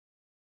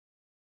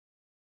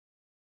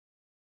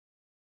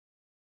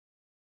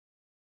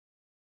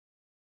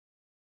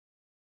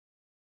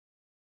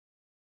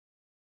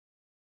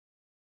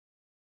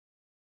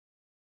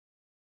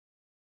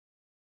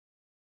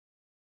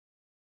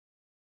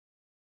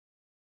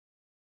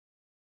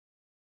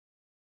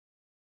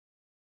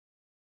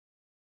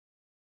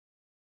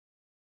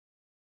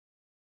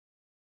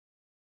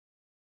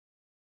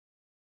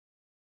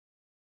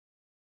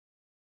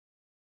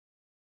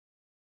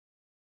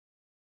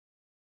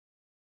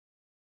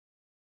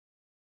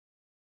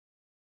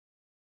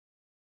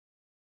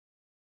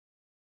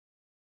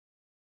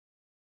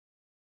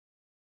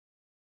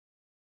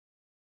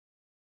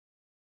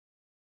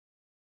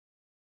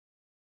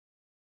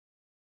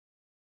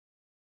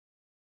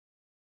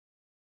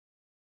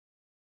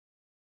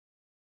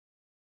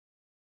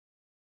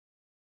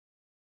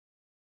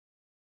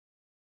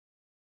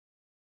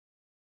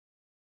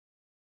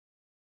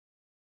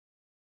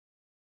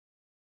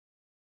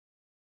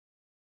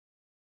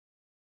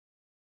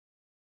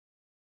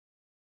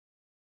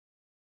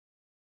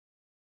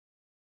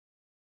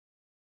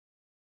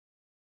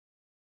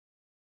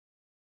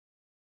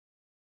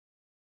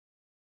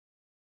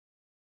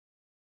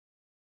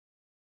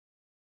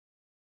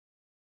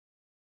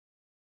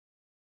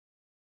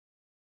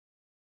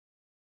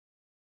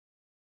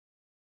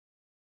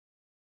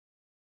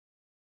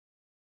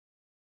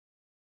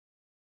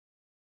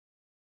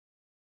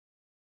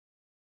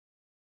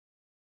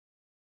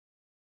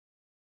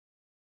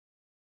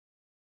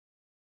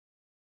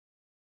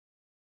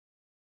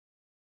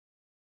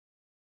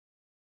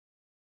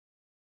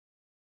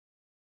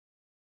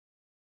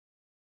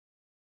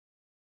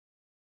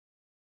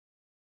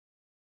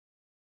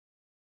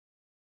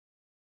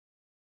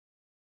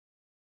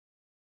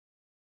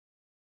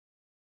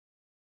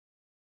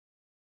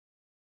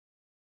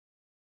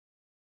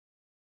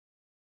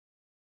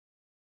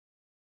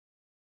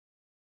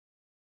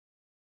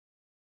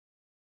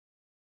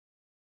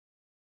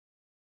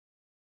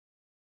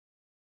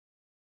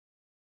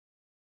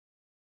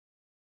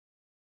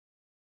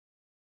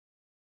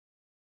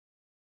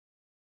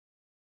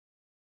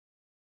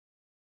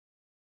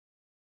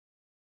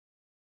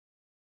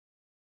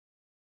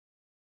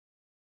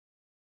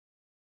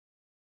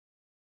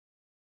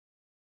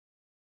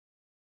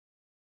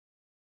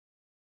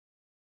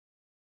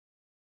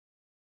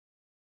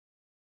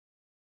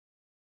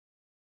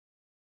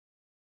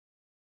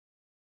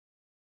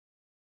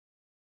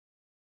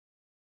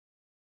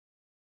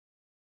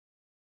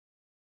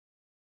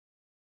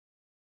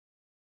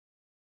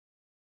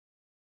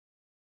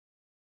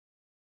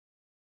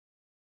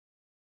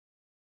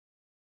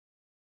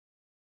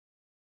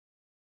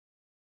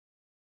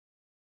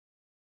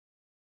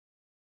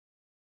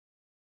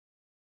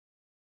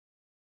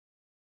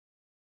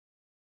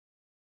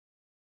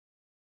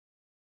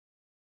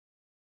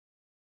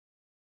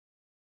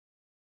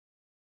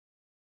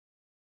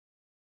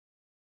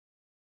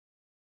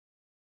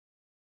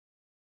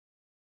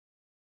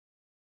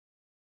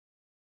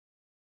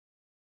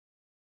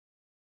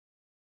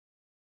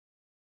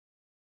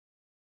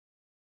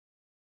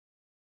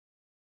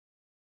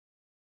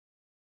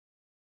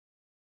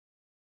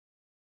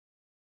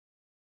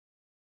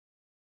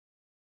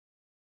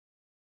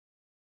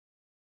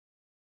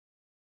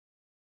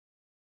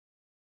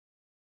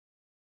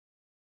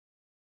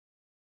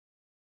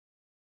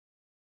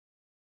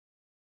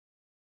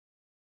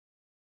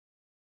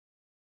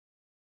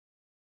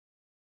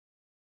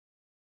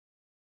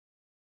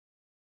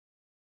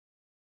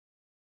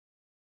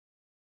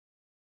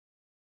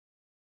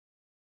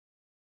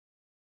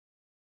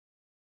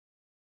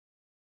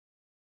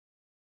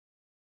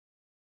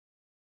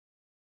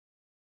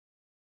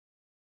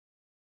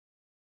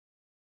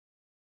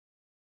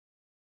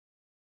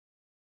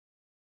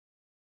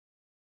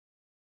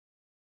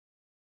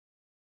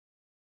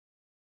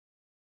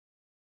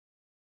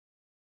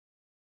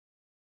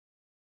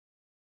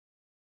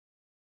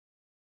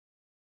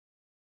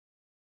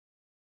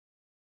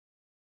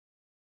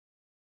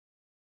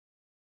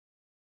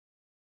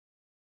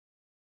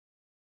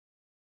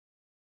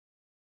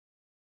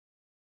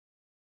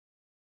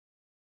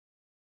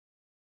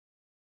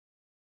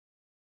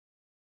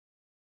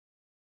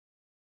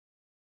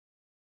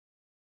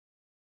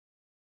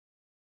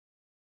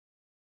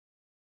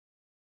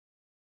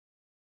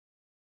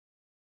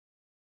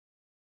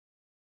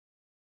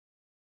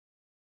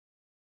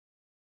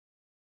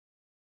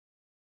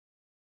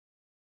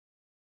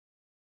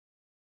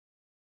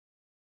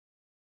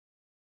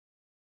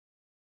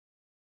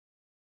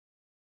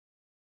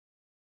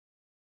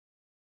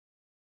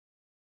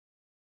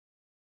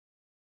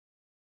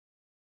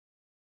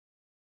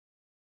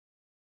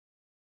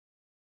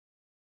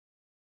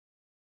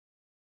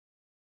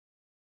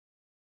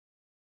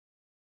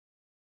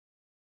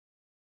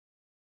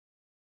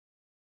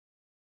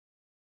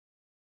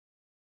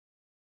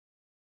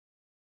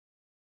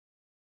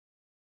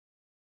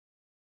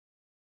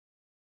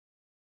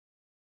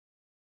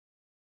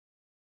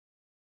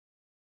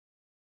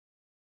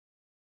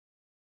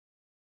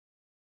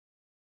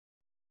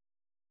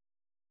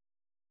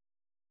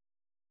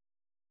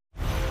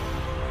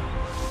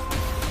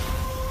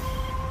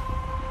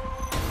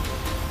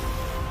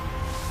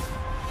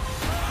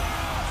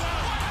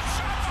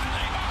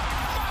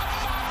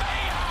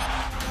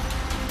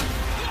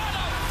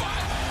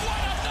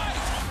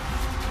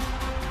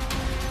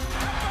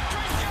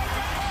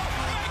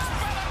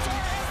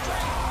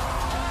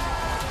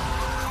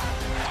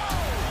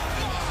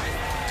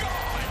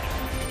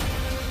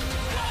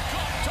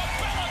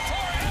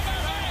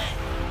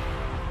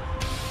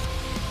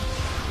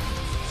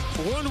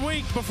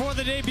before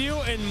the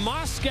debut in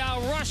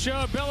Moscow,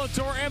 Russia.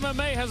 Bellator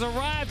MMA has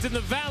arrived in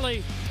the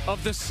Valley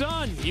of the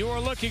Sun. You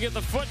are looking at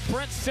the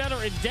Footprint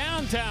Center in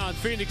downtown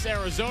Phoenix,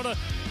 Arizona,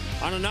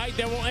 on a night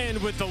that will end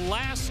with the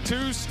last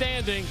two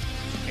standing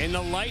in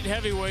the light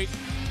heavyweight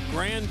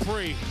Grand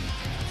Prix.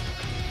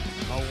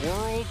 A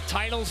world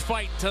titles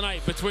fight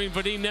tonight between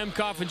Vadim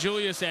Nemkov and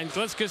Julius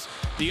Anglickas.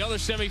 The other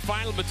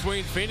semifinal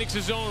between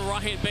Phoenix's own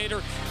Ryan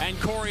Bader and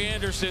Corey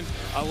Anderson.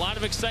 A lot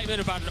of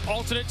excitement about an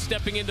alternate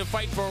stepping in to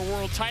fight for a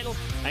world title,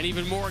 and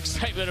even more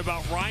excitement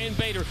about Ryan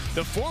Bader,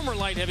 the former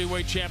light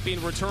heavyweight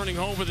champion, returning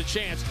home with a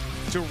chance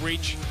to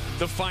reach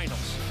the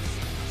finals.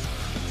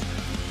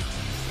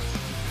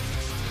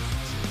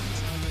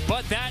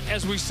 But that,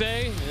 as we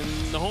say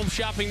in the Home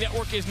Shopping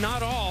Network, is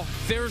not all.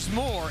 There's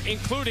more,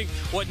 including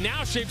what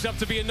now shapes up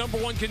to be a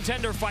 #1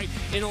 contender fight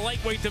in the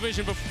lightweight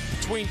division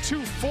between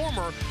two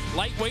former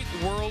lightweight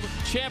world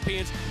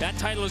champions. That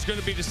title is going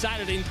to be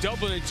decided in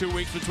Dublin in 2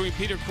 weeks between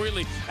Peter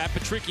Queally at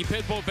Patricky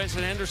Pitbull.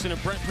 Benson Henderson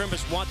and Brent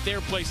Primus want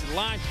their place in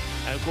line.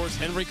 And, of course,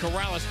 Henry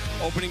Corrales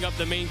opening up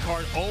the main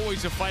card.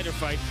 Always a fighter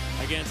fight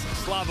against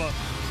Slava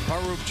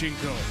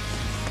Parubchenko.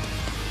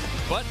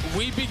 But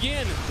we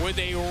begin with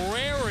a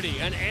rarity,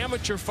 an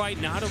amateur fight.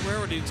 Not a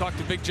rarity to talk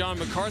to Big John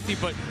McCarthy,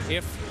 but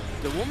if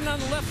the woman on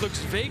the left looks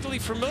vaguely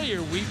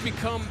familiar, we've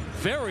become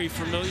very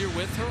familiar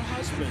with her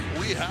husband.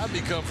 We have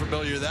become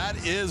familiar. That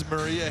is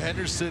Maria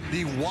Henderson,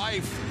 the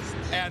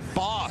wife and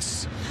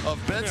boss of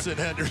Benson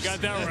Henderson.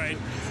 Got that right.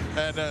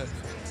 And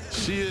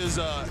she is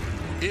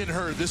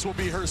this will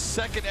be her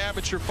second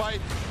amateur fight.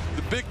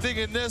 The big thing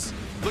in this,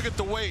 look at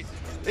the weight.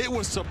 It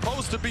was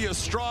supposed to be a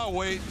straw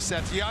weight.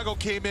 Santiago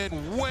came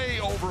in way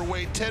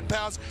overweight, 10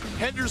 pounds.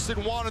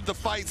 Henderson wanted the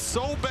fight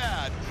so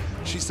bad.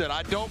 She said,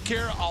 I don't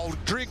care. I'll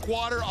drink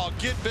water. I'll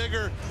get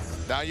bigger.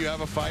 Now you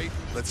have a fight.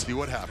 Let's see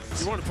what happens. If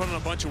you want to put on a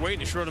bunch of weight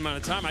in a short amount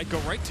of time, I'd go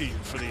right to you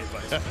for the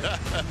advice.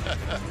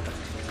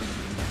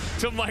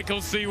 To Michael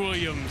C.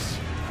 Williams.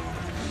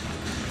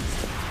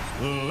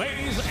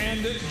 Ladies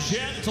and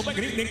gentlemen,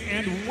 good evening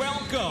and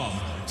welcome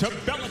to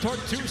Bellator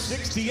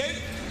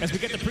 268 as we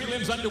get the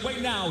prelims underway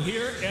now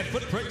here at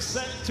Footprint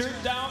Center,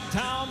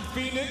 downtown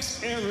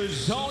Phoenix,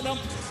 Arizona.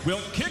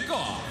 We'll kick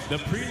off the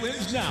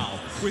prelims now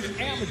with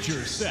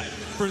amateurs set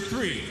for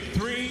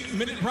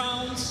three-minute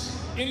rounds.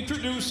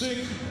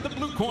 Introducing the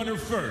blue corner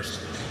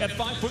first. At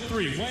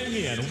 5'3", weighing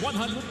in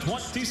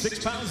 126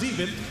 pounds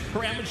even.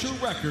 Her amateur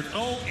record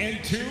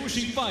 0-2.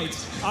 She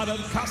fights out of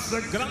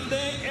Casa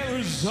Grande,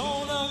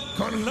 Arizona.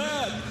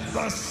 Cornet,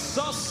 the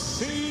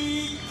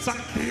Saucy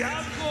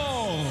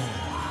Santiago.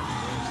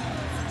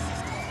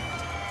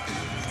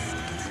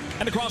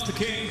 And across the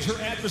cage, her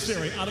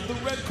adversary out of the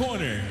red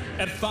corner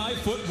at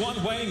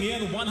 5'1", weighing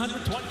in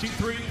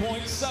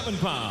 123.7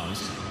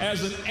 pounds.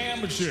 As an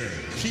amateur,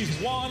 she's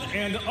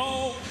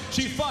 1-0.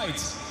 She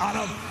fights out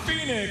of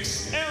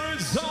Phoenix,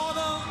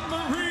 Arizona,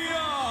 Maria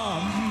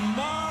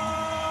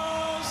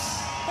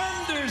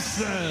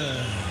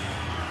Henderson.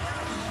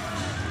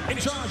 In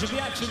charge of the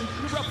action,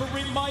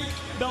 referee Mike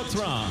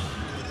Beltran.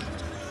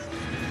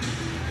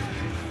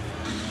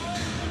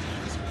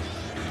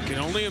 Can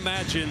only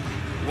imagine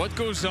what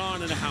goes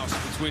on in a house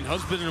between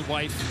husband and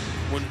wife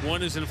when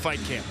one is in a fight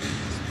camp.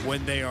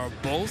 When they are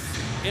both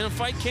in a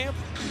fight camp,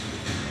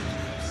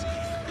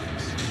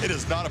 it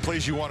is not a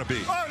place you want to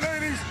be. All right,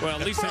 ladies. Well,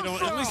 at least they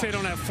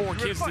don't have 4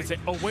 kids to say,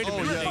 oh, wait a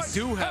minute, yes.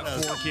 they do have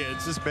 4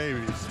 kids. Just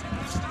babies.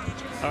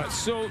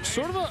 So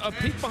sort of a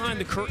peek behind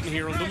the curtain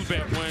here a little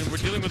bit when we're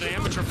dealing with an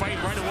amateur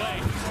fight right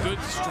away.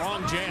 Good,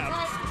 strong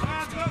jab.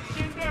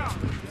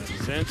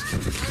 Sends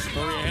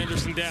Maria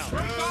Henderson down.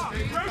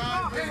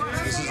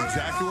 This is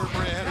exactly where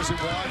Maria Henderson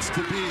wants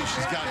to be.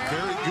 She's got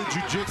very good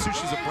jiu-jitsu.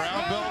 She's a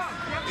brown belt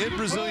in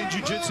Brazilian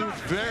jiu-jitsu.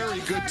 Very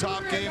good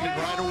top game, and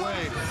right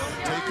away,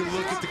 take a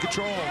look at the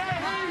control.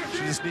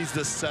 She just needs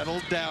to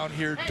settle down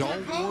here.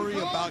 Don't worry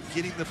about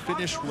getting the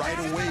finish right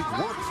away.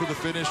 Work for the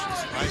finish.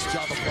 Nice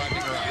job of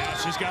flattening her out. Yeah,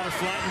 she's got her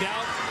flattened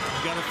out.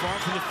 She's got her far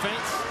from the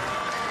fence.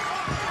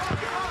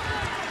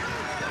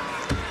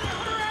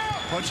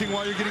 Punching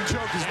while you're getting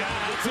choked is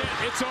that's it.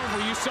 It's over.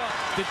 You saw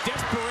the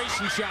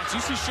desperation shots.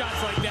 You see shots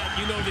like that,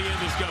 you know the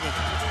end is coming.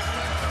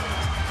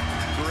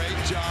 Great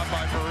job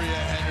by Maria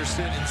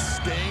Henderson in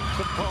staying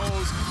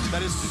composed.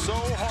 That is so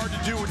hard to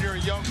do when you're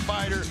a young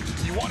fighter.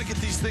 You want to get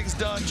these things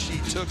done. She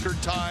took her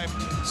time,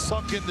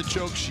 sunk in the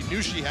choke. She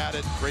knew she had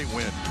it. Great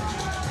win.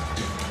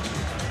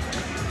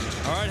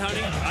 All right,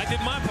 honey, I did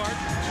my part.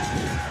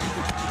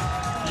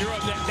 You're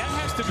up next. That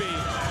has to be.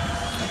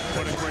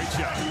 What a great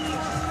job.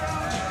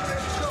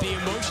 The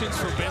emotions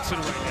for Benson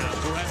right now,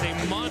 who has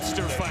a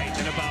monster fight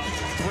in about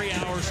 3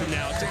 hours from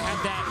now, to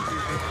have that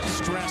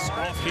stress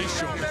off his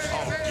shoulders.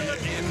 Oh,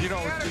 and you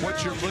know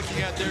what you're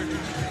looking at there?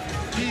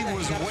 He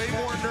was way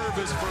more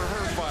nervous for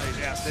her fight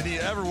than he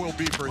ever will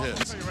be for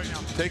his.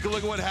 Take a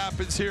look at what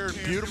happens here.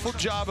 Beautiful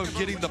job of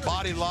getting the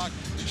body lock.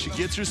 She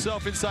gets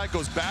herself inside,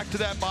 goes back to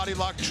that body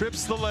lock,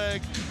 trips the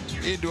leg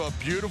into a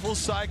beautiful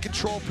side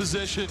control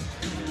position.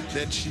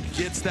 Then she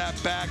gets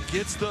that back,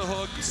 gets the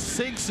hook,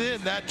 sinks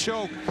in that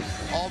choke.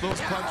 All those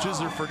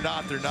punches are for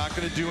naught. They're not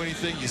going to do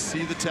anything. You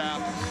see the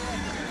tap.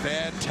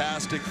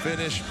 Fantastic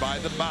finish by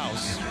the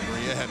mouse,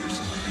 Maria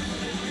Henderson.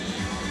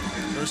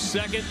 Her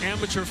second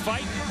amateur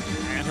fight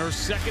and her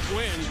second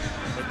win,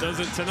 but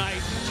does it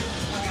tonight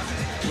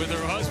with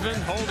her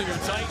husband holding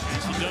her tight,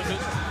 and she does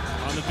it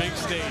on the big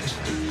stage.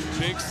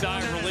 Big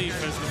sigh of relief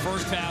as the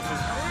first half of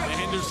the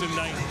Henderson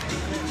night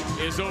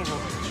is over.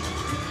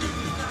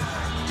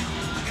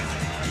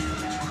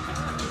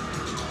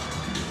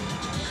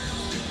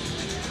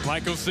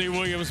 Michael C.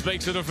 Williams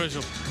makes it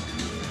official.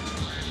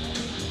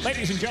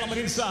 Ladies and gentlemen,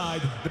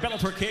 inside the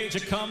Bellator cage,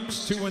 it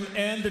comes to an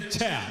end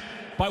tap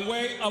by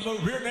way of a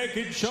rear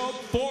naked choke.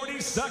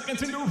 40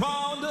 seconds into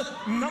round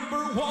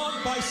number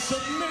 1 by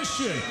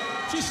submission.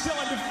 She's still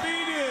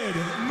undefeated,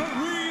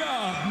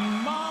 Maria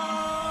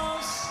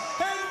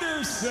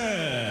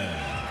Henderson.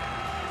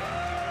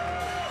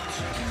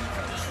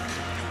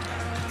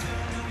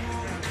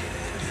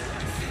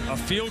 A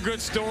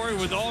feel-good story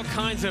with all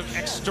kinds of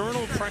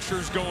external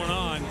pressures going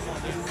on.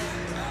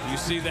 You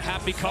see the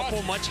happy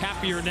couple, much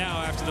happier now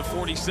after the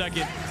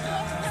 42nd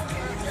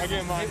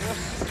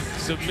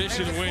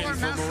submission win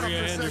for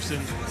Maria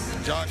Henderson.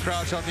 John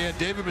Crouch on the end.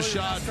 David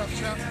Michaud,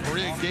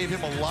 Maria gave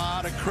him a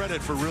lot of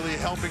credit for really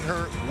helping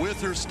her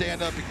with her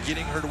stand-up and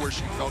getting her to where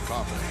she felt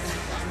confident.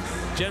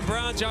 Jen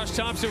Brown, Josh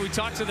Thompson, we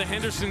talked to the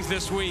Hendersons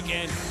this week,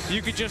 and you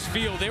could just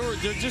feel they're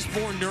just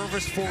more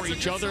nervous for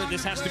each other.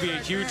 This has to be a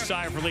huge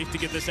sigh of relief to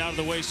get this out of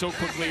the way so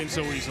quickly and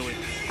so easily.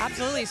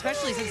 Absolutely,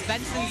 especially since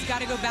Benson's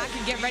got to go back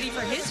and get ready for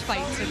his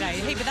fight tonight.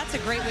 Hey, but that's a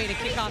great way to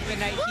kick off the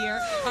night here.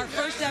 Our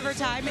first ever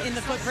time in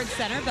the Footprint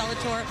Center.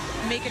 Bellator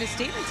making a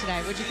statement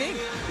tonight. What'd you think?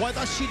 Well, I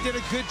thought she did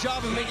a good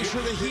job of making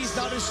sure that he's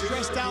not as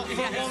stressed out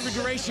for a longer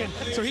duration,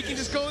 so he can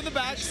just go in the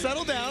back,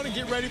 settle down, and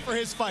get ready for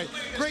his fight.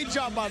 Great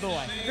job, by the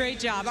way. Great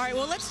job. All right,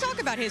 well, let's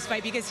talk about his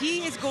fight, because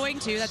he is going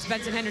to, that's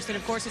Benson Henderson,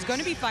 of course, is going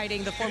to be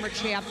fighting the former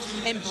champ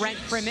and Brent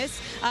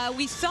Primus.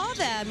 We saw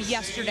them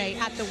yesterday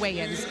at the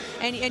weigh-ins,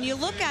 and you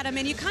look at him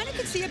and you kind of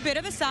can see a bit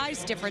of a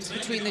size difference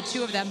between the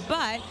two of them,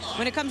 but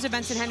when it comes to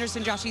Benson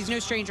Henderson, Josh, he's no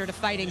stranger to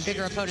fighting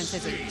bigger opponents,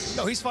 is he?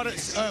 No, he's fought at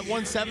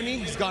 170.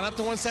 He's gone up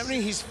to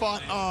 170. He's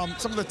fought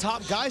some of the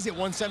top guys at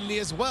 170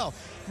 as well.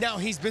 Now,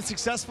 he's been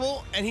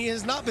successful and he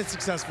has not been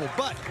successful,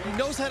 but he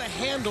knows how to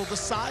handle the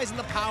size and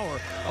the power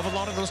of a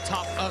lot of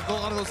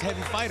those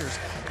heavy fighters.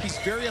 He's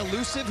very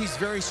elusive. He's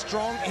very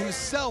strong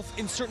himself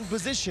in certain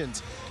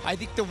positions. I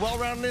think the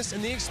well-roundedness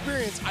and the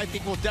experience, I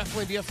think, will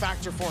definitely be a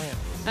factor for him.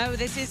 Oh,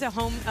 this is a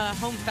home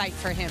fight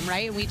for him,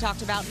 right? We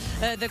talked about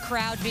the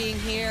crowd being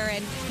here,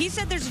 and he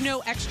said there's no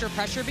extra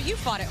pressure, but you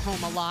fought at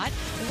home a lot.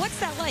 What's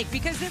that like?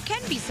 Because there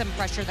can be some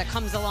pressure that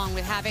comes along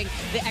with having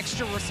the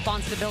extra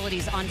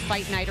responsibilities on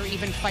fight night or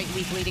even fight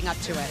week leading up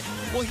to it.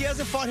 Well, he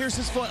hasn't fought here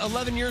since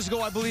 11 years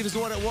ago, I believe is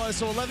what it was.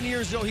 So 11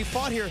 years ago, he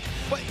fought here.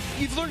 But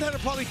you've learned how to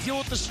probably deal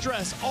with the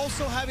stress.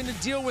 Also having to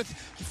deal with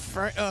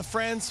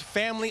friends,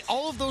 family,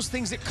 all of those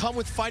things that come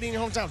with fighting in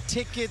your hometown.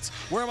 Tickets,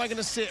 where am I going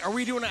to sit? Are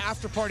we doing an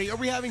after party? Are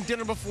we having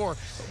dinner before?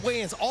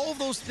 Weigh-ins, all of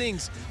those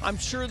things. I'm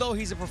sure, though,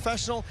 he's a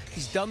professional.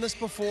 He's done this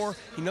before.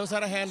 He knows how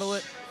to handle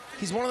it.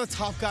 He's one of the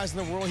top guys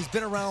in the world. He's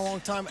been around a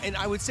long time. And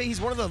I would say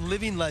he's one of the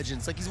living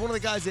legends. Like, he's one of the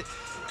guys that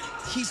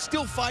he's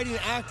still fighting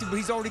and active, but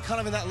he's already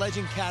kind of in that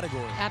legend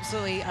category.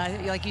 Absolutely.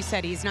 Like you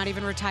said, he's not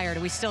even retired.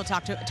 We still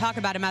talk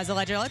about him as a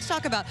legend. Let's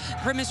talk about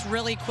Primus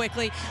really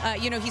quickly.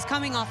 You know, he's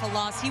coming off a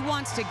loss. He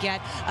wants to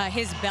get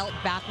his belt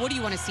back. What do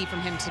you want to see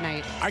from him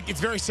tonight? It's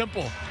very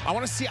simple.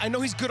 I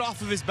know he's good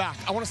off of his back.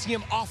 I want to see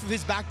him off of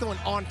his back, though, and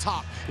on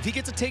top. If he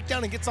gets a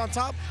takedown and gets on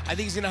top, I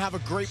think he's going to have a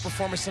great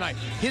performance tonight.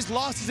 His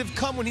losses have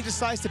come when he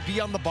decides to be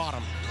on the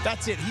bottom.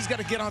 That's it. He's got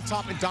to get on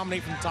top and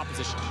dominate from the top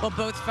position. Well,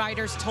 both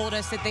fighters told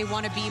us that they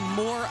want to be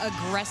more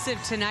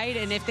aggressive tonight,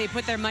 and if they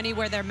put their money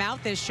where their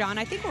mouth is, Sean,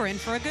 I think we're in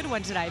for a good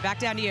one tonight. Back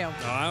down to you.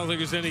 No, I don't think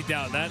there's any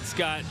doubt. That's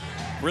got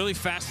really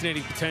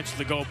fascinating potential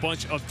to go a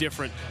bunch of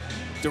different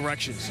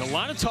directions. A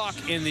lot of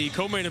talk in the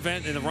co-main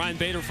event in the Ryan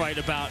Bader fight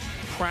about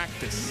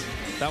practice,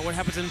 about what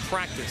happens in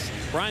practice.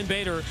 Ryan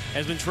Bader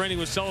has been training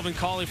with Sullivan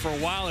Cauley for a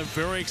while and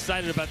very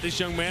excited about this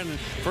young man. And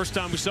first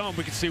time we saw him,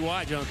 we could see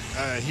why, John.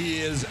 He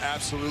is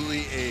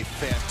absolutely a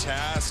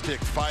fantastic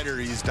fighter.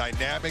 He's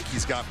dynamic,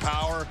 he's got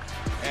power,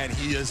 and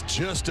he is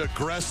just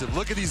aggressive.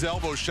 Look at these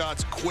elbow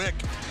shots, quick,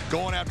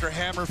 going after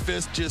hammer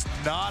fist, just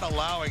not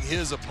allowing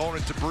his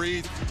opponent to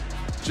breathe.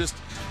 Just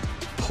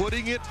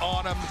putting it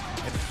on him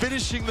and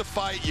finishing the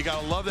fight. You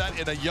gotta love that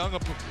in a young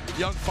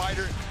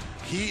fighter.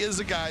 He is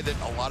a guy that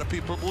a lot of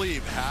people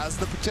believe has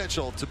the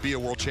potential to be a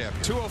world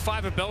champion.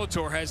 205 at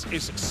Bellator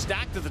is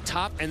stacked at the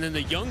top, and then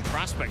the young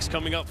prospects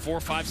coming up 4,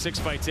 5, 6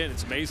 fights in.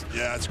 It's amazing.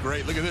 Yeah, it's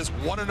great. Look at this,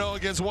 1-0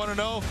 against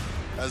 1-0.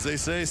 As they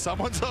say,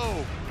 someone's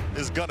toe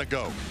is gonna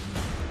go.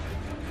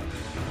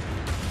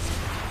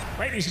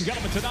 Ladies and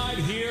gentlemen, tonight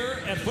here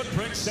at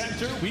Footprint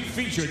Center, we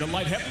feature the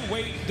light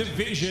heavyweight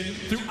division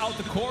throughout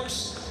the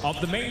course of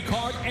the main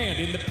card and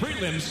in the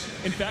prelims.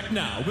 In fact,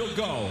 now we'll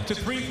go to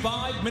 3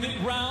 5-minute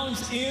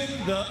rounds in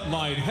the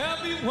light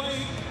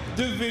heavyweight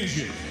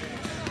division.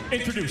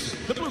 Introducing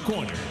the blue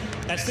corner.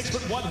 At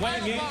 6'1",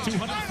 weighing in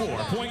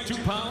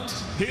 204.2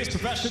 pounds, his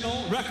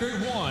professional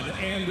record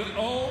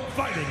 1-0,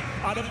 fighting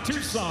out of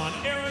Tucson,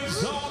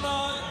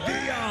 Arizona,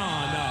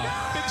 Dion.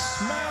 Big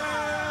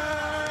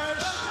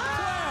smash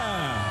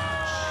flash.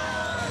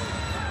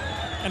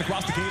 And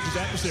across the cage, his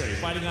adversary,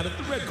 fighting out of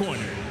the red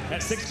corner.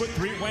 At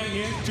 6'3", weighing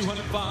in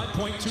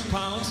 205.2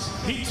 pounds,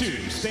 he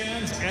too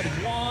stands at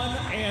 1-0,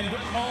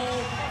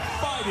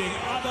 fighting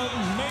out of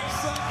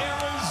Mesa,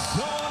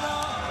 Arizona,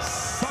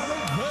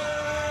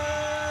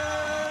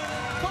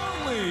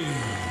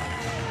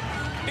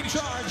 in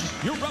charge,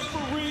 your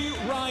referee,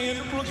 Ryan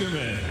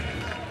Bruggeman.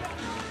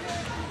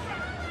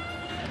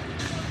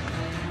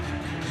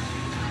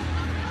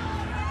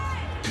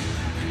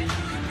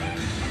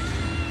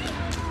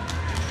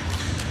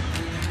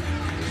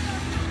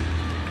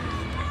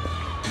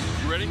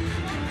 You ready?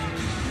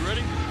 You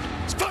ready?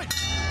 Let's fight!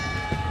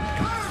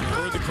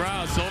 Heard the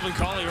crowd. Sullivan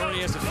Cauley already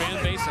has a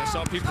fan base. I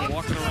saw people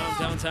walking around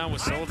downtown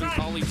with Sullivan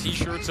Cauley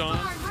t-shirts on.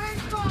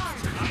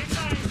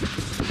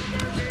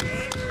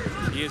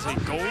 He is a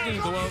Golden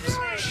Gloves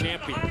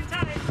champion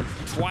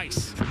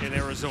twice in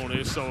Arizona,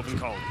 is Sullivan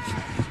Cauley.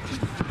 Can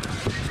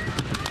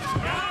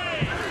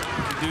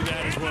do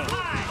that as well.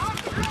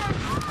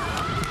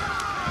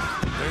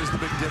 There's the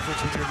big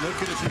difference when you're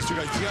looking at these two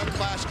guys. Dion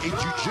Clash, a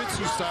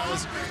jiu-jitsu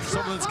stylist,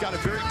 someone that's got a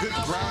very good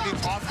grounding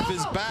off of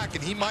his back,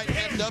 and he might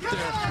end up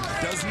there.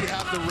 Does he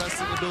have the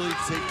wrestling ability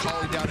to take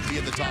Cauley down and be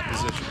in the top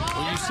position?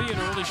 When you see an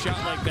early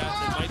shot like that,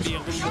 it might be a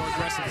little more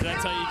aggressive.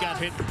 That's how you got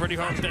hit pretty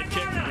hard with that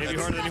kick.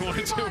 Maybe harder than you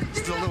wanted to.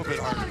 Still a little bit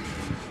harder.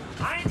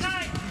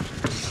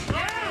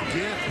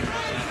 Again,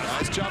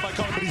 nice job by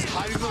Cauley, but he's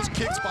hiding those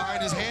kicks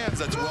behind his hands.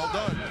 That's well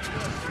done.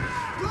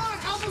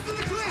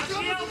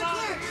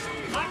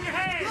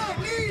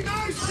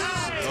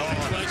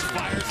 Clash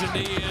fires the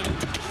knee in.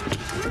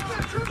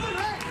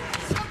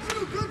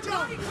 Good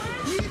job.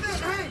 Knee the,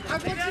 hey, I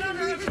want you to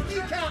knee his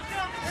kneecap.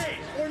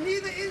 Or knee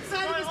the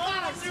inside of his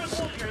thighs.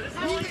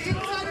 Knee the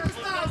inside of his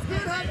thighs.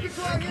 Good head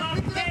control here.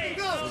 Pick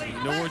it up and go.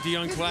 You know where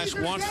Dion Clash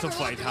wants to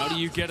fight. How do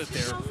you get it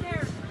there?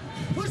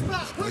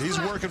 Well, he's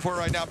working for it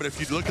right now, but if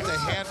you look at the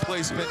hand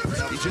placement,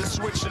 he just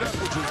switched it up,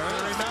 which was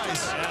very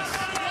nice.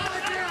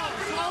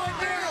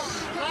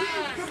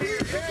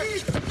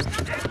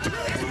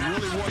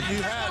 Really what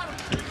you had,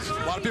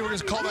 a lot of people are going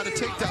to call that a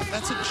takedown.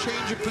 That's a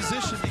change of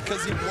position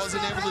because he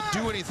wasn't able to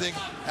do anything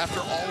after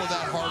all of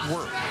that hard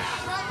work.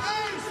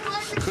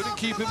 Couldn't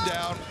keep him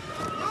down.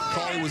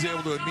 Cauley was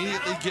able to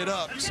immediately get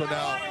up, so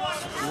now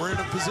we're in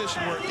a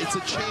position where it's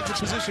a change of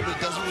position, but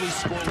it doesn't really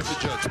score with the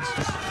judges.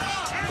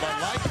 But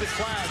I like the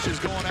Clash is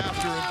going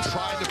after him,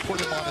 trying to put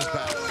him on his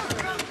back.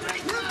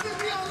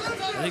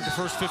 I think the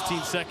first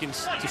 15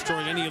 seconds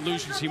destroying any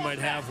illusions he might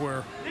have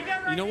where,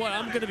 you know what,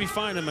 I'm going to be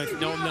fine. I'm like,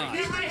 no, I'm not.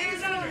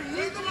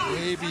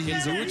 Maybe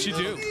he's do what you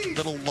do. A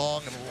little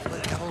long and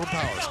got a little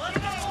powers.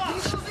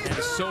 And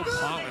he's so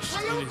polished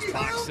in his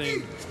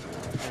boxing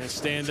and his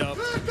stand-up.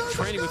 You're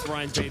training with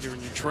Ryan Bader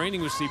and you're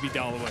training with CB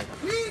Dalloway.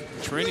 You're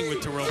training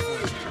with Terrell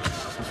Fortune.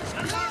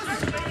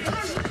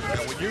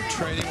 Now, when you're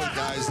training with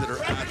guys that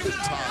are at the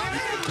top,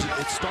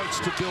 it starts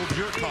to build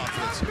your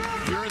confidence.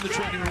 You're in the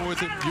training room with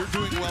him. You're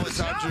doing well at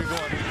times. You're going,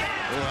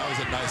 oh, that was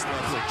a nice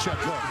little check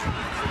hook.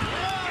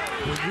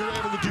 When you're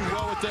able to do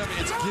well with them,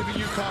 it's giving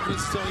you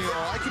confidence, telling you,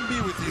 oh, I can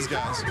be with these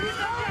guys.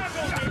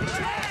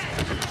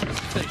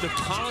 The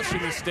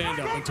polishing the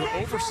stand-up and to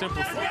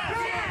oversimplify.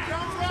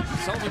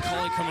 Sullivan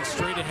Cauley coming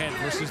straight ahead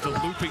versus the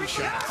looping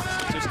shots.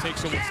 It just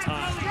takes so much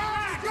time.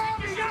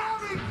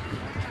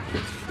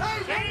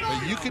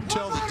 But you can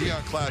tell that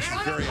Dion Clash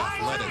is very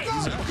athletic.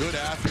 He's a good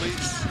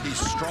athlete. He's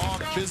strong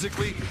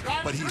physically,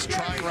 but he's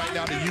trying right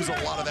now to use a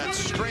lot of that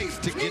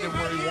strength to get him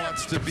where he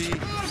wants to be,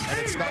 and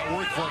it's not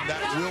working for him.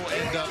 That will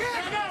end up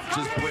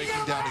just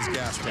breaking down his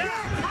gas tank.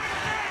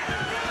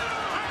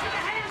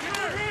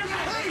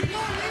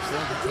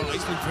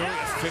 He's been very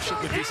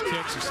efficient with these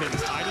kicks. He said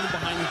he's hiding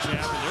behind the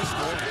jab, and they're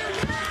scoring.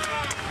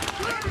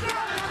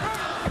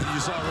 You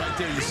saw right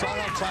there, you saw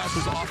how Clash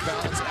was off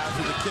balance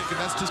after the kick, and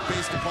that's just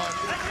based upon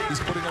he's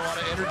putting a lot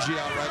of energy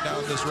out right now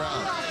in this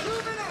round.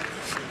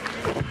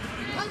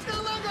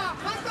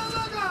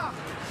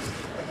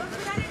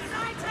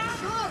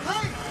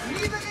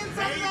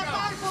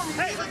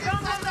 Hey, look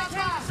inside that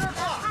pass.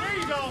 There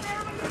you go.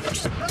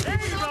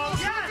 There you go.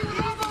 Yeah.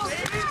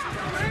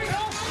 There you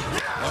go.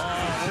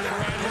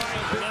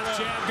 Left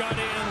jab got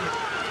in.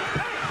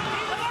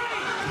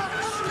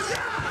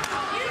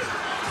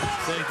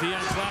 Say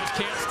Dion Clash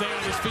can't stay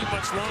on his feet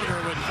much longer,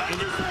 but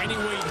any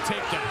way you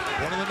take that.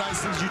 One of the nice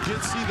things you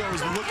did see, though,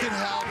 is look at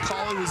how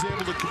Cauley was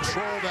able to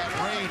control that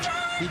range.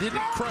 He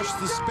didn't crush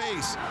the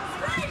space.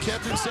 He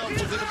kept himself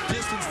within a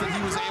distance that he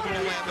was able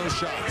to land those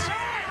shots.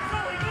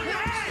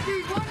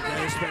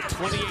 He spent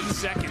 28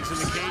 seconds in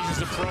the cage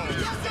as a pro.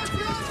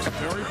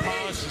 Very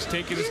polished, he's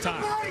taking his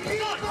time.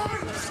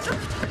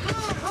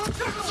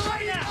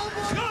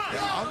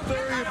 Yeah, I'm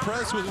very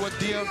impressed with what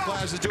Dion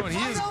Clash is doing.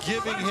 He is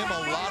giving him a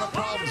lot of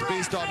problems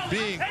based on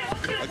being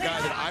a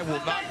guy that I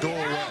will not go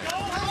away.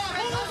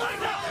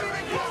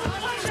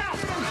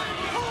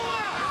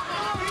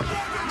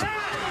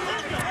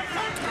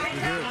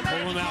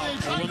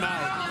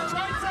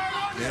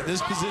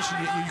 this position,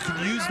 you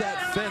can use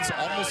that fence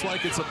almost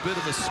like it's a bit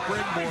of a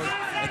springboard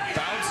and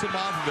bounce him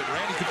off of it.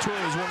 Randy Couture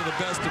is one of the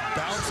best at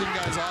bouncing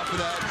guys off of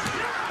that.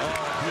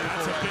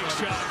 That's a big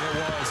shot. It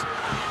was.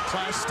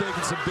 Clash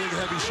taking some big,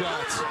 heavy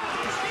shots.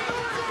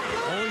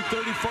 Only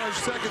 35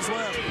 seconds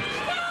left.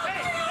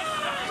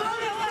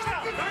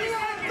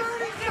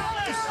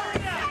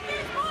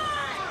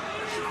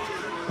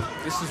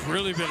 This has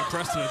really been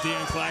impressive that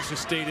Deon Clash has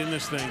stayed in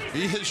this thing.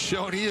 He has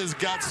shown he has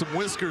got some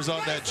whiskers on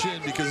that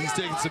chin because he's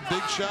taking some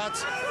big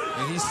shots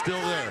and he's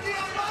still there.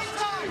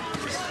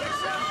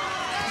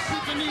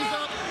 Keep the knees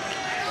up.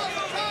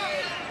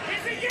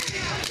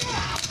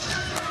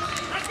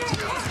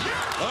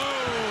 Oh,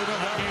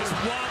 no. He's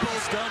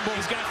wobbled. Stumble.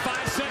 He's got 5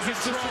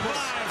 seconds to survive.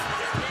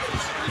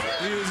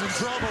 He is in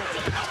trouble.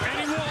 And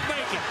he won't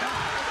make it.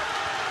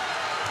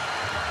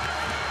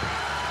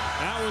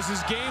 That was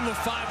his game of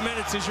 5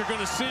 minutes, as you're going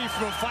to see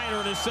from a fighter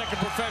in his second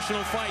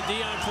professional fight.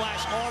 Deon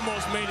Clash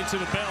almost made it to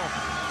the bell.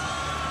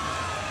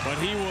 But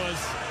he was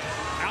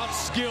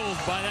outskilled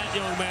by that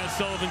young man,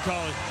 Sullivan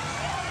Cauley.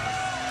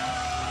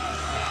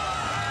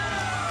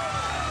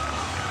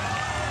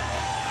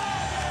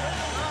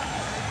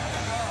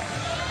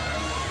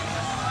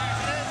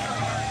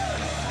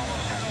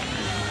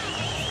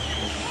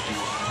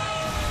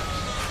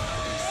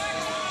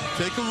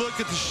 Take a look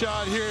at the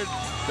shot here.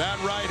 That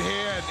right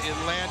hand, it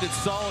landed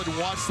solid.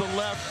 Watch the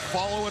left,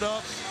 follow it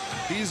up.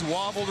 He's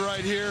wobbled right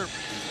here.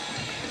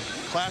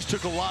 Clash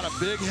took a lot of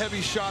big,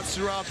 heavy shots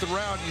throughout the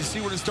round. You see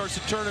when it starts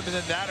to turn him, and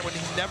then that when he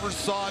never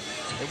saw it,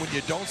 and when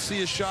you don't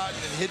see a shot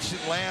and hits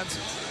it, lands,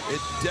 it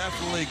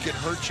definitely can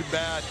hurt you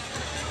bad.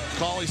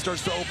 Cauley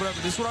starts to open up,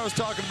 and this is what I was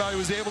talking about. He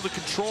was able to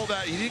control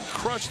that. He didn't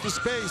crush the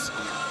space.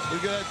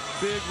 Look at that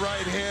big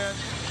right hand.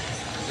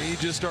 And he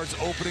just starts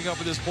opening up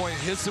at this point,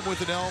 hits him with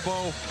an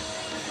elbow.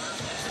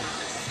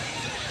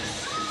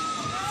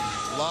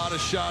 A lot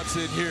of shots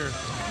in here.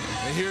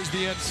 And here's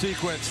the end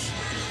sequence.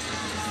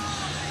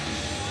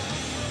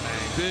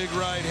 Big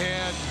right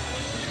hand.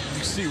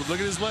 You see, look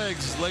at his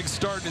legs. His legs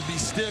starting to be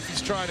stiff.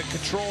 He's trying to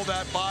control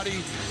that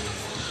body.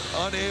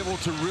 Unable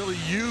to really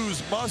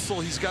use muscle.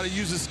 He's got to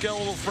use his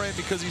skeletal frame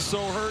because he's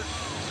so hurt.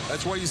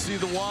 That's why you see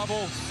the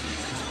wobble.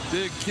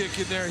 Big kick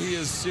in there. He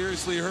is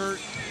seriously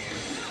hurt.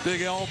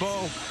 Big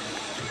elbow.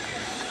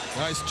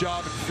 Nice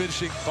job at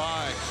finishing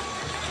by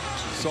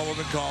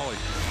Sullivan Cauley.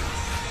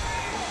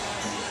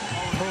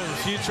 Oh, the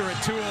future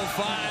at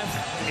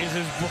 205 is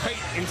as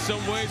bright in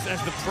some ways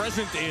as the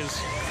present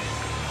is.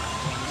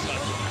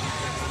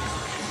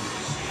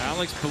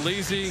 Alex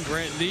Polizzi,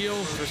 Grant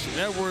Neal, Christian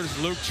Edwards,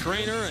 Luke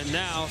Traynor, and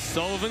now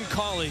Sullivan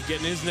Cauley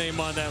getting his name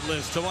on that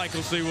list. To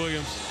Michael C.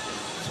 Williams.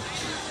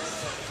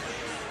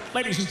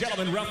 Ladies and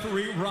gentlemen,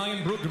 referee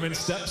Ryan Brueggemann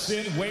steps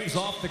in, waves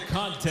off the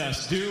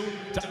contest due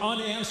to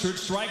unanswered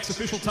strikes.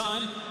 Official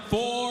time,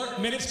 4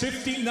 minutes,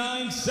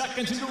 59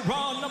 seconds into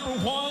round number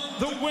 1.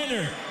 The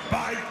winner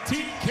by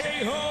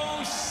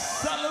TKO,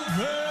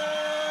 Sullivan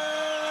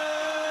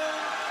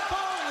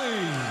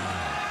Cauley.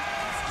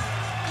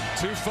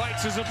 2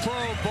 fights as a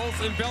pro,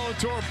 both in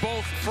Bellator,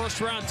 both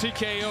first-round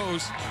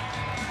TKOs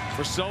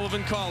for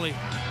Sullivan Cauley.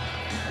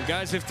 And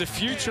guys, if the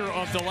future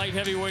of the light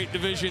heavyweight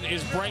division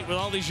is bright with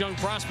all these young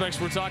prospects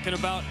we're talking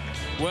about,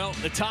 well,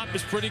 the top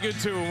is pretty good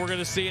too, and we're going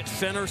to see it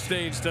center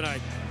stage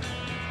tonight.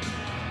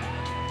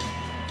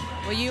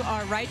 Well, you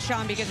are right,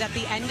 Sean, because at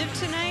the end of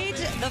tonight,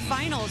 the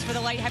finals for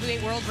the Light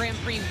Heavyweight World Grand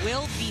Prix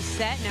will be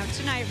set. Now,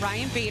 tonight,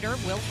 Ryan Bader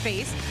will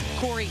face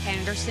Corey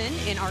Anderson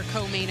in our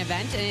co-main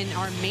event. And in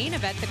our main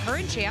event, the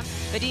current champ,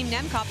 Vadim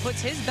Nemkov,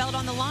 puts his belt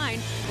on the line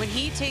when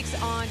he takes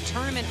on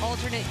tournament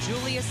alternate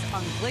Julius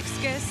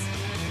Anglickas.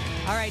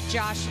 All right,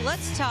 Josh,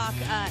 let's talk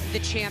the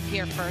champ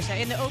here first.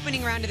 In the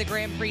opening round of the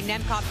Grand Prix,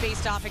 Nemkov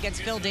faced off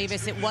against Phil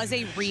Davis. It was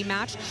a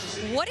rematch.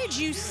 What did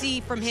you see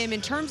from him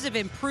in terms of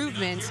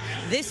improvements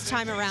this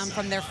time around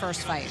from their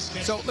first fight?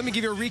 So let me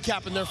give you a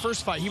recap in their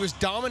first fight. He was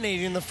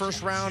dominating in the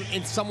first round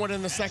and somewhat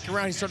in the second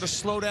round. He started to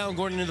slow down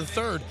going into the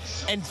third,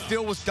 and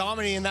Phil was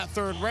dominating in that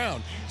third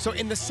round. So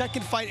in the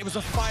second fight, it was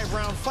a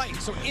 5-round fight.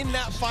 So in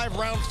that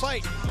 5-round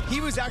fight,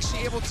 he was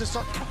actually able to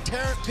start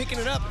picking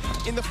it up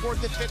in the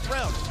 4th and 5th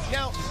round.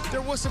 Now,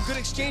 there was some good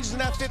exchanges in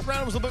that 5th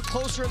round. It was a little bit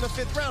closer in the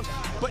 5th round,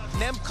 but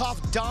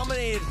Nemkov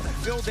dominated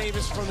Phil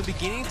Davis from the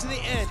beginning to the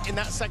end in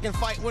that second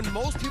fight, when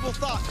most people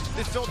thought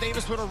that Phil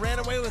Davis would have ran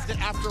away with it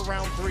after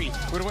round 3.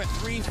 Would have went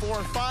 3, 4,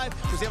 and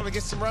 5, was able to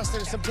get some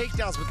wrestling and some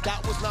takedowns, but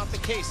that was not the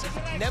case.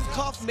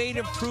 Nemkov made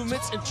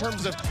improvements in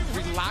terms of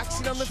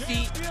relaxing on the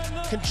feet,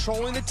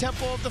 controlling the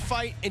tempo of the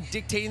fight, and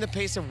dictating the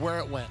pace of where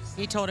it went.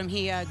 He told him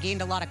he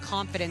gained a lot of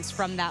confidence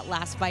from that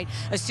last fight.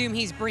 Assume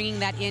he's bringing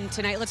that in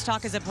tonight. Let's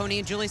talk his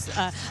opponent, Julius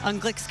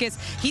Anglickas.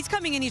 He's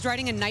coming in, he's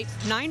riding a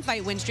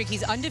 9-fight win streak.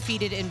 He's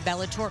undefeated in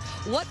Bellator.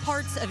 What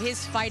parts of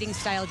his fighting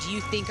style do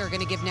you think are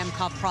going to give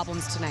Nemkov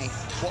problems tonight?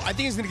 Well, I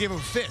think he's going to give him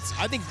fits.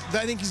 I think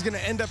he's going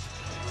to end up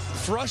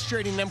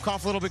frustrating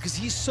Nemkov a little bit because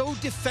he's so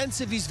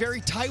defensive. He's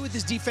very tight with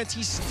his defense.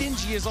 He's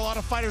stingy, as a lot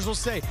of fighters will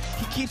say.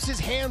 He keeps his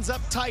hands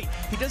up tight.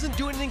 He doesn't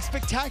do anything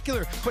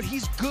spectacular, but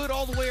he's good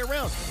all the way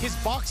around. His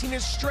boxing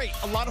is straight.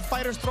 A lot of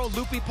fighters throw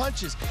loopy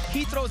punches.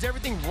 He throws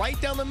everything right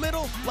down the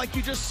middle, like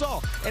you just saw.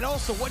 And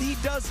also, what he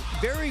does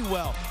very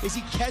well is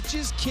he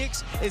catches,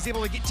 kicks, and is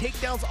able to get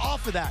takedowns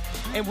off of that.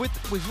 And when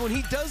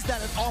he does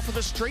that off of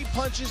the straight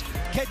punches,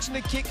 catching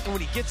the kick, and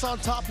when he gets on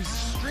top, he's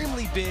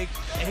extremely big,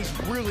 and he's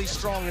really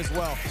strong as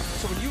well.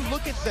 So when you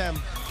look at them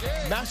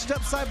matched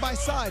up side by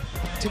side,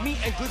 to me,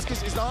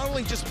 Anglickas is not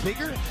only just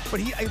bigger, but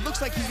it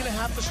looks like he's going to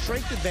have the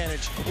strength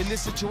advantage in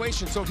this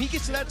situation. So if he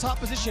gets to that top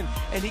position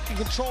and he can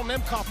control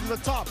Nemkov from the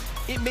top,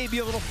 it may be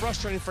a little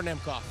frustrating for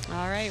Nemkov.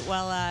 All right,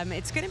 well,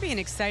 it's going to be an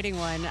exciting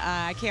one.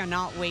 I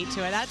cannot wait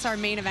to it. That's our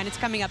main event. It's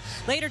coming up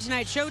later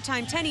tonight,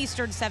 showtime, 10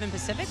 Eastern, 7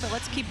 Pacific. But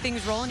let's keep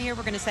things rolling here.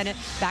 We're going to send it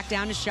back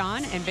down to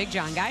Sean and Big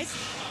John, guys.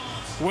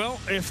 Well,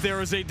 if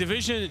there is a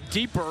division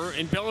deeper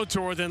in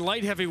Bellator than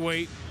light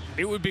heavyweight,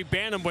 it would be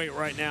bantamweight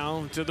right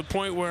now, to the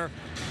point where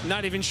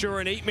not even sure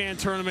an 8-man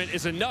tournament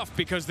is enough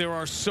because there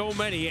are so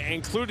many,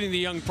 including the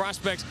young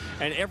prospects.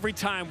 And every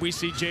time we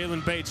see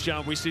Jalen Bates,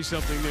 John, we see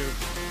something new.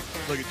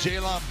 Look at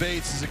Jalen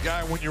Bates is a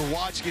guy, when you're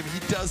watching him, he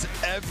does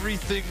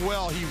everything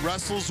well. He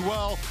wrestles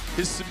well.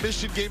 His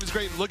submission game is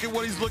great. Look at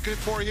what he's looking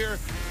for here.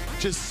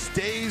 Just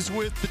stays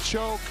with the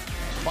choke.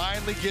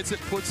 Finally gets it,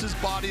 puts his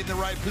body in the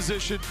right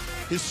position.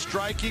 His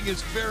striking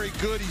is very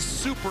good. He's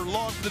super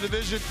long for the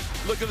division.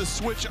 Look at the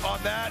switch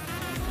on that.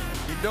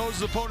 He knows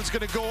the opponent's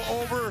going to go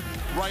over,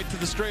 right to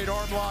the straight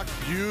arm lock.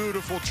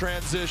 Beautiful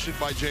transition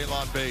by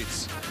Jalen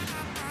Bates.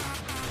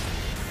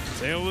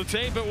 Tail of the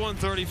tape at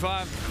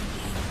 135.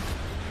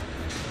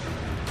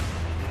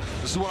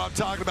 This is what I'm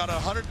talking about,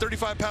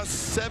 135 pounds,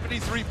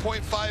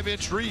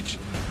 73.5-inch reach.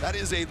 That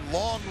is a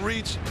long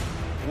reach.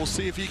 We'll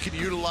see if he can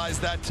utilize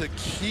that to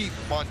keep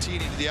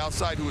Montini to the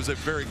outside, who is a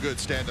very good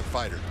stand-up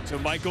fighter. To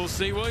Michael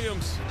C.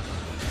 Williams.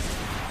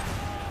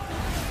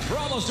 For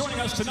all those joining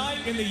us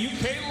tonight in the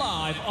UK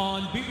live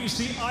on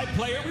BBC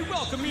iPlayer, we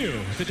welcome you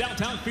to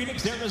downtown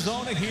Phoenix,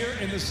 Arizona, here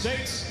in the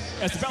States,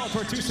 as the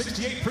Bellator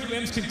 268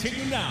 prelims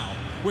continue now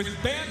with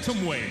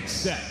bantamweight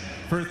set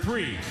for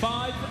 3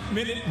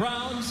 5-minute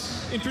rounds.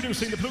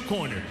 Introducing the blue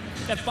corner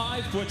at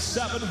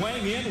 5'7",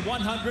 weighing in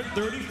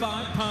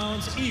 135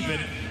 pounds even.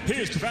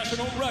 His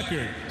professional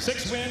record,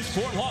 6 wins,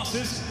 4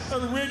 losses.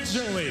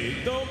 Originally,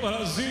 do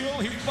Brazil,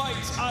 he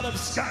fights out of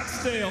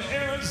Scottsdale,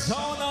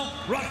 Arizona.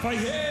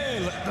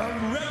 Rafael, the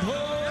Red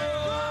Bull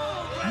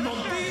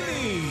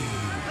Montini.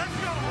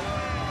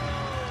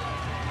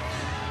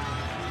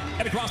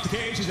 And across the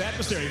cage, his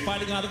adversary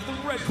fighting out of the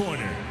red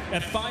corner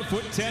at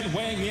 5'10",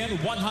 weighing in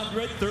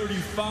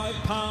 135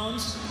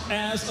 pounds.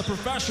 As a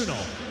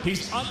professional,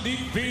 he's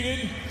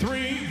undefeated,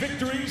 3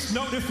 victories,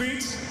 no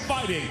defeats,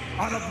 fighting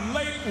out of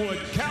Lakewood,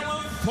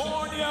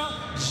 California,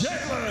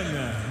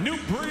 Jalen New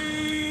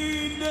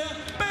Breed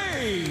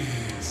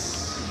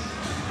Bates.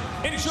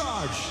 In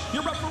charge,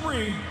 your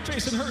referee,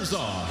 Jason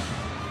Herzog.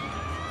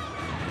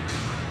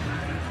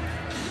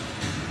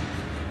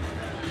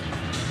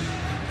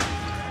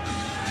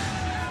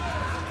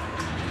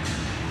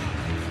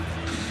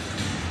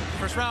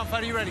 First round,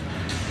 fight, are you ready?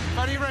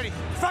 Fight, are you ready?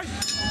 Fight!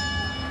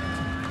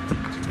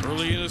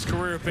 Early in his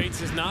career, Bates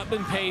has not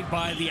been paid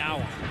by the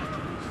hour.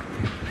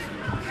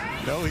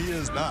 No, he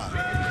is not.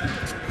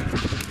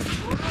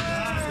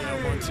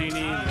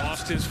 Montini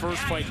lost his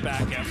first fight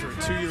back after a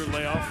 2-year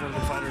layoff, one of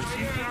the fighters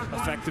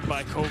affected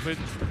by COVID.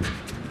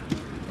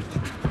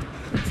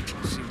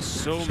 We've seen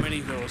so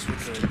many of those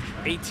with the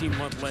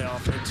 18-month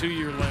layoff, a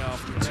 2-year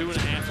layoff, a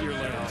 2.5-year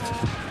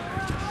layoff.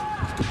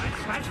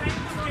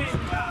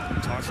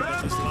 Talks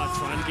about this a lot,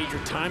 trying to get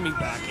your timing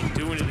back and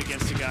doing it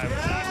against a guy with a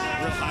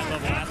real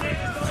high-level athlete.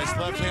 Nice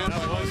left hand by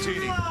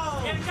Montini.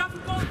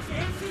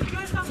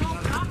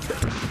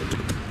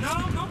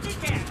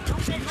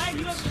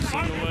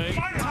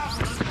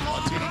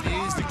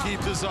 Montini needs to keep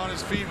this on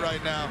his feet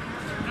right now.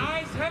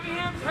 Nice, heavy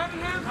hands, heavy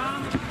hands.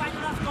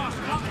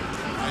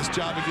 Nice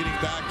job of getting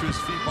back to his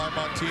feet by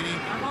Montini.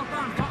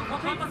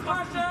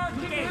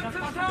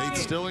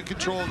 Bates still in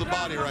control of the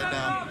body right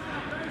now.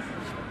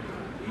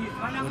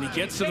 When he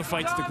gets to the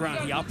fight to the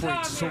ground, he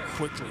operates so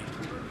quickly.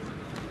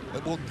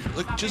 Well,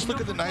 just look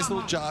at the nice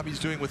little job he's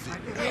doing with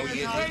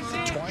he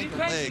entwined the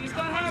leg.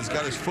 He's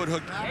got his foot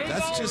hooked.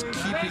 That's just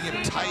keeping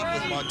him tight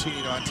with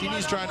Montini.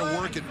 Montini's trying to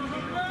work it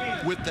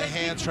with the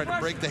hands, trying to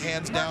break the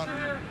hands down.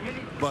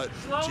 But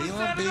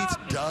Jalen Bates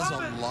does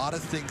a lot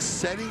of things,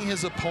 setting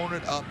his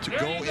opponent up to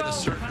go in a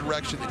certain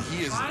direction that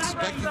he is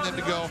expecting them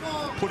to go,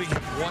 putting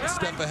him one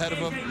step ahead of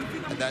him,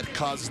 and that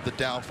causes the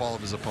downfall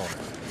of his opponent.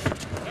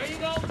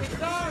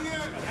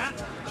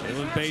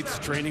 Jalen Bates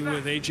training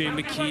with A.J.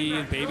 McKee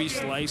and Baby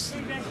Slice.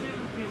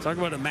 Talk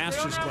about a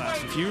master's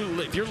class. If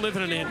you're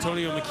living in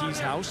Antonio McKee's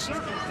house,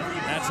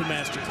 that's a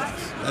master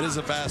class. That is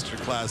a master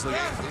class. Like,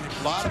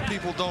 a lot of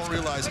people don't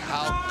realize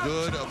how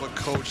good of a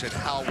coach and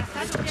how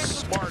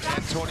smart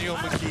Antonio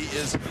McKee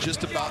is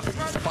just about the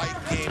fight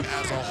game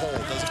as a whole.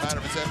 Doesn't matter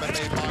if it's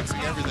MMA,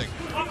 boxing, everything.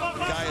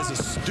 The guy is a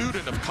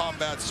student of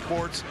combat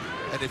sports,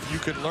 and if you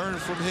can learn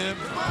from him,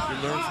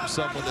 you learn from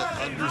someone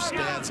that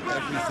understands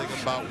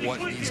everything about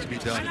what needs to be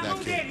done in that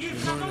cage. You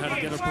learn how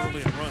to get up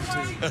early and run,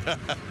 too.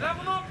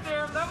 Level up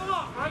there, level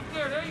up. Right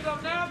there, there you go.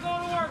 Now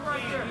go to work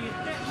right there.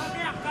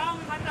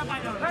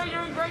 Hey,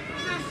 you're in great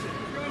position.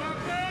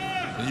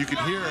 And you can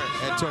hear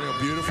Antonio,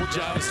 beautiful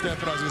job of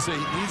stepping. I was going to say,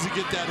 he needs to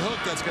get that hook.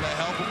 That's going to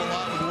help him a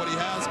lot with what he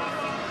has.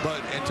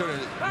 But Antonio,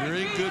 you're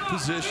in good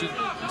position.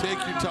 Take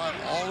your time,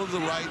 all of the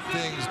right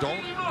things.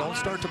 Don't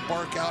start to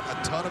bark out a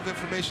ton of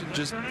information.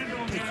 Just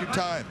take your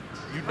time.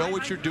 You know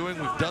what you're doing.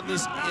 We've done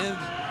this in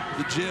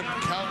the gym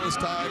countless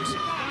times.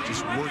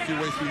 Just work your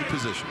way through the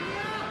position.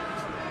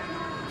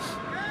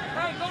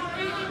 Hey, go to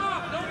beat him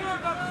up. Don't worry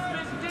about the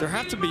submission. There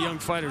have to be young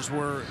fighters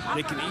where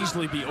they can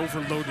easily be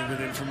overloaded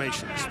with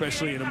information,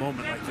 especially in a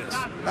moment like this.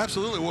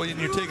 Absolutely. Well, and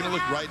you're taking a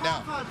look right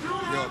now.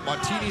 You know,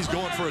 Montini's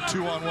going for a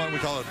 2-on-1. We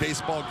call it a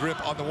baseball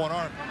grip on the one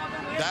arm.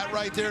 That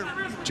right there,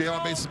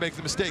 Jaylon Bates is making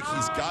the mistake.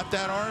 He's got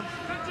that arm.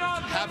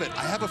 Have it.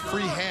 I have a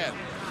free hand,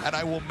 and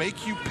I will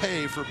make you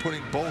pay for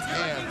putting both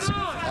hands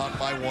on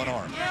my one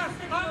arm. Yes,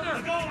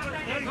 under.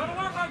 Go to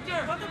work right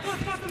there.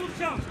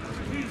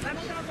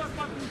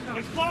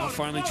 Well,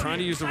 finally trying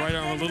to use the right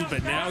arm a little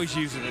bit. Now he's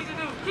using it.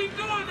 Keep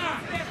doing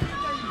that.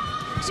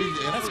 See,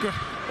 That's great.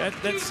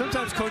 That's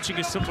sometimes coaching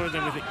is simpler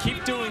than with it.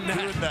 Keep doing that.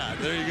 doing that.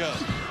 There you go.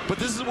 But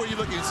this is where you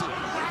look at it.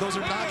 Those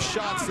are not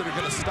shots that are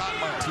going to stop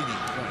Montini,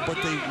 but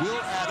they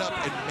will add up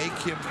and make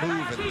him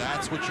move, and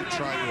that's what you're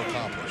trying to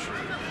accomplish.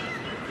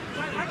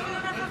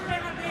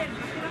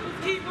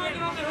 Keep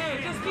working on the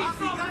head. Just keep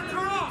throwing it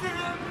off.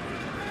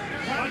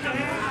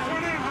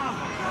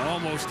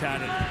 Almost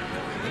had it.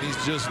 And he's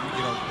just,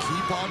 you know,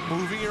 keep on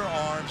moving your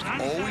arms,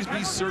 always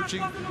be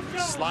searching,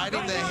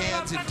 sliding the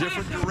hands in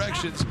different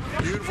directions.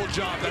 Beautiful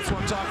job. That's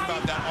what I'm talking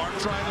about, that arm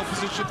triangle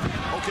position.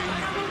 Okay,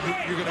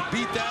 you're going to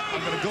beat that.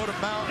 I'm going to go to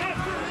mount.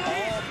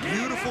 All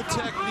beautiful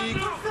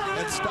technique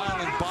and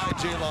styling by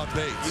Jaylon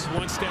Bates. He's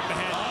one step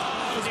ahead.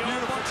 It's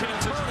beautiful. Can he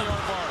touch the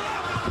arm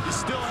bar? He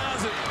still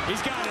has it.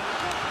 He's got it.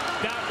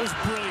 That was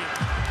brilliant.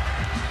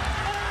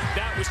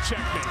 That was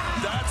checkmate.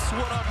 That's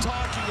what I'm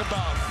talking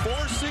about.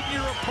 Forcing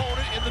your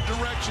opponent in the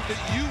direction that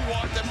you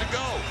want them to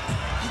go.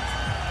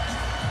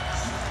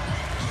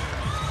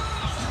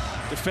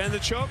 Defend the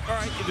choke. All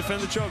right, you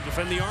defend the choke.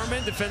 Defend the arm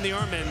in, defend the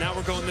arm in. Now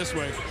we're going this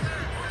way.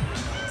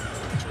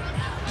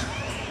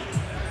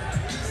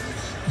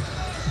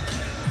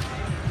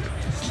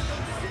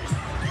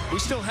 We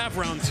still have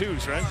round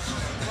twos, right?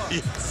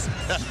 Yes,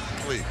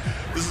 exactly.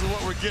 This is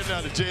what we're getting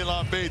out of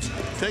Jaylon Bates.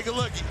 Take a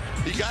look.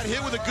 He got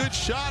hit with a good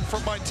shot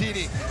from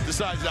Montini.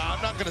 Decides, nah,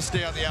 I'm not going to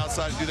stay on the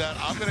outside and do that.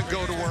 I'm going to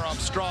go to where I'm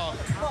strong.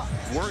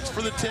 Works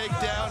for the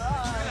takedown.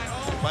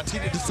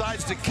 Montini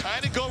decides to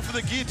kind of go for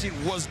the guillotine.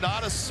 Was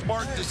not a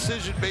smart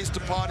decision based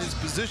upon his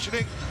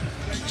positioning.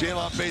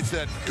 Jaylon Bates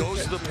then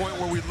goes to the point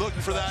where we look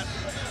for that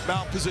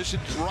mount position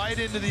right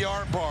into the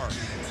arm bar.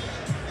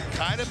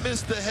 Kind of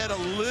missed the head a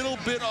little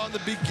bit on the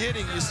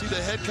beginning. You see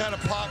the head kind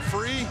of pop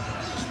free.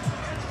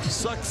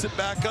 Sucks it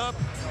back up.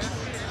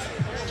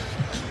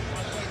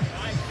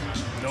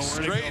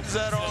 Straightens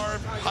that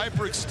arm.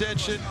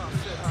 Hyperextension.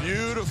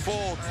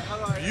 Beautiful,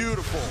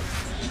 beautiful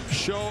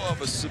show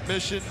of a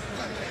submission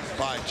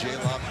by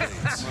Jaylon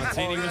Bates.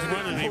 Montini was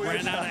running. He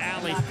ran out of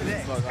alley.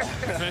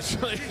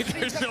 Eventually,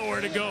 there's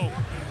nowhere to go.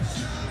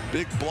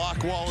 Big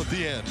block wall at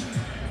the end.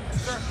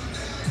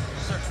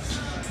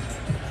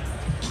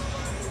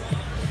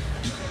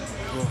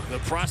 The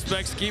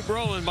prospects keep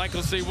rolling.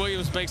 Michael C.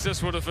 Williams makes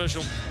this one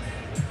official.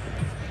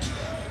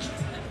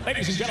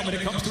 Ladies and gentlemen,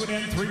 it comes to an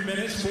end. 3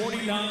 minutes,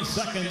 49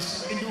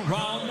 seconds into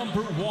round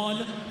number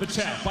 1. The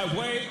champ, by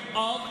way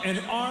of an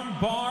arm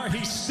bar,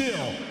 he's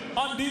still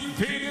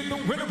undefeated. The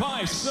winner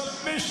by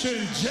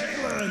submission,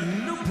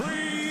 Jaylon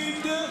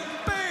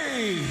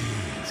Bates.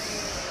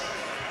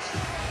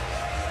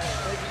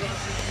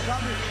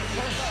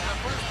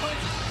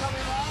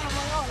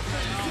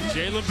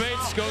 Jaylon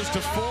Bates goes to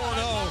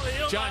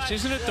 4-0. Josh,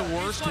 isn't it the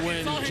worst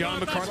when John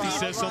McCarthy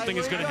says something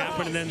is going to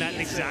happen and then that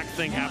exact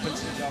thing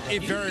happens?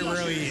 It very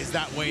rarely is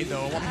that way,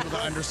 though. I want people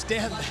to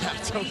understand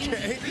that,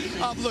 okay?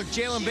 Look,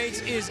 Jaylon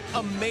Bates is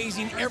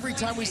amazing. Every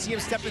time we see him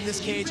step in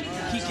this cage,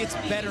 he gets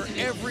better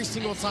every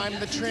single time.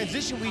 The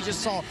transition we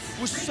just saw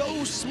was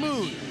so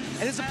smooth.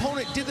 And his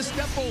opponent did the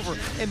step over.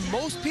 And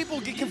most people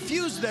get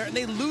confused there, and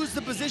they lose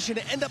the position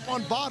and end up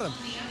on bottom.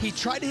 He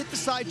tried to hit the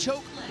side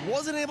choke,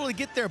 wasn't able to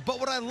get there. But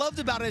what I loved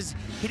about it is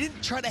he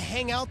didn't try to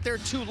hang out there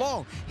too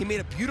long. He made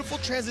a beautiful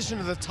transition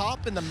to the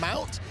top and the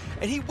mount,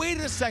 and he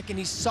waited a second.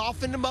 He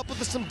softened him up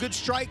with some good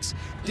strikes,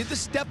 did the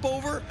step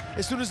over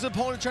as soon as the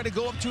opponent tried to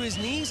go up to his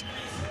knees.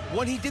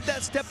 When he did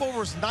that step over, it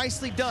was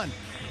nicely done.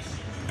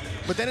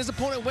 but then his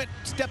opponent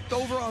stepped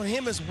over on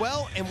him as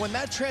well, and when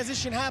that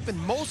transition happened,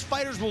 most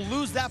fighters will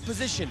lose that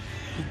position.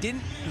 He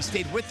didn't. He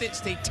stayed with it,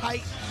 stayed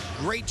tight.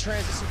 Great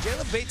transition.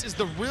 Jalen Bates is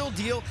the real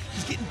deal.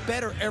 He's getting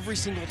better every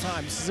single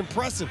time. This is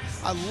impressive.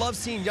 I love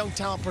seeing young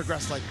talent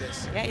progress like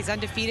this. Yeah, he's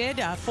undefeated,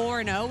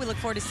 4-0. We look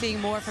forward to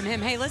seeing more from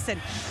him. Hey, listen,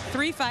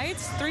 3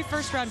 fights, 3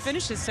 first-round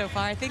finishes so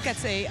far. I think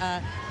that's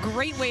a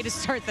great way to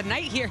start the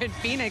night here in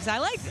Phoenix. I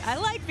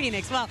like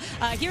Phoenix. Well,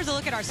 here's a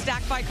look at our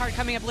stacked fight card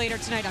coming up later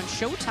tonight on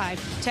Showtime,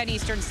 10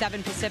 Eastern,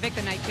 7 Pacific.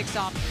 The night kicks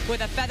off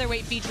with a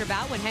featherweight feature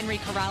bout when Henry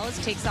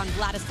Corrales takes on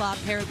Vladislav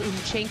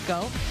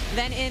Perlumchenko.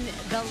 Then in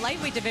the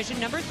lightweight division,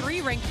 number 3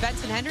 ranked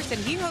Benson Henderson.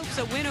 He hopes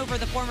a win over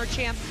the former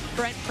champ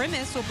Brent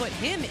Primus will put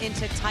him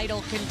into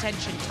title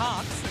contention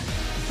talks.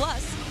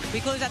 Plus, we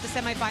close out the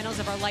semifinals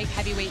of our light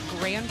heavyweight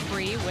Grand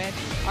Prix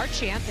with our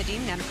champ,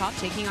 Nadine Nemkov,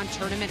 taking on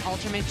tournament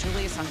ultimate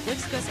Julius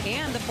Anglickas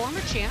and the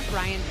former champ,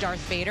 Ryan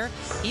Darth Bader.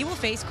 He will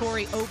face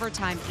Corey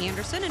Overtime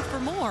Anderson. And for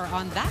more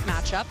on that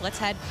matchup, let's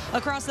head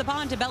across the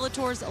pond to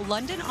Bellator's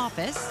London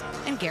office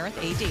and Gareth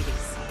A.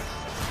 Davies.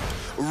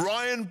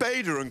 Ryan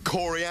Bader and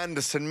Corey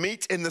Anderson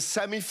meet in the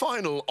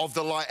semi-final of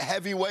the light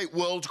heavyweight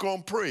World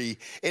Grand Prix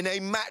in a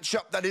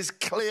matchup that is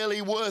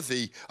clearly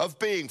worthy of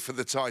being for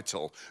the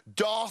title.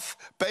 Darth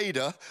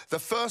Bader, the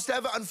first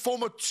ever and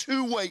former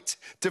 2-weight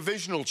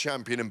divisional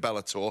champion in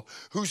Bellator,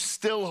 who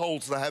still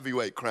holds the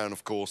heavyweight crown,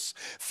 of course,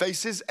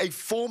 faces a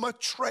former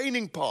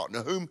training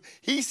partner whom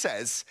he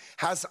says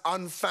has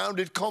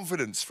unfounded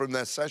confidence from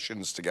their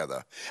sessions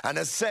together, and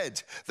has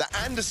said that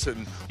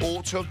Anderson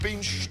ought to have been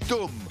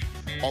stumm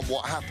on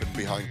what happened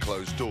behind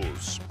closed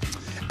doors.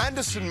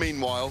 Anderson,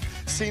 meanwhile,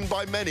 seen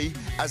by many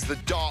as the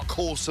dark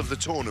horse of the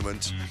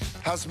tournament,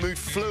 has moved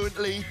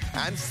fluently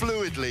and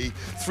fluidly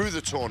through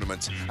the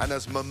tournament and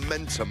has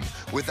momentum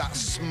with that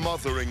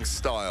smothering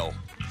style.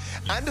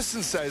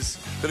 Anderson says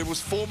that it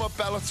was former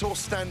Bellator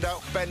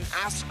standout Ben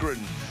Askren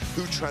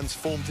who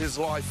transformed his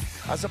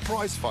life as a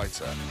prize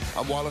fighter.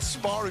 And while a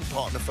sparring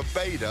partner for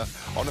Bader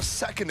on a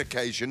second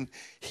occasion,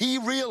 he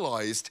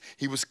realized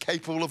he was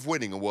capable of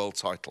winning a world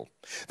title.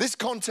 This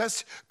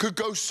contest could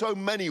go so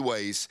many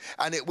ways,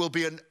 and it will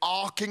be an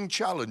arcing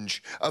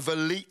challenge of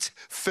elite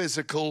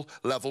physical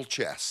level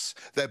chess.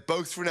 They're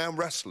both renowned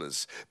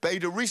wrestlers.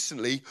 Bader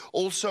recently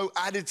also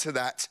added to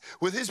that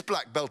with his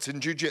black belt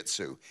in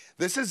jiu-jitsu.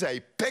 This is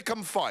a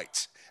pick'em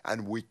fight,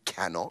 and we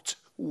cannot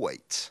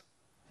wait.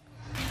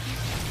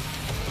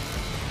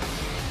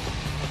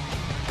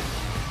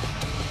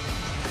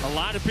 A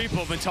lot of people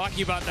have been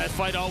talking about that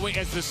fight all week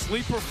as the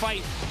sleeper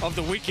fight of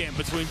the weekend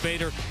between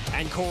Bader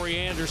and Corey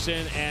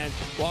Anderson. And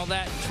while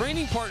that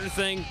training partner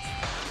thing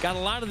got a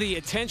lot of the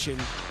attention,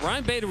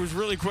 Ryan Bader was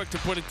really quick to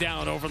put it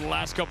down over the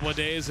last couple of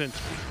days. And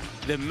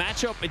the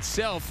matchup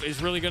itself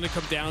is really going to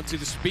come down to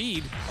the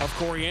speed of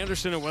Corey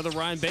Anderson and whether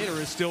Ryan Bader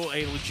is still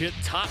a legit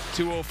top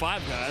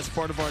 205 guy. That's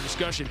part of our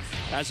discussion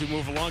as we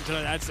move along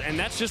tonight.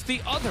 That's just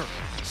the other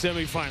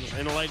semifinal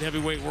in the light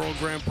heavyweight World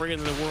Grand Prix,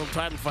 and then the world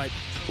title fight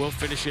will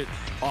finish it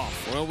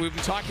off. Well, we've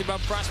been talking about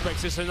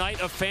prospects. It's a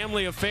night of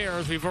family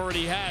affairs. We've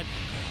already had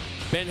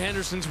Ben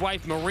Henderson's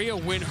wife Maria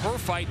win her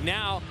fight.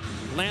 Now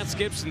Lance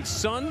Gibson's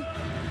son,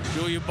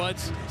 Julia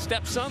Budd's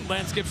stepson,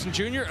 Lance Gibson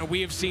Jr., and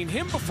we have seen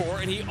him before,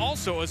 and he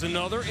also is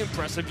another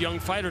impressive young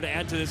fighter to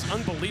add to this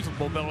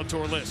unbelievable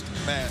Bellator list.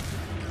 Man,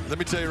 let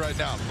me tell you right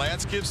now,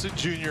 Lance Gibson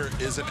Jr.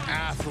 is an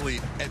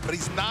athlete, but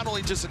he's not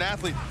only just an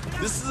athlete.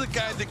 This is a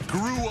guy that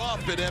grew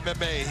up in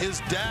MMA.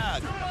 His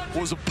dad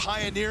was a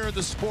pioneer in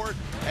the sport,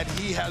 and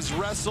he has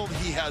wrestled,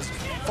 he has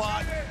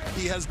fought,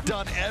 he has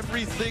done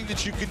everything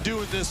that you can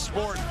do in this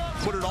sport.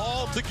 Put it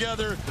all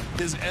together,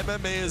 his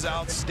MMA is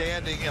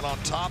outstanding, and on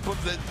top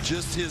of that,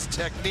 just his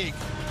technique.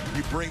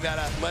 You bring that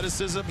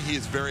athleticism, he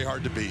is very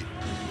hard to beat.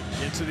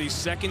 Into these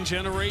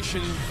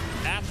second-generation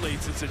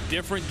athletes, it's a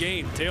different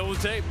game. Tail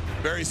of the tape.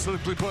 Very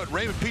simply put,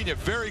 Raymond Pena,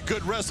 very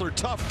good wrestler,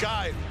 tough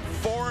guy.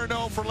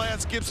 4-0 for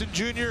Lance Gibson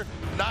Jr.,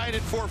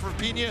 9-4 for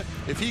Pena.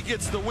 If he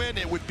gets the win,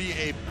 it would be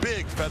a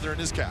big feather in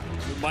his cap.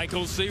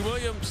 Michael C.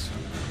 Williams.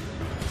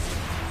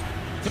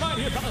 Tonight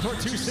here,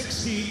 Bellator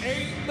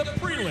 268, the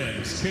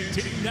prelims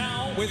continue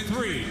now with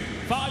 3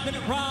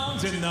 5-minute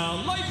rounds in the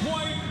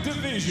lightweight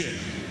division.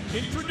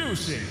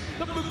 Introducing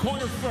the blue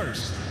corner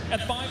first,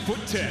 at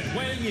 5'10",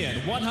 weighing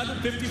in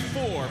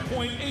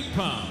 154.8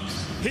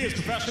 pounds. His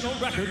professional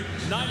record,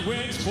 9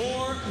 wins,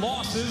 4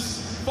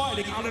 losses,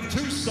 fighting out of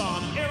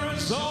Tucson,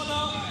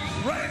 Arizona,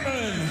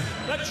 Raymond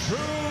 "The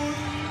Truth"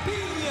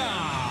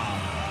 Pena.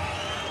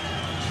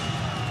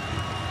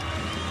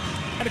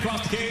 And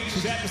across the cage,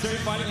 his adversary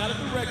fighting out of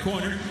the red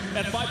corner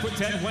at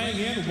 5'10", weighing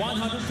in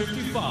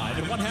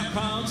 155.5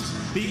 pounds.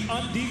 The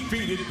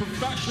undefeated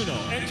professional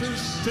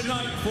enters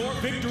tonight 4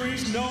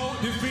 victories, no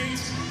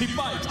defeats. He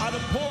fights out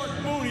of Port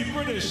Moody,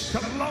 British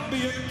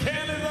Columbia,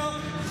 Canada.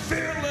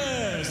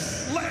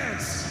 Fearless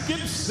Lance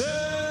Gibson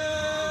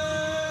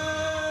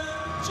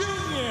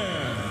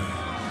Jr.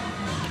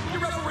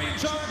 Your referee in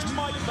charge,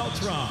 Mike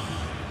Beltran.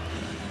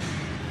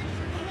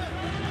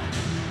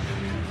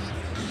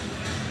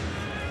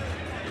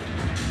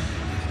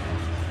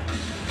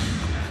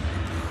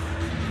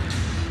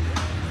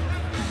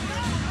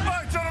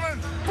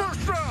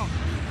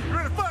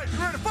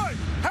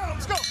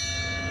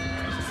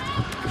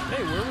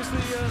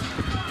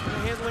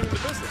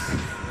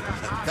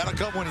 That'll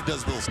come when he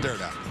does a little stare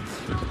down.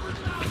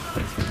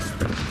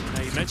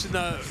 Now, you mentioned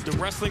the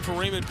wrestling for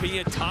Raymond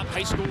Pena, top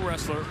high school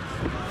wrestler.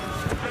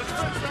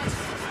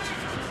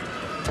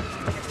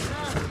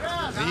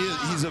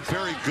 He's a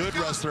very good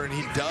wrestler, and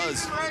he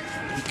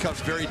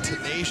becomes very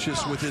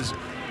tenacious with his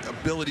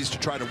abilities to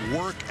try to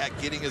work at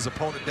getting his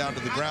opponent down to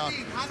the ground.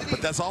 But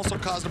that's also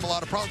caused him a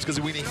lot of problems, because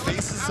when he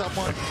faces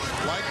someone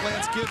like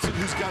Lance Gibson,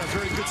 who's got a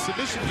very good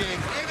submission game,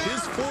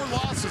 his 4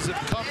 losses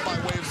have come by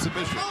way of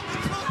submission.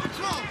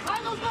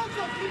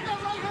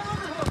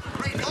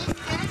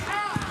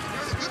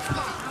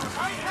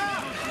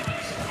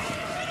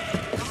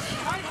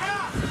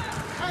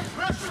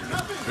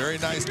 Very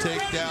nice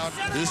takedown.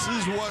 This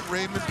is what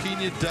Raymond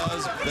Pena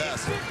does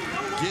best.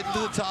 Get into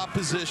the top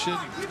position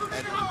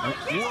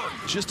and work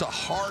just a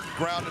hard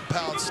ground and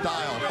pound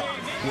style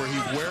where he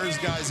wears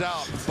guys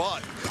out,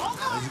 but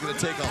he's going to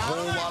take a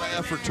whole lot of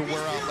effort to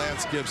wear out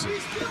Lance Gibson.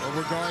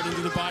 Overguard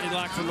into the body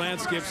lock for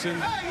Lance Gibson.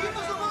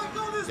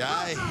 Yeah,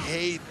 I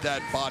hate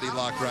that body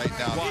lock right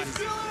now.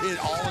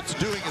 All it's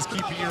doing is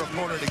keeping your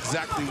opponent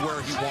exactly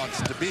where he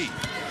wants to be.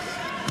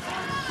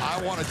 I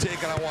want to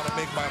take and I want to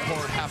make my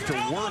opponent have to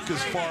work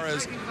as far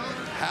as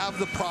have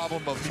the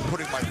problem of me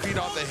putting my feet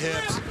on the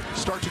hips,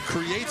 start to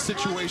create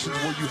situations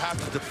where you have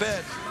to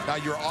defend. Now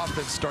your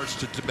offense starts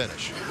to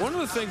diminish. One of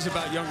the things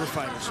about younger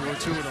fighters who are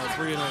 2-0,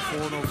 3-0,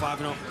 4-0,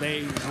 5-0,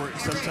 they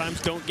sometimes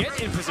don't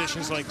get in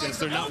positions like this.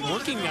 They're not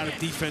working out of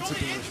defensive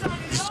position.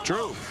 It's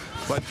true.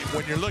 But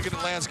when you're looking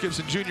at Lance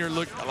Gibson Jr.,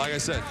 like I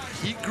said,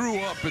 he grew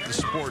up in the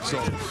sport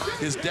zone.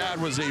 His dad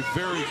was a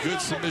very good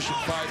submission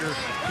fighter.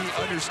 He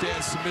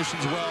understands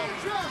submissions well.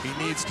 He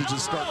needs to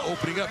just start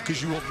opening up,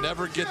 because you will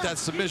never get that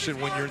submission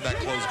when you're in that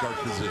closed guard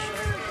position.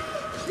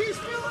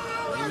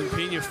 Raymond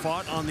Pena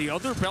fought on the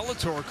other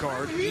Bellator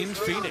card in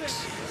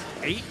Phoenix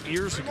 8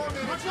 years ago.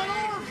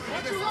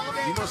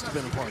 You must have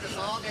been a part of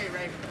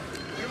that.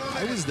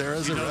 I was there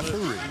as a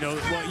referee.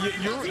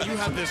 You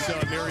have this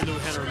Mary Lou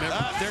Henner.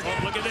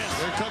 Look at this.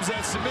 There comes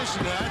that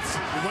submission. You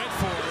went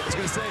for it. I was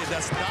going to say,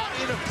 that's not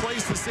in a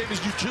place the same as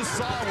you just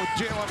saw with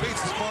Jalen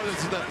Bates as far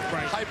as the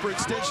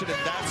hyperextension,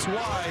 and that's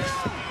why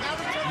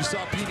you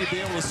saw Pena be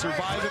able to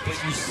survive it, but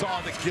you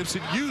saw that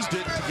Gibson used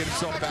it to get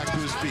himself back to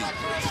his feet.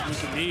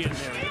 Sneaking knee in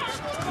there.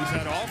 We've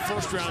had all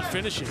first-round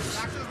finishes.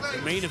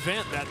 The main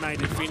event that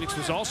night in Phoenix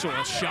was also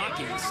a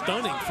shocking,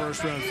 stunning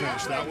first-round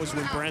finish. That was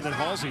when Brandon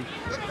Halsey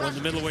won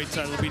the middleweight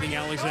title, beating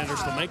Alexander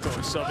Nemkov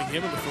and subbing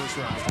him in the first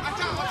round.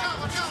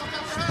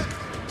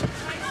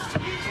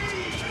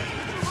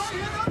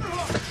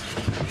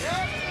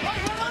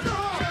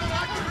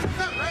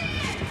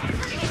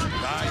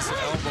 Nice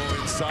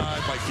elbow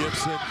inside by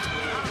Gibson.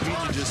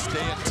 Pena just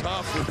staying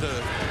tough with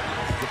the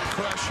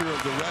pressure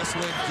of the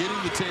wrestling,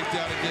 getting the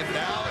takedown again,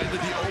 now into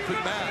the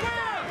open mat.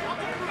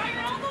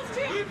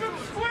 Keep him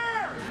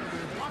square!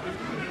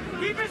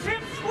 Keep his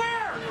hips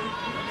square!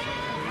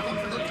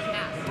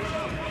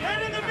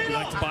 Head in the middle! You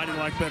like the body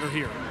lock better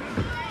here?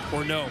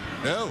 Or no?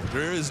 No,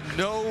 there is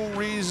no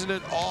reason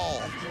at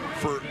all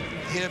for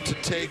him to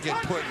take and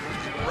put,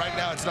 right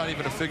now it's not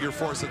even a figure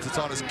 4 since it's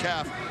on his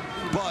calf,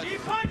 but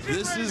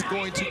this is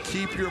going to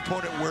keep your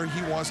opponent where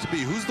he wants to be.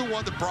 Who's the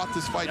one that brought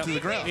this fight to the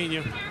ground?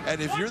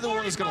 And if you're the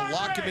one that's going to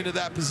lock him into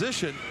that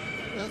position,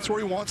 that's where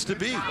he wants to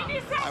be.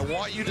 I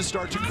want you to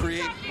start to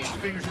create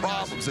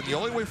problems, and the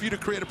only way for you to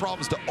create a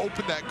problem is to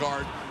open that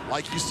guard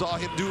like you saw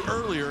him do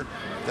earlier,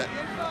 that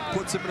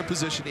puts him in a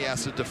position he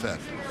has to defend.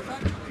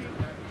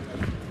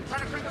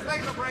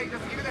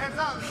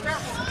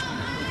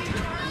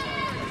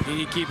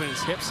 Pena keeping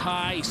his hips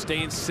high, he's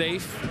staying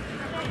safe.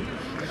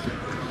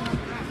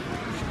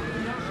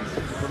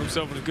 Put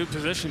himself in a good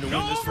position to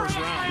win this first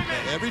round.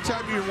 Every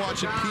time you're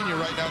watching Pena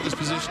right now in this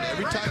position,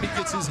 every time he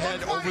gets his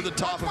head over the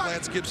top of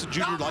Lance Gibson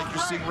Jr. like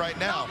you're seeing right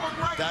now,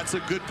 that's a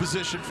good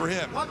position for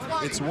him.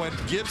 It's when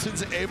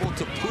Gibson's able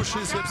to push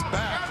his hips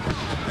back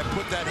and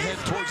put that head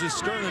towards his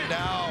sternum,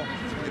 now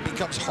it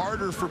becomes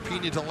harder for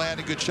Pena to land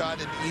a good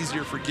shot and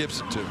easier for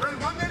Gibson to.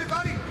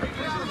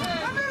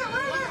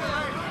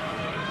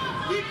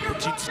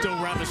 But you'd still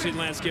rather see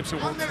Lance Gibson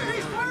work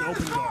an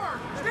open guard.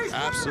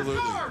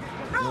 Absolutely.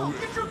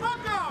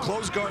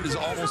 Closed guard is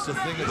almost a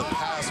thing of the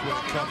past when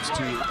it comes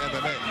to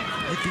MMA.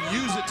 You can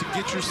use it to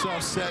get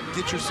yourself set,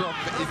 get yourself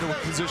into a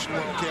position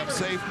where, okay, I'm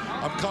safe,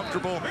 I'm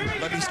comfortable,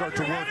 let me start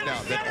to work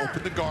now. Then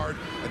open the guard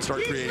and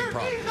start creating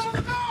problems.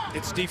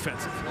 It's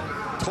defensive.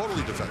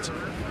 Totally defensive.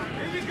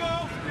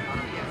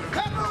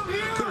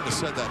 Couldn't have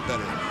said that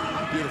better.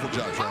 Beautiful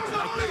job, Sean.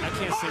 I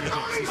can't say that.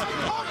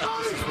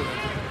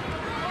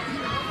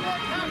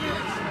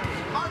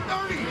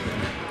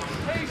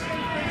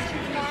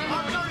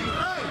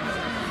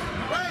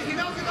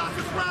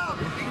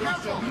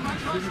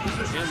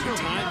 And the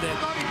time that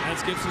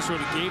Lance Gibson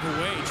sort of gave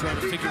away trying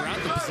to figure out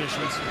the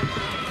positions,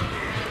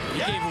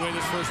 he gave away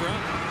this first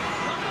round.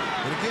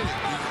 And again,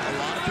 a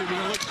lot of people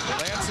are going to look,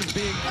 Lance is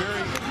being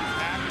very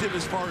active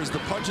as far as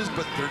the punches,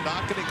 but they're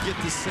not going to get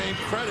the same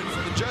credit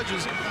from the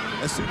judges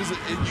as soon as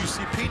you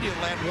see Pena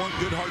land one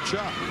good hard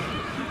shot.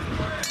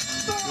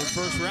 Good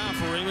first round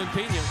for Raymond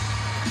Pena.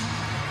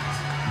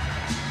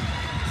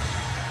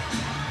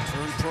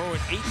 pro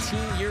at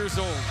 18 years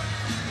old.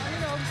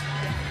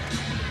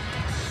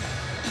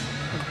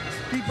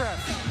 Deep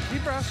breath.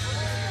 Deep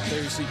breath.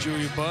 There you see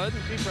Julia Budd.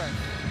 Deep breath.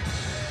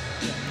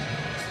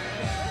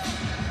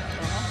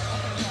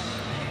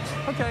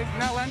 Okay,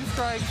 now land a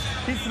strike.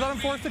 Just let him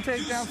force the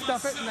takedown,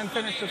 stuff it, and then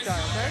finish this guy,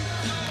 okay?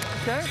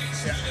 Okay?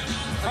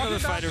 Yeah. Another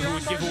fighter who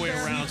would give away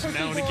rounds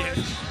now and again.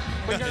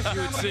 You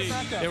would see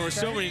there were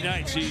so many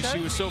nights she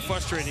was so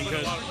frustrating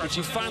because when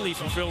she finally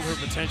fulfilled her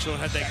potential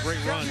and had that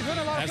great run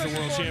as the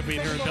world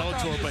champion here in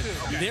Bellator, but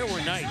there were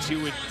nights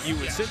you would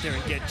sit there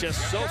and get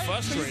just so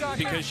frustrated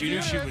because you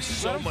knew she was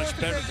so much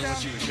better than what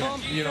she was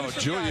showing. You know,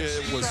 Julia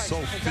was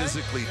so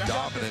physically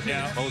dominant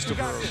in most of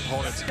her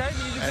opponents,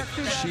 and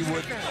she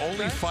would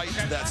only fight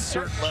to that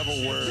certain level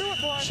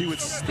where she would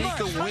sneak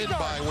a win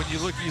by when you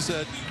look, you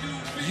said,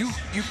 you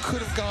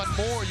could have gone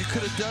more, you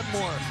could have done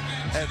more.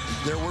 And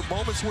there were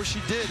moments where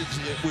she did.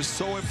 It was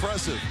so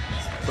impressive.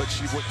 But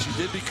she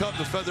did become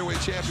the featherweight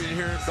champion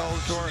here in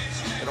Bellator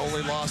and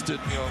only lost it,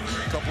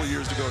 a couple of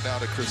years ago now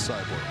to Chris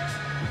Cyborg.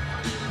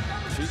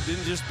 She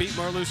didn't just beat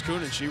Marloes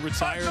Kunin. She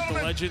retired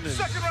the legend and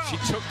she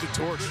took the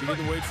torch. She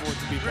didn't wait for it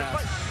to be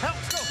passed.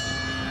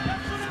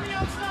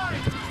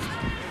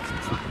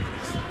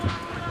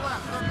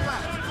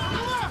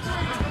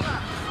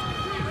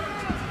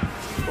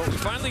 Well, we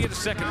finally get a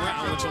second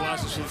round, which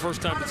allows us for the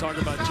first time to talk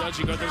about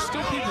judging. Are there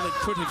still people that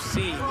could have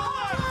seen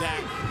that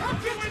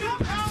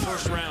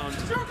first round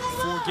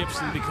for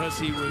Gibson because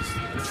he was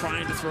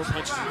trying to throw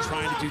punches and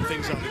trying to do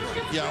things on the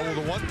ground? Yeah, well,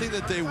 the one thing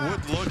that they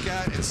would look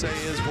at and say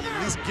is, well,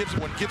 at least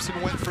when Gibson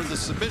went for the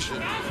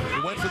submission, he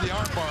went for the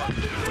armbar,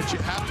 but you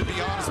have to be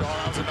honest,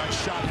 that was a nice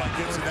shot by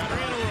Gibson. That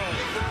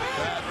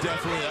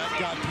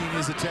got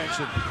Pena's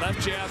attention.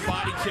 Left jab,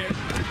 body kick.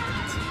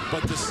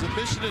 But the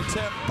submission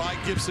attempt by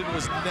Gibson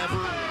was never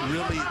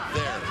really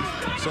there.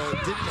 So it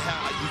didn't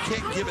have, you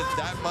can't give it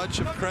that much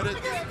of credit.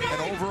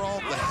 And overall,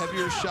 the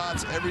heavier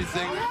shots,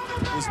 everything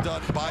was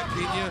done by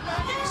Pena.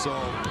 So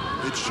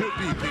it should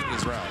be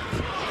Pena's round.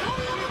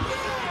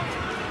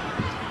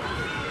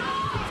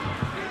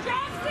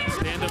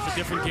 Stand up a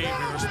different game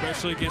here,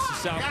 especially against the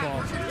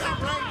southpaw.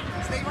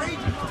 Stay ready.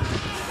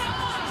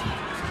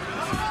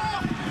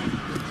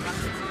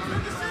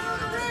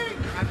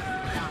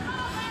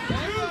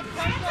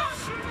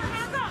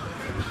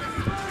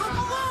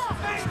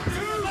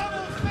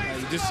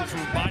 Just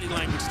from a body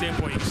language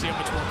standpoint, you can see how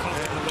much more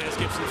comfortable Lance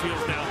Gibson feels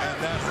now. And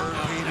that hurt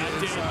Pena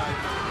inside.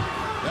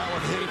 That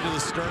one hit him to the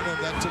sternum.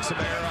 That took some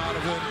air out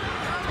of him.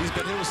 He's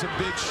been hit with some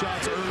big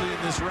shots early in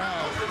this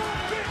round.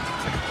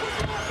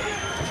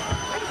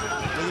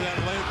 Look at that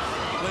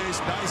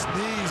Lace. Nice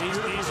knees. These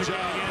knees are good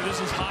again.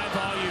 This is high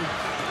volume.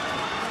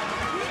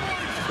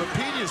 But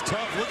Pena's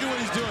tough. Look at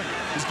what he's doing.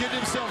 He's getting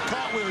himself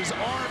caught where his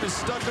arm is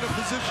stuck in a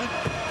position.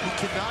 He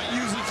cannot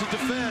use it to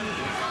defend.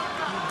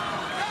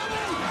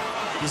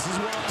 This is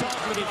what I'm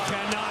talking about. It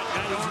cannot.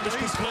 That arm is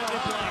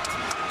completely blocked.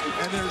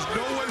 And there's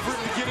no way for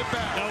him to get it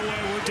back. No way.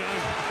 We're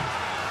done.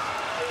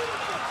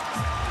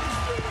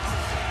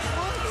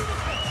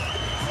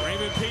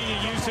 Raymond Pena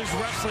used his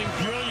wrestling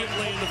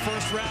brilliantly in the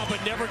first round,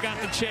 but never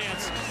got the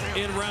chance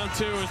in round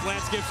two as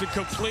Lance Gibson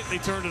completely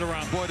turned it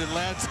around. Boy, did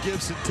Lance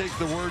Gibson take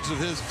the words of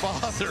his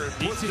father and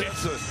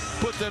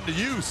put them to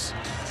use.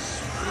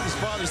 His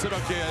father said,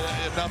 okay,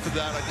 enough of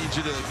that. I need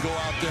you to go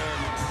out there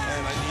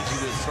and I need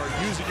you to start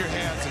using your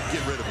hands and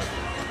get rid of it.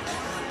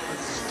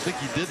 I think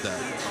he did that.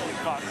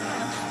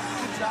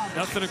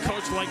 Nothing a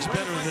coach likes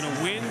better than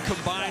a win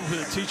combined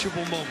with a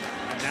teachable moment.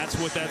 And that's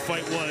what that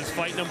fight was.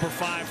 Fight number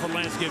 5 for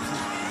Lance Gibson.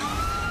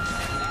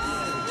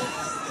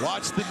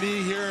 Watch the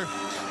knee here.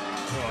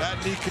 That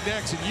knee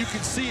connects, and you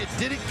can see it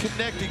didn't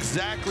connect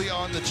exactly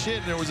on the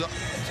chin. There was a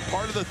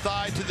part of the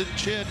thigh to the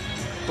chin,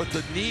 but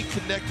the knee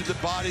connected the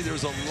body. There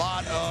was a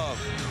lot of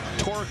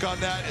torque on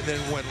that, and then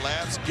when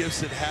Lance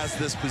Gibson has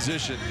this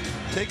position,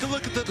 take a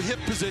look at the hip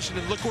position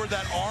and look where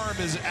that arm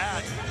is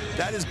at.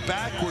 That is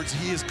backwards.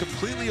 He is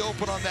completely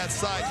open on that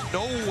side.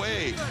 No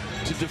way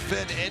to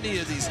defend any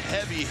of these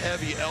heavy,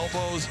 heavy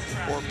elbows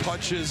or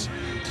punches.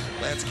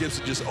 Lance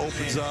Gibson just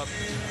opens up.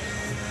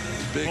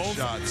 Big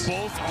shots.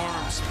 Both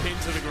arms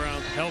pinned to the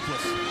ground,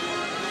 helpless.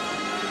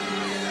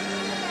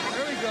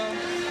 There we go.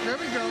 There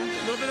we go.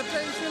 A little bit of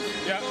patience.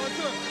 Yeah.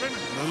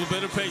 A little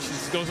bit of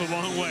patience goes a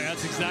long way.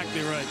 That's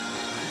exactly right.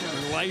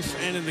 In life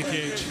and in the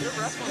cage.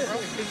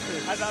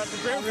 I thought it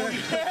was great for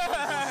you.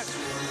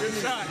 Good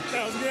shot.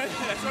 That was good.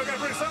 So got to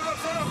bring some up,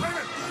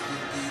 Raymond.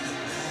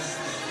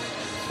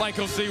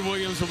 Michael C.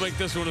 Williams will make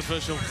this one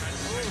official.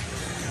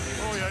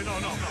 Oh, yeah,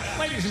 no.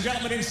 Ladies and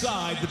gentlemen,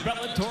 inside the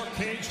Bellator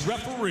cage,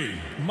 referee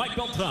Mike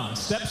Beltran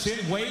steps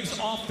in, waves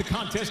off the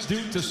contest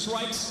due to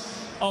strikes.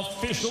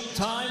 Official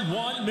time,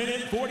 1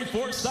 minute,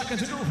 44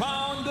 seconds into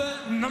round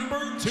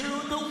number 2.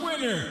 The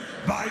winner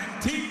by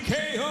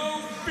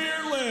TKO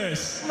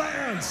Fearless,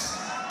 Lance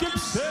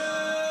Gibson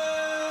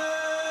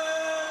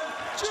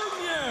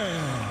Jr.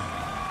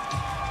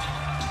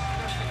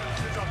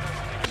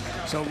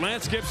 So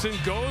Lance Gibson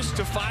goes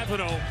to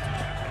 5-0.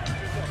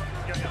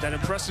 That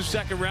impressive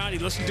second round. He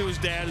listened to his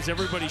dad, as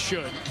everybody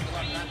should.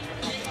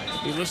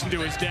 he listened to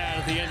his dad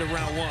at the end of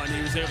round 1.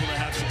 He was able to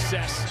have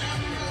success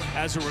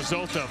as a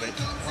result of it.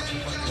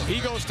 He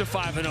goes to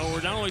 5-0.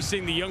 We're not only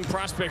seeing the young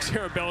prospects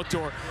here at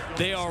Bellator,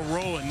 they are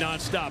rolling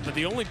nonstop. But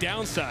the only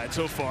downside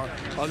so far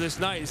on this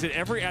night is that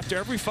after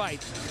every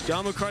fight,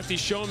 John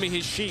McCarthy's showing me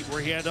his sheet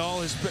where he had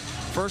all his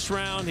first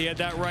round, he had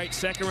that right,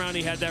 second round,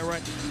 he had that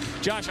right.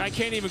 Josh, I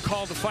can't even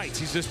call the fights.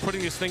 He's just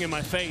putting this thing in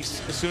my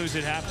face as soon as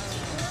it happens.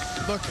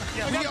 Look,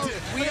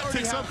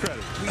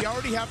 we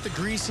already have to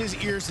grease his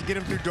ears to get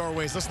him through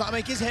doorways. Let's not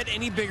make his head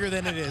any bigger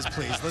than it is,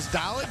 please. Let's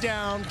dial it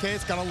down, okay?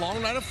 It's got a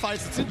long night of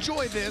fights. Let's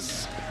enjoy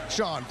this.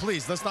 Sean,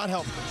 please, let's not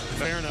help.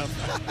 Fair enough.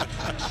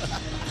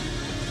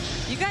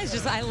 You guys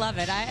just, I love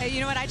it.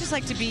 You know what? I just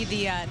like to be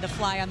the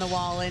fly on the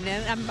wall, and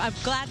I'm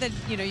glad that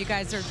you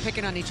guys are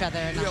picking on each other.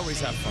 And we always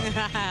have fun.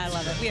 I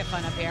love it. We have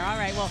fun up here. All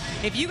right. Well,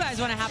 if you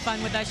guys want to have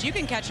fun with us, you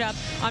can catch up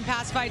on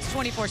past fights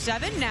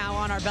 24/7 now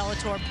on our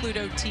Bellator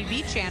Pluto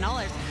TV channel.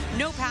 There's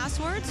no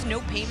passwords, no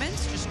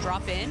payments. Just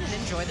drop in and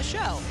enjoy the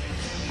show.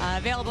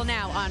 Available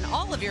now on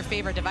all of your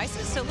favorite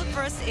devices. So look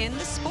for us in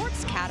the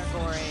sports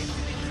category.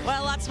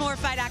 Well, lots more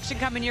fight action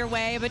coming your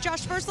way. But,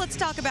 Josh, first let's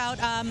talk about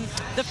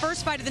the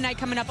first fight of the night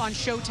coming up on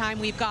Showtime.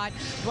 We've got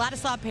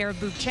Vladislav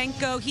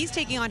Perevchenko. He's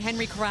taking on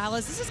Henry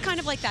Corrales. This is kind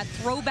of like that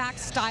throwback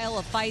style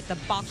of fight, the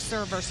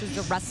boxer versus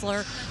the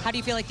wrestler. How do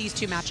you feel like these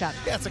two match up?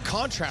 Yeah, it's a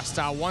contrast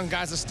style. One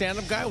guy's a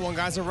stand-up guy, one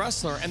guy's a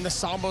wrestler. And the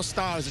Sambo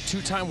style is a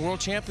two-time world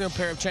champion,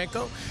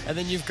 Perevchenko. And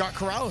then you've got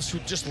Corrales, who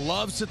just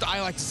loves to,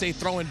 I like to say,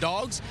 throwing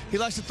dogs. He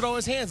likes to throw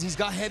his hands. He's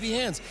got heavy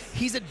hands.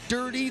 He's a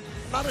dirty,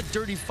 not a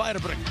dirty fighter,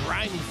 but a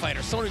grimy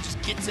fighter. Someone who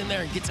just gets in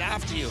there and gets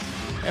after you.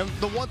 And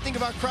the one thing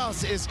about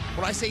Corrales is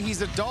when I say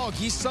he's a dog,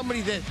 he's somebody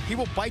that he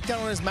will bite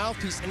down on his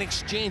mouthpiece and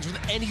exchange with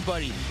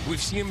anybody.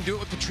 We've seen him do it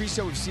with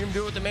Patricio. We've seen him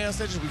do it with the Man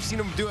Stretchers. We've seen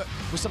him do it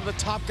with some of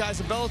the top guys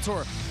in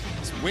Bellator.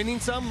 He's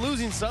winning some,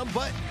 losing some,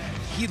 but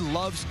he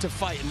loves to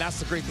fight, and that's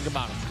the great thing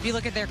about him. If you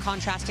look at their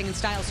contrasting in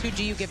styles, who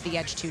do you give the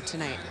edge to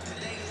tonight?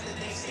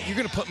 You're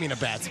going to put me in a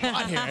bad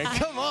spot here.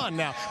 Come on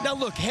now. Now,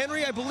 look,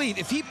 Henry, I believe,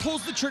 if he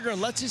pulls the trigger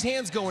and lets his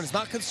hands go and is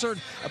not concerned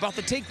about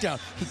the takedown,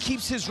 he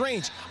keeps his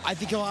range, I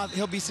think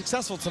he'll be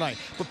successful tonight.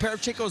 But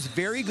Perevchenko is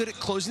very good at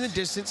closing the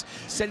distance,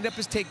 setting up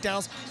his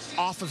takedowns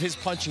off of his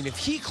punching. If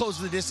he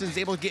closes the distance,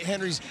 able to get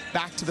Henry's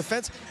back to the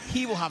fence,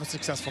 he will have a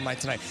successful night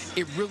tonight.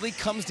 It really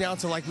comes down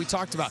to, like we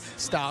talked about,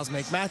 styles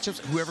make matchups.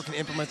 Whoever can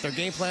implement their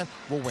game plan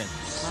will win.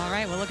 All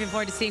right, we're looking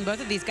forward to seeing both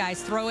of these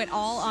guys throw it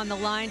all on the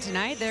line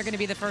tonight. They're going to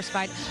be the first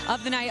fight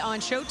of the night on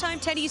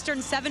Showtime, 10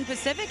 Eastern, 7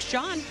 Pacific.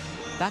 Sean,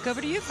 back over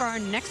to you for our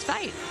next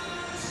fight.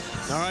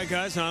 All right,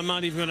 guys, I'm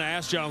not even going to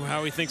ask John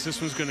how he thinks this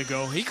one's going to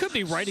go. He could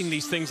be writing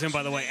these things in,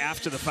 by the way,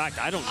 after the fact.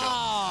 I don't know.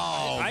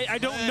 Oh, I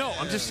don't know.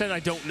 I'm just saying I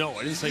don't know.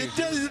 I didn't say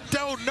you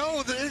don't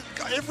know.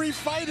 Every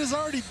fight is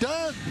already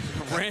done.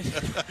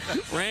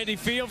 Randy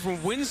Field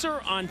from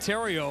Windsor,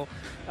 Ontario.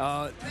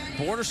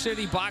 Border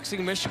City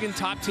Boxing, Michigan,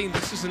 top team.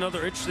 This is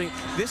another interesting.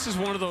 This is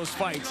one of those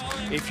fights.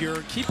 If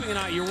you're keeping an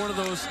eye, you're one of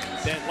those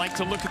that like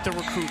to look at the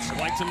recruits,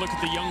 like to look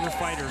at the younger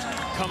fighters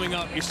coming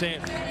up. You're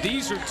saying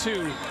these are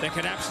two that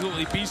could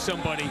absolutely be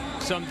somebody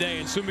someday.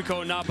 And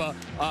Sumiko Inaba,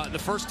 the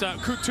first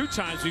two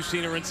times we've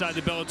seen her inside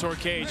the Bellator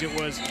cage, it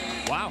was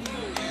wow.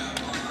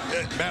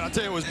 Man, I'll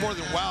tell you, it was more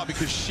than wow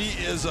because she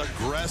is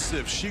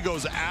aggressive. She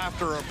goes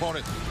after her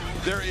opponent.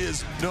 There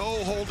is no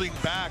holding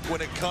back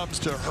when it comes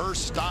to her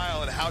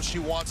style and how she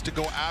wants to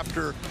go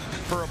after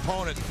her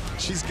opponent.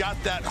 She's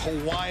got that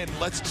Hawaiian,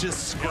 let's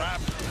just scrap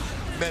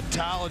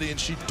mentality, and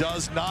she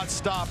does not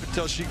stop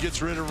until she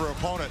gets rid of her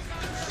opponent.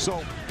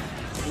 So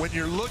when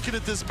you're looking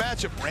at this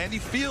matchup, Randy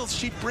Fields,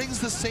 she brings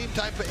the same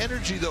type of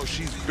energy, though.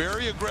 She's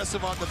very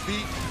aggressive on the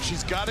feet.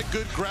 She's got a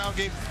good ground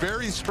game,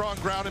 very strong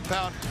ground and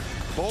pound.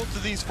 Both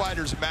of these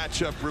fighters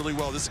match up really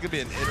well. This is going to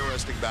be an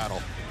interesting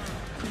battle.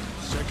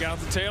 Check out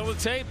the tail of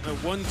the tape at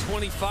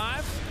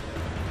 125.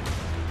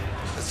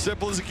 As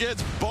simple as it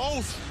gets.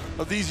 Both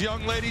of these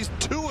young ladies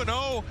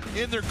 2-0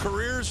 in their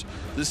careers.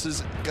 This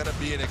is going to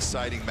be an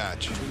exciting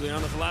match.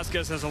 Juliana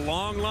Velasquez has a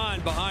long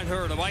line behind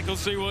her to Michael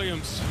C.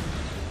 Williams.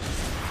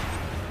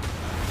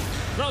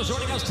 Those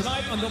joining us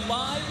tonight on the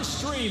live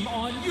stream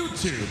on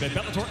YouTube at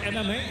Bellator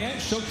MMA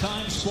and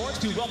Showtime Sports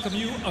to welcome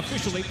you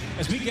officially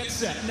as we get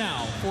set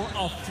now for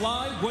a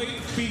flyweight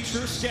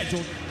feature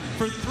scheduled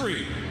for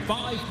 3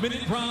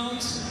 5-minute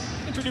rounds.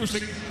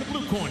 Introducing the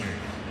blue corner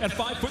at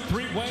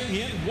 5'3", weighing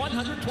in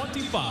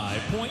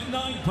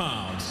 125.9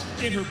 pounds.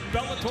 In her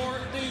Bellator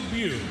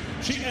debut,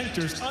 she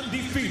enters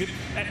undefeated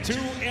at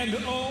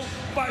 2-0,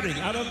 fighting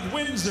out of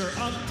Windsor,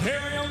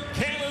 Ontario,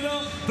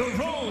 Canada, the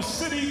Rose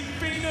City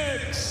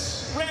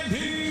Phoenix,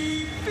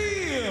 Randy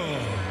Field.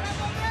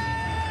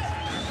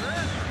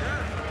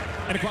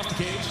 And across the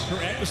cage,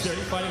 her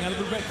adversary fighting out of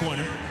the red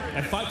corner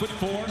at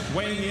 5'4",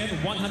 weighing in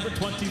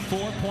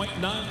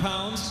 124.9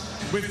 pounds,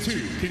 with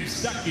 2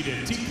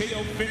 consecutive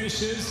TKO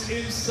finishes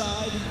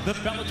inside the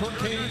Bellator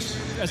cage.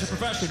 As a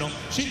professional,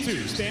 she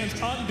too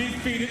stands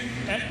undefeated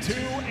at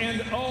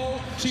 2-0.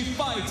 She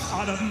fights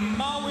out of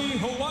Maui,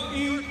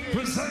 Hawaii,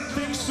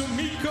 presenting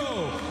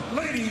Sumiko,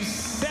 Lady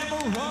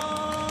Samurai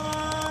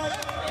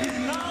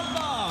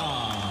Inaba.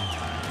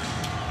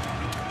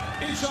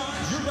 In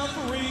charge, your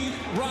referee,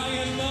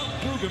 Ryan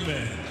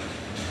Brueggemann.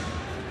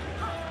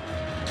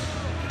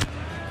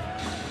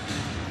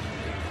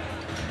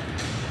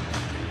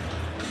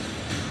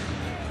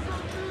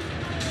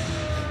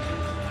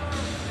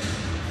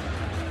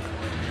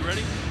 You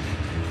ready?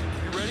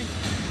 You ready?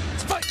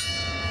 Let's fight!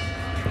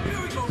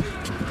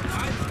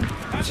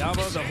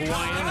 Java, the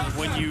Hawaiian,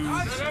 when you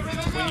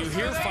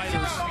hear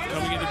fighters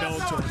coming into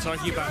Bellator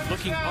talking about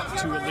looking up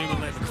to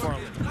Ilima-Lei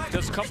Macfarlane,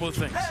 does a couple of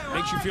things.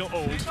 Makes you feel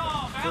old,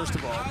 first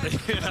of all.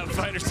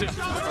 Fighters that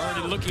are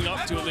already looking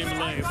up to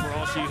Ilima-Lei for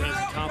all she has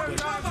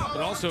accomplished.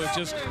 But also, it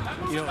just,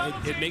 you know,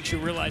 it makes you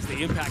realize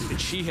the impact that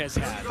she has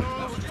had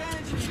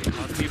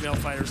on female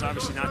fighters,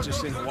 obviously not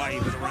just in Hawaii,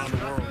 but around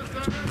the world.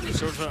 There's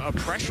sort of a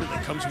pressure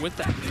that comes with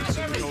that.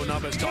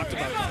 Onaba has talked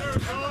about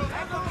that.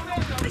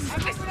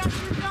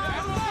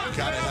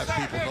 Gotta have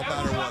people, no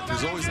matter what.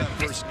 There's always that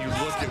person you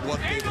look at what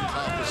they've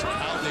accomplished and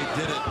how they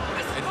did it,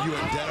 and you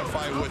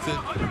identify with it.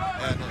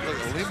 And look,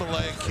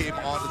 Ilima-Lei came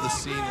onto the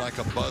scene like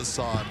a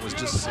buzzsaw and was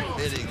just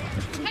submitting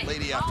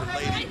lady after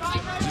lady.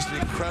 Just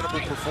an incredible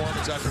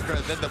performance after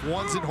incredible. Then the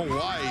ones in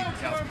Hawaii,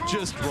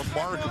 just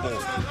remarkable.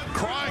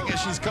 Crying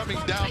as she's coming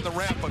down the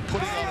ramp, but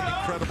putting on an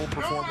incredible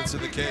performance in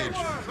the cage.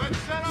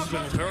 This has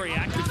been a very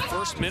active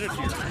first minute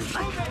here.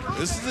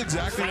 This is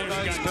exactly what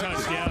I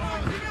expected.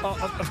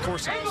 Of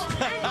course it is.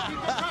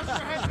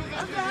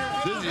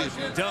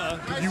 Duh.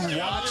 You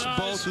watch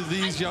both of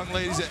these young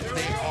ladies, and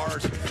they are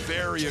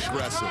very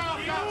aggressive.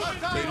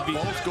 They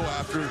both go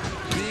after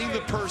being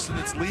the person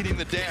that's leading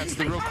the dance.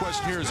 The real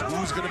question here is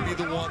who's going to be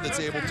the one that's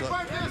able to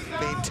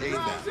maintain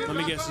that. Let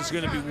me guess, it's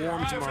going to be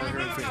warm tomorrow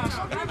here in Phoenix.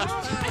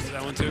 Is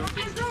that one too?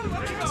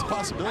 It's a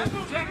possibility.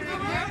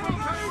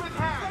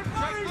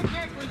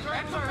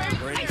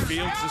 Brady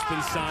Fields has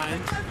been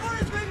signed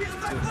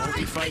to a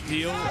multi-fight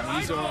deal.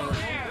 These are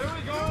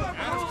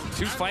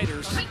two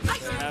fighters that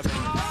have a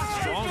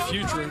strong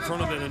future in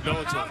front of them in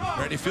Bellator.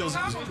 Brady Fields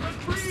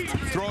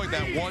throwing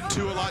that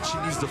 1-2 a lot. She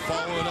needs to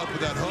follow it up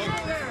with that hook.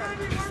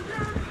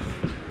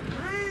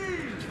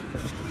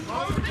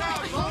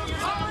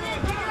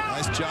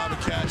 Nice job of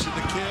catching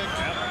the kick.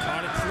 Yep,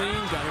 caught it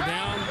clean, got her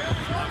down,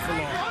 not for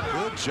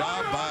long. Good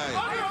job by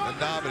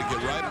Onaba to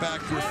get right back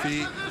to her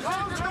feet.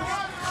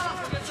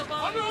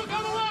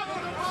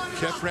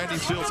 Kept Randy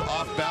Fields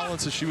off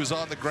balance as she was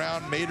on the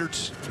ground, made her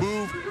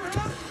move,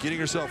 getting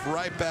herself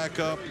right back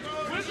up.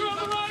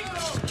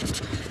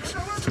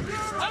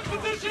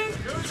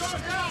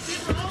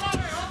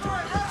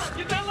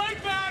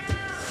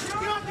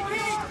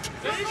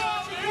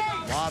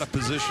 A lot of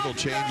positional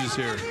changes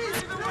here.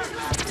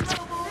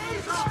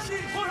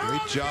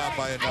 Great job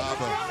by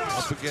Onaba.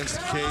 Up against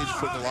the cage,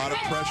 putting a lot of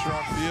pressure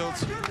on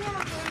Fields.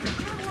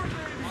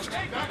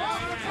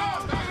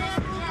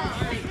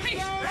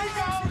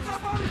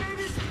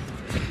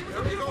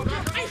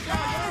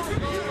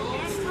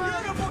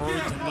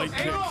 Leg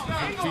kick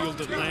from Field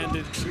that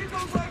landed.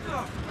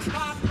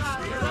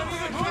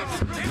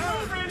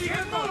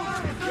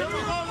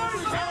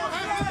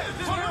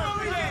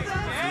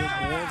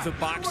 More of the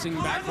boxing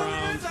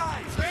background,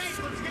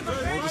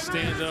 more of the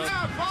stand-up.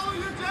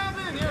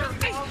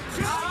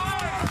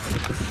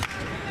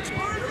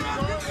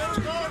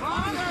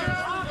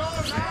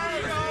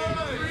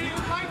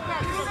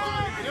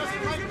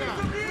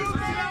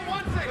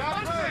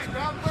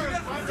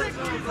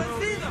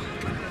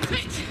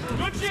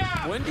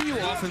 When do you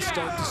often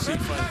start to see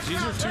fighters?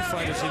 These are two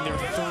fighters in their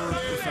third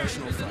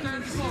professional fight.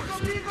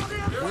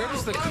 Where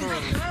does the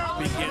curve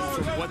begin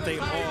from what they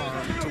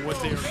are to what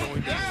they are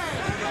going to be?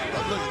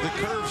 Look, the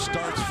curve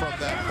starts from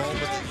that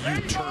moment that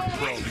you turn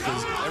pro,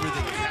 because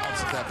everything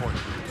counts at that point.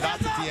 Not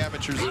that the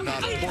amateurs are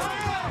not important,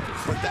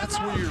 but that's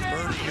where you're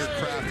learning your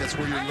craft. That's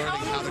where you're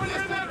learning how to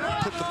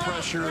put the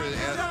pressure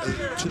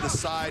to the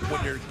side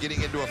when you're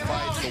getting into a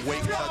fight, the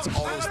weight cuts,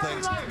 all those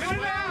things.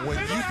 When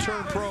you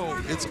turn pro,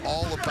 it's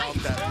all about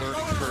that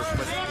learning curve,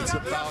 but it's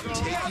about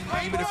taking,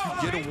 even if you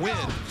get a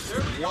win,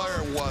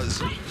 where was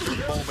the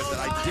moment that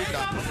I did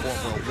not perform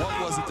well?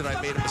 What was it that I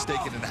made a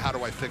mistake in, and how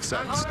do I fix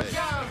that mistake?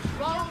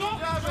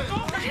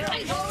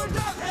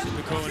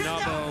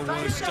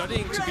 Onaba was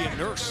studying to be a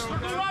nurse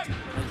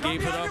and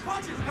gave it up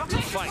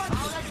to fight,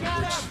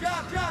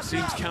 which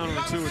seems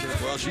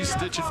counterintuitive. Well, she's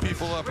stitching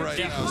people up right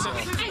now, so.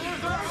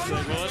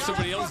 Like, well, let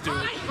somebody else do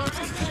it.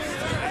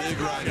 Big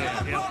right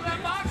hand.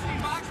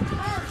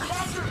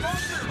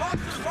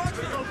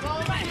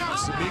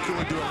 Samika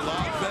would do a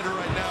lot better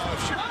right now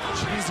if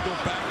she needs to go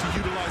back to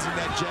utilizing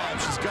that jab.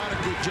 She's got a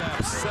good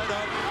jab. Set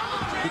up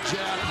the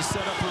jab to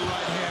set up her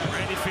right hand.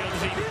 Randy Fields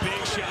is eating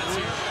big shots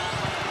here.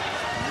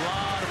 A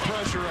lot of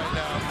pressure right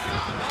now.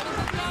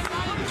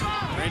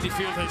 Randy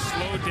Fields has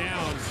slowed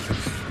down.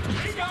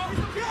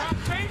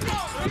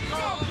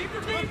 Keep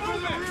your feet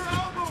moving.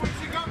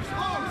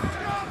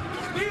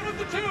 Speed with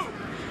the two.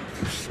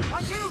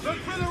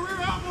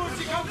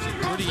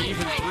 Pretty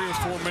even 3 or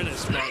 4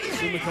 minutes, but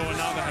Sumiko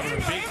Inaba having a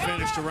big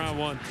finish to round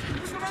 1.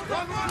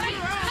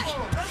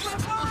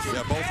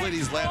 Yeah, both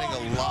ladies landing a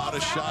lot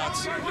of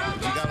shots.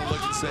 You got to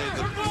look and say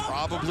that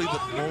probably the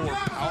more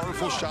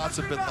powerful shots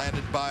have been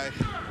landed by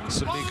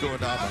Sumiko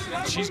Inaba.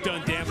 She's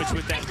done damage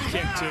with that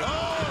kick, too.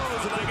 Oh,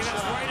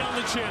 that's right on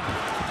the chin.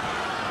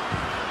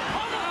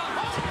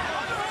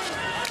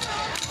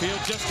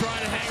 Field just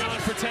trying to hang on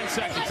for 10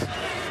 seconds.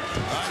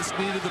 Nice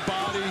knee to the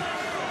body.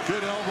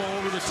 Good elbow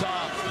over the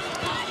top.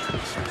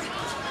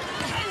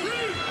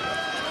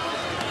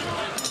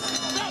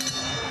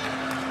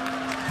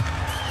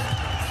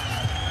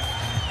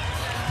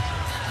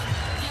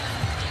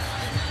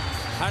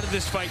 How did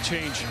this fight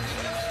change?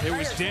 It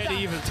was dead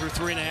even through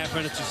 3.5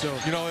 minutes or so.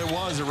 You know, it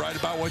was right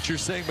about what you're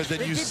saying, but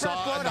then you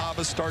saw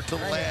Inaba start to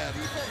land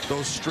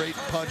those straight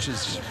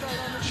punches.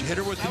 She hit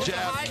her with the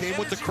jab, came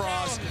with the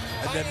cross,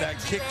 and then that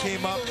kick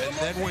came up, and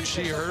then when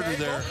she hurt her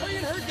there,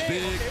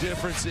 big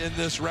difference in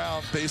this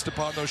round based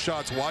upon those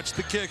shots. Watch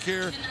the kick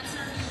here.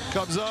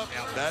 Comes up,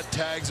 that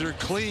tags her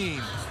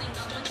clean.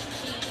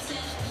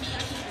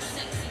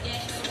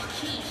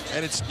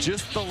 And it's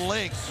just the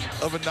length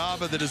of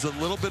Inaba that is a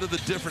little bit of the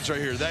difference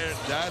right here.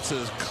 That's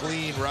a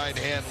clean right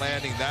hand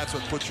landing. That's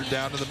what puts her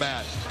down to the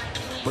mat.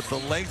 But the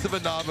length of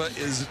Inaba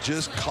is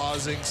just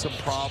causing some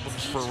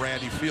problems for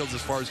Randy Fields,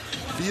 as far as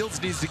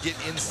Fields needs to get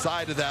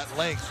inside of that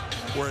length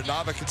where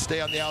Inaba can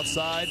stay on the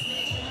outside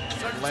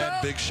and land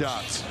big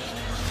shots.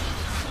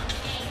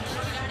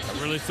 I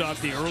really thought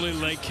the early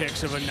leg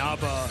kicks of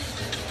Inaba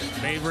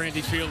made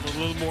Randy Fields a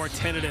little more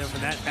tentative,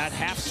 and that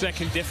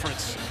half-second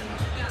difference,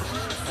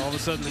 all of a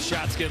sudden the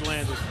shots get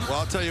landed. Well,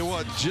 I'll tell you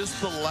what,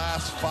 just the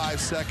last 5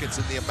 seconds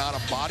and the amount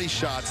of body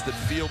shots that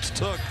Fields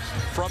took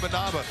from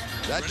Inaba,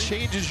 that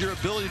changes your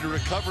ability to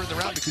recover in the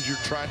round because you're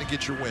trying to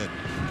get your win.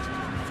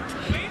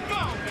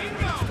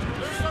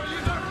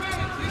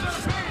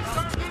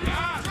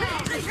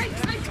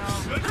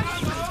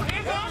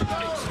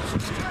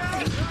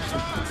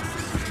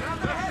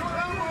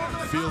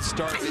 Fields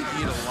starting to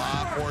eat a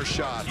lot more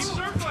shots.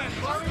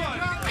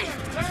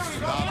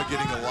 Inaba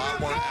getting a lot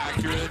more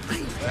accurate.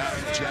 That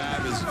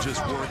jab is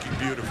just working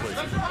beautifully.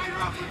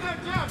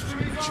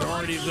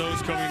 Majority of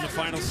those coming in the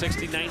final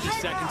 60, 90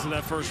 seconds of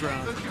that first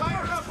round.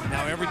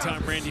 Now every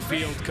time Randy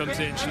Fields comes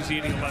in, she's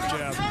eating a left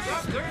jab.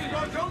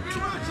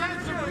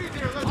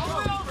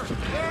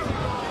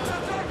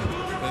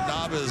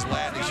 Inaba is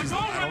landing.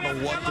 I don't know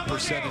what the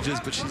percentage is,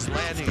 but she's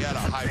landing at a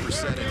high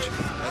percentage.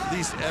 At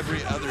least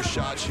every other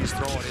shot she's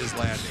throwing is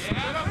landing.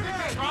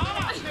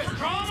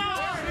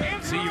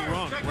 See, you're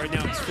wrong. Right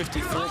now it's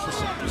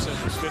 54%. You said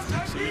it was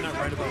 50, so you're not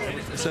right about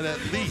anything. I said at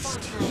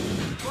least.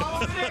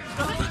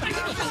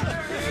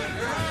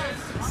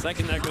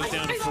 Second that goes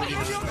down to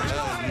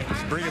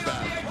 49. Bring it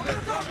back.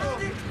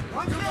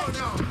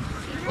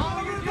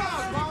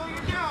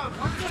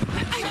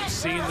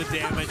 Seeing the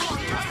damage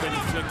that's been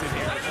inflicted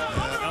here.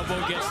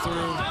 Elbow gets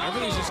through.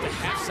 Everything's just a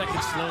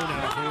half-second slow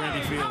now for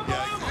Randy Fields.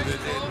 Yeah, and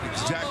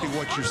exactly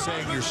what you're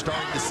saying. You're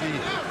starting to see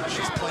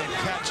she's playing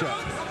catch-up.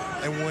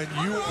 And when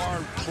you are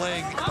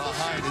playing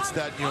behind, it's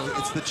that, you know,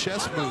 it's the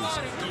chess moves.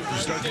 You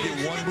start to get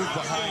one move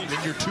behind,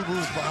 then you're 2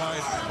 moves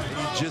behind, and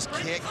you just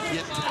can't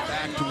get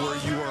back to where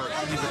you are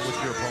even with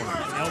your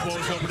opponent.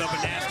 Elbows open up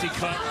a nasty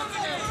cut.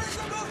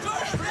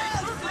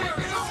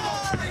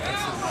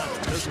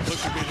 Doesn't look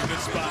to be in a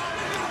good spot.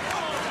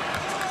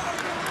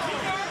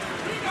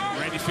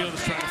 Randy Fields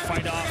is trying to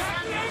fight off.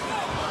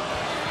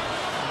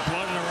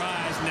 Blood in her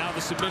eyes. Now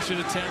the submission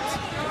attempt.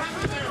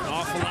 An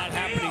awful lot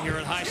happening here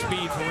at high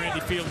speed for Randy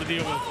Fields to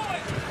deal with.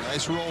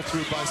 Nice roll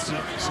through by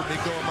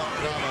Sumiko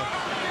Inaba.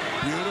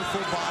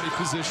 Beautiful body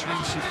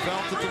positioning. She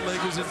felt that the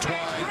leg was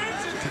entwined.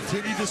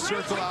 Continued to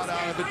circle out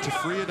of it to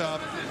free it up.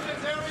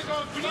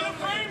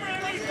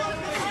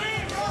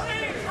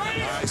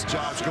 Nice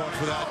job going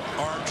for that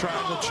arm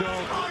triangle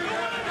choke.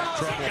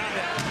 Trouble.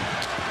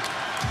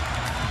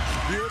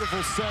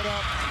 Beautiful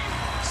setup.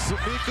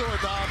 Sumiko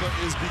Inaba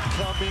is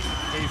becoming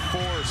a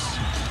force.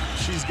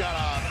 She's got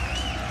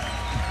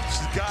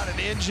an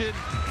engine.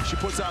 She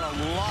puts out a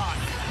lot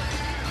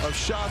of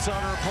shots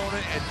on her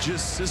opponent and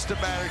just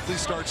systematically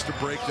starts to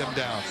break them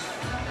down.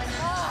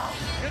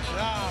 Good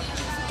job.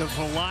 The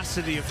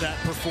velocity of that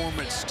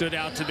performance stood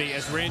out to me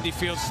as Randy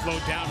Fields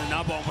slowed down, and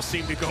Inaba almost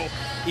seemed to go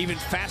even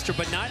faster,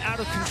 but not out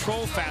of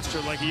control faster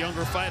like a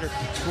younger fighter.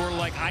 More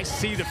like, I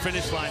see the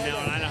finish line now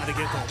and I know how to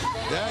get there.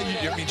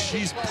 Yeah, I mean,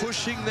 she's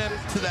pushing them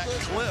to that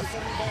cliff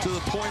to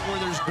the point where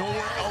there's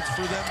nowhere else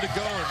for them to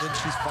go, and then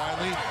she's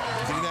finally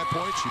hitting that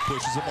point. She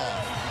pushes them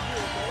off.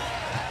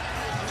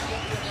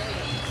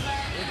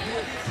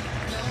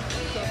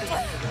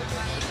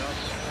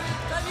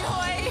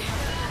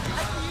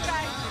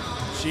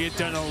 She had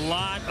done a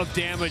lot of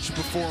damage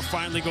before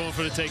finally going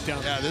for the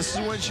takedown. Yeah, this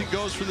is when she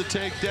goes for the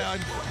takedown,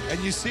 and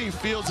you see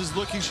Fields is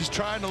looking. She's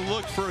trying to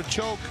look for a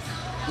choke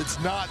that's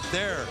not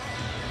there.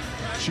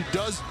 She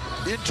does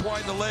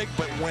entwine the leg,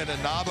 but when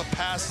Inaba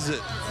passes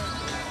it,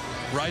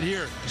 right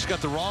here, she's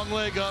got the wrong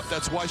leg up.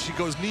 That's why she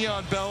goes knee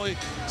on belly,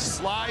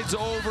 slides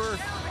over.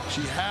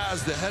 She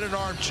has the head and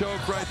arm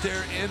choke right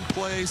there in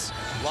place.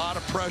 A lot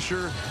of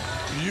pressure.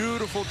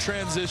 Beautiful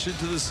transition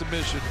to the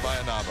submission by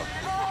Inaba.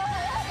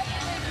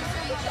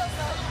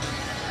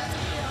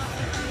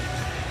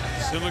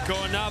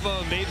 Sumiko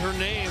Inaba made her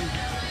name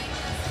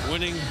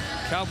winning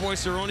Cowboy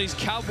Cerrone's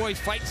Cowboy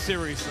Fight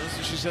Series.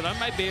 So she said, I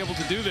might be able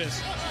to do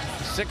this.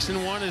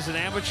 6-1 as an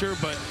amateur,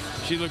 but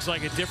she looks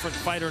like a different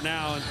fighter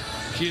now, and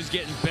she is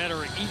getting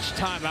better each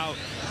time out.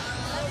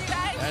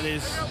 That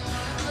is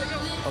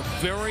a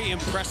very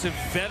impressive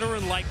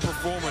veteran-like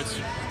performance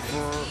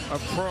for a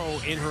pro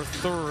in her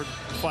third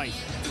fight.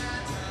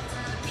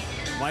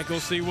 Michael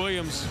C.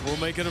 Williams will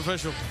make it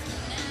official.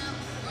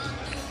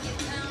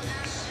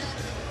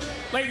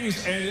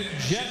 Ladies and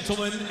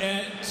gentlemen,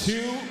 at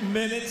 2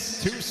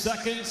 minutes, 2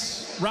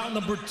 seconds, round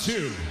number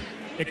 2.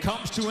 It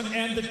comes to an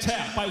end, the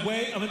tap by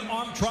way of an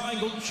arm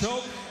triangle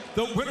choke.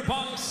 The winner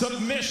by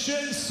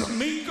submission,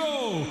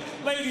 Sumiko,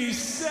 Lady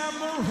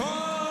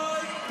Samurai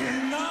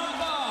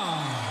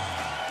Inaba.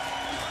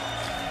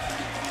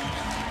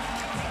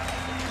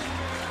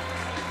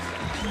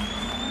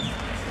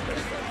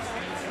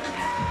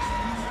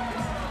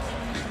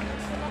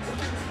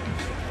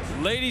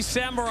 Lady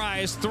Samurai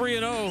is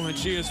 3-0, and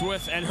she is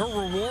with, and her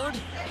reward,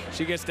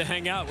 she gets to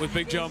hang out with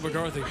Big John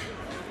McCarthy.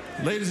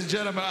 Ladies and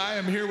gentlemen, I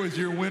am here with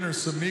your winner,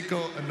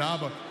 Sumiko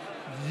Inaba.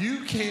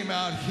 You came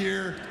out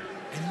here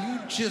and you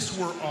just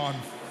were on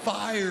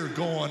fire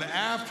going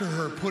after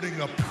her,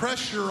 putting a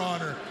pressure on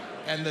her,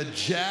 and the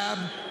jab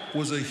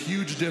was a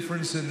huge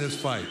difference in this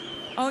fight.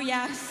 Oh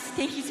yes,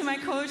 thank you to my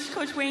coach,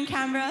 Coach Wayne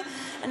Canberra,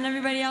 and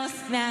everybody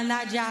else. Man,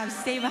 that jab,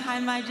 stay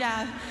behind my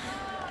jab.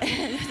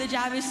 The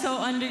jab is so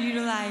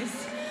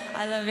underutilized.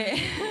 I love it.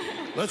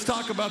 Let's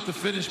talk about the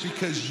finish,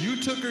 because you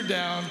took her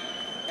down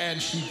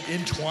and she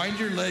entwined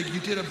your leg. You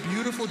did a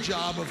beautiful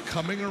job of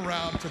coming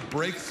around to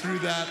break through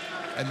that,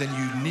 and then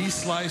you knee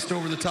sliced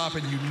over the top,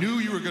 and you knew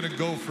you were going to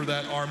go for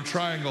that arm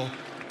triangle.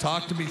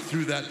 Talk to me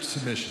through that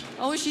submission.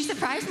 Oh, she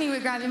surprised me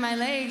with grabbing my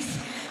legs.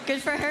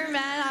 Good for her,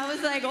 man. I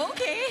was like,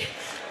 okay.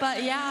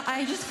 But yeah,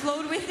 I just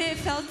flowed with it,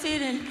 felt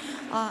it, and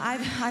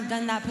I've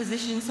done that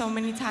position so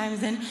many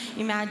times and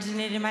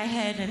imagined it in my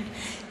head, and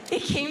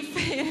it came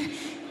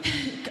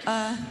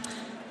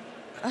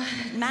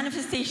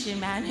manifestation,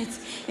 man.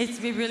 It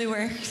really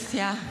works,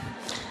 yeah.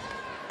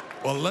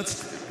 Well,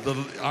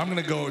 I'm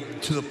going to go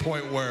to the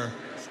point where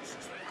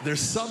there's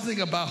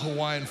something about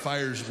Hawaiian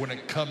fighters when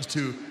it comes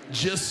to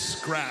just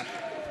scrap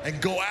and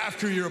go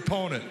after your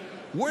opponent.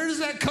 Where does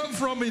that come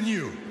from in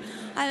you?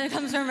 It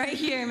comes from right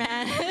here,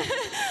 man.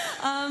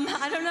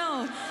 I don't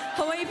know.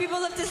 Hawaii people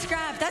love to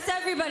scrap. That's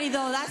everybody,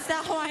 though. That's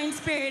that Hawaiian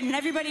spirit, and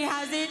everybody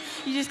has it.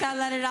 You just gotta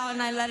let it out,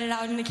 and I let it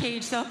out in the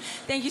cage. So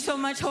thank you so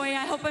much, Hawaii.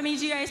 I hope I made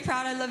you guys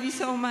proud. I love you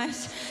so much.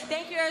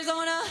 Thank you,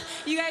 Arizona.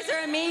 You guys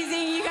are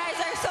amazing. You guys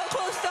are so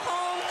close to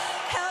home.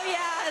 Hell yeah,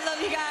 I love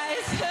you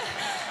guys.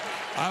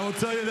 I will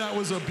tell you, that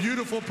was a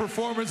beautiful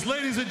performance.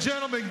 Ladies and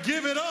gentlemen,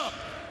 give it up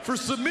for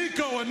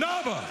Sumiko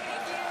Inaba.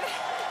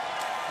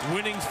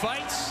 Winning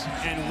fights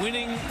and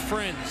winning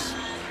friends.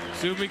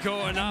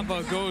 Sumiko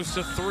Inaba goes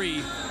to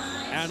 3-0.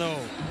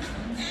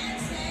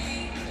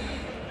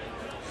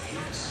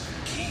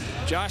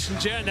 Josh and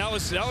Jen, that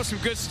was some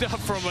good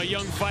stuff from a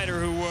young fighter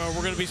who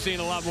we're going to be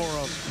seeing a lot more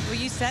of. Well,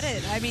 you said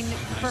it. I mean,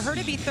 for her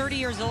to be 30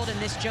 years old and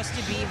this just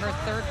to be her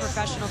third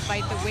professional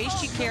fight, the way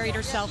she carried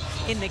herself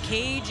in the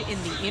cage, in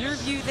the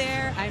interview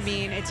there, I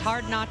mean, it's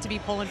hard not to be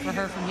pulling for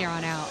her from here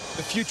on out.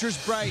 The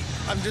future's bright.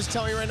 I'm just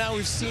telling you right now,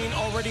 we've seen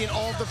already in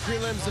all of the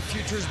prelims, the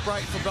future's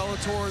bright for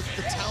Bellator.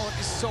 The talent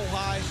is so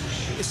high.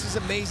 This is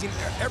amazing.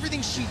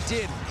 Everything she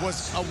did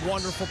was a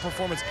wonderful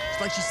performance.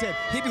 Like she said,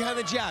 hit behind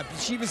the jab.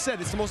 She even said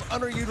it's the most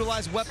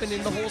underutilized weapon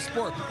in the whole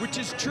sport, which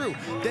is true.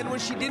 Then when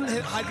she didn't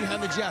hide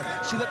behind the jab,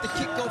 she let the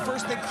kick go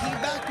first, then came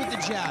back with the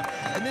jab.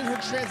 And then her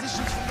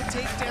transitions from the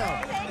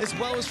takedown, as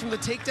well as from the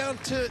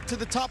takedown to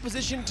the top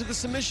position, to the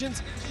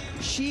submissions,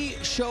 she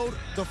showed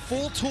the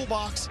full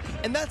toolbox,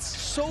 and that's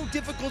so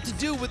difficult to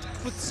do with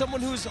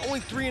someone who's only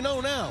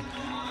 3-0 now.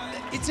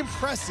 It's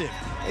impressive,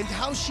 and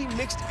how she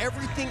mixed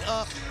everything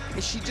up,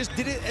 and she just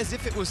did it as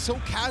if it was so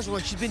casual.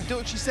 Like she's been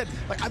doing, she said,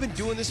 like, I've been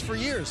doing this for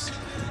years.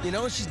 You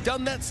know, she's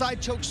done that side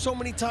choke so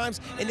many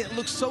times, and it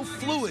looks so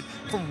fluid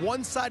from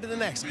one side to the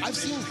next. I've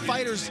seen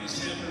fighters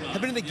have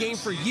been in the game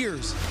for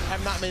years,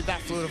 have not made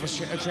that fluid of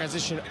a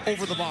transition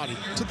over the body,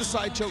 to the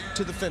side choke,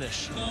 to the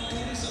finish.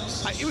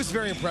 It was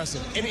very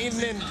impressive. And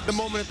even in the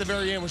moment at the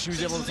very end when she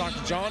was able to talk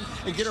to John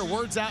and get her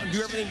words out and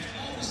do everything,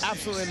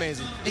 absolutely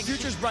amazing. The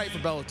future's bright for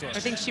Bellator. I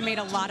think she made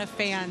a lot of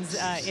fans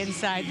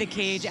inside the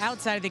cage,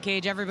 outside of the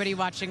cage, everybody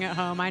watching at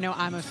home. I know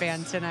I'm a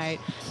fan tonight.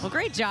 Well,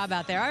 great job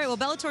out there. All right, well,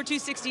 Bellator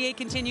 268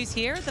 continues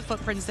here at the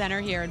Footprint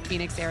Center here in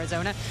Phoenix,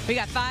 Arizona. We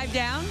got 5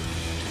 down,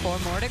 4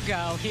 more to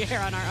go here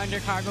on our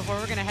undercard before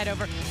we're going to head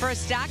over for a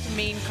stacked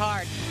main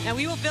card. Now,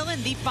 we will fill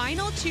in the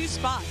final 2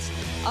 spots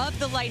of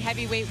the light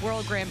heavyweight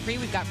World Grand Prix.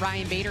 We've got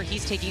Ryan Bader.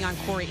 He's taking on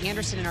Corey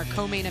Anderson in our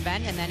co-main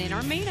event. And then in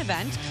our main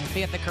event,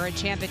 we have the current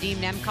champ,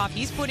 Nemkov.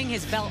 He's putting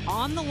his belt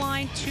on the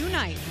line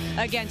tonight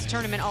against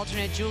tournament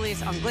alternate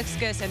Julius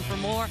Anglickas. And for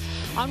more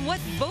on what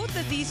both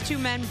of these two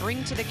men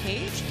bring to the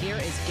cage, here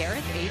is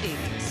Gareth A.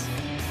 Davies.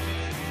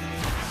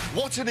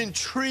 What an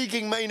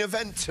intriguing main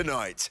event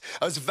tonight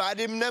as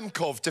Vadim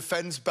Nemkov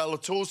defends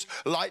Bellator's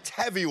light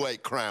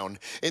heavyweight crown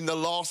in the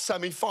last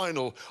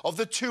semi-final of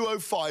the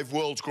 205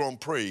 World Grand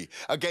Prix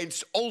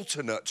against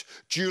alternate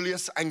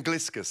Julius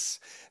Anglickas.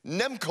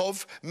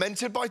 Nemkov,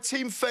 mentored by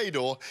Team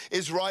Fedor,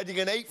 is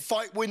riding an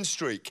 8-fight win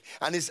streak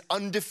and is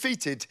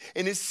undefeated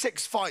in his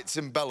 6 fights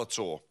in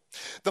Bellator.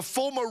 The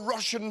former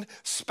Russian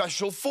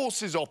Special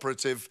Forces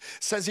operative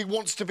says he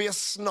wants to be a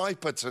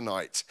sniper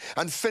tonight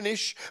and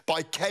finish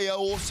by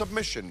KO or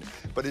submission,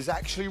 but is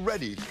actually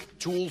ready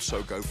to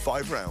also go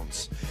 5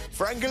 rounds.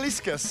 For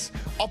Anglickas,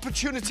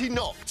 opportunity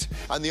knocked,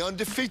 and the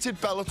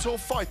undefeated Bellator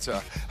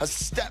fighter has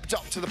stepped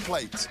up to the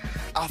plate.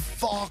 A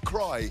far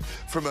cry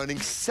from earning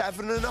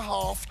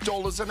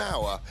 $7.50 an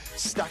hour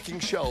stacking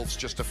shelves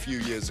just a few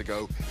years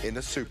ago in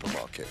a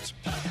supermarket.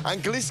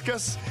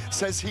 Anglickas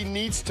says he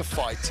needs to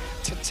fight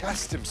to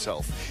test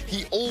himself.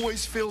 He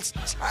always feels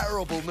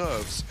terrible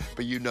nerves,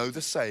 but you know the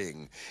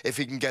saying. If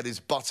he can get his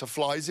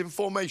butterflies in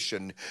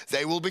formation,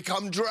 they will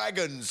become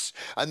dragons,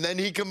 and then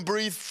he can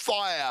breathe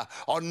fire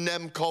on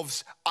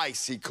Nemkov's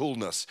icy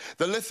coolness.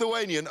 The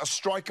Lithuanian, a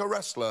striker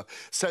wrestler,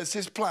 says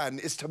his plan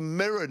is to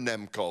mirror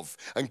Nemkov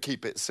and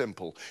keep it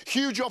simple.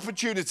 Huge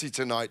opportunity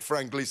tonight for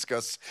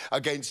Anglickas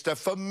against a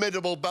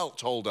formidable belt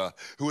holder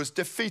who has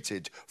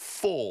defeated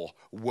 4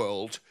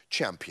 world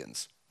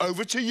champions.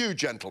 Over to you,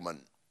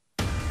 gentlemen.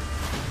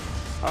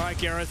 All right,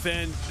 Gareth,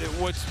 and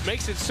what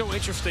makes it so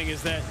interesting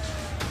is that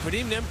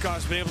Vadim Nemkov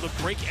has been able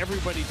to break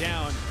everybody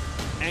down.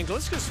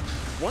 Anglickas,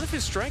 one of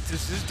his strengths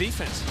is his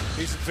defense.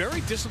 He's a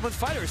very disciplined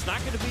fighter. It's not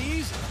going to be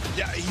easy.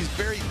 Yeah, he's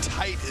very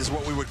tight is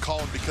what we would call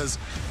him because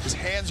his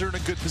hands are in a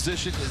good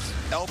position, his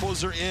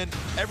elbows are in,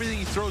 everything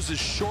he throws is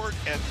short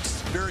and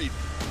very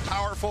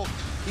powerful.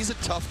 He's a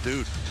tough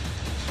dude.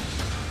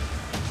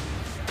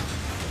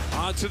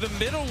 On to the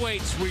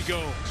middleweights we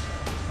go.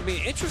 I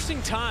mean,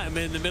 interesting time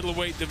in the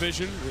middleweight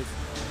division with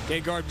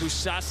Gegard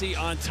Mousasi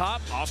on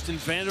top, Austin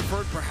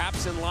Vanderford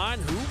perhaps in line.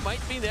 Who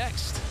might be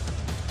next?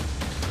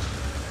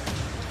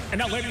 And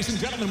now, ladies and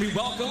gentlemen, we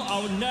welcome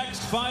our next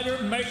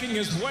fighter making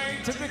his way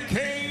to the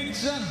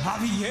cage,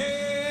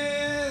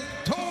 Javier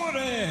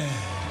Torres.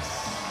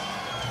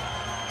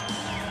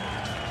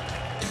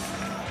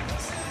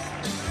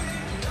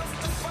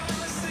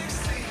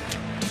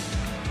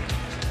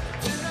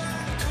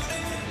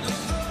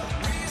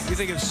 You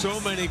think of so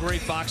many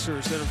great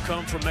boxers that have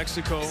come from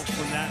Mexico,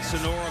 from that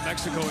Sonora,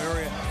 Mexico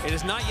area. It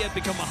has not yet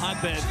become a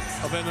hotbed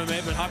of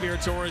MMA, but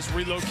Javier Torres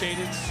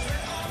relocated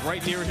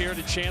right near here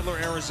to Chandler,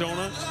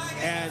 Arizona.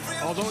 And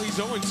although he's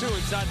 0-2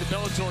 inside the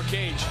Bellator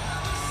cage,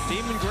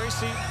 Damon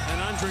Gracie and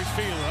Andre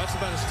Filo, that's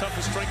about as tough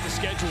a strength of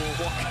schedule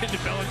walking into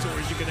Bellator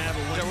as you can have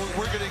a win. Yeah,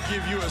 we're going to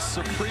give you a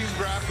supreme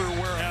grappler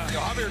where you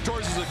know, Javier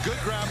Torres is a good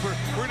grappler.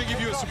 We're going to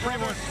give you a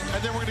supreme one, and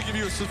then we're going to give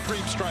you a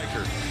supreme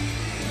striker.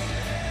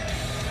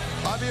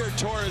 Javier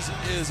Torres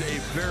is a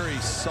very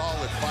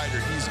solid fighter.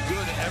 He's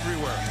good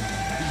everywhere.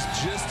 He's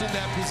just in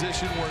that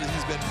position where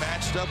he's been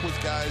matched up with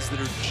guys that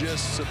are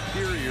just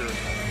superior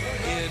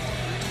in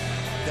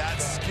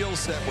that skill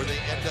set where they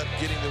end up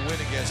getting the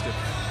win against him.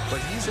 But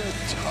he's a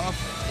tough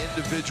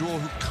individual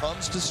who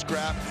comes to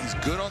scrap. He's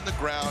good on the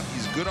ground.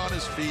 He's good on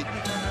his feet.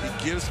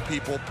 He gives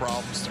people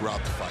problems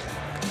throughout the fight.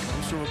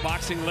 Comes from a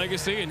boxing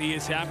legacy, and he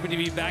is happy to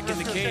be back in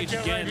the cage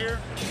again.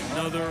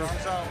 Another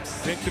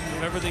victim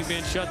of everything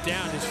being shut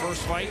down. His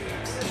first fight,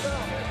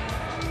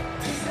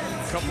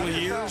 a couple of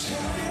years.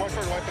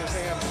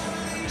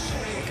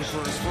 Looking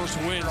for his first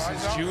win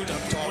since June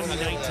of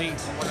 2019. I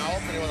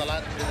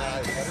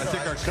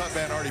think our cut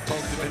man already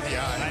poked him in the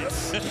eye.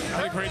 Nice.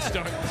 What a great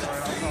start.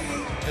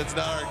 It's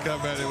not our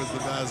cut man, it was the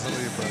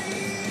Vaseline.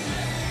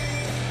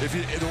 But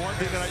the one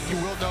thing that you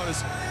will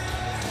notice,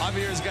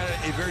 Javier's got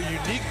a very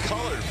unique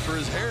color for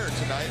his hair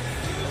tonight,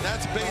 and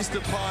that's based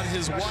upon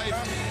his wife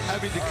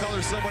having to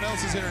color someone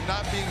else's hair,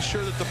 not being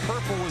sure that the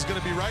purple was going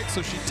to be right,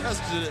 so she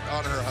tested it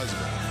on her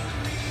husband.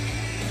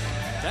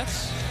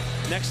 That's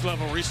next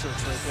level research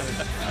right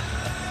there.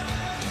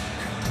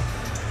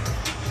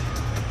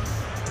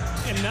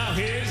 And now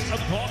his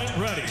opponent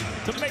ready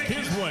to make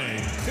his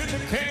way to the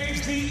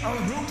cage, the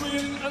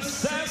Arubian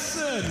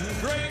assassin,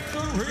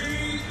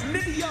 Gregory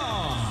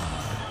Nidion.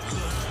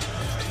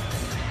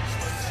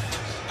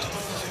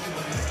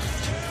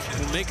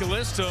 We'll make a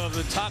list of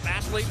the top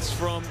athletes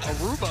from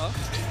Aruba.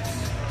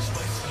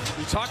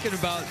 You're talking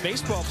about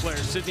baseball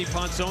players, Sidney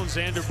Ponson,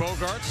 Xander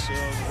Bogaerts,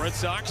 the Red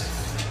Sox.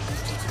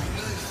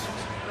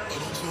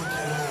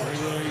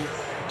 Really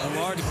a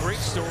large, great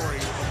story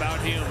about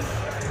him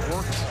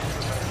worked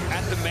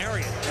at the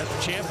Marriott at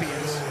the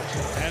Champions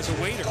as a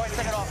waiter.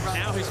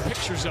 Now his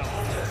picture's up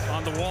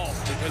on the wall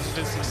because of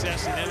his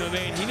success in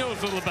MMA, and he knows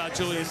a little about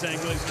Julius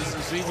Anglickas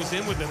because he was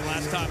in with him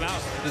last time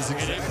out. This is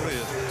exactly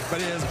it.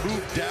 But he has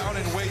moved down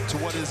in weight to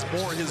what is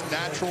more his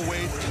natural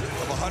weight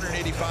of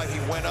 185. He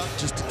went up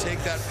just to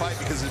take that fight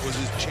because it was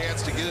his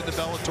chance to get into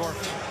Bellator.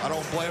 I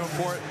don't blame him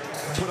for it.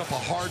 Put up a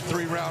hard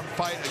 3-round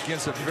fight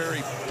against a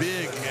very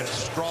big and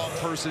strong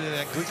person in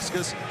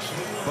Anglickas.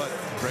 But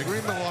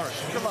Gregory Millard,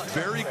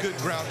 very good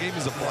ground game.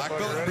 He's a black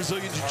belt in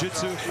Brazilian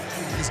Jiu-Jitsu.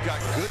 He's got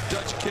good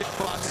Dutch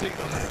kickboxing.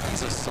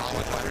 He's a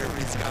solid fighter.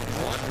 He's got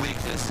one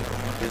weakness.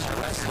 His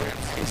wrestling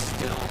is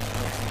still,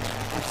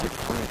 it's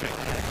improving.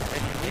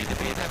 And you need to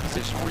be in that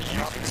position where you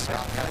can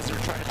stop guys that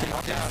are trying to take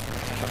him down.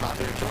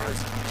 Bellator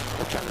Torres,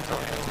 they're trying to throw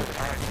him over the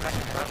car.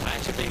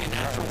 Imagine being a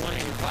natural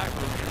 185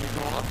 room and you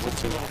go up to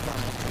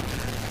 205.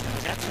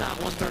 That's not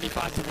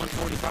 135 to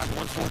 145 to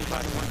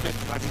 145 to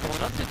 155. You're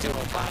going up to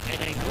 205 and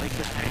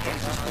Anglickas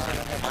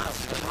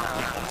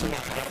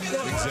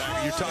Exactly.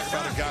 You're talking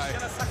about a guy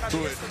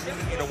who,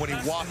 when he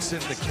walks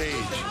in the cage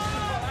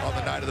on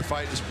the night of the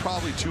fight, is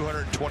probably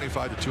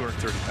 225 to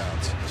 230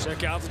 pounds.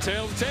 Check out the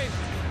tail of the tape.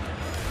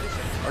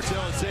 Our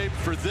tail of the tape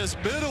for this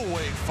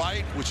middleweight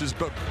fight, which is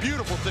a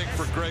beautiful thing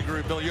for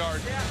Gregory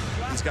Millard.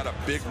 He's got a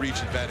big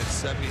reach advantage,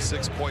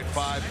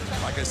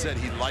 76.5. Like I said,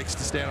 he likes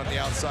to stand on the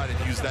outside and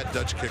use that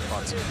Dutch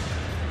kickboxing.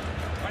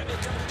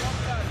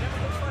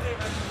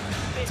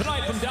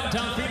 Tonight from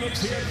downtown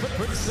Phoenix here at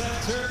Footprint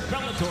Center,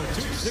 Bellator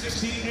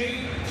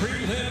 268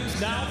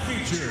 prelims now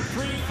feature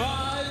 3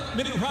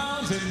 5-minute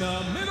rounds in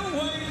the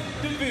middleweight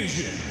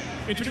division.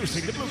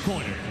 Introducing the blue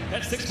corner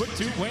at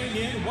 6'2", weighing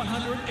in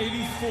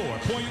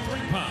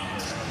 184.3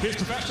 pounds. His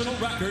professional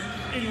record,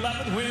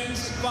 11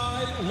 wins,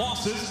 5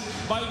 losses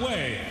by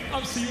way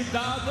of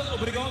Ciudad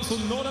Obregón,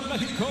 Sonora,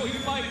 Mexico. He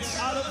fights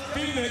out of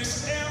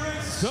Phoenix,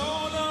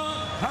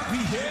 Arizona,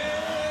 Javier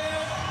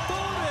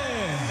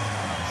Torres.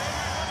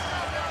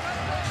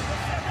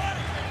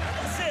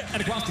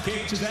 And across the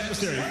cage, his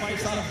adversary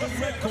fights out of the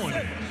red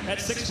corner at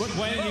 6 foot,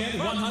 weighing in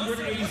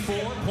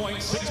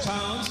 184.6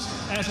 pounds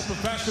as a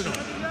professional.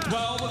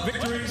 12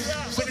 victories,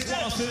 6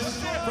 losses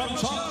from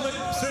Chocolate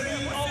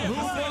City,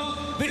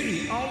 Aruba,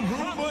 the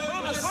Aruba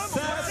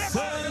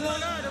assassin,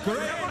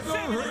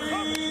 Gregory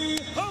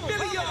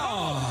Millard.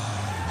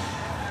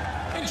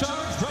 In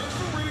charge,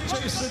 referee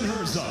Jason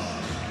Herzog.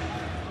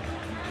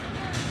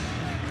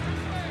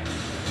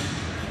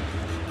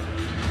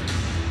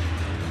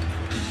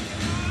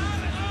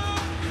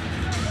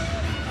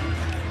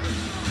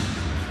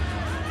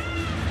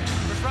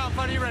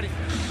 Fight, are you ready?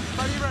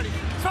 Fight, are you ready?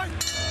 Fight!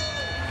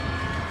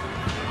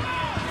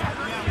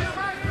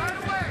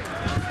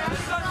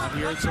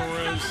 Javier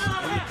Torres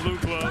in the blue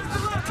gloves.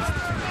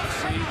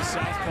 See the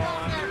southpaw.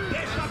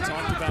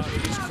 Talked about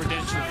his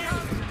credentials.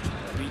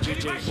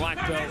 BJJ black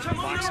belt,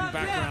 boxing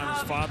background.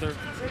 His father,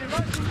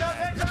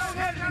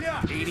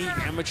 80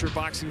 amateur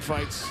boxing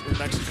fights in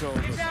Mexico.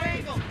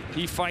 But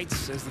he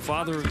fights as the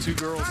father of 2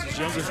 girls. His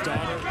youngest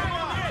daughter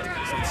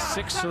has had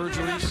 6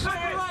 surgeries,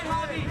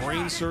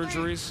 brain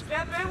surgeries.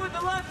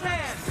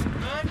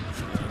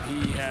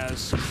 He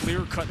has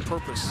clear-cut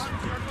purpose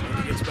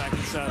when he gets back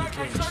inside the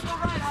cage.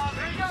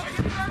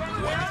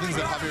 One of the things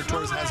that Javier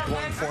Torres has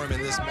going for him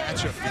in this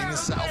matchup, being a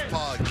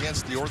southpaw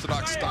against the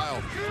orthodox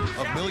style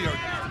of Millard,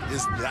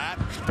 is that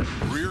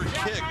rear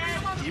kick.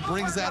 He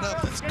brings that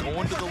up. That's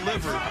going to the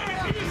liver.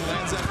 He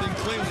lands that thing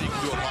cleanly. He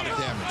can do a lot of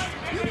damage.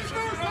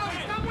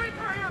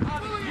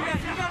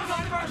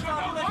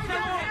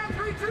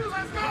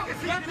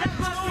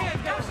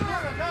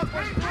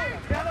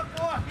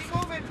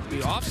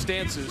 The off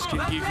stances can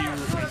give you a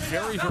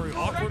very, very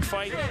awkward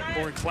fight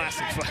or a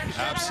classic fight.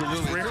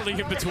 Absolutely. Rarely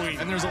in between.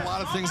 And there's a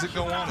lot of things that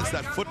go on. It's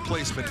that foot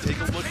placement. Take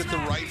a look at the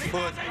right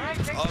foot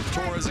of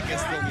Torres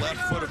against the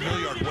left foot of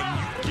Millard. When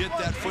you get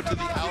that foot to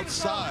the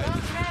outside,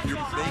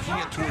 you're making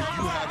it to where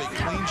you have a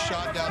clean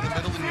shot down the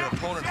middle and your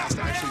opponent has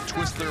to actually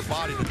twist their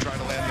body to try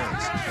to land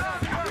theirs.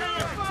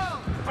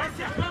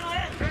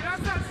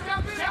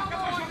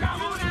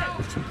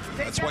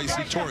 That's why you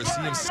see Torres,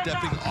 see him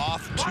stepping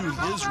off to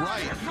his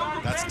right.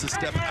 That's to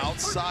step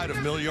outside of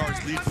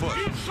Millard's lead foot.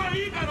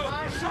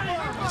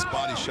 Nice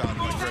body shot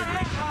by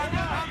Gregory.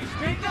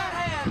 Take that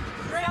hand,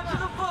 straight up to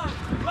the foot,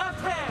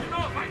 left hand.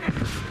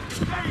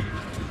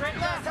 Straight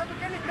left. Let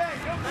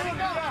it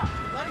go.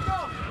 Let it go.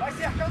 Vai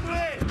cercando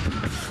ele.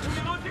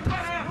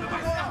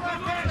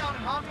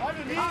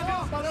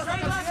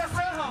 Straight left,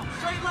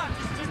 straight left.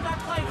 Just not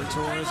playing.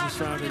 Torres has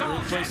found a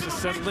great place to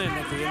settle in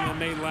at the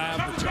MMA lab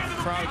with John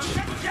Crouch.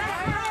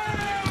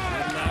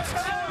 And left.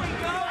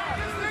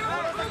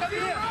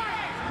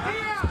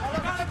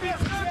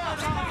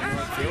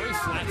 Very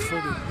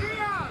flat-footed.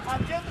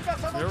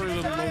 Very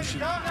little motion.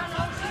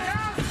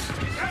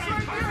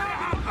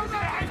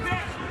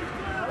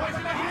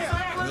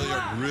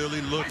 Millard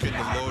really looking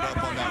to load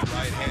up on that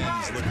right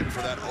hand. He's looking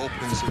for that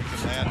opening so he can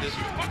land it.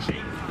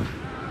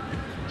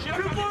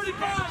 245,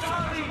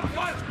 Holly.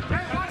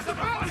 Watch the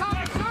belt,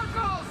 Holly.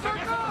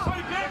 Circle.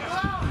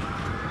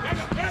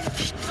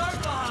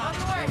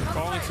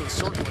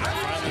 circle.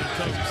 Finally it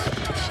comes.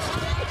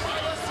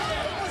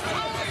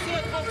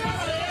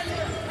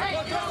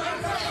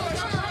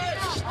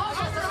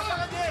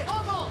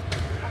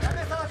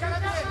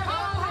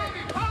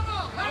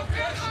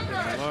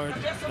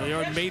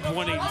 Millard made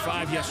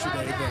 185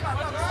 yesterday, but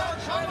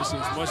obviously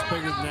it's much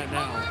bigger than that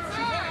now.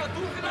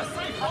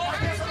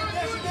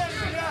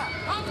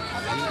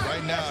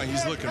 Right now,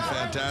 he's looking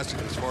fantastic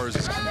as far as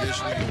his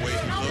conditioning, the way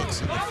he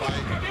looks in the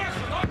fight.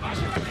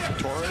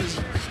 Torres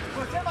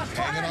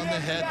hanging on the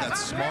head.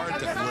 That's smart.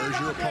 That wears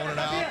your opponent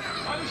out.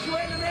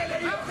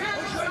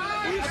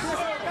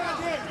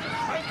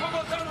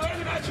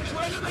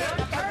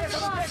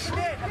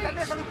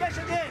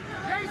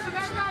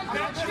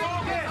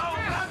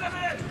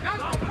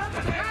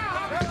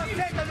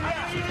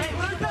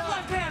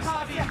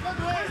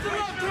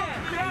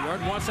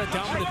 Millard wants that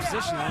dominant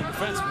position on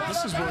defense, but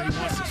this is where he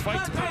wants his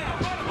fight to be.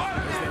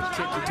 There's that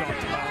kick we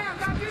talked about.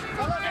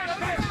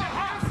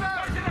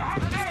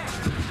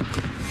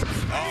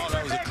 Oh,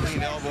 that was a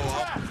clean elbow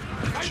up.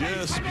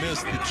 Just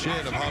missed the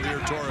chin of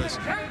Javier Torres.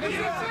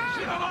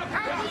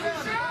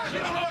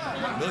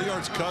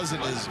 Millard's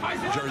cousin is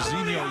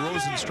Jairzinho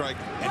Rosenstrike,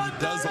 and he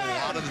does a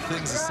lot of the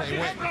things the same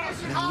way.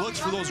 And he looks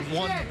for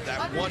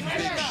that one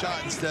big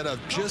shot instead of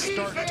just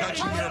start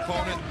touching your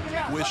opponent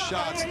with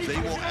shots. They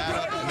will add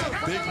up, and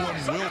that big one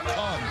will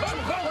come.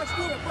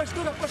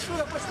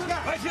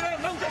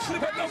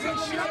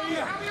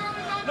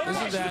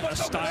 Isn't that a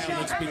style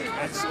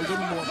that's a little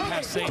more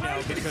passé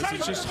now because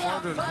it's just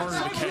harder and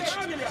harder to catch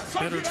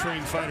better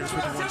trained fighters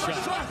with one shot?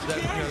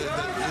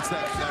 It's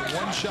that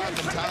one shot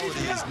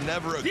mentality is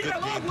never a good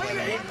game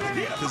plan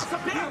because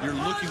you're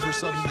looking for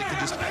something that can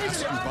just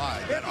pass you by.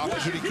 That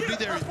opportunity could be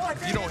there.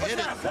 If you don't hit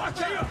it,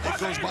 it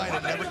goes by and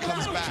it never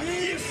comes back.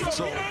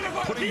 So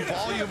putting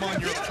volume on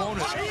your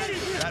opponent,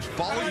 that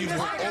volume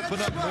will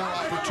open up more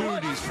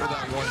opportunities for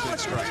that one big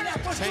strike.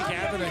 Tank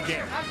Abbott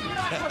again.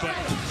 But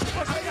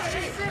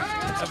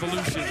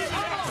evolution.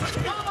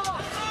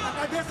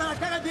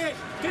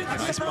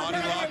 Nice body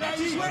lock by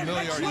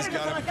Millard. He's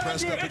got him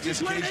pressed up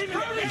against cage.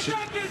 He should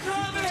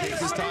take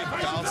his time,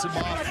 bounce him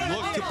off,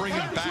 look to bring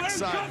him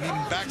backside. Need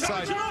him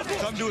backside,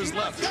 come to his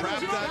left,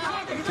 trap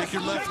that, take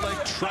your left leg,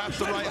 trap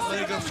the right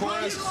leg of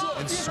Torres,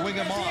 and swing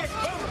him off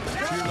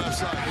to your left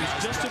side.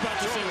 He's just about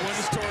to say, what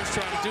is Torres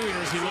trying to do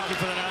here? Is he looking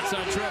for that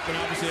outside trap? And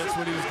obviously that's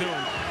what he was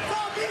doing.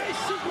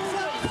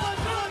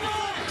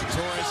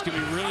 Torres can be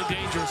really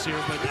dangerous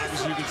here, but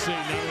as you can see,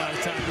 not a lot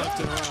of time left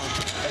in the round.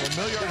 Well,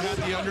 Millard had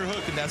the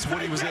underhook, and that's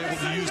what he was able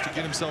to use to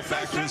get himself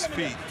back to his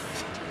feet.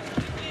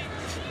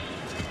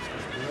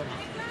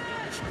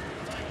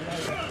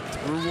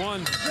 Through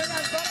one.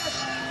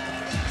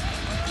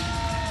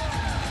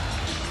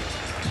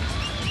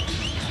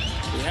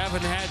 We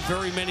haven't had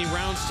very many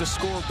rounds to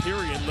score,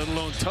 period, let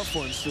alone tough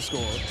ones to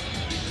score.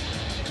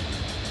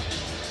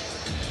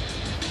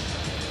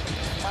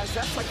 Mas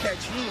essa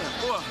quedinha,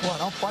 pô,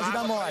 não pode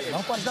dar mole,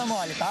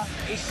 tá?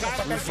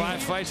 Through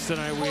 5 fights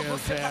tonight, we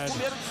have had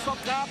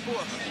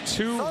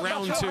 2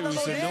 round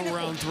 2s and no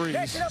round 3s.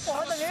 It's the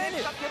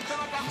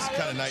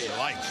kind of night you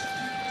like.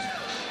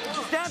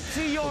 Step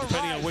to your right.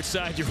 Depending on which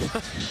side you're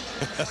on.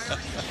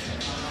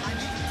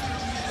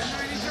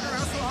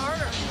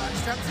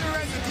 Step to the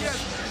right,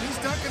 he's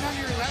ducking on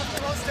your left,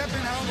 throw, step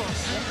in elbow.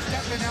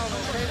 Step in elbow,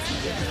 okay?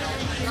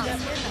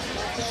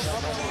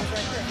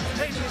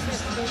 Hey, you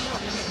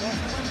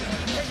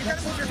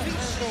gotta move your feet.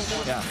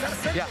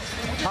 Yeah.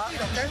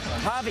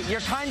 Javi,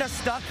 you're kind of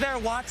stuck there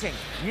watching.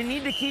 You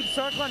need to keep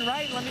circling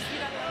right. Let me see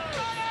that.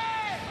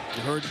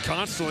 You heard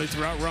constantly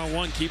throughout round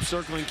 1, keep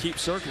circling, and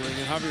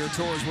Javier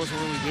Torres wasn't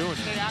really doing it.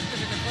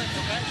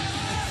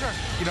 Sure.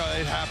 You know,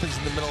 it happens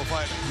in the middle of a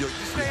fight. You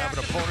have an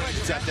opponent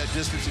that's at that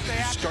distance, and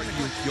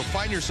you'll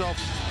find yourself,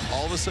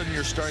 all of a sudden,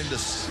 you're starting to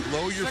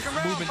slow your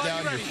movement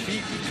down. Your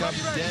feet become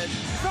dead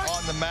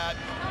on the mat.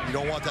 You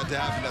don't want that to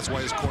happen. That's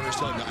why his corner's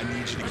telling him, I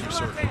need you to keep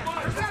circling.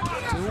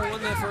 Who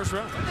won that first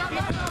round?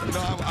 You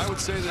know, I would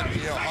say that,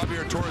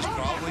 Javier Torres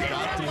probably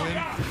got the win,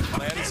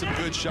 landed some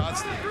good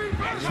shots. He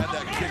had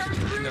that kick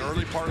in the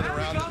early part of the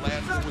round that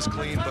landed was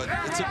clean, but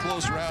it's a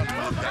close round.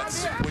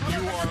 That's when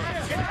you are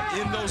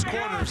in those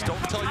corners, don't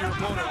tell your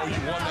opponent, oh,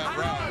 you won that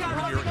round.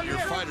 When you're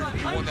a fighter,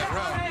 you won that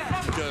round,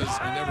 because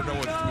you never know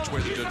which way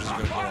the judges are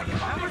going to go on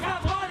that.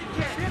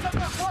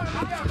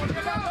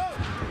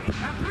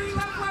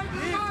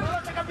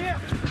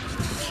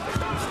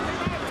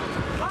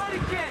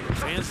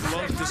 Fans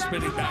love the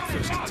spinning back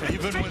fist.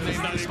 Even when they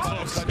not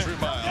close country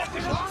mile.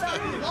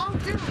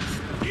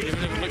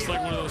 Even if it looks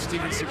like one of those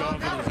Steven Seagal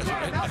videos,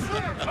 right?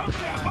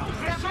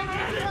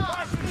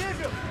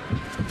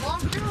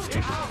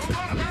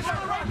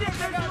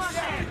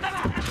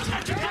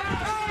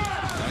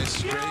 Nice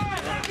straight.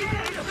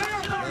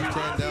 Left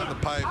hand down the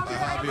pipe by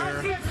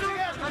Javier.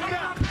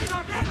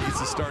 He needs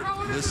to start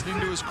listening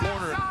to his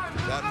corner.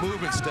 That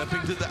movement,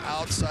 stepping to the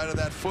outside of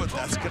that foot,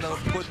 that's going to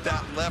put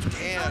that left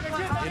hand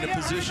in a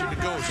position to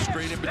go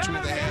straight in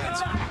between the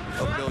hands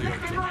of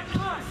Millard.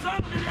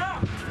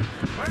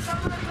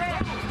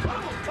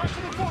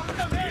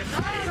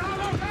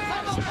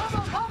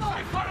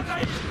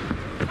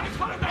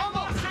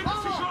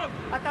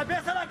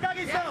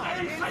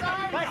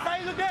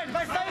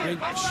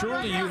 Ryan,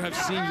 surely you have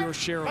seen your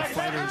share of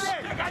fighters,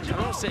 I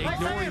don't want to say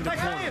ignoring the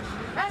corner,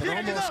 but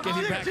almost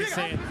getting back and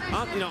saying,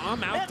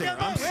 I'm out there,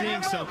 I'm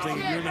seeing something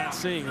you're not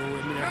seeing. I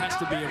mean, there has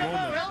to be a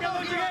moment.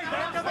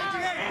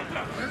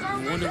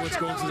 I wonder what's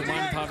going through the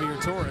mind of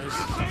Javier Torres.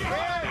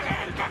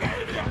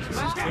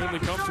 He's clearly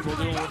comfortable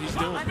doing what he's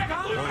doing.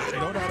 Well,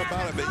 no doubt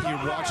about it, but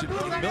you're watching,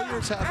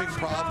 Millard's having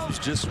problems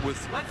just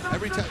with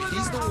every time.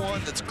 He's the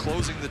one that's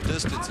closing the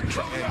distance and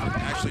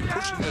actually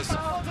pushing this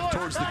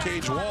towards the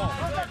cage wall,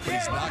 but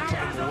he's not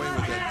coming away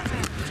with it.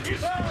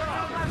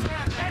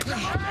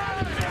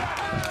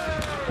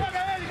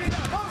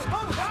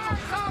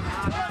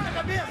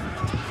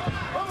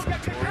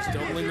 Torres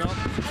doubling up.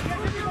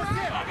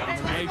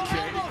 Leg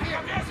kick.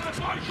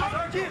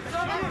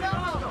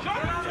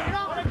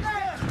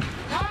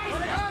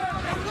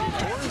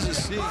 Torres is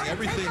seeing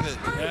everything that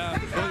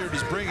Millard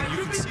is bringing.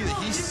 You can see that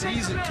he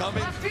sees it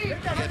coming, he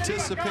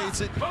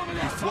anticipates it,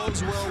 he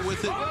flows well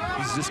with it.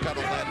 He's just got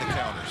to land the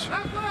counters.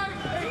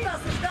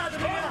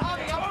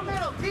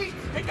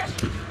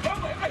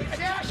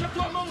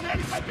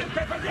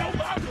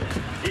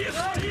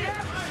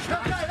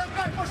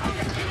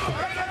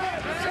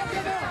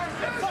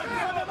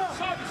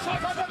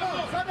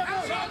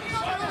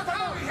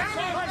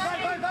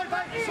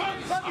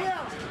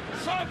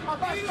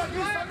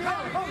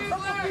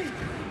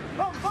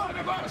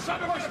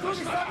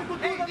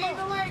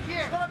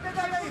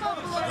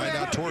 Right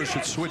now, Torres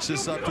should switch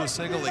this up to a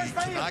single leg. He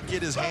cannot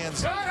get his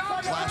hands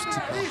clasped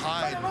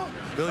behind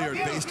Millard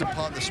based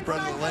upon the spread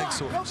of the legs.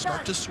 So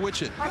start to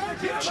switch it.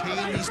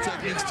 Chain these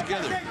techniques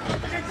together.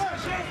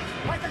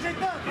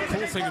 The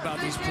cool thing about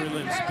these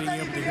prelims, being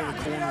able to hear the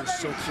corners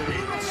so clearly.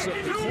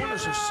 The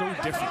corners are so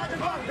different.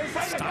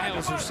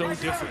 Styles are so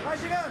different.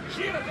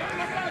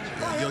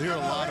 You'll hear a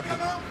lot of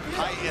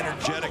high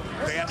energetic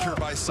banter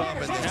by some,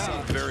 and then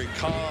some very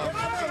calm,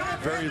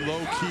 very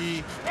low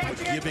key, but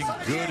giving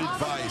good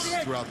advice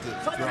throughout the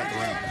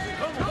round.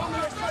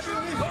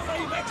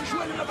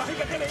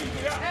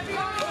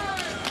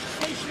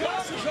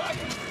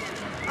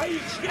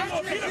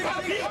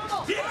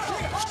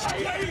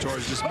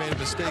 Torres just made a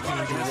mistake,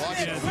 and you're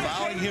watching,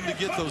 allowing him to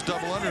get those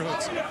double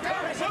underhooks.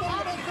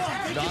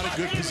 Not a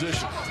good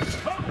position.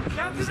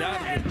 He's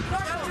out of it.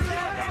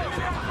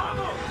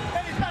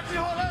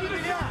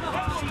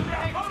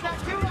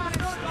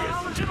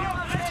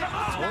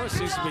 Torres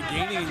seems to be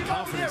gaining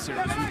confidence here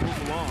as we move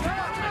along.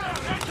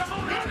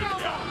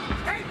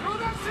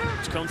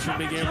 Which comes from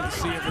being able to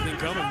see everything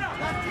coming.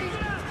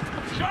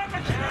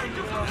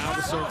 Now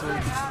the circle.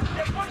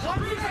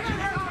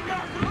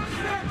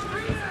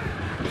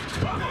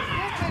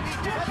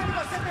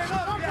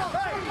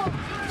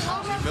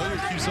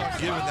 Millard keeps on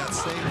giving that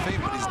same thing,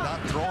 but he's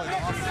not throwing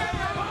off.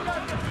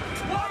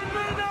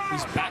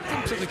 He's backed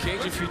him to the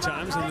cage a few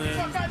times, and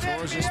then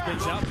Torres just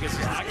spins out because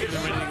he's not giving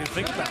him anything to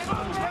think about.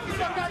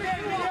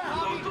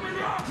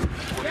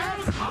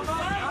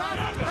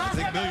 I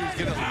think Millard's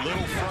getting a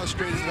little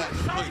frustrated.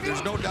 Look,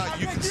 there's no doubt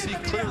you can see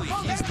clearly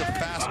he's the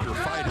faster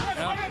fighter,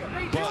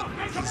 but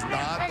he's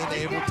not been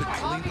able to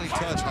cleanly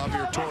touch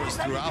Javier Torres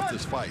throughout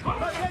this fight.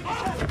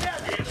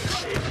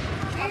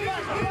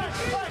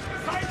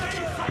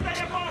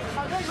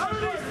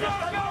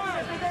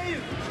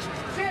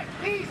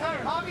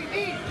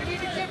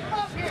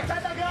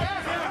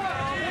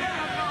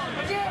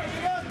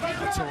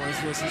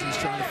 Torres listens, he's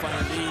trying to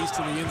find knees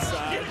to the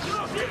inside.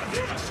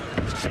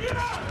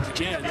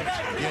 Again,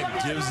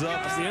 gives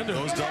up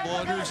those double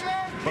unders.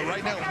 But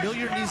right now,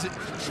 Millard needs it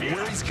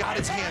where he's got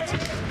his hands.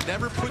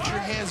 Never put your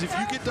hands, if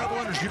you get double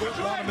unders, you don't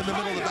want them in the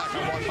middle of the back. I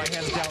want my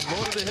hands down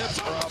low to the hips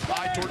or up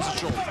high towards the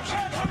shoulders.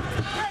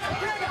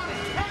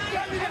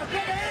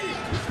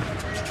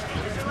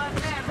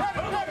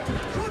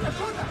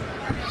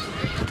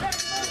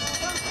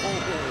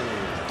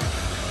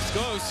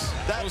 Goes.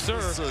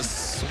 That's a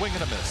swing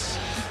and a miss.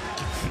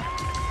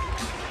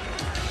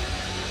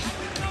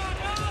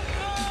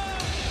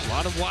 A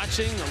lot of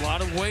watching, a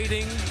lot of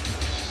waiting.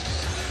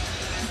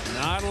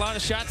 Not a lot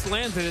of shots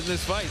landed in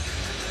this fight.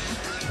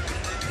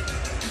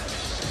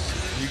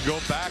 You go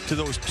back to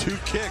those two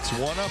kicks,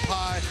 one up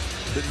high.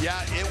 But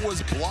yeah, it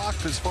was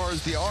blocked as far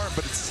as the arm,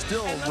 but it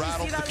still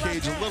rattled the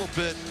cage a little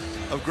bit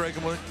of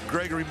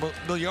Gregory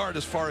Millard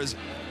as far as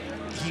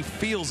he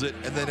feels it,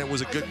 and then it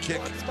was a good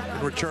kick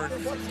in return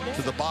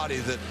to the body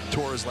that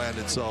Torres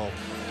landed. So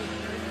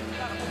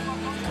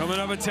coming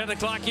up at 10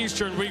 o'clock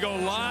Eastern, we go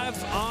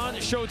live on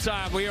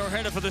Showtime. We are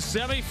headed for the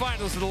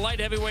semifinals of the light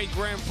heavyweight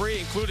Grand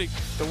Prix, including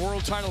the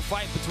world title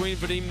fight between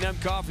Vadim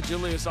Nemkov and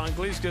Julius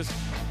Anglickas.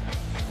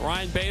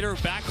 Ryan Bader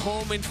back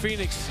home in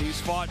Phoenix. He's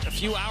fought a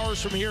few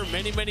hours from here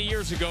many, many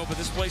years ago, but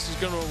this place is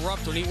going to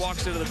erupt when he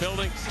walks into the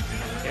building.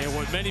 And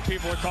what many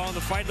people are calling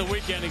the fight of the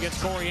weekend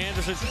against Corey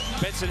Anderson,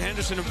 Benson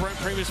Henderson and Brent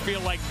Primus feel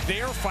like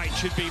their fight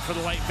should be for the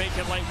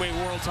vacant lightweight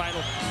world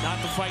title,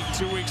 not the fight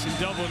in 2 weeks in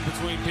Dublin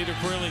between Peter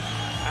Queally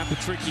and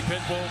Patricky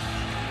Pitbull.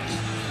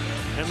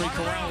 Henry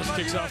Corrales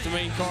kicks off the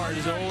main card.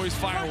 There's always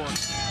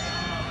fireworks.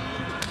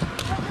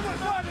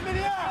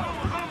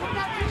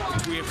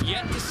 We have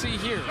yet to see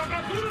here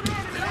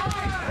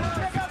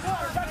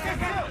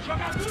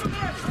That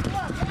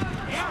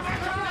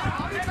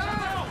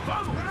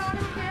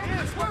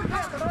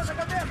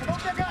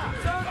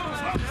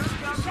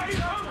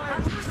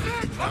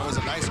was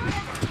a nice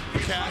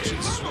catch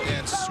and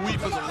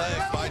sweep of the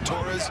leg by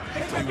Torres.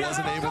 He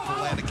wasn't able to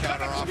land a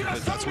counter off of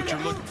it. That's what you're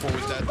looking for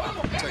with that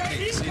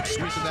technique. See him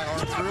sweeping that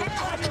arm through?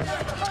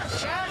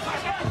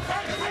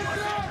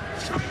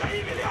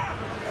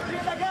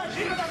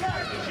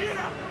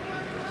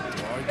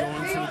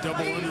 Going for the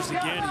double unders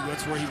again.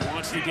 That's where he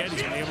wants to get.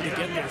 He's been able to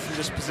get there from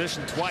this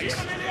position twice.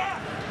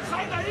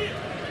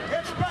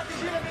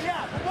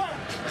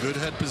 Good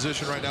head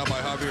position right now by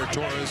Javier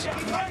Torres.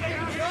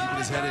 Keeping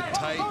his head in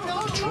tight,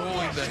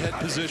 controlling the head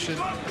position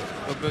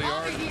of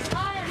Millard.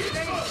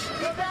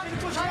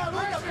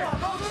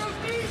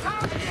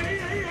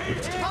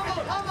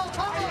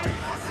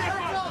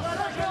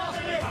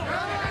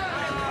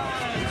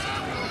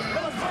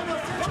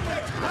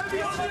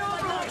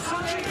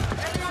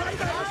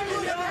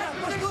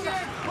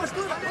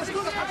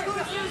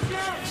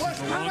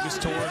 The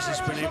longest Torres has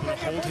been able to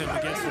hold him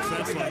against the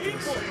fence like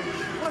this.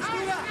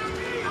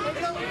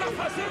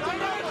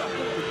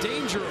 The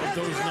danger of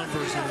those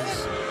numbers is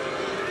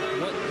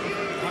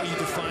how you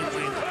define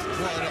landing.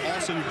 Well, and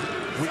also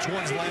which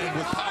ones land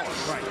with power.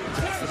 Right.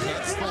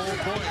 That's the whole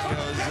point. You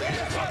know,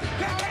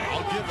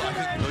 I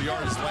think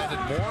Millard has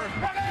landed more.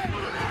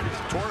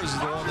 Torres is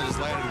the one that has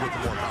landed with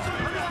more power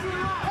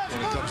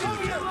when it comes to the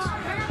kids.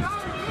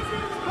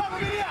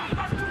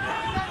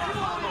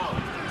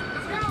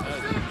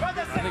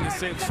 I think it's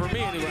safe for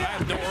me anyway. I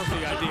have no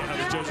earthly idea how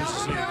the judges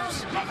see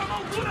this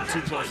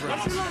 2+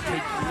 rounds. It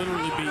could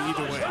literally be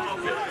either way.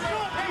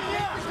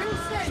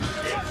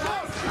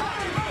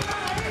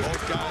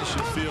 Both guys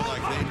should feel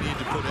like they need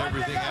to put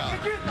everything out.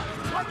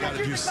 They've got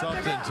to do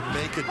something to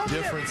make a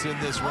difference in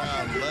this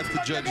round. Let the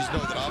judges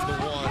know that I'm the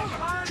one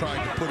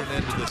trying to put an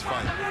end to this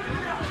fight.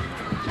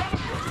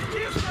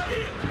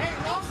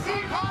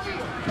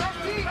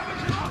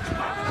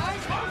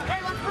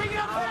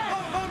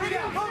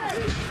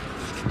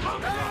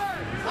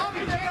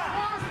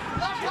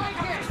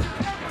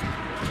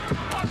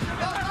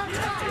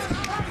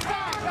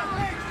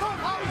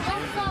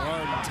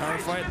 Entire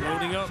fight,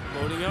 loading up.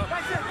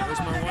 Where's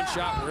my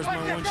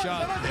one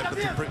shot?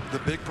 Yeah, but the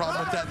big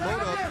problem with that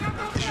load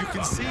up is you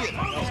can see it.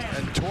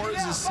 And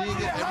Torres is seeing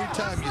it every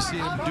time. You see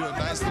him do a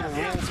nice little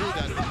roll through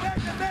that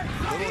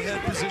little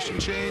head position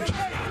change.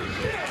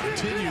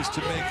 Continues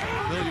to make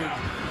Millard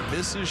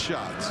miss his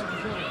shots.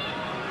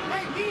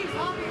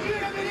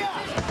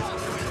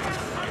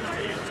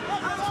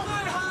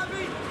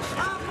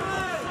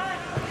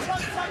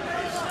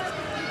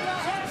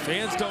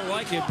 Fans don't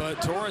like it,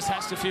 but Torres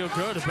has to feel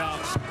good about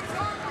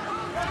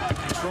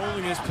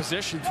controlling his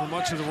position for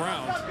much of the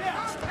round.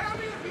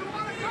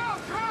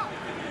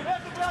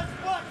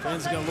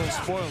 Fans got a little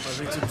spoiled, I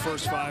think, to the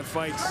first 5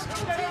 fights.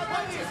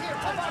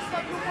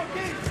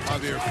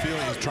 Javier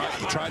feeling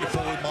he tried to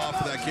pull him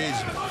off of that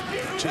cage.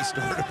 Just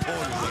started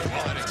pulling him like,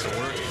 oh, that ain't gonna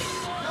work.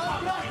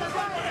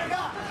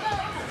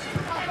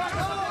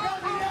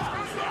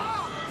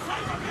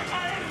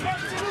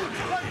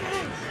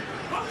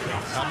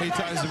 How many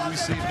times have we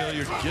seen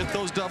Millard get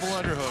those double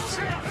underhooks?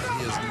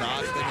 He has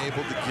not been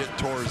able to get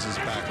Torres'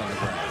 back on the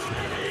ground.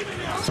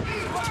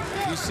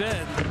 You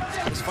said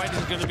this fight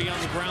isn't going to be on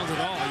the ground at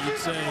all. You'd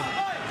say,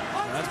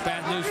 well, that's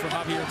bad news for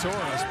Javier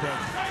Torres, but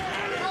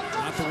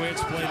not the way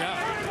it's played out.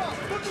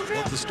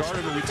 Well, at the start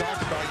of it, we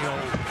talked about, you know,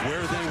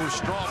 where they were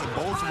strong, and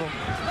both of them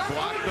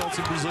black belts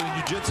in Brazilian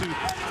Jiu-Jitsu.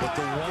 But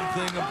the one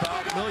thing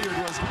about Millard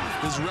was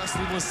his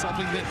wrestling was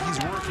something that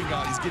he's working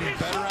on. He's getting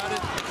better at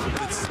it,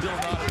 but it's still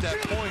not at that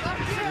point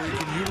where he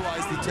can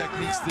utilize the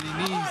techniques that he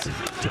needs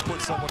to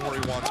put someone where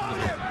he wants him to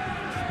be.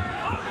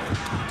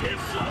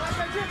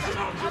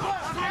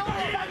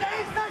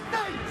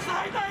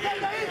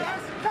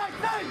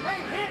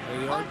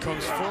 Millard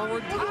comes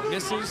forward,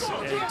 misses,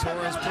 and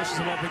Torres pushes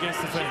him up against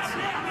the fence.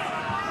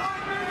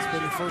 It's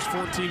been the first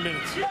 14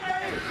 minutes.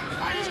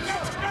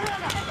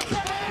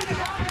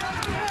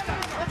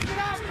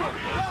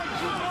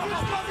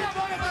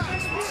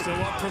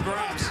 Still up for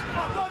grabs.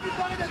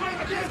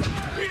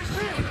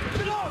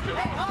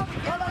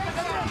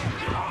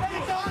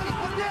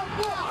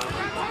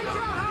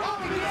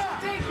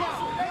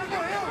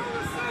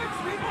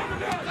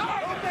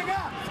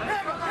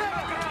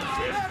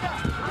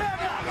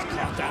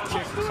 Caught that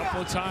kick a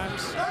couple of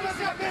times.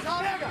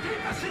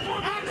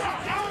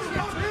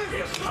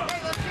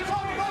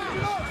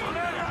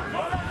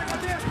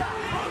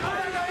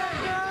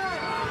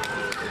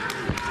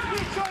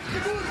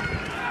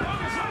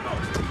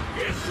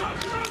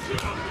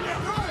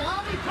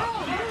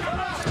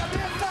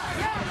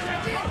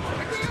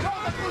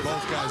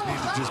 Both guys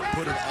need to just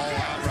put it all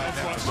out right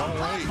now. Don't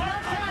wait.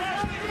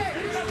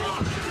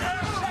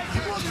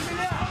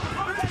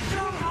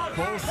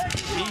 Both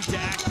need to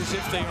act as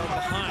if they are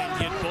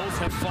behind, yet both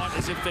have fought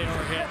as if they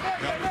are ahead.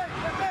 Yep.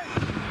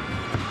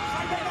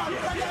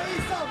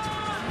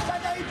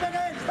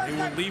 They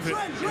will leave it in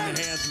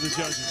the hands of the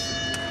judges.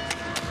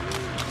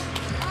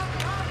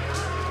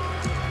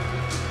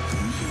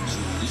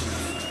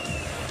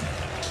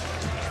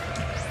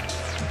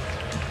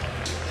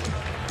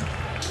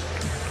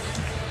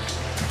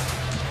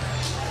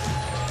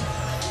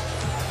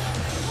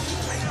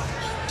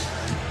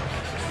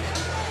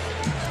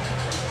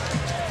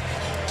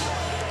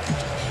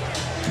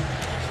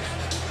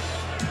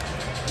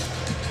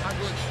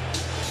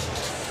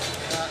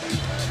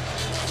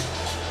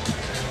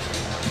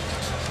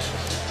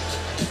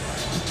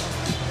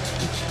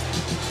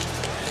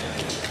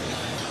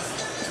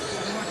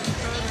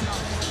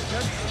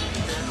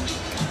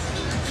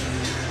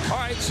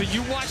 So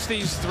you watch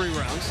these 3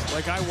 rounds,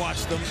 like I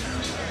watched them.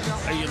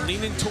 Are you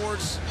leaning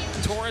towards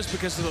Torres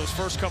because of those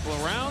first couple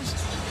of rounds?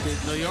 Did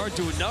Millar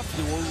do enough?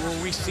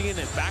 Were we seeing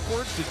it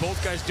backwards? Did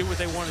both guys do what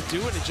they want to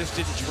do and it just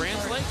didn't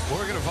translate?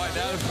 We're going to find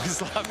out if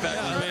it's a lot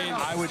better. Yeah,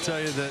 I would tell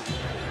you that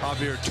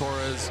Javier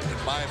Torres,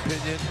 in my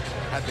opinion,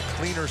 had the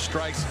cleaner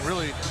strikes.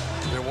 Really,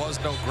 there was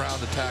no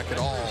ground attack at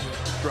all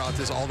throughout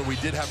this, although we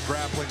did have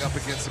grappling up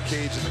against the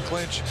cage in the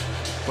clinch.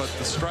 But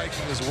the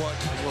striking is what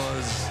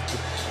was the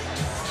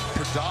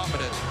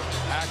predominant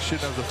action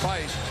of the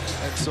fight.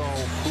 And so,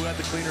 who had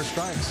the cleaner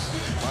strikes?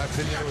 In my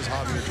opinion, it was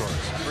Javier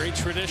Torres. Great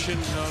tradition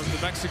of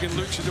the Mexican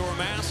luchador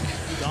mask,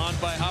 donned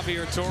by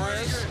Javier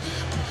Torres.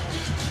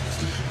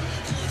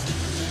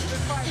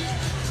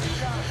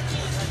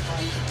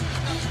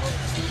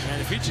 And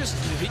if he just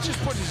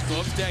put his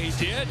gloves down, he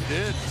did. He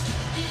did.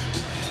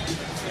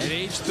 At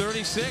age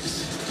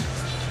 36.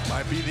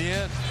 Might be the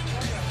end.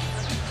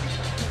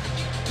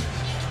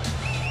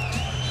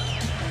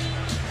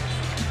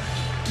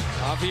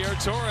 Javier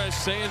Torres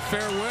saying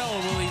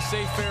farewell. Will he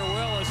say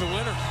farewell as a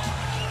winner?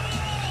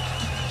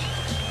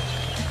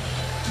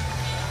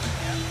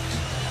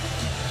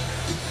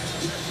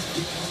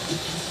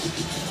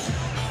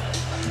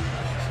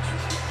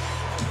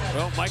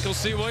 Well, Michael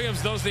C.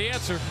 Williams knows the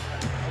answer.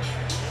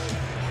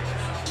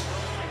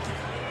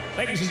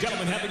 Ladies and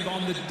gentlemen, having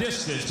gone the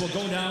distance, we'll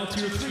go now to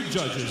your 3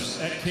 judges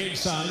at cage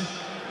side.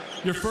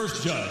 Your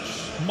first judge,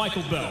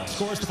 Michael Bell,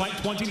 scores the fight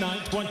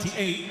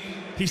 29-28.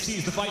 He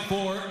sees the fight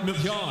for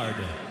Millar.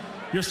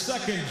 Your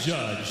second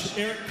judge,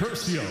 Eric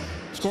Curcio,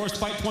 scores the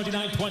fight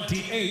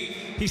 29-28.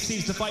 He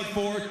sees the fight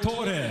for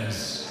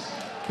Torres.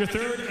 Your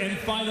third and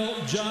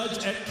final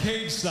judge at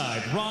cage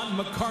side, Ron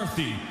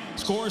McCarthy,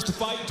 scores the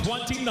fight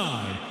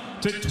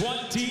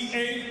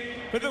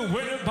 29-28 for the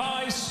winner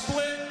by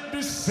split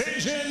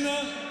decision,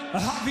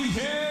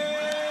 Javier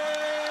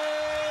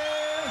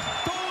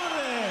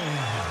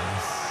Torres.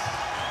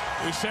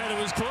 We said it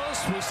was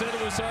close. We said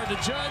it was hard to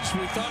judge.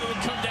 We thought it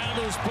would come down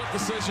to a split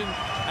decision,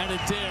 and it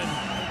did.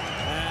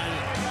 And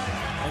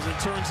as it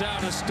turns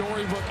out, a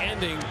storybook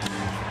ending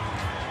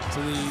to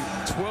the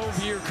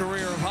 12-year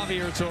career of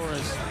Javier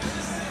Torres.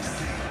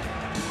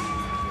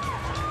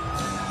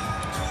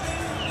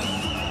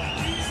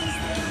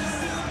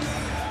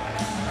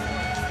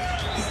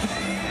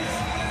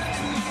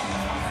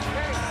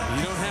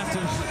 You don't have to,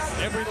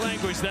 every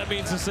language, that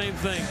means the same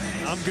thing.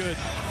 I'm good.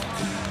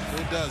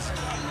 It does.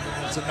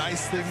 It's a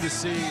nice thing to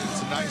see.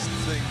 It's a nice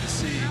thing to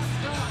see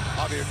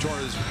Javier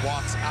Torres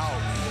walks out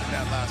in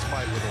that last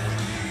fight with a win.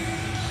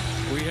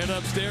 We head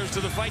upstairs to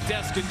the fight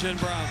desk in Jen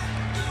Brown.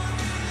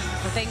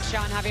 Well, thanks,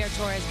 Sean. Javier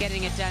Torres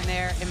getting it done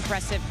there.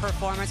 Impressive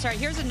performance. All right,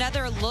 here's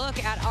another look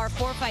at our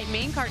 4-fight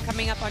main card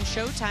coming up on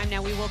Showtime.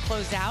 Now we will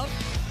close out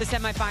the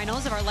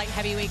semifinals of our light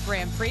heavyweight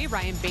Grand Prix.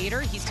 Ryan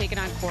Bader, he's taking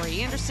on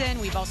Corey Anderson.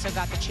 We've also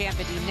got the champ,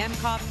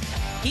 Nemkov.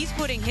 He's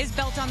putting his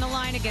belt on the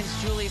line against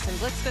Julius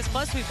Anglickas.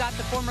 Plus, we've got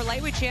the former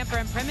lightweight champ,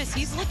 Brent Primus.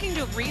 He's looking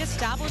to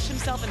reestablish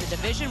himself in the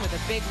division with a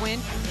big win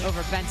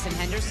over Benson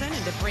Henderson.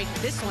 And to break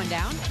this one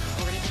down,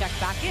 we're going to check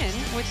back in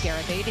with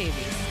Gareth A.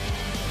 Davies.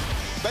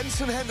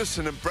 Benson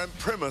Henderson and Brent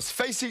Primus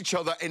face each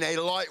other in a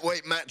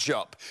lightweight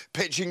matchup,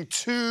 pitching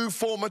 2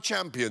 former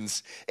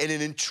champions in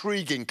an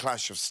intriguing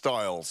clash of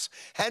styles.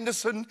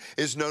 Henderson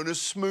is known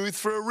as Smooth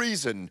for a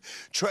reason,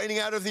 training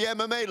out of the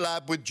MMA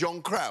lab with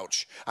John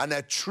Crouch, and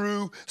a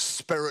true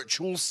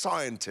spiritual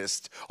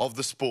scientist of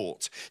the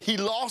sport. He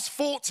last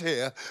fought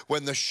here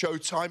when the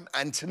Showtime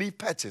Anthony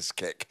Pettis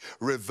kick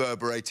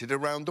reverberated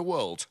around the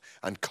world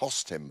and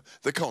cost him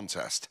the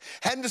contest.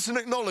 Henderson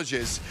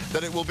acknowledges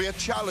that it will be a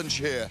challenge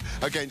here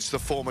against the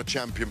former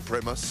champion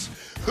Primus,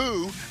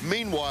 who,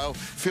 meanwhile,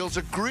 feels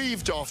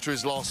aggrieved after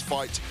his last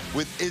fight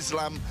with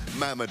Islam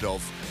Mamedov.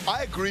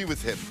 I agree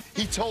with him.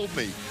 He told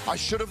me I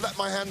should have let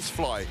my hands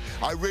fly.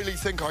 I really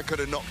think I could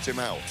have knocked him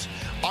out.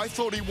 I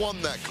thought he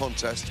won that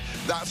contest.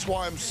 That's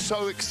why I'm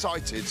so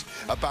excited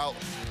about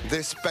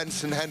this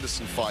Benson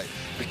Henderson fight,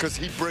 because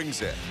he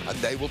brings it, and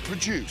they will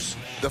produce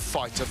the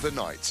fight of the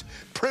night.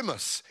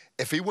 Primus,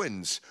 if he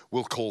wins,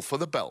 will call for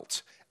the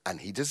belt, and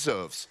he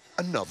deserves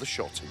another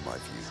shot, in my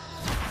view.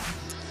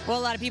 Well, a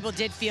lot of people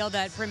did feel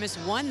that Primus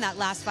won that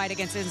last fight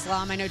against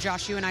Islam. I know,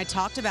 Josh, you and I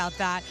talked about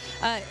that.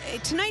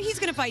 Tonight, he's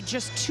going to fight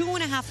just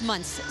 2.5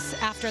 months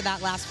after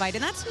that last fight,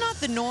 and that's not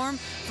the norm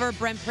for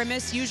Brent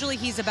Primus. Usually,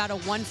 he's about a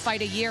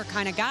 1-fight-a-year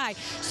kind of guy.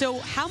 So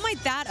how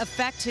might that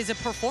affect his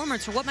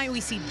performance, or what might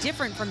we see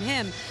different from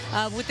him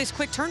with this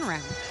quick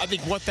turnaround? I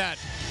think what that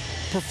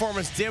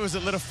performance did was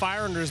it lit a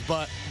fire under his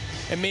butt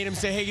and made him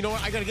say, hey, you know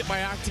what, I got to get my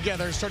act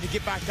together and start to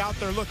get back out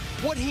there. Look,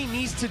 what he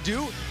needs to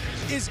do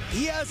is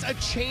he has a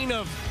chain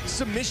of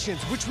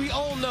submissions, which we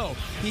all know.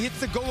 He hits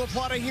the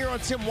gomoplata here on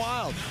Tim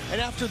Wild,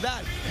 and after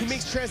that, he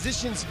makes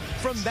transitions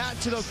from that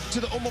to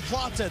the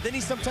omoplata. Then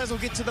he sometimes will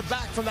get to the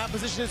back from that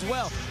position as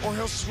well, or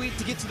he'll sweep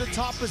to get to the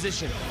top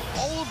position.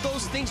 All of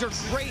those things are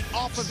great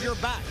off of your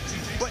back,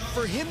 but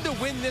for him to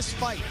win this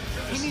fight,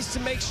 he needs to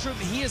make sure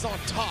that he is on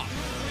top.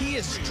 He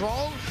is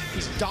strong,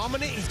 he's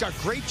dominant, he's got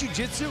great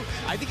jiu-jitsu.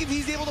 I think if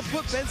he's able to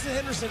put Benson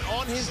Henderson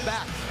on his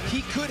back,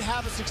 he could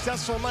have a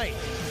successful night.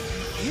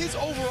 His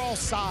overall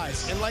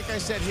size, and like I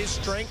said, his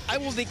strength, I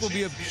will think will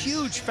be a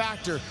huge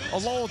factor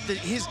along with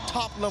his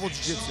top-level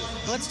jiu-jitsu.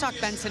 Let's talk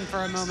Benson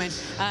for a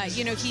moment.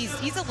 You know,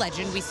 he's a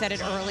legend. We said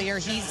it earlier.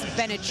 He's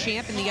been a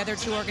champ in the other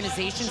two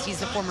organizations. He's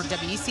the former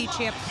WEC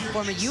champ,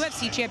 former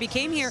UFC champ. He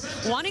came here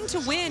wanting to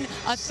win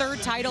a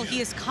third title. He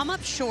has come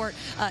up short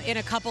in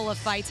a couple of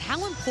fights.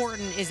 How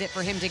important is it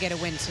for him to get a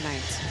win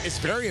tonight? It's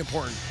very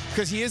important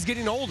because he is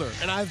getting older,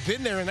 and I've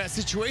been there in that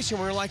situation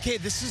where you're like, hey,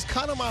 this is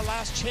kind of my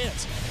last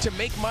chance to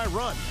make my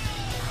run.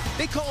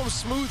 They call him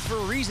smooth for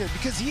a reason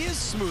because he is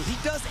smooth. He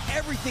does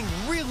everything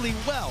really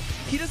well.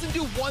 He doesn't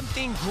do one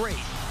thing great.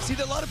 See,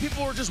 a lot of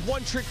people are just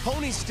one-trick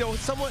ponies still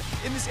somewhat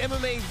in this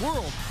MMA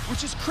world,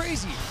 which is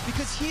crazy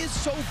because he is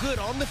so good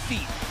on the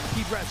feet.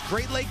 He has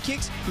great leg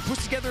kicks. He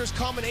puts together his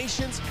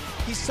combinations.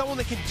 He's someone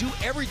that can do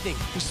everything.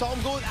 We saw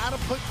him go with Adam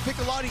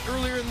Piccolotti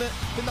earlier in the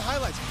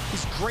highlights.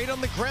 He's great on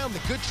the ground,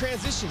 the good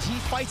transitions. He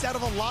fights out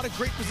of a lot of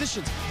great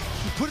positions.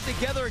 He put it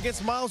together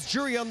against Miles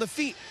Jury on the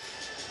feet.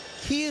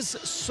 He is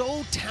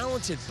so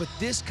talented, but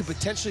this could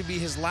potentially be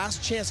his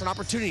last chance and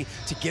opportunity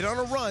to get on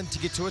a run to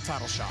get to a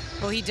title shot.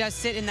 Well, he does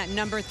sit in that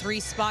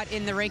 #3 spot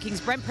in the rankings.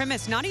 Brent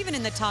Primus, not even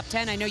in the top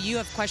 10. I know you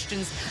have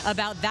questions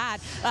about that.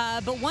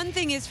 But one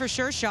thing is for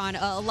sure, Sean,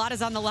 a lot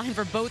is on the line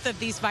for both of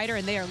these fighters,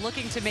 and they are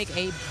looking to make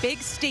a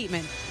big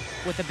statement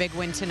with a big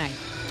win tonight.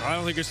 I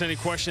don't think there's any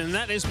question, and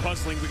that is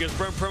puzzling because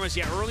Brent Primus,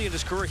 yeah, early in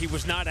his career, he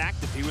was not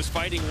active. He was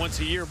fighting once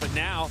a year, but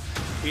now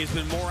he has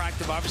been more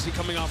active, obviously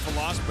coming off a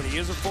loss, but he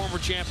is a former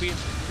champion.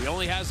 He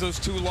only has those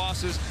 2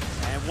 losses,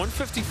 and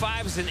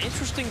 155 is an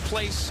interesting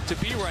place to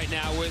be right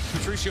now with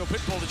Patricio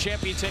Pitbull, the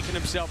champion, taking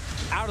himself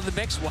out of the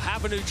mix. We'll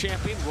have a new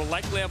champion. We'll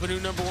likely have a new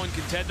 #1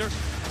 contender.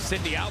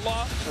 Sidney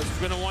Outlaw is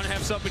going to want to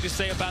have something to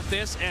say about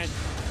this, and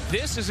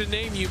this is a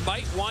name you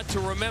might want to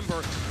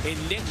remember in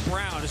Nick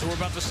Brown, as we're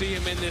about to see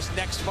him in this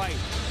next fight.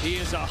 He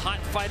is a hot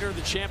fighter,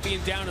 the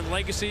champion down in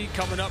Legacy,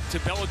 coming up to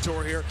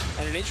Bellator here,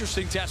 and an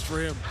interesting test for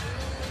him.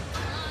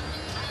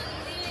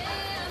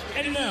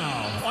 And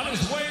now, on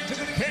his way to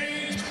the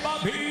cage,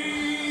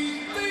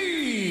 Bobby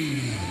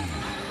Lee.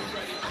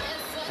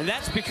 And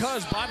that's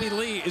because Bobby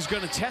Lee is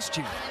going to test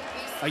you.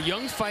 A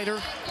young fighter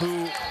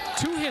who,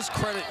 to his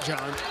credit,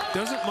 John,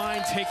 doesn't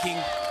mind taking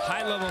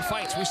high-level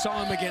fights. We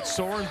saw him against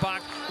Soren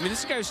Bach. I mean,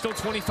 this guy is still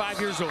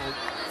 25 years old.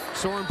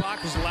 Soren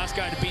Bach was the last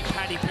guy to beat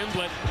Paddy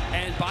Pimblett,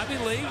 and Bobby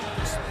Lee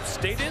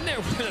stayed in there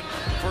with him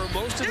for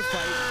most of the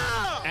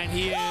fight. And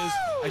he is,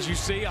 as you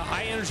see, a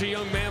high-energy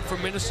young man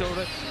from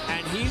Minnesota,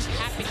 and he's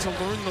happy to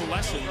learn the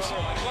lessons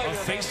of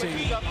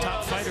facing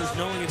top fighters,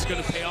 knowing it's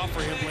going to pay off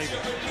for him later.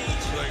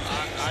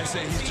 I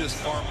say he's just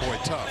farm boy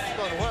tough.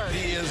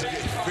 He is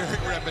very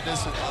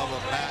reminiscent of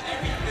a Matt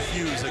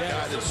Hughes, a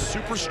guy that's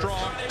super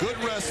strong, good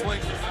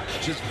wrestling,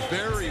 just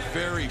very,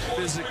 very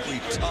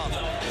physically tough.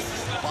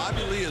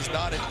 Bobby Lee is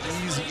not an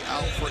easy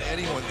out for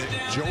anyone.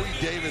 Joey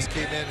Davis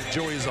came in, and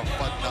Joey is a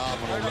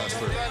phenomenal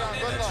wrestler.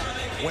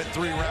 And went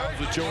 3 rounds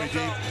with Joey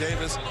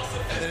Davis,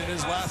 and then in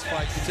his last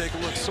fight, you take a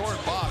look, Soren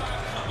Bach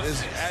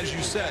is, as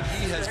you said,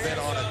 he has been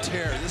on a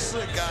tear. This is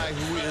a guy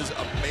who is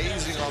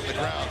amazing on the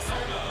ground.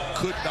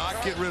 Could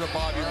not get rid of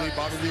Bobby Lee.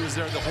 Bobby Lee was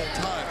there the whole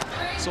time.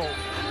 So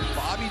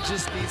Bobby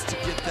just needs to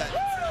get that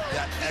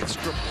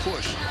extra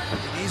push.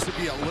 He needs to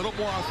be a little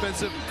more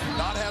offensive,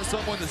 not have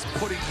someone that's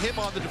putting him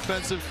on the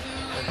defensive.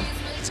 And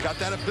he's got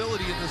that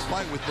ability in this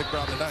fight with Nick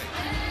Brown tonight.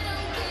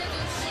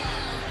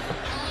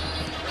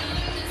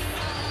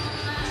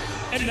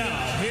 And now,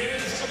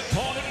 his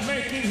opponent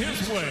making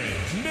his way,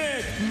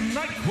 Nick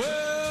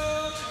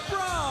 "Nightwell"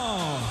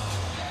 Brown.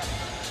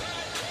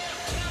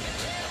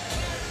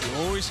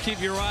 You always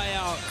keep your eye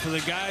out for the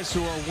guys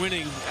who are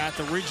winning at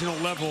the regional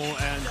level,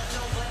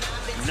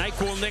 and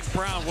Nightwell Nick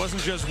Brown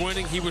wasn't just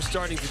winning, he was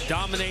starting to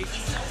dominate.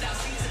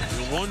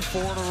 He won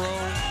 4 in a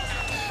row,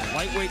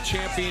 lightweight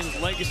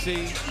champion,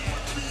 Legacy.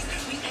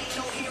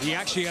 He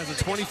actually has a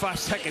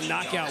 25-second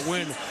knockout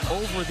win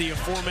over the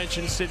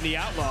aforementioned Sidney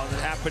Outlaw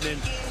that happened in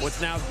what's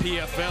now the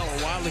PFL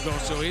a while ago.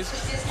 So his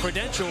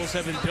credentials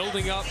have been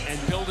building up and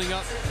building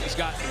up. He's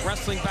got a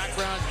wrestling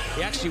background.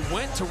 He actually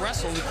went to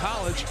wrestle in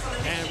college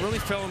and really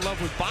fell in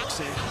love with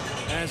boxing.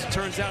 And as it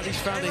turns out, he's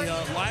found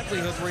a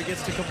livelihood where he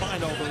gets to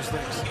combine all those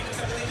things.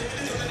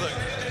 Look,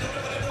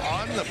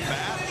 on the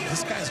mat,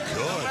 this guy's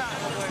good.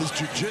 His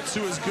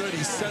jiu-jitsu is good.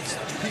 He sets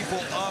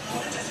people up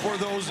for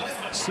those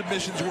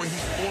submissions where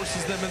he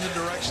forces them in the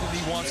direction that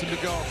he wants them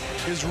to go.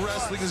 His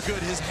wrestling is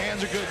good. His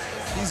hands are good.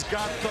 He's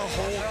got the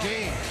whole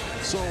game.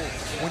 So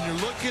when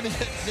you're looking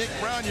at Nick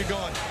Brown, you're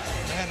going,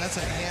 man, that's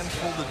a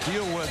handful to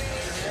deal with.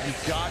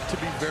 You've got to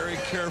be very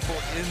careful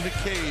in the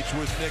cage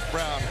with Nick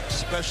Brown,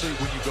 especially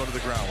when you go to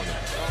the ground with him.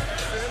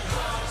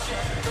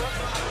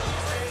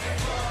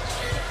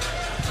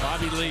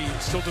 Bobby Lee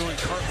still doing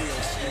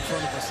cartwheels in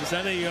front of us. Is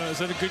that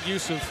a good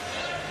use of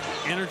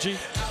energy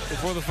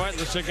before the fight?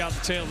 Let's check out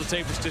the tail of the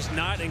tape, which does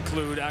not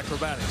include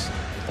acrobatics.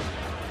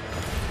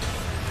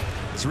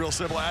 It's real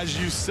simple. As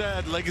you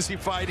said, legacy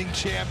fighting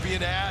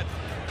champion at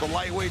the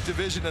lightweight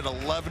division at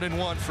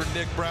 11-1 for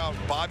Nick Brown.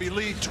 Bobby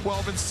Lee,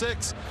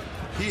 12-6.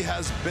 He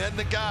has been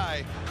the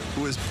guy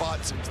who has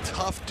fought some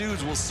tough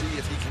dudes. We'll see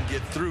if he can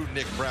get through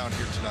Nick Brown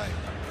here tonight.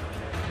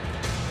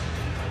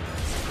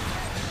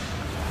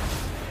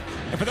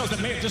 And for those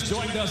that may have just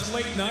joined us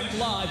late night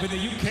live in the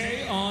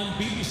UK on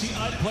BBC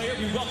iPlayer,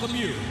 we welcome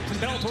you to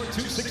Bellator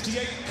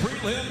 268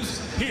 Prelims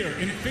here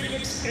in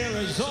Phoenix,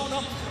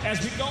 Arizona,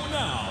 as we go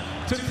now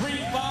to 3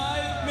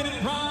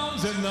 5-minute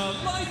rounds in the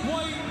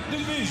lightweight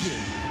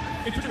division.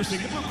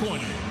 Introducing the blue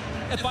corner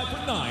at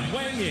 5'9",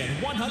 weighing in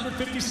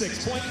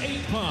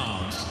 156.8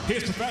 pounds.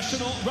 His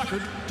professional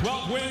record,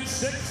 12 wins,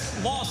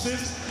 6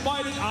 losses,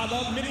 fighting out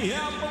of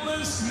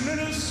Minneapolis,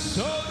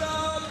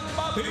 Minnesota,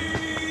 Bobby Lee.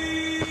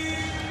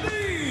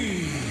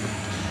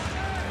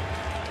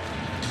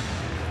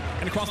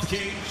 And across the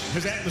cage,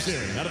 his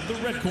adversary out of the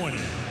red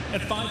corner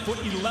at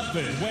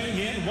 5'11", weighing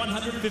in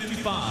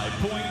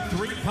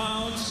 155.3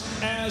 pounds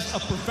as a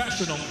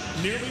professional,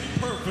 nearly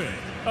perfect.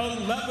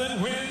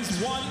 11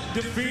 wins, 1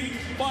 defeat,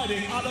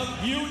 fighting out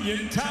of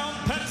Uniontown,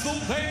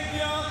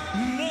 Pennsylvania,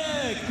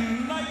 Nick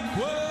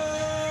Brown.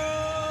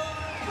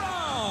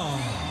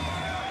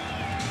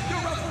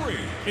 Your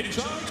referee in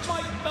charge,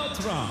 Mike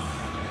Beltran.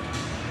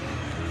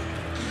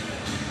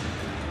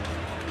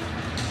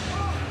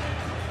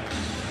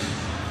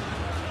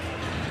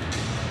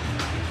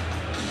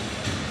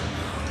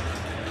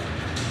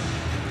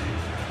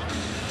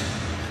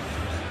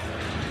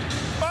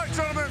 All right,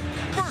 gentlemen,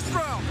 first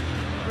round.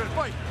 You ready to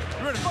fight?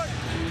 You ready to fight?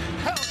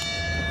 Hell.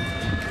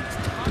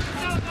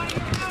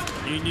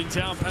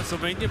 Uniontown,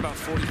 Pennsylvania, about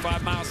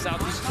 45 miles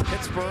southeast of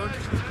Pittsburgh.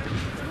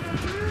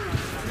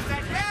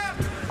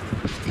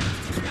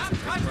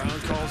 Brown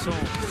calls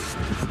home.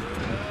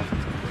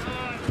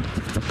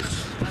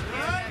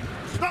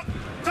 Stop.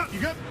 You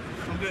good?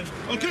 I'm good.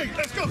 Okay,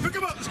 let's go. Pick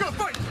him up. Let's go.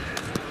 Fight.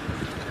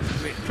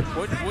 Wait,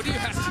 what do you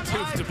have to do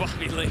to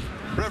Bobby Lee?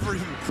 Referee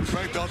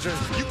Frank Belcher,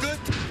 you good?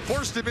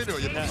 Forced him into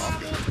it.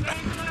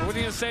 What are you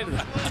going to say to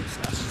that?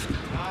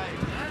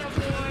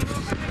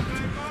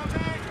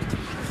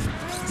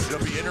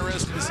 It'll be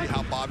interesting to see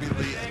how Bobby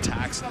Lee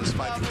attacks in this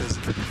fight, because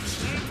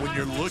when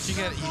you're looking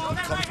at it, he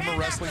comes from a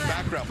wrestling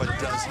background, but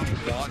does he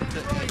want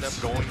to end up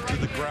going to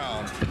the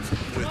ground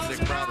with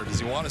Nick Brown, or does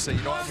he want to say,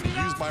 you know, I'm going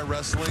to use my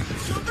wrestling,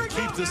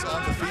 keep this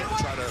on the feet, and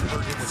try to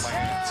hurt him with my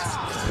hands?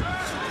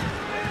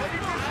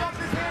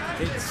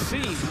 It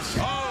seems.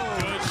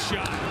 Good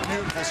shot.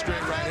 Beautiful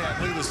straight right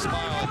hand. Look at the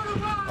smile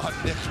on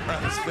Nick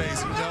Brown's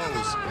face. He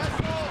knows.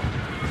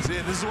 See,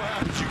 and this is what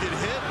happens. You get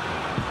hit,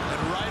 and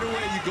right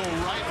away you go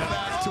right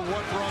back to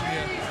what brung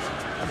you.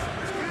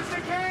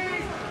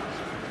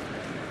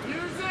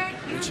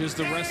 Which is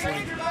the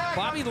wrestling.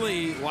 Bobby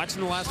Lee,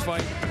 watching the last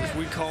fight, as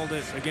we called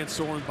it, against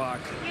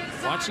Sorenbach,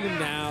 watching him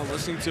now,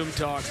 listening to him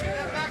talk,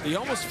 you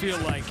almost feel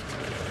like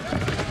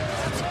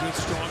it's a good,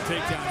 strong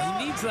takedown.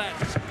 He needs that.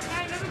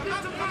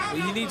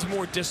 He needs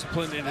more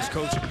discipline in his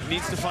coaching. He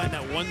needs to find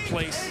that one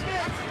place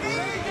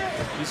where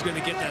he's going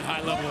to get that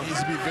high level. He needs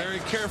to be very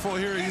careful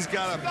here. He's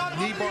got a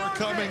knee bar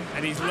coming.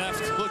 And he's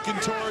left. Looking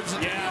towards.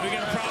 Yeah, we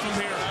got a problem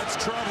here. That's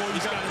trouble.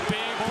 He's got a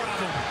big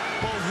problem.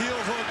 Both heel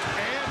hook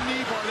and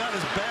knee bar. That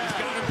is bad. He's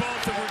got them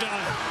both, and we're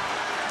done.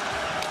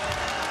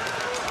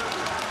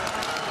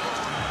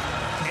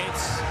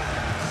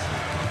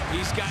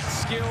 He's got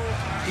skill,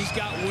 he's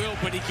got will,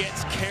 but he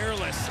gets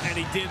careless, and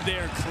he did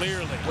there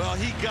clearly. Well,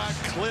 he got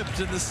clipped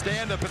in the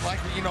stand-up, and like,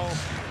 you know,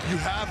 you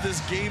have this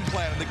game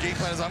plan, and the game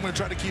plan is I'm going to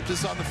try to keep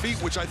this on the feet,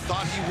 which I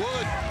thought he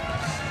would.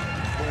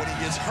 But when he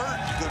gets hurt,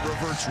 he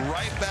reverts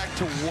right back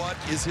to what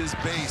is his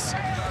base.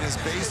 His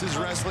base is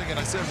wrestling, and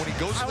I said when he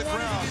goes to the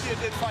ground with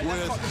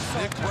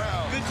Nick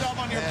Brown, good job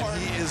on your part.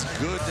 He is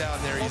good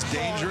down there. He's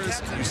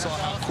dangerous. You saw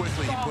how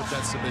quickly he put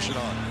that submission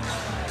on.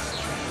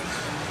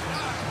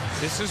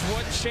 This is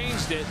what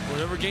changed it,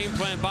 whatever game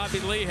plan Bobby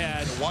Lee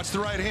had. Watch the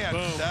right hand.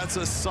 Boom. That's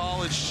a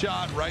solid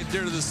shot right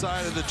there to the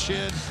side of the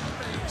chin.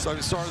 So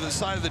sorry, the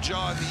side of the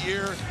jaw and the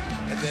ear.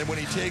 And then when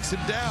he takes him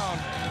down,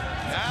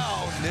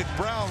 now Nick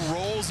Brown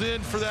rolls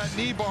in for that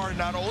knee bar.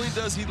 Not only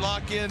does he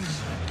lock in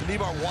the knee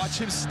bar, watch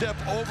him step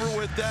over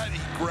with that. He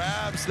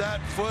grabs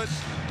that foot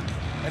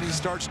and he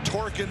starts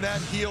torquing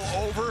that heel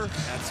over.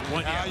 That's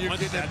one. Now Yeah, you're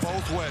getting it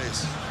both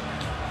ways.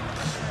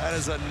 That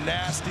is a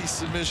nasty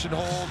submission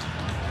hold.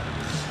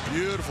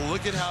 Beautiful.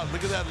 Look at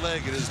that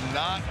leg. It is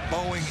not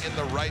bowing in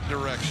the right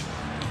direction.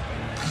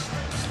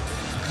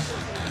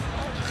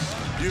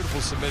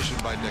 Beautiful submission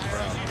by Nick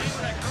Brown.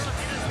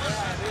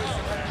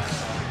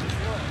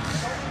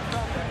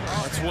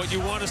 That's what you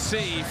want to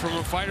see from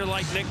a fighter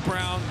like Nick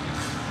Brown.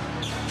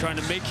 trying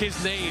to make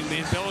his name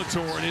in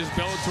Bellator in his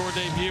Bellator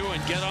debut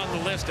and get on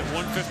the list at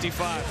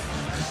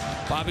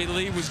 155. Bobby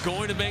Lee was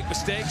going to make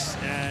mistakes,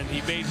 and he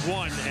made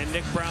one, and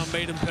Nick Brown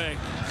made him pay.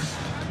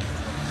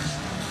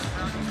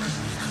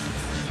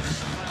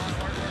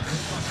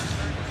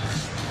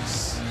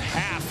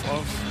 Half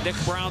of Nick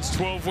Brown's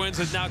 12 wins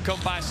has now come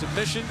by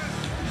submission.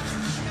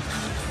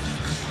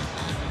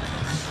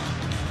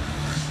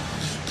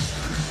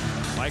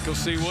 Michael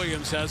C.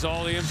 Williams has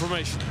all the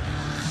information.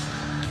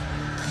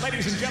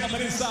 Ladies and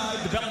gentlemen, inside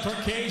the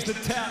Bellator cage, the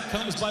tap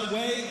comes by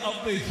way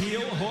of the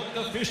heel hook.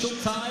 Official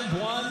time,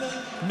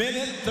 1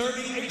 minute,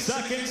 38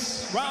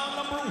 seconds. Round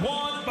number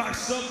 1 by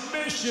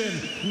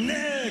submission,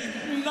 Nick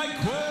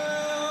Brown.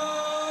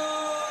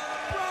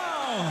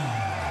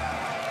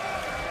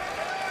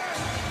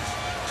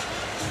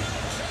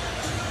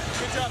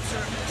 Good job,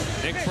 sir.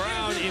 Nick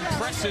Brown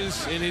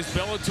impresses in his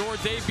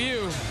Bellator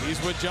debut. He's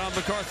with John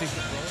McCarthy.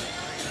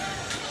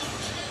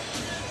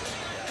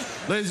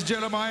 Ladies and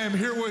gentlemen, I am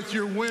here with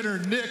your winner,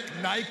 Nick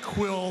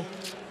NyQuil.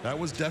 That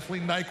was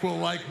definitely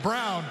NyQuil-like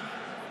Brown.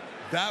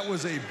 That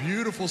was a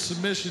beautiful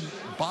submission.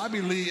 Bobby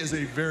Lee is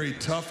a very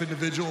tough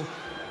individual.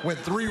 Went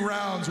 3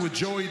 rounds with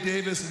Joey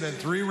Davis and then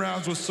 3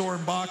 rounds with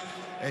Soren Bach.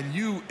 And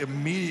you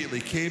immediately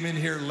came in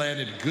here,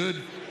 landed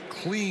good,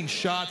 clean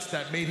shots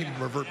that made him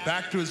revert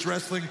back to his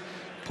wrestling,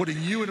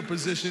 putting you in a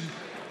position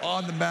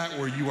on the mat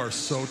where you are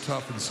so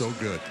tough and so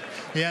good.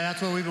 Yeah,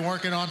 that's what we've been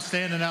working on,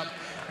 standing up,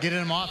 getting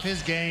him off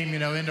his game, you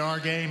know, into our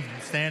game,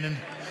 standing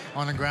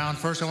on the ground.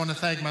 First, I want to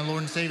thank my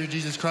Lord and Savior,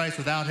 Jesus Christ.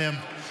 Without him,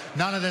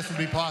 none of this would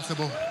be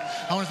possible.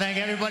 I want to thank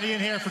everybody in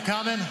here for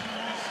coming.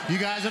 You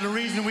guys are the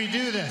reason we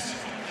do this.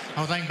 I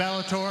want to thank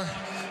Bellator,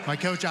 my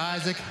coach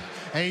Isaac,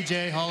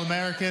 AJ,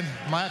 All-American,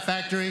 my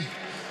factory,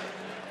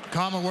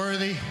 Kama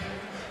Worthy.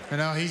 You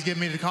know, he's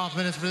giving me the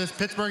confidence for this.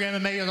 Pittsburgh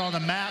MMA is on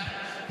the map.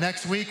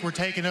 Next week, we're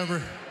taking over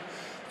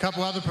a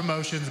couple other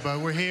promotions,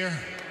 but we're here,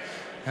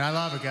 and I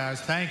love it,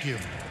 guys. Thank you.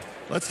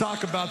 Let's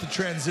talk about the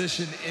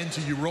transition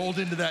into, you rolled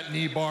into that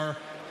knee bar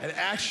and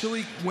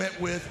actually went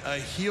with a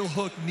heel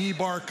hook knee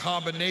bar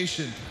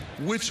combination.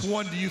 Which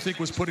one do you think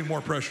was putting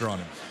more pressure on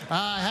him?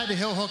 I had the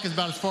heel hook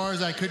about as far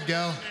as I could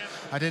go.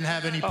 I didn't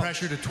have any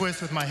pressure to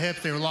twist with my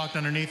hips. They were locked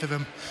underneath of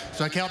him.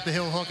 So I kept the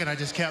heel hook and I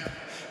just kept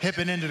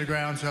hipping into the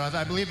ground. So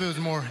I believe it was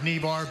more knee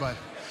bar, but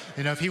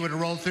you know, if he would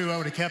have rolled through, I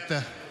would have kept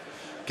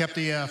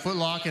the foot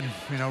lock and,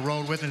 you know,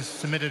 rolled with and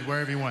submitted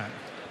wherever he went.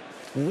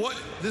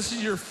 This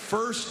is your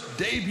first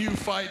debut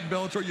fight in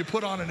Bellator. You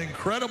put on an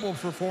incredible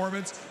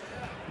performance.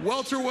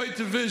 Welterweight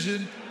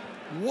division,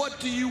 what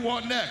do you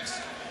want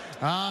next?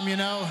 You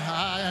know,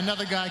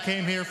 another guy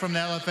came here from the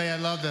LFA. I'd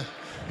love to,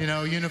 you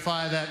know,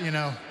 unify that, you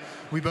know,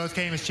 we both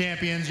came as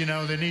champions. You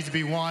know, there needs to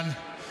be one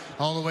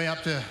all the way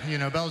up to, you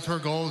know, Bellator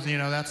goals. You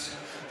know,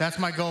 that's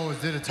my goal, is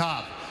to the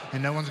top,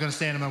 and no one's going to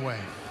stand in my way.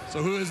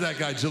 So who is that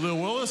guy, Jaleel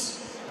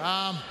Willis?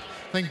 I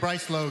think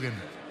Bryce Logan.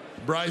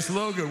 Bryce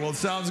Logan. Well, it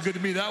sounds good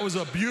to me. That was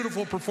a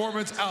beautiful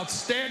performance,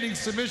 outstanding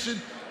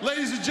submission.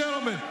 Ladies and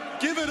gentlemen,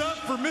 give it up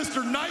for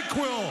Mr.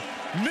 NyQuil,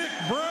 Nick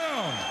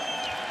Brown.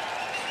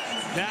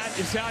 That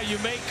is how you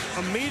make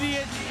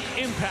immediate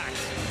impact.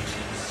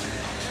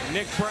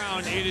 Nick Brown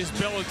in his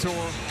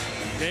Bellator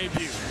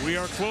debut. We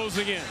are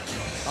closing in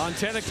on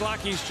 10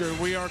 o'clock Eastern.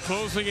 We are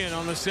closing in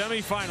on the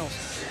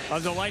semifinals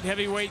of the light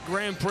heavyweight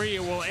Grand Prix.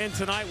 It will end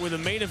tonight with a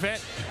main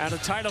event at a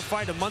title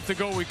fight a month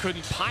ago we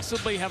couldn't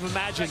possibly have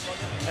imagined,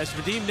 as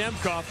Vadim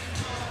Nemkov,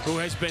 who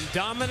has been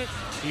dominant,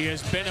 he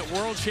has been at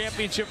world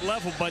championship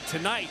level, but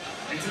tonight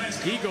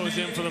he goes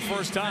in for the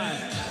first time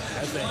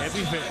as the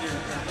heavy favorite.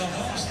 The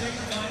hosting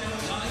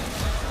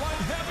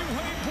light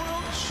heavyweight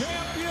world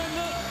champion,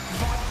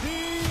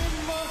 Vadim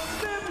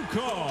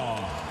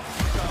Nemkov.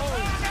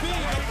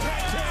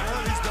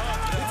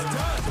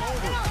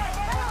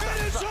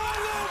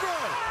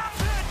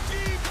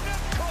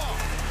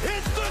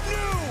 It's the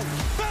new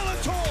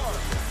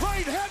Bellator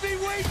light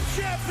heavyweight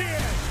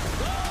champion!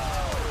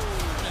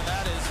 And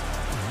that is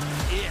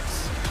it.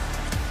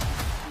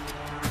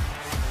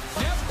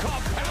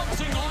 Nemkov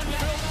pouncing on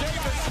Phil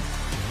Davis.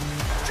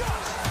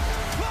 Just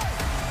like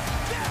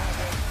that!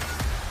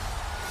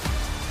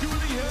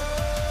 Julius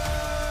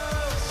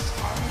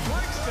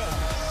Anglickas.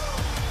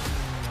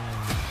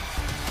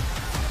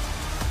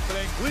 But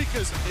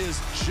Anglickas is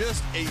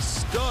just a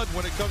stud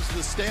when it comes to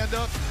the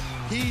stand-up.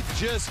 He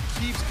just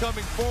keeps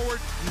coming forward.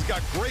 He's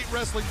got great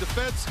wrestling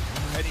defense,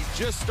 and he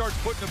just starts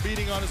putting a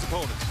beating on his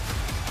opponents.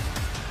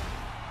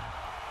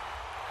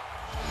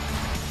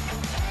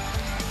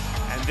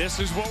 And this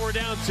is what we're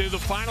down to, the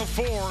final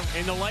 4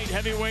 in the light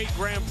heavyweight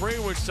Grand Prix,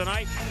 which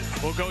tonight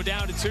will go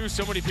down to 2.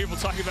 So many people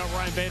talking about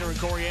Ryan Bader and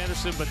Corey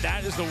Anderson, but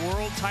that is the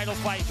world title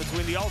fight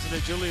between the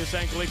alternate Julius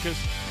Anglickas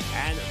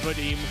and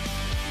Vadim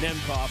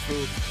Nemkov,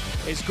 who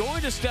is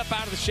going to step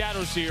out of the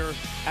shadows here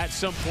at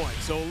some point.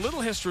 So a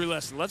little history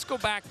lesson. Let's go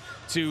back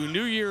to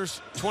New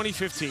Year's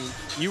 2015.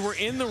 You were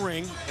in the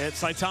ring at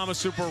Saitama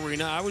Super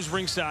Arena. I was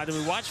ringside, and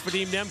we watched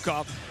Vadim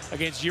Nemkov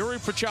against Yuri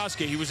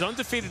Prochazka. He was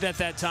undefeated at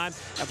that time,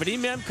 and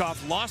Vadim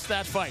Nemkov lost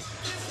that fight.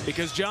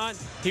 because, John,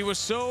 he was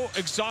so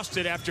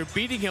exhausted after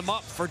beating him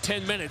up for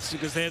 10 minutes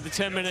because they had the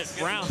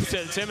 10-minute round,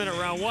 10-minute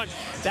round one.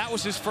 That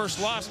was his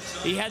first loss.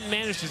 He hadn't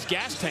managed his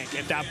gas tank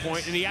at that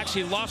point, and he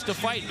actually lost the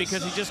fight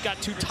because he just got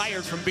too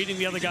tired from beating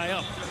the other guy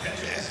up.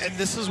 And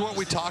this is what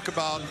we talk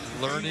about,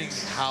 learning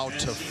how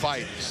to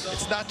fight.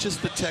 It's not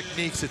just the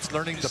techniques, it's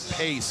learning the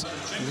pace.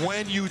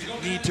 When you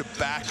need to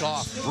back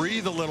off,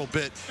 breathe a little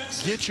bit,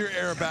 get your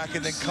air back,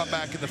 and then come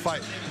back in the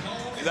fight.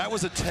 That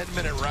was a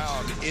 10-minute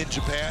round in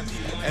Japan,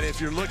 and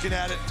if you're looking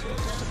at it,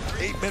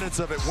 8 minutes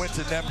of it went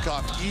to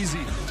Nemkov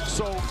easy.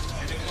 So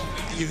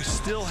you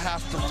still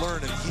have to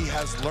learn, and he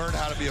has learned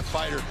how to be a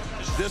fighter.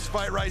 This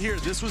fight right here,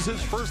 this was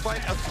his first fight,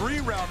 a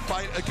 3-round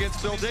fight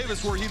against Bill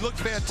Davis, where he looked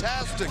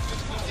fantastic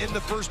in the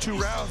first 2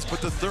 rounds,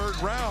 but the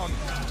 3rd round,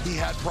 he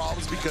had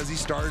problems because he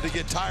started to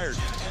get tired.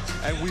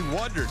 And we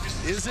wondered,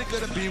 is it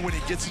going to be when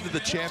he gets into the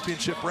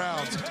championship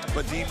rounds?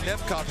 But Dean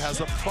Nemkov has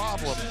a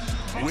problem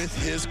with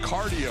his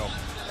cardio.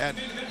 And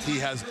he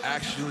has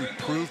actually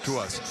proved to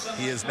us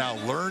he has now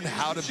learned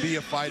how to be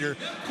a fighter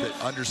that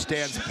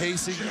understands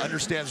pacing,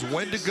 understands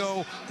when to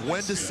go,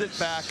 when to sit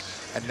back,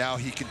 and now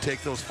he can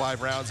take those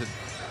 5 rounds and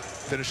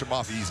finish them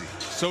off easy.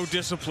 So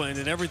disciplined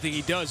in everything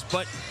he does,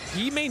 but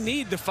he may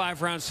need the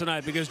 5 rounds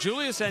tonight because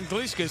Julius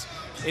Anglickas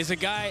is a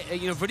guy,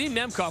 you know, Vadim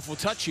Nemkov will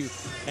touch you.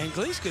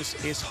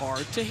 Anglickas is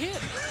hard to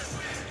hit.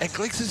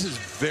 Anglickas is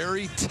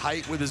very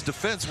tight with his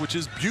defense, which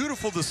is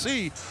beautiful to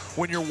see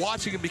when you're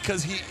watching him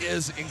because he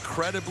is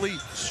incredibly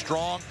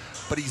strong,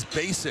 but he's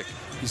basic.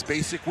 He's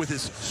basic with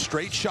his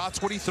straight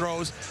shots when he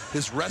throws.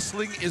 His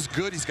wrestling is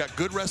good. He's got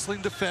good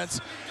wrestling defense,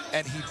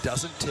 and he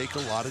doesn't take a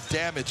lot of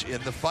damage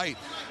in the fight.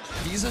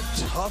 He's a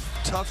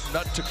tough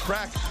nut to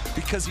crack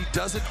because he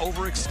doesn't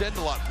overextend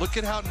a lot. Look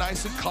at how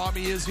nice and calm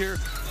he is here.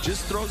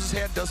 Just throws his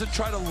hand, doesn't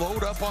try to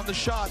load up on the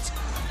shots,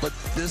 but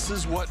this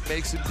is what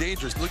makes him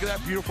dangerous. Look at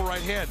that beautiful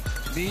right hand.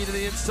 Knee to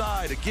the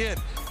inside. Again,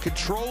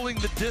 controlling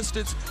the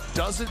distance,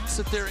 doesn't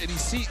sit there, and he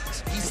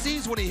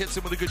sees when he hits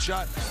him with a good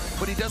shot,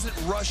 but he doesn't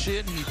rush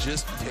in. He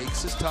just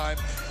takes his time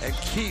and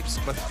keeps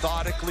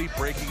methodically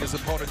breaking his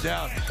opponent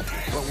down.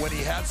 But when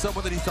he had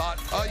someone that he thought,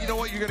 oh, you know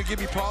what, you're going to give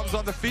me problems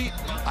on the feet,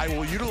 I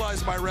will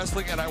utilize my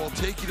wrestling and I will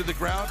take you to the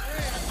ground.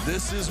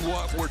 This is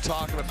what we're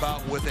talking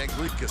about with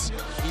Anglickas.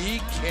 He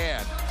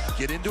can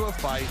get into a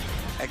fight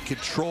and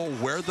control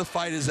where the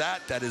fight is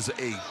at. That is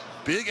a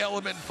big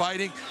element in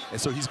fighting,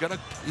 and so he's gonna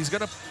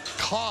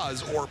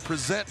cause or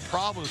present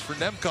problems for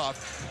Nemkov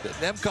that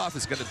Nemkov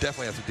is gonna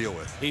definitely have to deal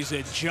with. He's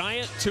a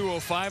giant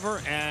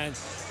 205er, and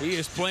he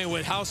is playing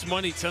with house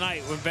money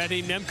tonight with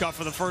Vadim Nemkov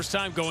for the first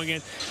time going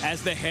in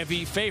as the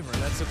heavy favorite.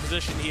 That's a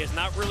position he has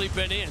not really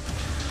been in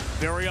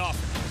very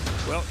often.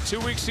 Well,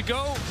 2 weeks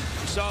ago,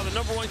 we saw the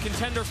 #1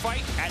 contender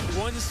fight at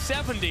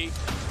 170.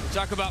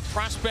 Talk about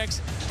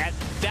prospects at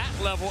that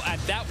level, at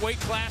that weight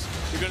class.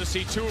 You're going to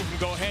see 2 of them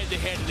go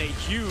head-to-head in a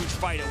huge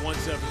fight at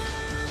 170.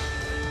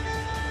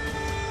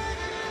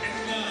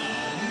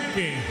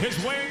 Making his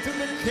way to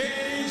the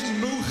cage,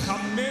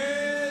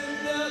 Muhammad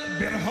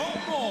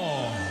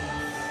Berhomo.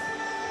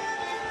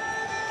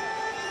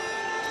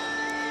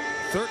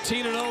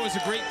 13-0 is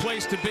a great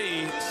place to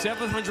be.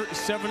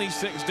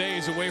 776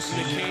 days away from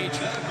the cage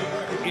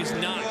is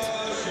not.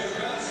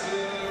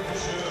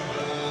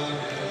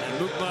 And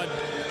Muhammad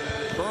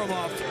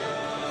Berhomo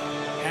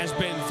has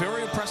been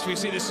very impressive. You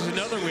see, this is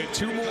another. We have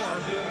 2 more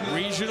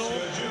regional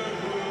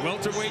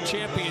welterweight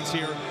champions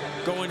here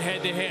going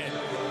head-to-head.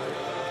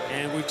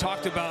 And we've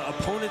talked about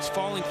opponents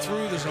falling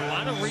through. There's a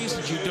lot of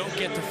reasons you don't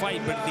get the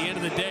fight, but at the end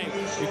of the day,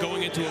 you're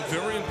going into a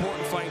very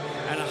important fight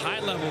and a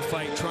high-level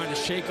fight trying to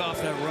shake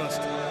off that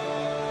rust.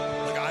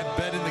 Look, I've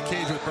been in the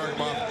cage with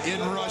Berhomo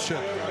in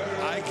Russia.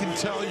 I can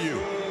tell you,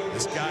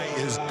 this guy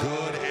is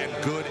good and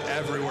good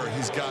everywhere.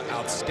 He's got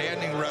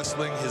outstanding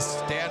wrestling. His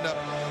stand-up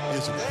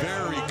is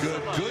very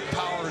good. Good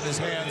power in his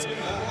hands.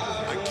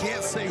 I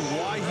can't say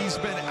why he's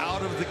been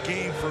out of the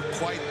game for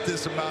quite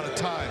this amount of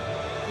time.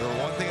 The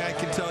one thing I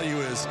can tell you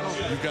is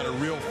you've got a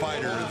real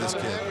fighter in this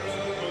kid.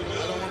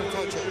 I don't want to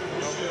touch him.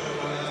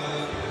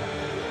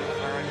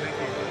 All right, thank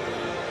you.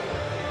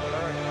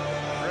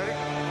 All right, ready?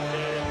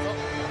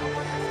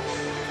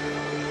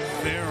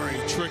 Very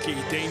tricky,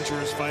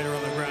 dangerous fighter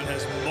on the ground.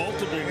 Has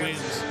multiple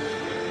wins,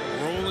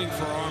 rolling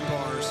for arm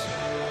bars.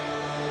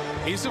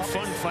 He's a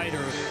fun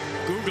fighter.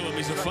 Google him.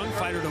 He's a fun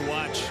fighter to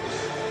watch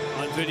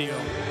on video.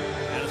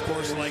 And of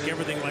course, like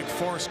everything, like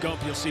Forrest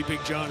Gump, you'll see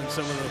Big John in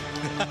some of the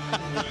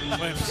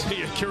clips.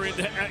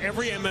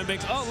 Every MMA.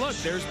 Oh, look,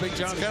 there's Big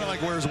John. It's kind of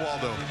like Where's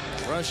Waldo?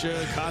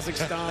 Russia,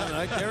 Kazakhstan.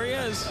 Like, there he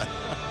is.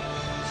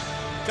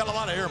 Got a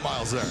lot of air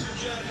miles there.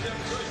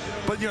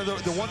 But, you know,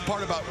 the one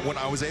part about when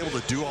I was able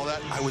to do all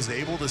that, I was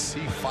able to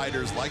see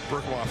fighters like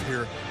Berhomo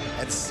here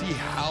and see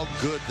how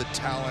good the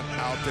talent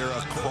out there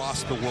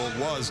across the world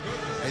was.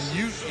 And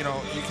you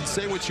know, you can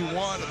say what you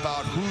want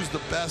about who's the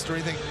best or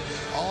anything.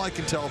 All I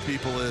can tell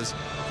people is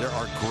there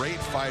are great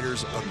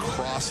fighters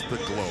across the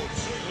globe.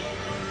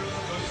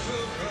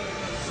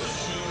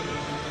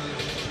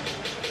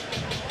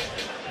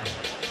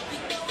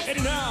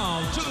 And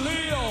now,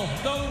 Jaleel,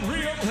 the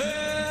real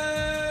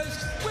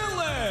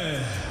Willis.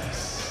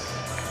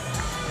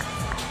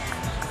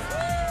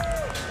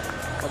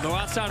 Although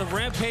outside of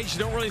Rampage, you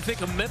don't really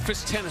think of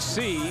Memphis,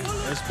 Tennessee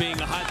as being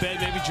a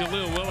hotbed. Maybe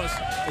Jaleel Willis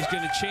is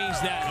going to change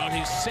that on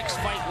his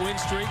 6-fight win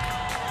streak.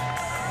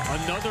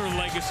 Another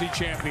legacy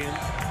champion.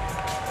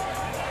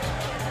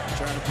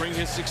 Trying to bring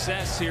his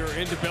success here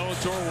into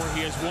Bellator, where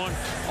he has won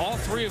all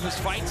 3 of his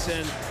fights,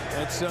 and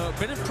it's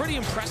been a pretty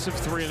impressive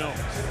 3-0.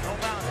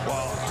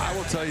 Well, I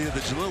will tell you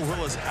that Jaleel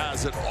Willis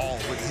has it all.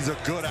 He's a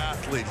good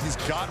athlete. He's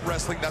got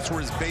wrestling. That's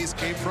where his base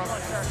came from.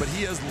 But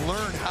he has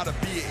learned how to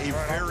be a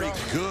very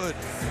good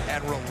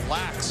and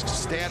relaxed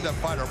stand-up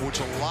fighter, which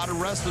a lot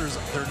of wrestlers,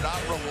 they're not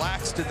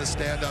relaxed in the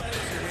stand-up.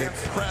 They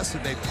press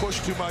and they push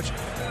too much.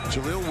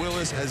 Jaleel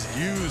Willis has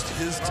used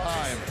his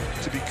time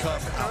to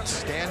become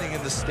outstanding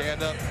in the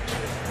stand-up.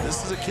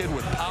 This is a kid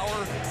with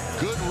power,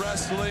 good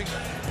wrestling.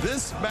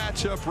 This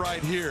matchup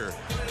right here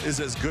is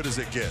as good as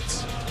it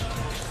gets.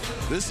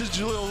 This is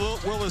Jaleel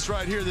Willis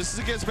right here. This is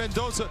against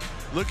Mendoza.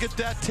 Look at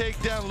that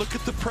takedown. Look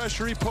at the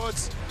pressure he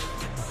puts.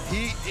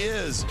 He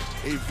is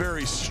a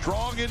very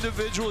strong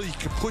individual. He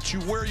can put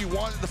you where you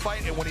want in the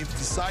fight, and when he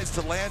decides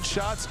to land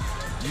shots,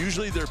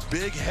 usually they're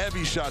big,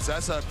 heavy shots.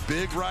 That's a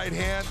big right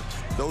hand.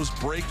 Those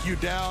break you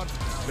down.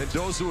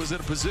 Mendoza was in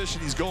a position.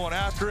 He's going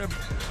after him.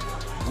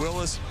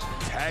 Willis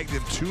tagged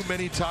him too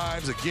many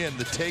times. Again,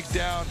 the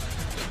takedown,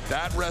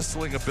 that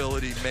wrestling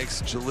ability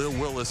makes Jaleel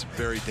Willis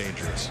very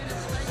dangerous.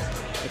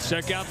 Let's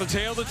check out the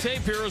tail of the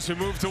tape here as we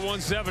move to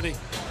 170.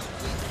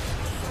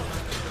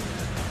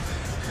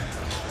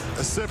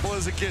 As simple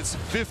as it gets,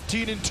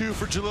 15-2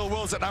 for Jaleel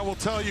Willis, and I will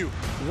tell you,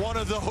 one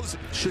of those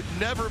should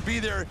never be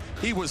there.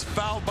 He was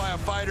fouled by a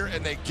fighter,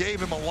 and they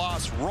gave him a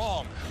loss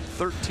wrong.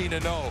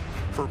 13-0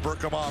 for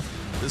Berkhamov.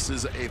 This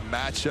is a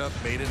matchup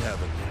made in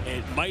heaven.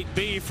 It might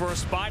be for a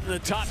spot in the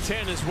top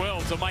 10 as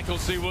well to Michael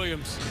C.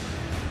 Williams.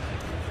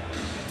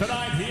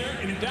 Tonight here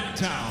in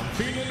downtown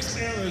Phoenix,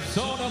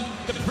 Arizona,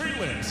 the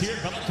prelims here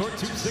at Bellator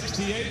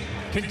 268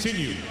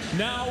 continue.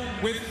 Now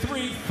with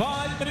 3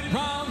 5-minute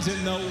rounds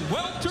in the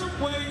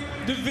welterweight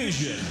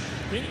division.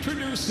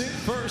 Introducing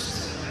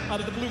first out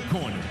of the blue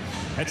corner.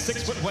 At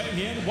 6 foot weighing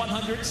in,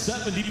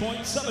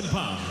 170.7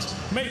 pounds.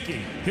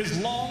 Making his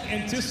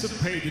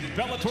long-anticipated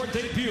Bellator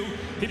debut,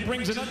 he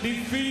brings an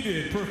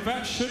undefeated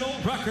professional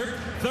record,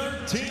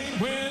 13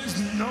 wins,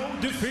 no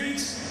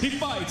defeats. He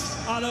fights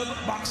out of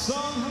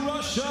Baksan,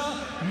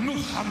 Russia,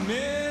 Muhammad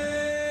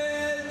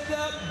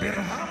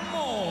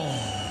Birhamov.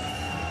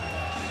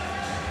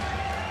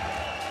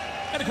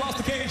 And across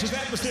the cage, his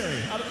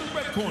adversary out of the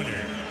red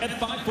corner at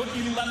 5 foot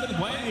 11,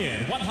 weighing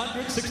in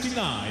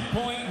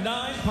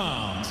 169.9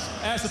 pounds.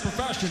 As a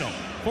professional,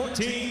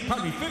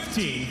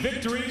 15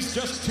 victories,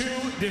 just 2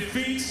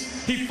 defeats.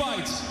 He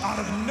fights out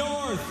of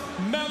North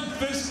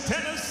Memphis,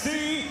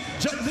 Tennessee,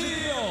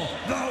 Jaleel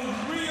the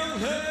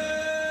Realist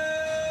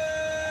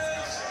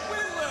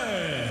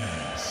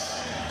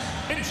Willis.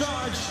 In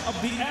charge of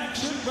the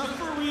action,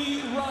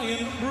 referee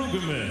Ryan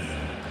Brueggemann.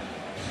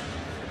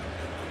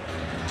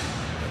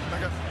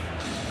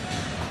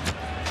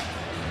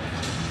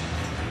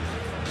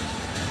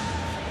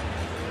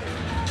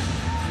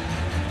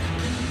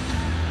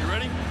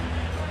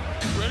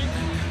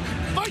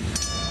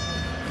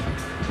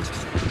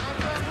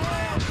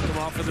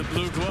 For the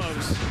blue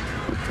gloves.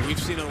 We've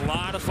seen a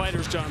lot of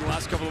fighters, John, the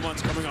last couple of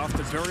months coming off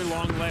the very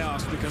long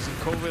layoffs because of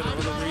COVID or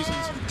other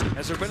reasons.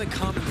 Has there been a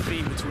common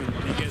theme between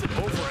you get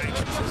over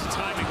anxious, his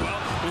timing? Well,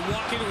 we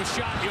walk into a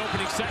shot in the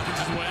opening seconds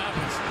is what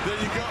happens. There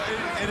you go,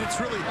 and it's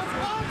really,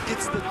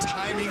 it's the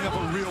timing of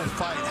a real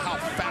fight, how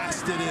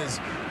fast it is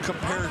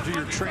compared to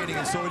your training,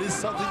 and so it is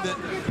something that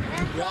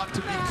you want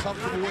to be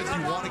comfortable with,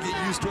 you want to get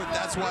used to it.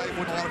 That's why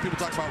when a lot of people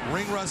talk about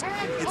ring rust,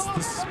 it's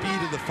the speed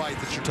of the fight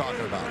that you're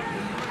talking about.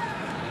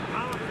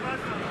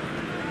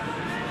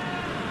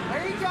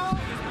 There you go.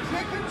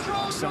 Take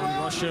control. South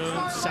Russia,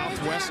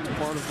 southwest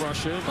part of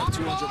Russia, about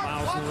 200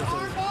 miles north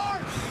of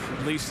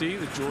Tbilisi,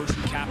 the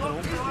Georgian capital.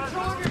 I'm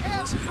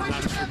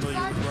not as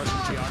familiar with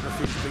Russian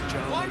geography as Big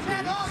John.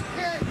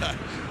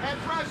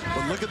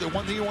 But look at the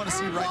one thing you want to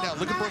see right now.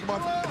 Look at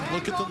Berkhamov.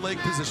 Look at the leg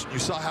position. You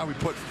saw how he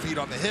put feet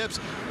on the hips.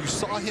 You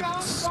saw him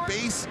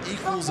space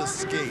equals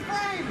escape.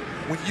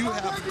 When you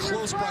have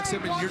close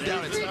proximity, you're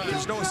down.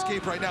 There's no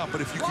escape right now.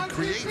 But if you can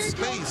create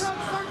space,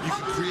 you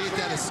can create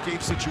that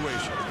escape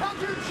situation.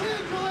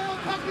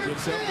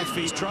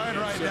 He's trying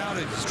right now.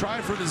 He's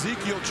trying for an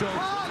Ezekiel choke.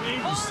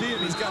 You see him.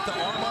 He's got the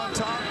arm on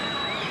top.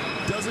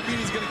 Doesn't mean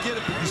he's going to get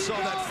it, but you saw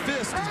that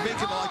fist. He's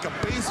making it like a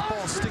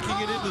baseball, sticking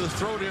it into the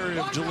throat area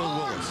of Jaleel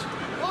Willis.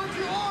 Watch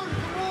your arms,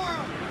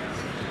 Kimura.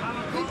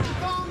 Keep your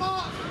thumb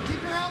up.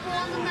 Keep your elbow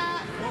on the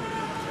mat.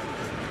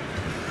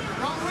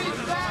 Don't reach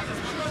back.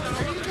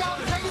 There you go.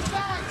 Take it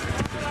back.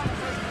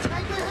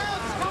 Take your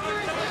hips. Come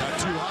in. Not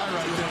too high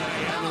right there.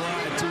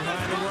 Too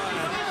high to ride.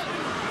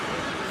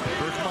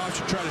 Berkhamov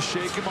should try to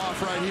shake him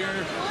off right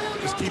here.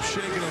 Just keep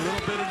shaking a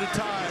little bit at a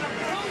time.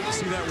 You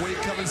see that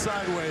weight coming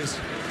sideways.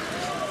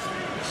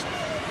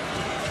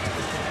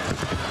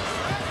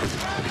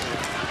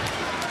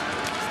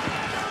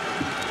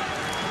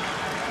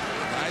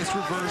 Nice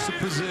reverse of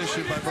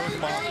position by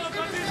Berkhamov.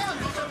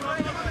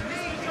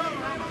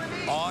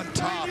 On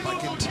top, I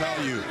can tell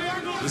telling you,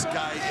 this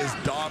guy is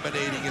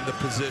dominating in the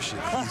position.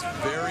 He's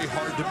very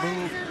hard to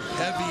move,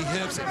 heavy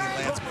hips, and he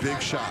lands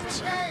big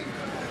shots.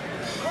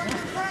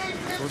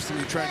 First thing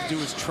he tried to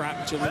do is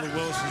trap Jaleel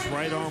Willis's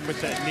right arm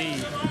with that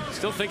knee.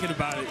 Still thinking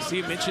about it. See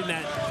him mention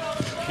that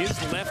his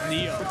left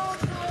knee up.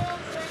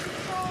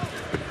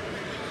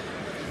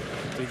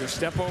 Either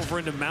step over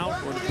into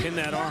mount or to pin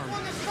that arm.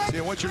 See,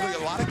 and what you're looking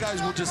at, a lot of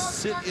guys will just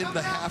sit in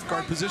the half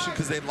guard position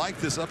because they like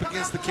this up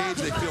against the cage.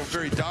 They feel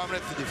very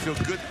dominant. They feel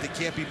good that they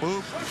can't be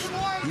moved.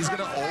 He's going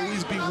to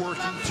always be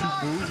working to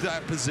move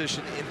that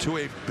position into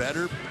a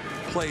better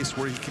place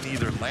where he can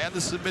either land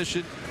the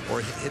submission or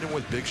hit him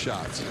with big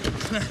shots.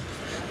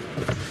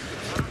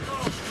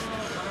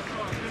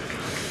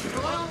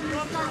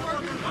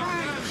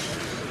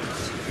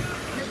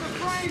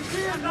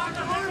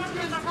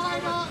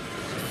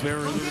 Very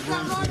little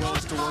room for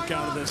Willis to work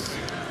out of this.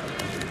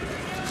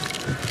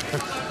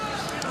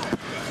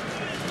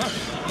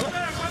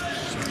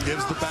 So he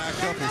gives the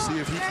back up. We'll see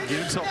if he can get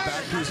himself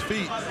back to his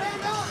feet.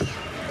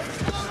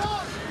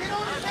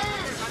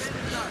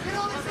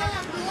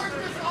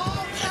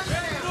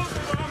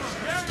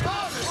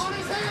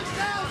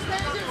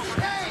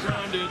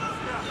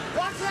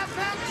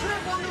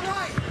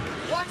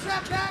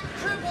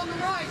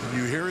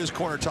 You hear his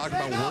corner talking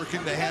about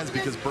working the hands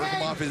because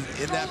Berkhamov is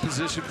in that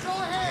position,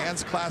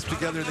 hands clasped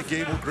together in the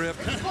gable grip,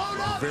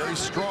 very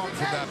strong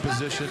from that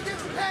position.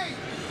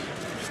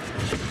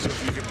 So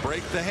if you can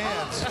break the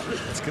hands,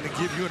 it's going to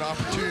give you an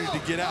opportunity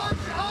to get out.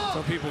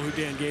 Tell people who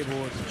Dan Gable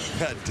was.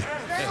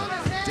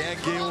 Dan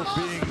Gable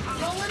being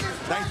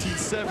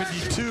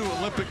 1972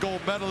 Olympic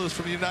gold medalist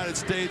from the United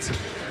States.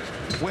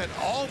 Went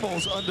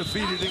almost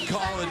undefeated in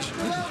college.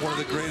 One of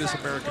the greatest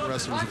American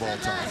wrestlers of all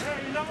time.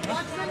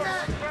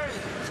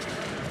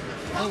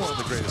 And one of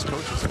the greatest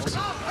coaches also.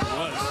 He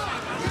was.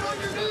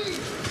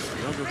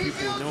 Younger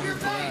people would know him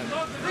for that.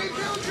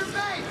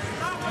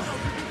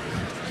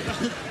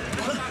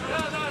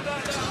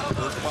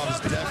 Berkhamov has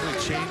definitely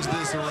changed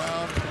this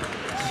around.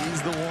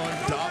 He's the one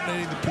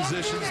dominating the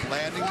positions,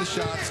 landing the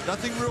shots.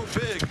 Nothing real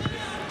big,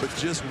 but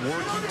just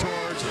working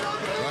towards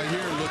right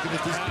here. Looking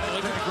at this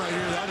technique right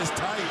here. That is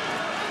tight.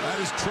 That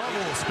is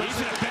trouble. He's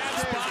in a bad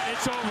spot.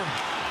 It's over.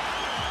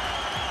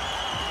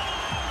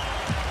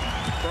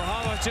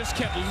 Berkhamov just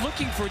kept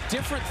looking for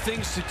different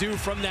things to do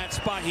from that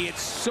spot. He had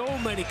so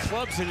many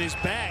clubs in his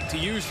bag to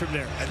use from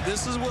there. And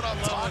this is what I'm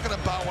talking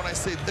about when I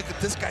say, look at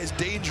this guy's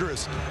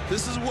dangerous.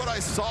 This is what I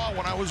saw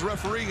when I was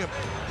refereeing him.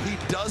 He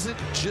doesn't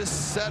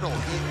just settle.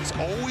 He's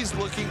always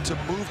looking to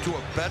move to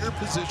a better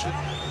position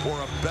or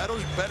a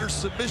better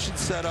submission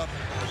setup.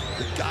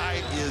 The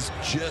guy is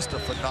just a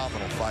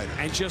phenomenal fighter.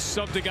 And just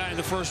subbed a guy in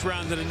the first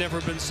round that had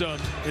never been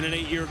subbed in an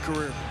 8-year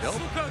career.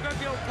 Nope.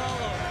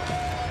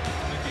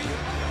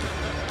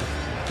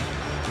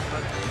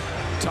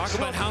 Talk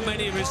about how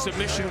many of his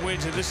submission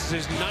wins, and this is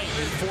his 9th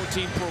in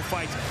 14 pro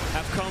fights,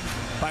 have come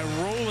by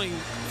rolling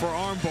for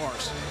arm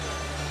bars.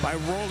 By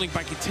rolling,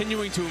 by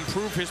continuing to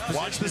improve his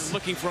position and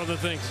looking for other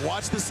things.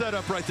 Watch the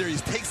setup right there. He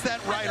takes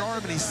that right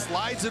arm and he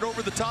slides it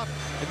over the top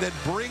and then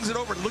brings it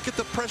over. Look at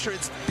the pressure.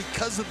 It's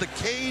because of the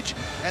cage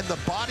and the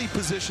body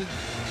position.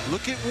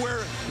 Look at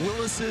where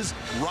Willis's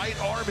right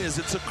arm is.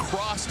 It's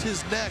across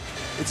his neck.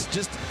 It's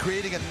just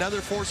creating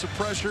another force of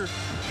pressure.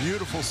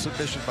 Beautiful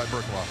submission by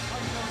Berkhamov.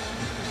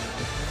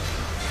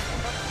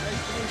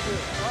 Good.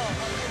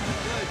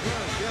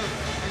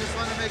 I just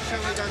want to make sure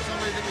we got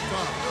somebody that can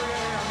talk.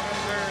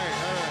 All right.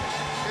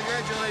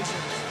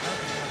 Congratulations.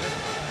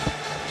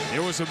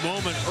 There was a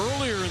moment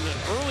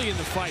early in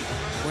the fight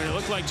when it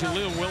looked like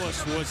Jaleel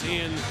Willis was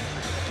in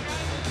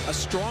a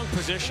strong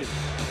position,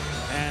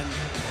 and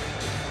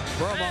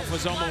Berkhamov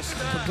was almost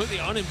completely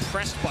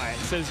unimpressed by it.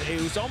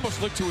 It was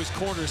almost looked to his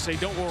corner, say,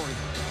 "Don't worry,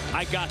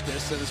 I got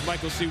this." And as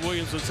Michael C.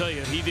 Williams will tell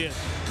you, he did.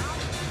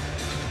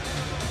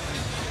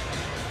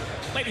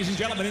 Ladies and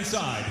gentlemen,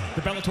 inside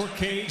the Bellator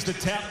cage, the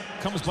tap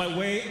comes by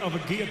way of a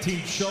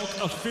guillotine choke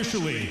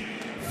officially.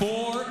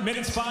 4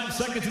 minutes, 5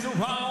 seconds into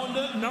round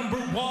number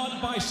 1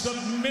 by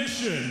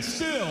submission.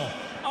 Still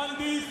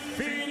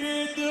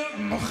undefeated,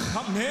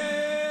 Mohamed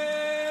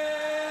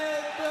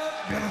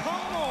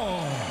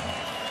Berkhamov.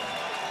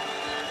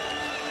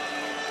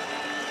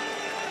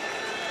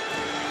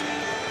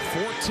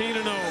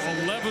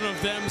 (14-0), 11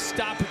 of them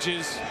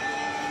stoppages.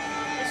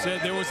 Said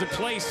there was a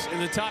place in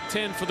the top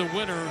 10 for the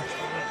winner.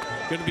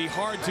 Going to be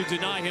hard to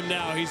deny him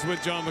now. He's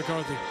with John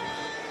McCarthy.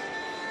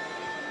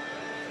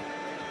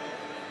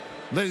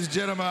 Ladies and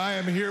gentlemen, I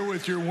am here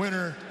with your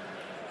winner,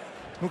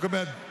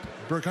 Mohamed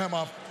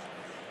Berkhamov.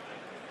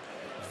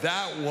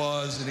 That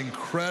was an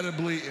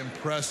incredibly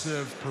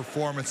impressive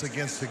performance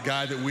against a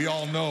guy that we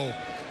all know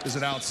is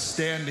an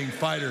outstanding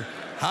fighter.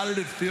 How did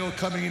it feel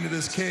coming into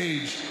this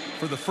cage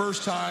for the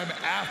first time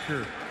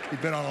after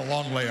he'd been on a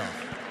long layoff?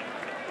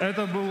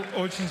 Это был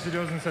очень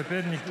серьезный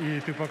соперник,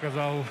 и ты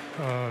показал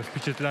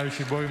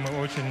впечатляющий бой. Мы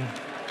очень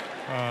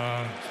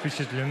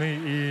впечатлены.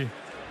 И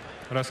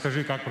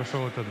расскажи, как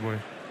прошел этот бой.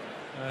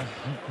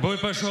 Бой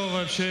пошел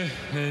вообще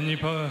не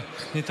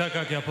так,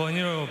 как я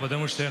планировал,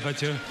 потому что я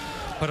хотел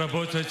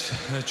поработать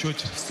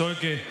чуть в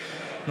стойке,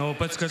 но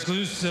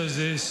подскользнулся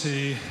здесь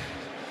и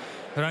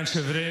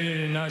раньше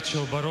времени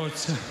начал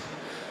бороться.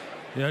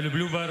 Я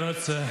люблю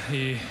бороться,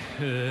 и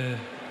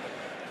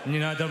не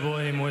надо было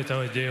ему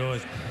этого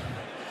делать.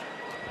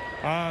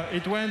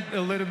 It went a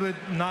little bit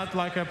not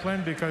like I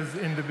planned because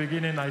in the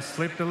beginning I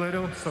slipped a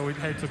little, so it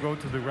had to go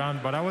to the ground.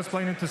 But I was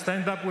planning to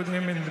stand up with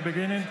him in the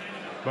beginning,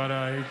 but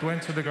it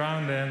went to the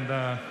ground,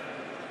 and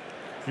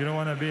you don't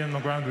want to be on the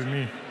ground with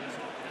me.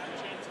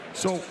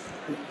 So,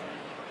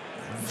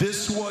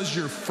 this was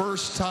your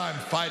first time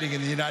fighting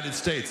in the United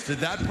States. Did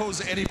that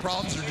pose any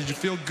problems, or did you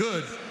feel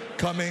good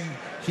coming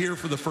here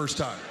for the first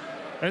time?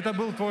 Это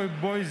был твой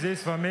бой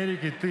здесь, в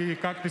Америке.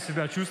 Как ты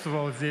себя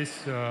чувствовал здесь?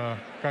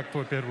 Как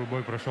твой первый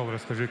бой прошел?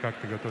 Расскажи, как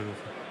ты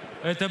готовился.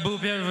 Это был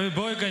первый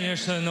бой,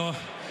 конечно, но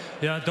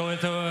я до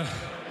этого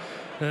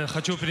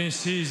хочу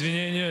принести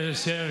извинения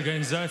всей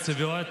организации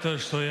Bellator,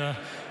 что я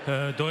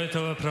до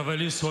этого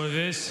провалил свой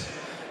вес.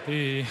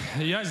 И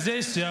я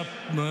здесь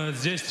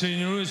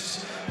тренируюсь,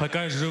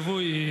 пока живу,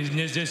 и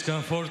мне здесь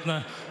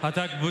комфортно. А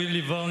так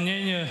были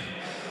волнения,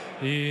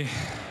 и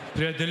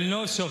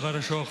преодолено все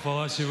хорошо,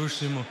 хвала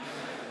Всевышнему.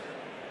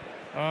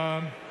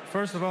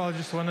 First of all, I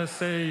just want to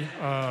say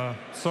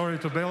sorry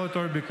to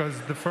Bellator because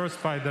the first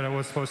fight that I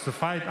was supposed to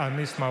fight, I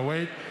missed my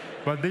weight.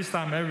 But this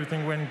time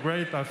everything went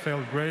great. I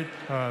felt great,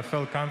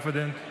 felt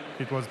confident.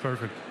 It was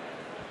perfect.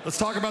 Let's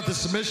talk about the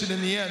submission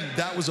in the end.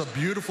 That was a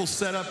beautiful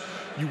setup.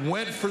 You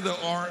went for the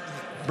arm,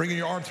 bringing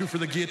your arm through for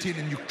the guillotine,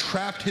 and you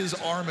trapped his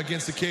arm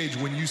against the cage.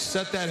 When you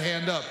set that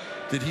hand up,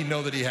 did he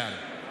know that he had it?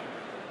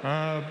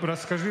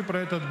 Расскажи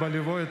про этот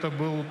болевой. Это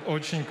был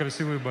очень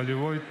красивый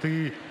болевой.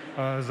 Ты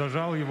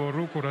зажал его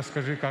руку.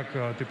 Расскажи, как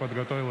ты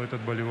подготовил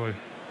этот болевой.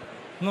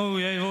 Ну,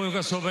 я его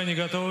особо не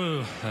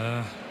готовлю.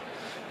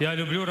 Я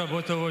люблю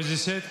работать возле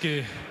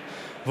сетки.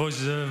 В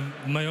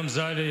моем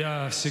зале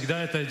я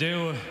всегда это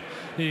делаю.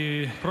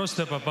 И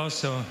просто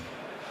попался.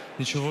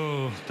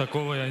 Ничего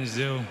такого я не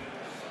сделал.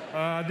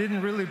 I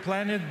didn't really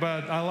plan it,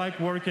 but I like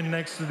working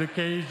next to the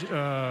cage,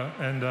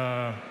 and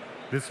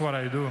this is what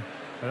I do.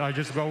 I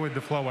just go with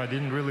the flow. I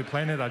didn't really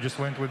plan it. I just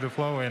went with the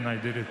flow, and I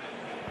did it.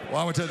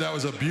 Well, I would tell you that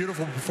was a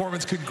beautiful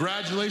performance.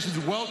 Congratulations.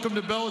 Welcome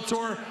to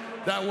Bellator.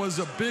 That was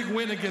a big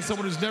win against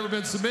someone who's never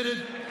been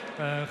submitted.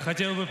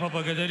 Хотел бы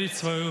поблагодарить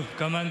свою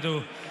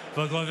команду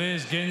во главе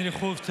с Генри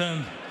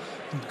Хуфтом,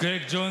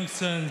 Грег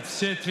Джонсон,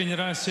 все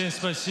тренера, всем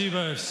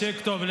спасибо. Все,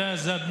 кто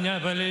за меня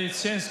болеет,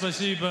 всем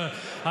спасибо.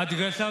 От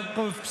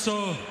готовков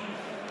псов.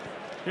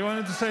 He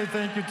wanted to say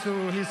thank you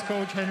to his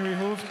coach, Henry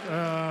Hooft,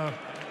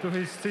 to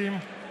his team,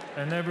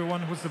 and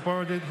everyone who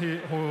supported,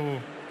 who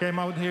came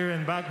out here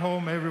and back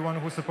home, everyone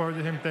who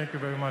supported him, thank you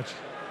very much.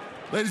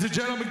 Ladies and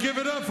gentlemen, give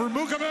it up for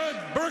Nemkov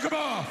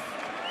Berkamov.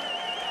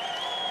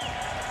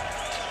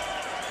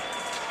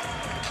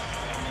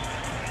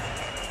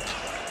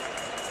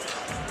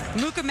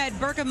 Nemkov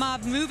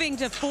Berkamov moving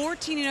to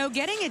 14-0,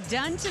 getting it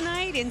done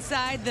tonight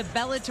inside the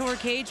Bellator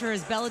cage for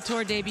his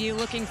Bellator debut,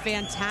 looking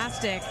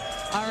fantastic.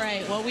 All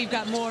right, well, we've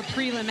got more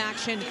prelim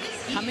action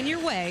coming your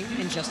way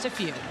in just a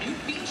few.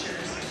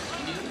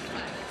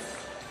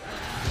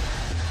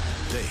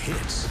 The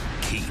hits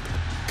keep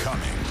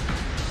coming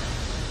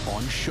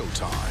on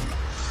Showtime.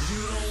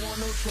 You don't want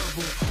no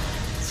trouble.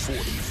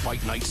 40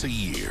 fight nights a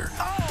year.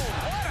 Oh,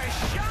 what a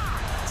shot!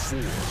 4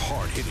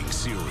 hard-hitting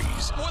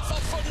series. With a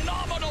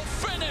phenomenal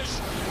finish.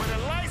 When the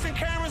lights and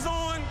cameras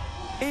on,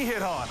 he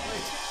hit hard.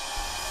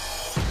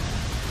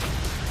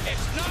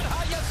 It's not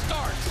how you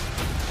start.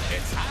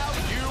 It's how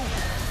you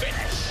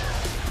finish.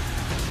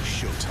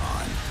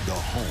 Showtime, the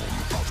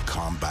home of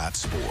combat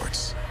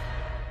sports.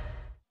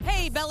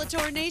 Hey,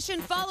 Bellator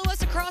Nation, follow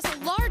us across a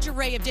large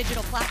array of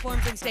digital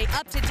platforms and stay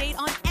up to date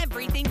on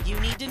everything you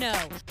need to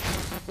know.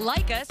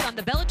 Like us on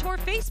the Bellator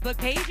Facebook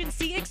page and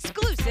see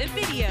exclusive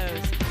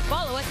videos.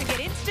 Follow us and get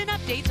instant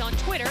updates on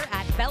Twitter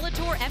at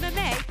Bellator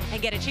MMA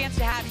and get a chance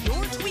to have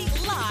your tweet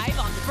live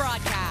on the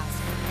broadcast.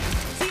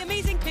 See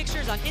amazing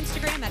pictures on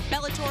Instagram at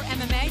Bellator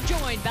MMA.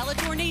 Join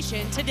Bellator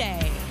Nation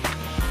today.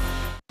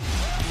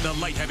 The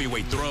light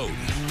heavyweight throne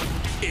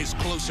is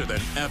closer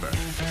than ever.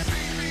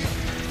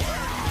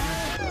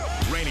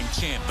 Reigning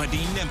champ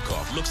Vadim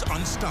Nemkov looks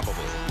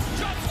unstoppable.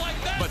 Just like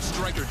that. But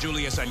striker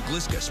Julius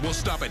Anglickas will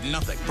stop at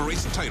nothing for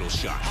his title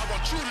shot. I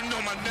want you to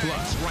know my name.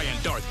 Plus, Ryan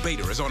Darth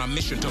Bader is on a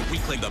mission to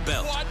reclaim the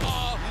belt. What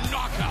a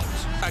knockout.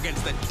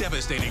 Against the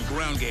devastating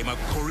ground game of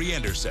Corey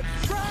Anderson.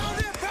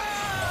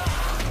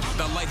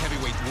 The light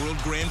heavyweight World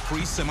Grand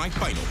Prix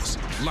semifinals.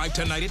 Live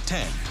tonight at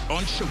 10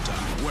 on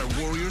Showtime, where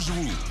warriors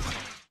rule.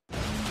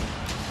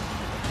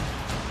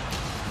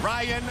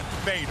 Ryan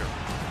Bader.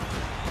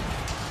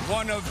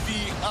 One of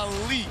the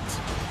elite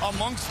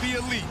amongst the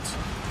elite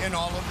in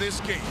all of this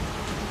game.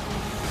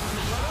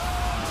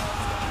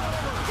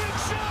 Big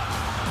shot.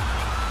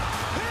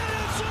 And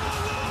it's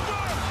all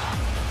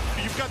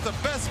over. You've got the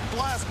best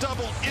blast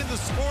double in the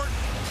sport.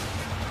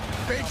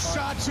 Big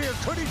shots here.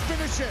 Could he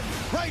finish it?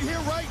 Right here,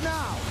 right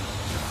now.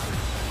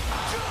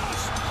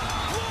 Just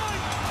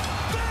like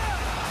that.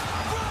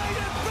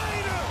 Ryan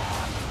Bader.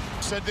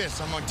 said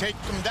this: I'm going to take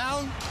him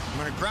down, I'm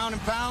going to ground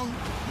and pound,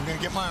 I'm going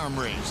to get my arm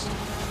raised.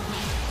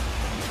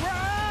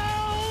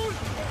 Ground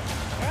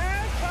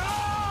and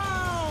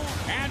pound!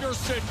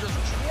 Anderson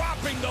just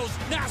dropping those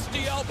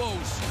nasty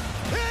elbows.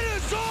 It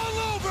is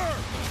all over!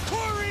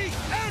 Corey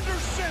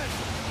Anderson,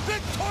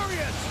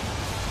 victorious!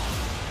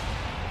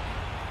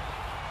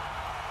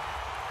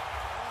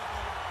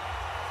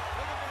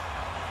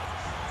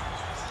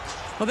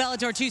 Well,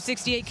 Bellator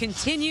 268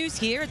 continues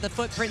here at the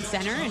Footprint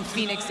Center in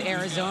Phoenix,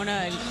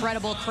 Arizona.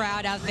 Incredible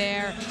crowd out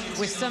there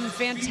with some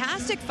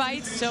fantastic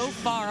fights so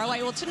far. All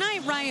right, well, tonight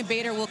Ryan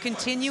Bader will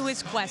continue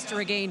his quest to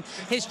regain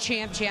his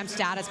champ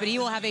status, but he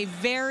will have a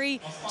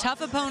very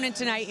tough opponent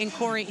tonight in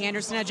Corey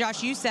Anderson. Now,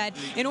 Josh, you said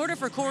in order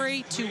for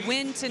Corey to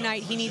win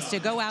tonight, he needs to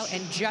go out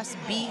and just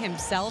be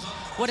himself.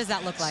 What does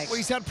that look like? Well,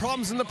 he's had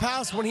problems in the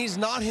past when he's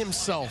not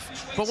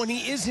himself. But when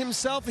he is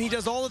himself and he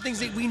does all the things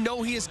that we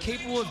know he is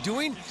capable of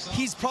doing,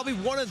 he's probably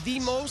one of the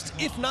most,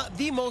 if not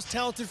the most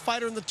talented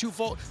fighter in the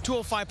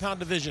 205-pound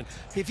division.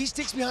 If he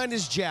sticks behind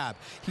his jab,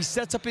 he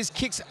sets up his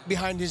kicks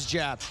behind his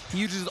jab, he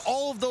uses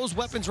all of those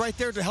weapons right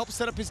there to help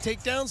set up his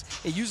takedowns,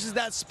 he uses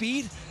that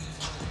speed,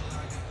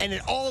 and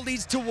it all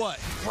leads to what?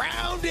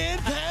 Ground and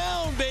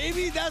pound,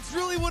 baby. That's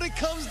really what it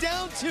comes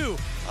down to.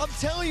 I'm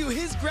telling you,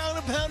 his ground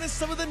and pound is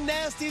some of the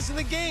nastiest in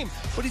the game.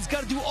 But he's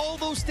got to do all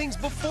those things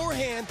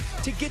beforehand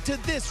to get to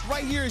this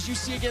right here, as you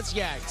see against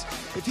Yags.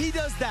 If he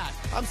does that,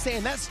 I'm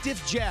saying that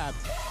stiff jab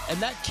and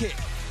that kick,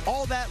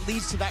 all that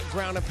leads to that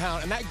ground and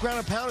pound. And that ground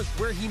and pound is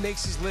where he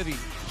makes his living.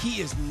 He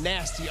is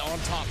nasty on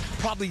top,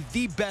 probably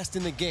the best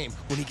in the game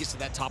when he gets to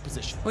that top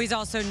position. Well, he's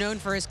also known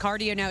for his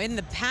cardio. Now, in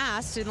the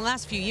past, in the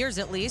last few years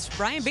at least,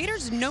 Ryan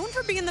Bader's known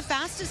for being the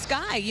fastest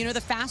guy, you know,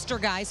 the faster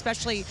guy,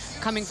 especially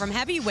coming from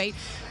heavyweight.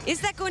 Is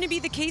that going to be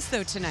the case,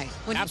 though, tonight?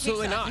 When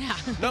Absolutely not.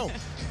 Yeah.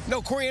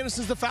 No, Corey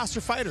Anderson's the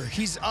faster fighter.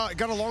 He's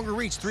got a longer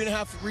reach,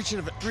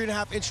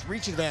 3.5 inch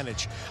reach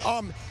advantage.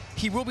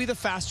 He will be the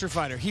faster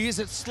fighter. He is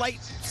a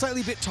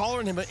slightly bit taller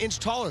than him, an inch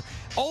taller.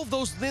 All of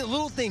those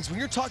little things, when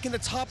you're talking the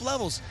top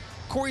levels,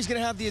 Corey's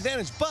going to have the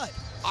advantage. But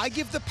I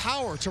give the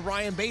power to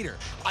Ryan Bader.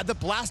 The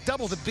blast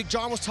double that Big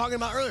John was talking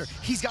about earlier,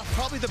 he's got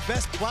probably the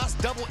best blast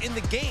double in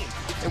the game.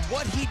 And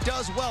what he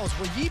does well is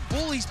when he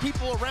bullies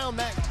people around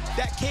that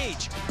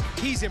cage,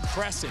 he's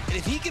impressive. And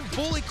if he can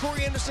bully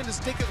Corey Anderson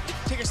to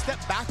take a step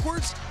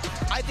backwards,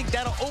 I think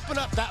that'll open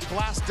up that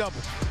blast double.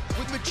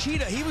 With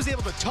Machida, he was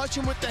able to touch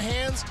him with the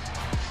hands,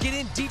 get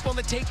in deep on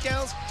the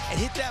takedowns, and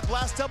hit that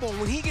blast double. And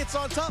when he gets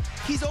on top,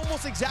 he's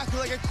almost exactly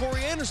like a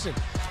Corey Anderson.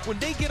 When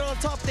they get on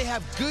top, they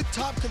have good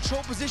top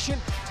control position,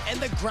 and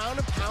the ground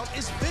and pound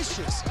is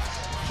vicious.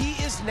 He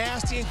is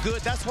nasty and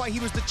good. That's why he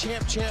was the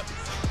champ.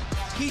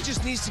 He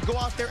just needs to go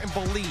out there and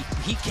believe.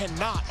 He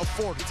cannot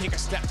afford to take a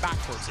step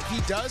backwards. If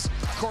he does,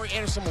 Corey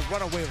Anderson will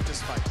run away with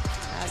this fight.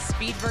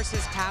 Speed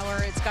versus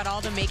power. It's got all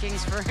the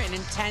makings for an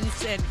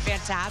intense and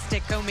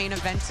fantastic co-main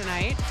event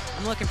tonight.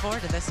 I'm looking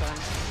forward to this one.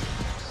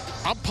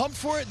 I'm pumped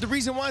for it. The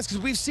reason why is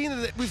because we've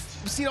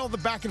seen all the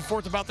back and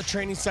forth about the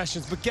training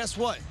sessions, but guess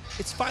what?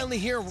 It's finally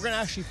here. We're going to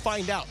actually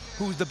find out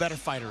who the better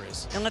fighter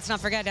is. And let's not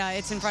forget,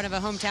 it's in front of a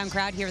hometown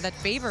crowd here that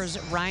favors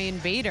Ryan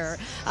Bader.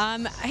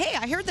 Hey,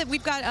 I heard that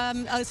we've got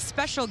a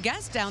special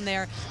guest down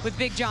there with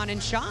Big John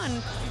and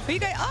Sean. Who you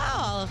guys?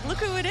 Oh, look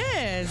who it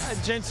is.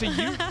 Jency,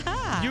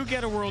 you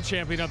get a world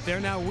champion up there.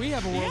 Now we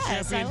have a world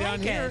champion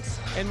down here,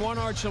 and Juan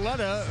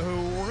Archuleta,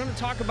 who we're going to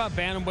talk about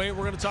bantamweight.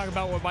 We're going to talk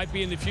about what might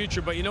be in the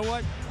future. But you know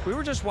what? We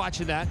were just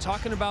watching that,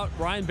 talking about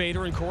Ryan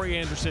Bader and Corey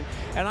Anderson,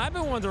 and I've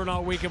been wondering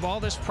all week if all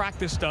this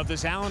practice stuff,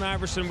 this Allen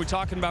Iverson, we're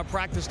talking about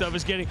practice stuff,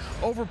 is getting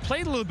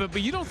overplayed a little bit,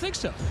 but you don't think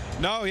so?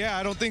 No, yeah,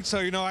 I don't think so.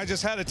 You know, I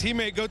just had a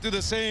teammate go through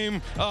the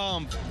same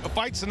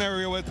fight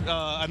scenario with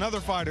another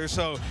fighter,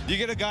 so you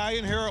get a guy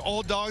in here,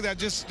 old dog, that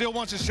just still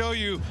wants to show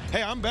you,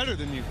 hey, I'm better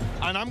than you,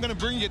 and I'm going to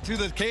bring you to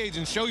the cage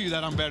and show you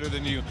that I'm better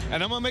than you,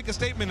 and I'm going to make a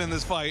statement in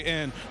this fight,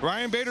 and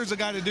Ryan Bader's the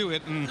guy to do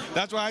it, and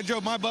that's why I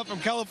drove my butt from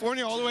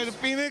California all the way to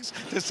Phoenix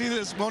to see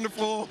this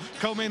wonderful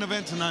co-main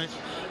event tonight.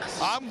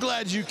 I'm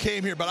glad you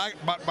came here, but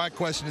my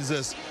question is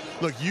this.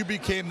 Look, you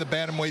became the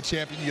bantamweight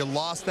champion. You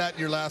lost that in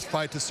your last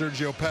fight to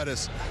Sergio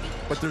Pettis,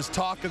 but there's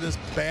talk of this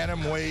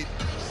bantamweight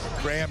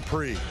Grand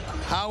Prix.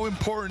 How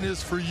important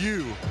is for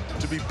you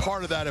to be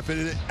part of that if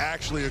it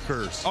actually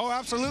occurs? Oh,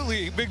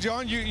 absolutely, Big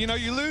John. You know,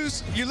 you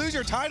lose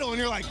your title and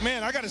you're like,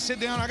 man, I got to sit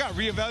down. I got to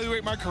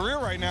reevaluate my career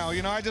right now.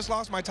 You know, I just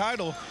lost my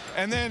title,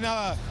 and then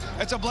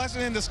it's a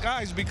blessing in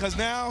disguise because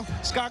now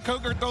Scott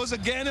Coker throws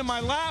again in my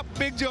lap,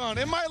 Big John,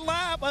 in my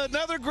lap,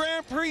 another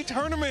Grand Prix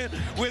tournament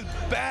with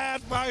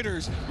bad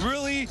fighters,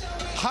 really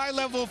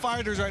high-level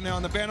fighters right now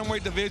in the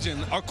bantamweight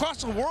division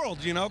across the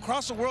world. You know,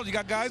 across the world, you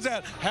got guys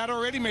that had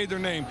already made their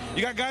name.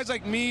 you got guys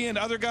like me and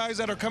other guys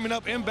that are coming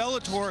up in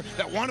Bellator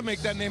that want to make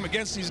that name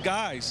against these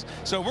guys.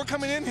 So we're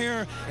coming in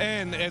here,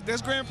 and if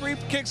this Grand Prix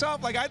kicks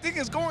off like I think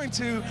it's going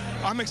to,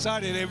 I'm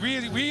excited. It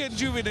really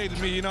rejuvenated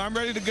me. You know, I'm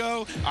ready to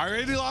go. I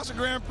already lost a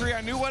Grand Prix.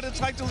 I knew what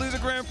it's like to lose a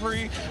Grand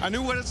Prix. I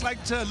knew what it's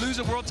like to lose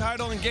a world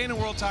title and gain a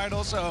world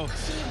title. So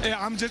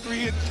yeah, I'm just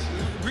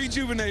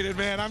rejuvenated,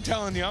 man. I'm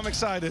telling you, I'm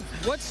excited.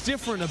 What's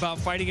different about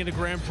fighting in a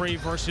Grand Prix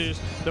versus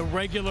the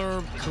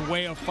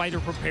way a fighter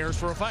prepares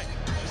for a fight?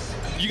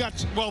 You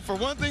got, well, for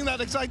one thing that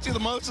excites you the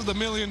most is $1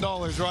 million,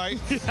 right?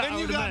 Yeah, then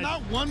you got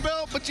not one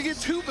belt, but you get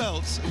 2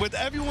 belts with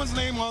everyone's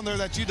name on there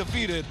that you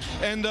defeated.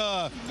 And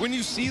when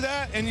you see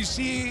that and you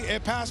see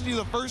it pass you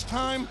the first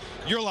time,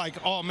 you're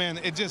like, oh man,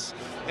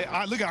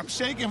 look, I'm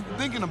shaking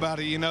thinking about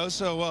it, you know?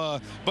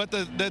 So, but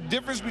the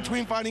difference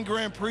between fighting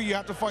Grand Prix, you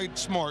have to fight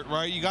smart,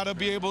 right? You got to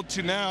be able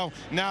to now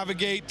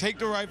navigate, take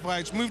the right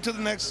fights, move to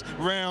the next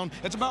round.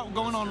 It's about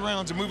going on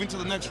rounds and moving to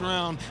the next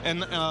round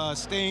and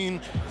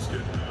staying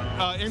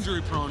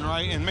injury prone,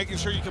 right? And making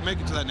sure you can make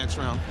it to that next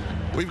round.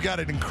 We've got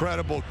an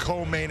incredible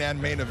co-main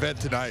and main event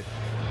tonight.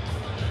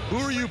 Who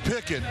are you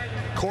picking?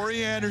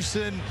 Corey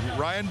Anderson,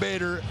 Ryan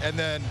Bader, and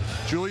then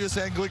Julius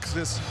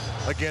Anglickas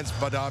against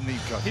Vadim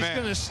Nemkov. He's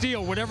going to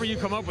steal whatever you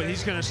come up with.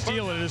 He's going to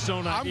steal it in his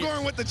own idea. I'm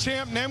going with the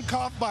champ.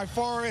 Nemkov by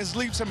far is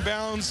leaps and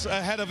bounds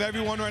ahead of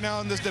everyone right now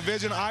in this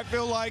division, I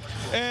feel like.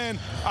 And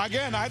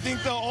again, I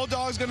think the old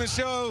dog's going to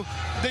show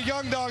the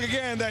young dog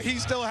again that he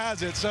still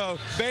has it. So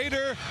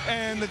Bader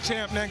and the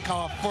champ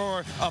Nemkov for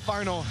a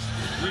final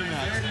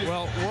rematch.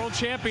 Well, world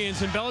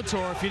champions in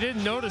Bellator, if you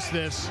didn't notice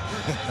this,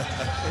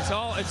 it's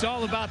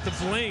all about the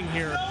bling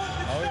here.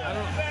 Oh,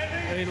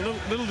 yeah. I mean,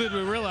 little did we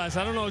realize.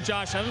 I don't know,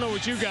 Josh. I don't know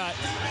what you got.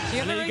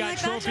 You I know you got like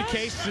trophy that,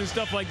 cases and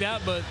stuff like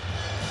that, but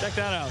check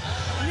that out.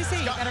 Let me see.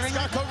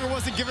 Scott Coker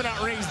wasn't giving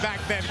out rings back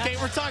then. Okay,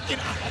 we're talking,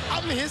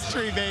 I'm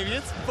history, baby.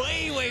 It's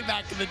way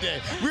back in the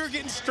day. We were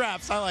getting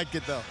straps. I like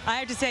it, though. I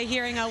have to say,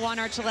 hearing Juan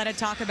Archuleta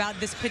talk about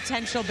this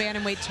potential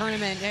bantamweight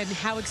tournament and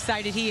how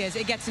excited he is,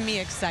 it gets me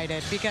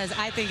excited because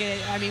I think,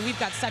 we've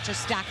got such a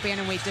stacked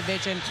bantamweight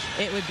division.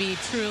 It would be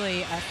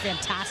truly a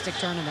fantastic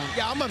tournament.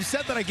 Yeah, I'm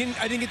upset that I didn't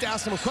get to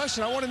ask him a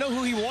question. I want to know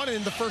who he wanted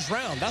in the first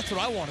round. That's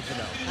what I wanted to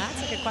know.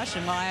 That's a good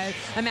question. Well, I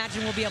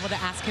imagine we'll be able to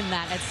ask him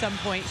that at some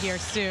point here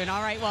soon.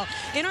 All right, well,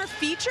 in our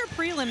feature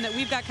prelim that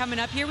we've got coming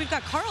up here, we've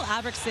got Carl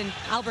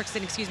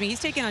Albrechtsen, excuse me. He's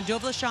taking on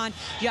Dovlashan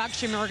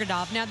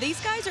Yagshimirgadov. Now, these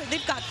guys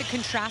they've got the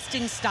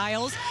contrasting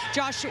styles.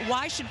 Josh,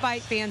 why should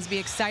fight fans be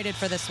excited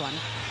for this one?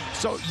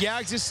 So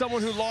Yags is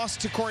someone who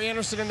lost to Corey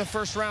Anderson in the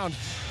first round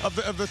of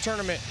the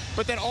tournament.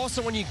 But then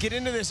also when you get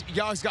into this,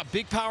 Yags got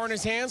big power in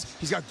his hands.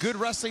 He's got good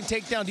wrestling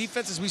takedown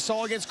defense, as we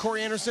saw against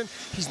Corey Anderson.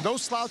 He's no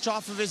slouch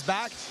off of his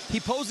back. He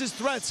poses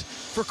threats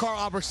for Carl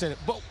Albrechtsen.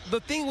 But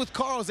the thing with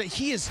Carl is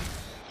that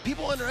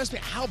people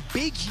underestimate how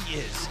big he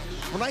is.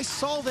 When I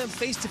saw them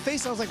face to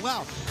face, I was like,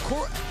 wow,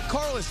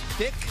 Carl is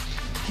thick.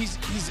 He's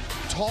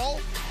tall.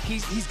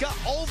 He's got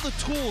all the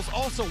tools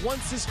also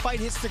once this fight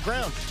hits the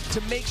ground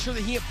to make sure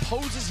that he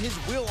imposes his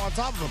will on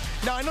top of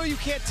him. Now, I know you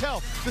can't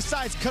tell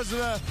besides because of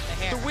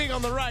the wig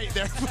on the right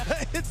there.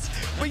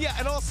 But yeah,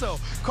 and also,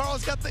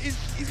 Carl's got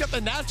he's got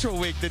the natural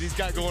wig that he's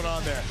got going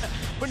on there.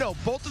 But no,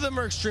 both of them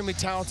are extremely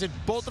talented.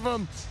 Both of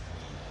them,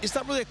 it's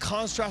not really a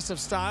contrast of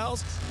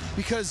styles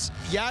because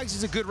Yags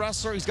is a good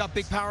wrestler. He's got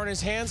big power in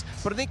his hands,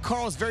 but I think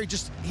Carl is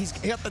he's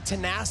got the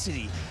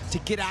tenacity to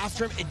get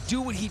after him and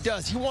do what he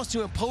does. He wants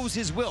to impose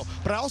his will.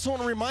 But I also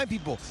want to remind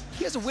people,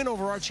 he has a win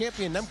over our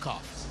champion, Nemkov.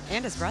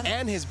 And his brother.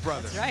 And his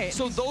brother. That's right.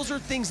 So those are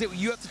things that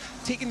you have to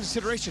take into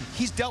consideration.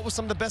 He's dealt with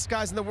some of the best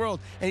guys in the world,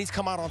 and he's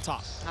come out on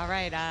top. All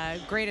right,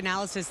 great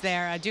analysis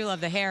there. I do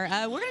love the hair.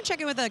 We're going to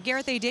check in with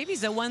Gareth A.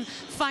 Davies one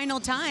final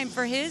time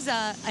for his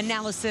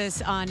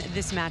analysis on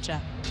this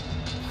matchup.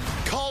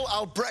 Carl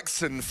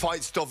Albrechtsen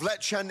fights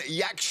Dovletchan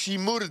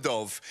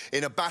Yagshimuradov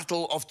in a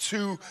battle of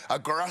 2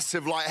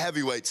 aggressive light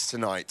heavyweights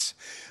tonight.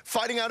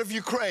 Fighting out of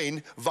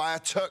Ukraine via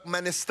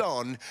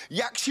Turkmenistan,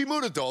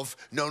 Yagshimuradov,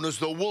 known as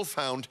the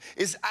Wolfhound,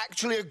 is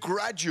actually a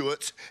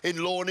graduate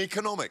in law and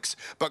economics,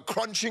 but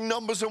crunching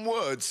numbers and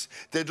words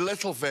did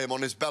little for him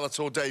on his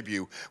Bellator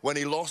debut when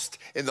he lost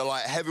in the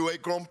light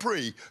heavyweight Grand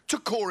Prix to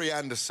Corey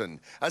Anderson.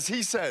 As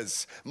he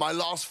says, "My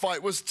last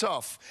fight was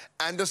tough.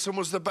 Anderson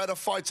was the better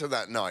fighter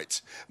that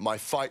night. My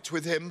fight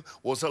with him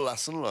was a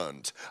lesson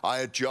learned. I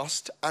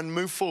adjust and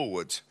move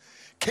forward."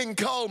 King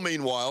Carl,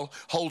 meanwhile,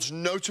 holds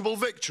notable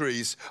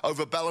victories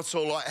over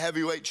Bellator light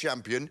heavyweight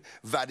champion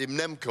Vadim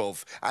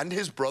Nemkov and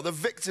his brother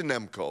Victor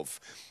Nemkov,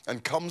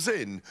 and comes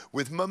in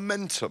with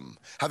momentum,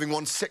 having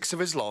won 6 of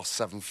his last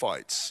 7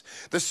 fights.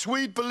 The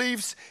Swede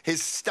believes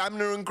his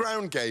stamina and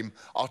ground game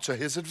are to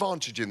his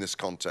advantage in this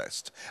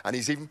contest, and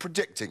he's even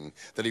predicting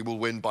that he will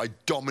win by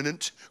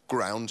dominant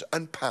ground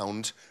and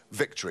pound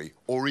victory,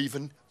 or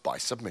even by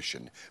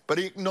submission. But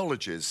he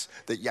acknowledges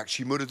that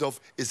Yagshimuradov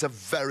is a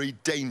very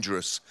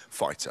dangerous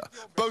fighter.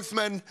 Both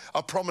men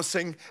are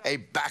promising a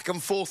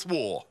back-and-forth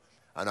war,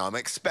 and I'm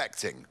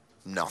expecting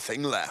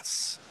nothing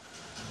less.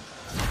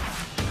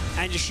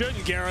 And you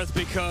shouldn't, Gareth,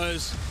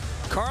 because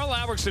Carl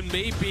Albrechtsen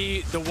may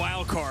be the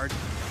wild card,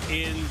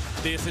 in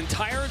this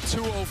entire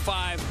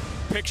 205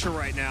 picture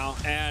right now.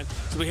 And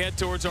as we head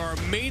towards our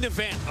main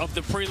event of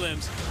the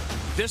prelims,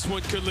 this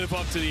one could live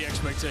up to the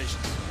expectations.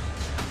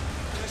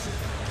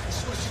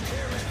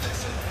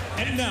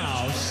 And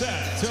now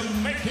set to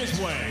make his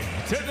way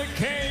to the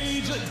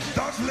cage,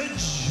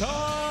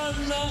 John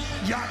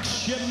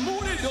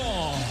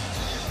Yakshimunidor.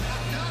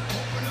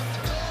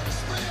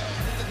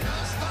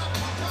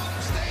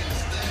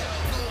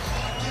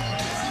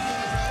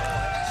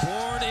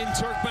 Born in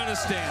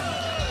Turkmenistan,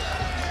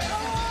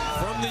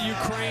 from the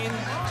Ukraine,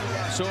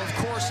 so of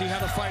course he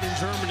had a fight in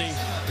Germany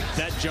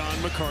that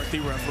John McCarthy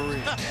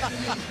refereed.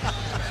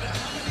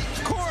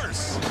 Of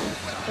course,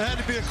 it had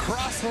to be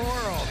across the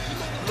world.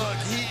 Look,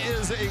 he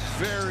is a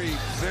very,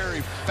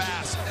 very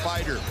fast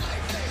fighter.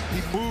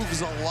 He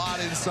moves a lot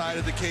inside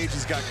of the cage.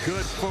 He's got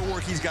good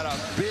footwork. He's got a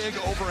big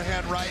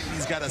overhand right.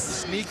 He's got a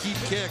sneaky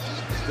kick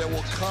that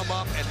will come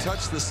up and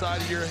touch the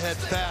side of your head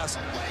fast.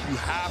 You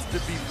have to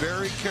be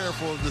very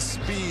careful of the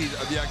speed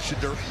of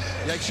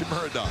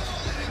Yakshimuradov.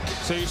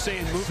 So you're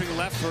saying moving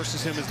left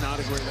versus him is not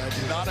a great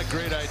idea? Not a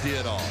great idea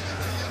at all.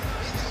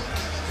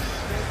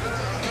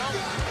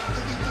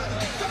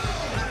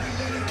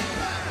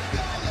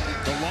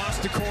 The loss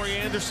to Corey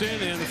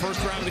Anderson in the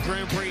first round of the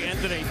Grand Prix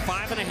ended a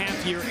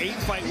 5.5-year,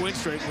 8-fight win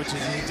streak, which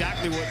is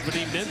exactly what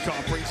Vadim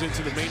Nemkov brings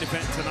into the main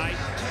event tonight.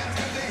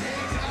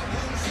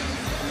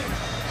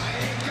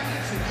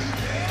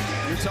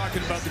 You're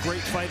talking about the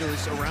great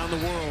fighters around the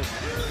world.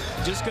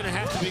 Just going to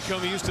have to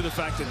become used to the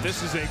fact that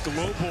this is a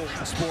global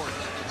sport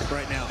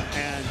right now.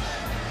 And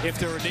if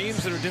there are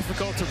names that are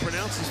difficult to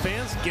pronounce as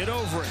fans, get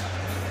over it.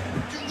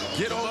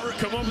 Get over it.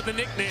 Come up with a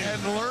nickname.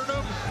 And learn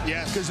them.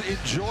 Yes. Because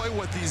enjoy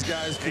what these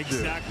guys can do.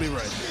 Exactly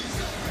right.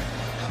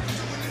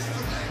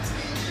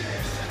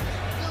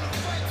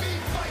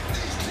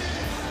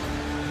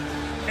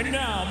 And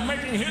now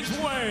making his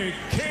way,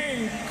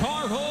 King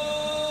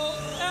Carl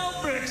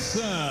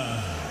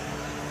Albrechtsen.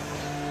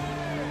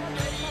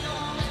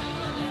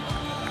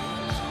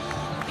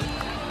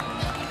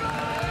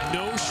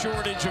 No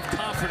shortage of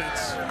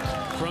confidence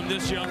from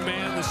this young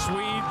man, the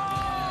Swede,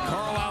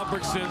 Carl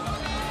Albrechtsen.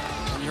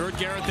 You heard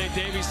Gareth A.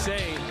 Davies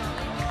say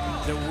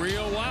the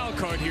real wild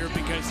card here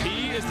because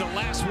he is the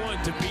last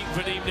one to beat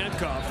Vadim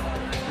Nemkov.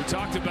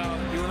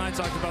 You and I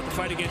talked about the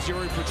fight against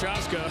Yuri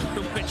Prochaska,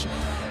 which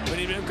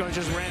Vadim Nemkov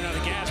just ran out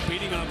of gas,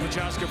 beating on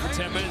Prochaska for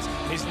 10 minutes.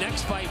 His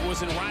next fight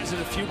was in Ryzen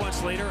a few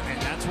months later,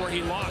 and that's where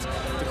he lost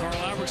to Carl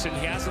Albrechtsen.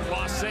 He hasn't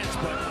lost since,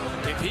 but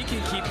if he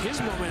can keep his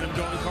momentum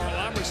going, Carl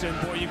Albrechtsen,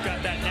 boy, you've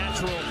got that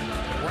natural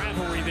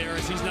rivalry there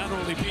as he's not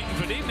only beating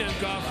Vadim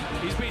Nemkov,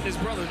 he's beating his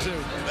brother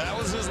too. That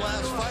was his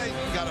last fight.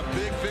 He got a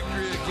big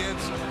victory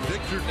against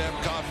Victor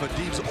Nemkov,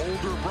 Vadim's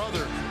older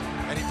brother,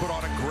 and he put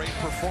on a great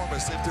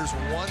performance. If there's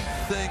one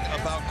thing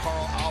about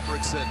Carl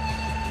Albrechtsen,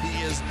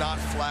 he is not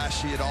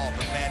flashy at all,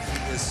 but man,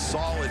 he is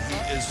solid, he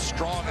is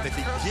strong, and if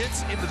he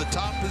gets into the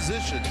top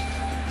position,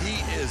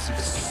 he is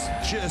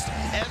just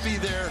heavy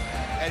there,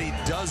 and he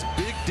does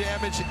big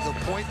damage at the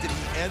point that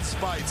he ends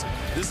fights.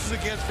 This is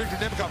against Victor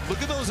Nemkov.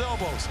 Look at those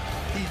elbows.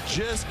 He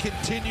just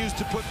continues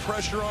to put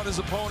pressure on his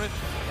opponent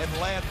and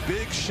land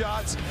big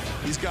shots.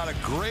 He's got a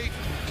great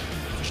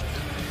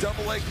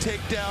double leg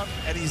takedown,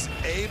 and he's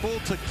able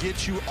to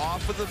get you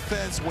off of the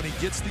fence when he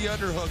gets the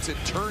underhooks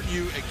and turn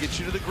you and get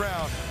you to the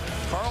ground.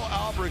 Carl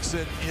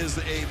Albrechtsen is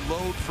a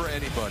load for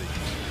anybody.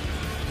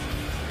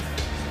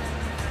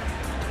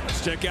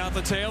 Let's check out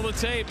the tail of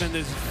the tape in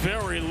this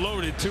very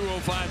loaded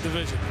 205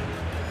 division.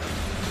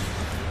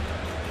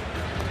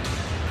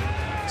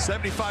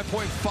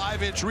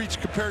 75.5-inch reach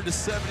compared to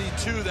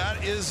 72.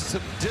 That is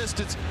some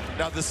distance.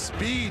 Now, the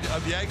speed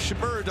of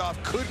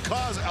Yakshimuradov could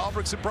cause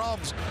Albrechtsen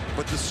problems,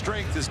 but the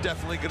strength is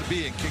definitely going to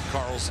be in King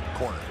Carl's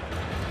corner.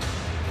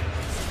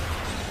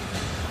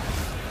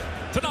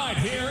 Tonight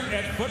here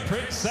at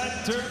Footprint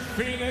Center,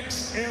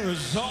 Phoenix,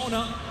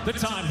 Arizona, the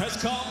time has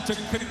come to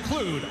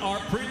conclude our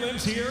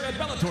prelims here at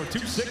Bellator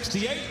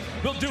 268.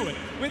 We'll do it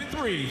with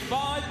 3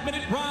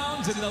 5-minute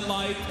rounds in the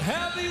light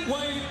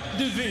heavyweight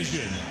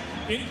division.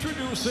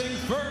 Introducing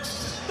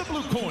first, the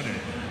blue corner.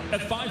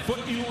 At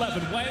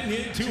 5'11", weighing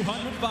in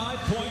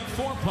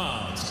 205.4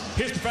 pounds.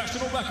 His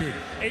professional record,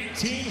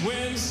 18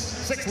 wins,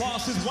 6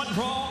 losses, 1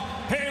 draw.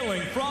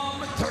 Hailing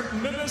from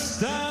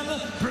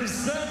Turkmenistan,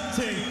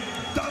 presenting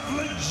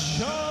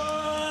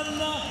John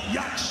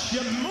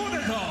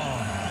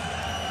Yakshimunidor.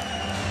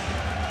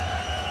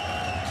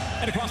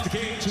 And across the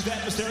cage, his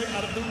adversary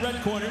out of the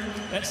red corner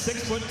at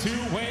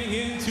 6'2", weighing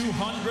in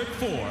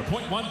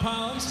 204.1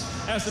 pounds.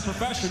 As a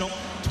professional,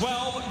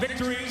 12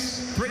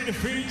 victories, 3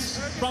 defeats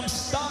from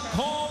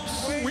Stockholm,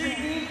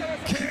 Sweden,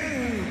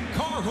 King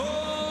Carl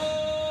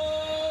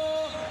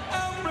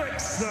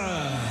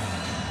Albrechtsen.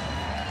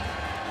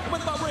 And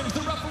with my rings,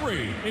 the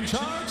referee in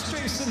charge,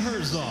 Jason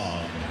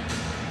Herzog.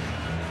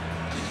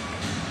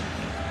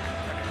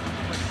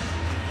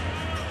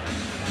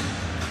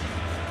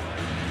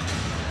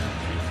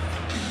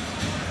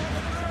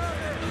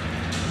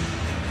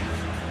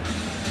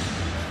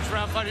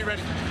 Fight, you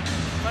ready?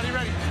 Fight, you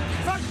ready?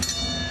 Fight!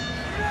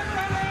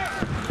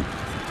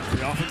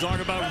 We often talk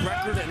about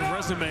record and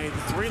resume.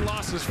 The 3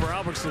 losses for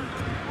Albertson.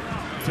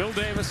 Phil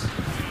Davis,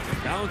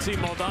 Valentin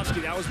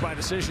Moldavsky, that was by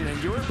decision.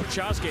 And Yuri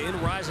Prochazka in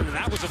Rising, and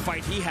that was a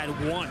fight he had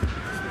won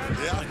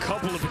on a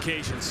couple of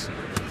occasions.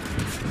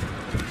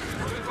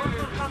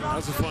 That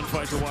was a fun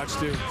fight to watch,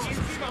 too.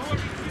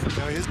 You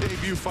know, his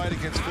debut fight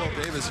against Phil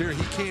Davis here,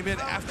 he came in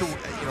after,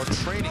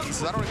 training. He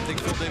says, I don't even think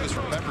Phil Davis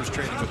remembers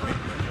training with me.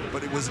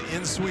 But it was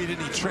in Sweden.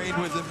 He trained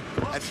with him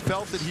and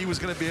felt that he was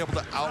going to be able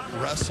to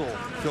out-wrestle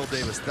Phil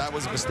Davis. That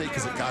was a mistake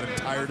because it got him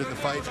tired in the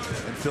fight,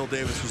 and Phil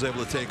Davis was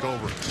able to take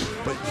over.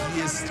 But he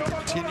is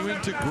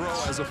continuing to grow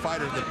as a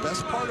fighter. And the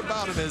best part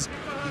about him is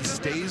he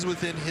stays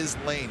within his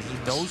lane. He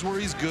knows where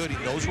he's good. He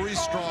knows where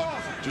he's strong,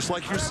 just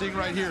like you're seeing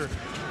right here.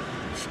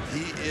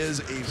 He is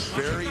a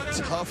very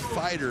tough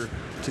fighter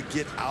to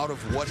get out of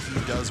what he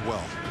does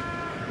well.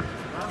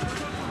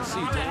 See,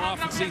 don't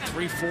often see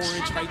 3-4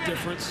 inch height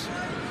difference.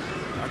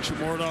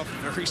 Akshamordov,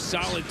 very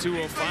solid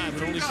 205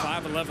 and only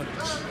 5'11".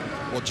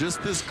 Well,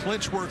 just this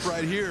clinch work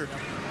right here,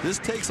 this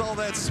takes all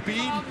that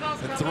speed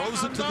and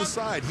throws it to the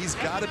side. He's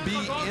got to be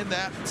in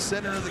that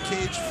center of the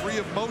cage, free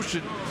of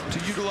motion, to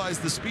utilize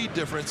the speed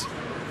difference.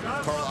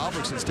 Carl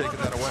Albertson's taking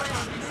that away.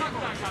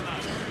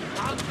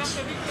 All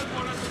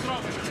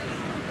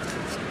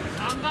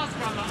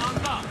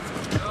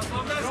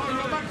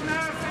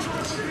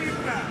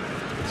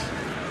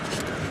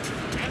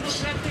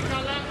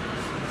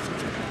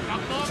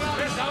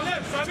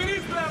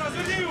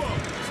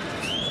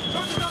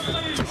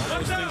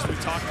those things we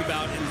talked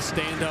about in the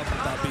stand-up,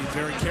 about being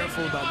very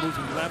careful about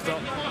moving left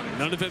up.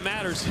 None of it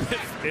matters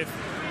if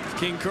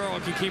King Carl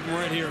can keep him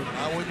right here.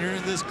 When you're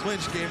in this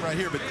clinch game right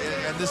here,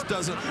 and this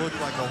doesn't look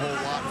like a whole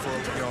lot for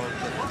the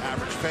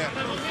average fan,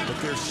 but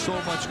there's so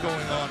much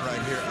going on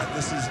right here, and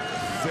this is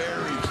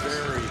very,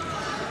 very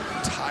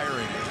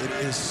tiring. It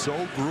is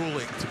so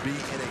grueling to be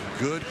in a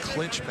good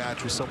clinch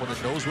match with someone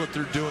that knows what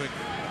they're doing,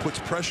 puts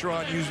pressure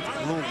on you,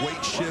 little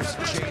weight shifts,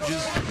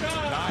 changes.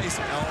 Nice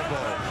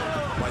elbow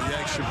by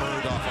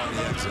Yagshimuradov on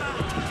the exit.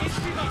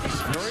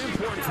 It's very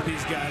important for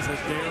these guys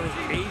at their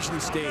age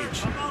and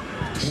stage.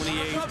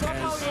 28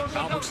 as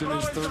Albertson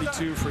is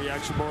 32 for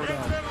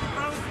Yagshimuradov.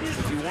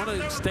 If you want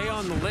to stay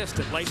on the list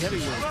at light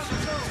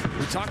heavyweight,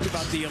 we talked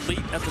about the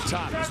elite at the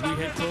top as we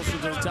head closer to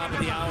the top of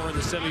the hour in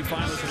the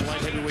semifinals of the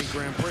light heavyweight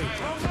Grand Prix.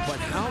 But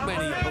how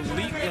many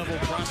elite level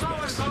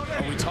prospects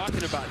are we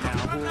talking about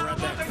now who are at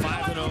that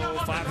 5-0,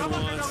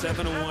 5-1,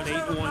 7-1,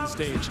 8-1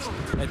 stage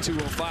at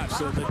 205?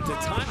 So the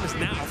time is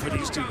now for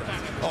these two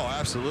guys. Oh,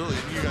 absolutely.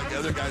 And you got the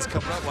other guys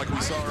coming up like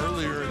we saw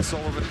earlier in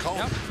Sullivan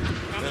Coleman.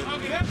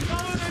 Yep.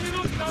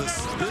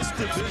 This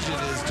division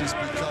is just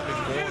becoming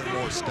more and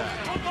more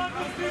stacked.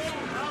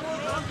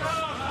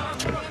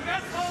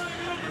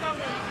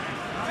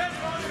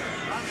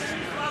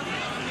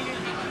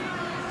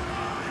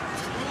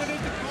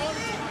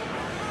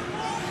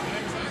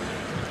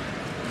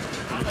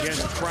 Again,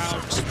 the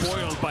crowd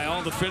spoiled by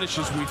all the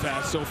finishes we've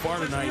had so far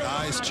tonight.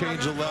 Nice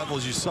change of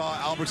levels. You saw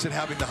Albertson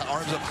having the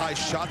arms up high,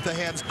 shot the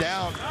hands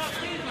down,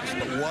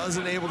 but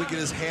wasn't able to get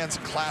his hands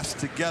clasped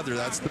together.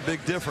 That's the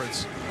big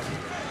difference.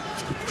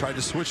 Tried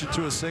to switch it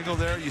to a single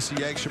there. You see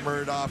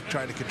Yagshimuradov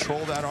trying to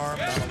control that arm,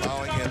 not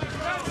allowing him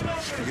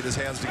to get his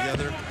hands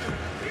together.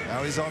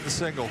 Now he's on the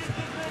single.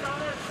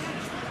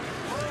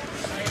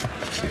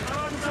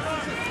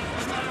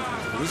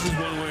 This is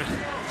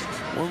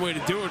one way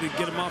to do it, to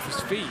get him off his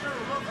feet.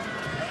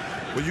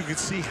 Well, you can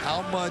see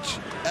how much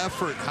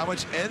effort, how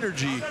much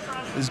energy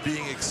is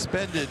being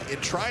expended in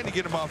trying to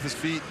get him off his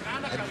feet,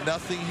 and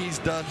nothing he's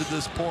done to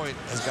this point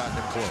has gotten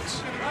him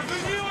close.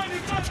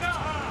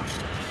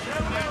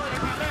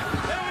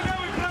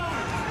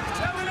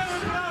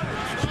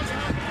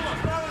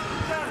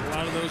 A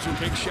lot of those were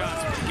big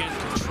shots, but again,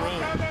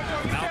 control.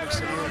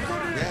 Albertson early.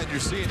 Yeah, and you're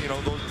seeing,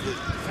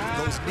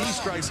 those knee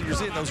strikes that you're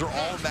seeing, those are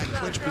all in that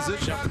clinch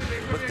position.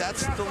 But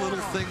that's the little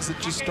things that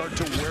just start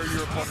to wear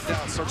your opponent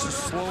down, starts to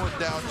slow it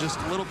down just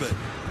a little bit.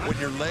 When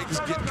your legs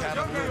get kind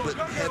of a little bit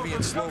heavy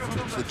and slow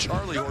from the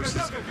Charlie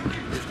horses,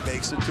 it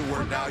makes it to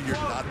where now you're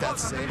not that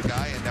same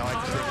guy, and now I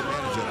can take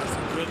advantage of it. That's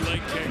a good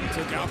leg kick.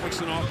 Took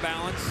Albertson off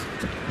balance.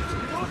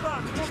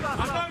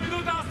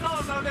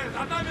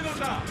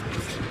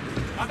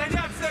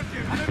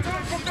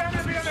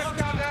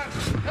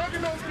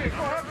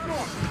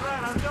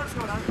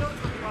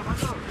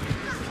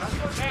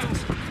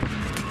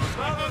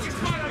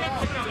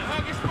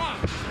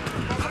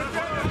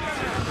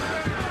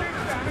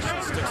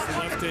 Sticks the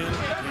left in, and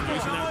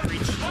using that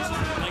reach, using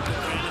that length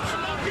advantage.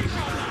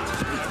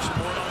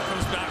 Yagshimuradov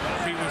comes back.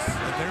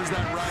 And there's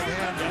that right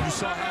hand. You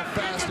saw how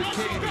fast it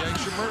came.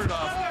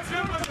 Yagshimuradov,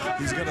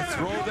 he's going to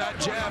throw that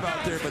jab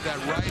out there, but that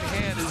right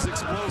hand is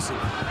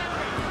explosive.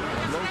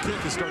 Low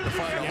kick is starting to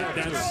find a hole.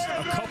 That's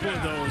a couple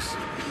of those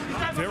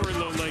very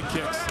low leg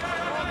kicks.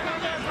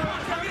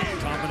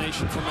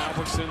 Combination from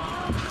Albertson.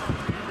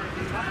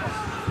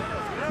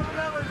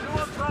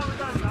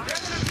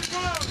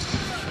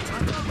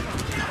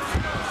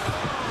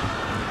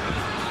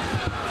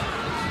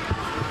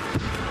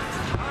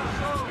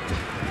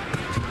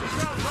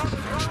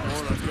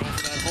 Going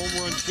for that home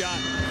run shot.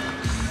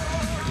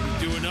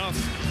 Yachimurov.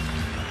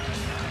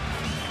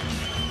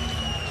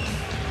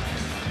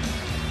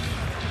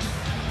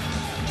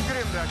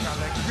 Grym där,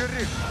 Kalle.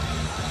 Grym.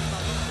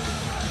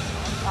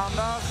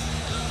 Andas.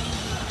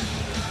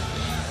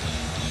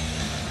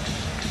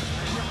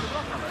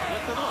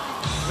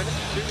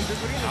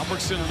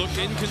 Albertson looked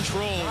in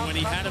control when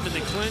he had him in the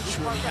clinch,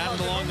 when he had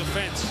him along the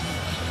fence.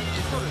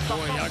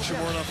 Boy,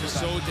 Yachimurov is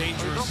so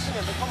dangerous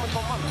in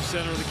the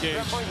center of the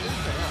cage.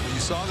 You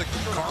saw that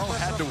Carl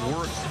had to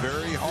work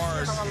very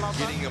hard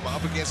getting him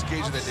up against the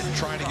cage and then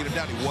trying to get him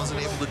down. He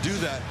wasn't able to do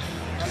that.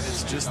 And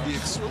it's just the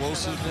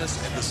explosiveness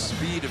and the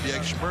speed of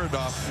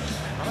Yachimurov.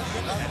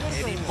 At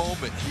any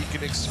moment, he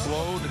can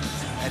explode,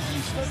 and he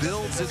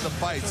builds in the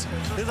fights.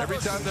 Every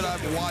time that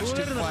I've watched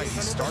him fight,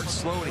 he starts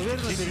slow and he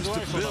continues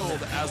to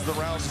build as the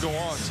rounds go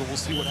on. So we'll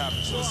see what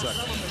happens in a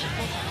second.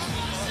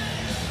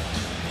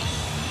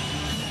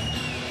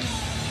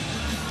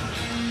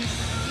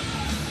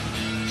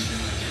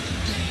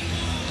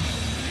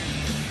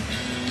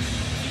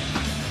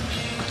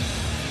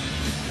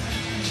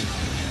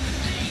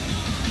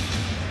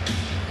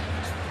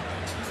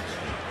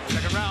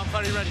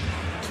 Buddy ready.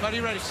 Buddy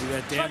ready. See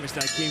that damage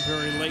that came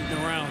very late in the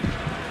round.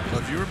 Well,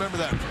 if you remember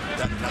that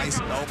nice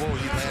elbow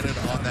he landed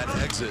on that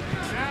exit,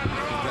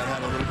 that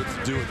had a little bit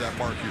to do with that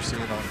mark you're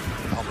seeing on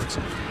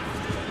Albertson.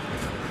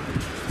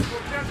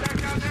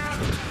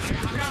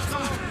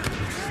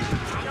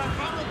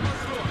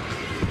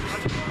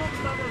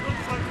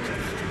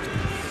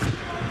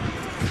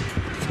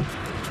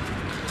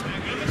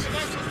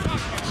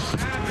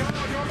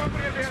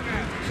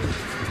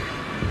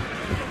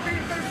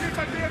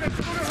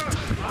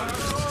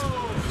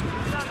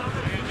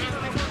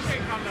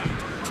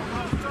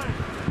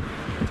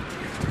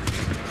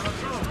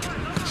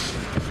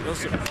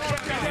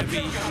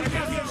 Heavy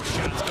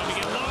shots coming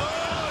in low.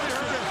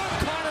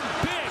 Caught him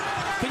big.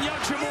 Can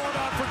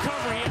Yachimurov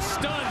recover? He is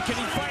stunned. Can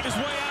he fight his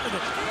way out of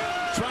it?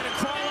 Trying to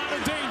crawl out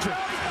of danger.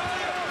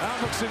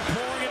 Albertson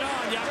pouring it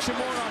on.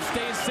 Yachimurov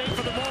staying safe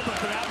for the moment,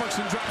 but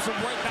Albertson drops him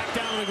right back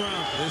down to the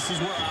ground. This is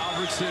where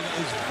Albertson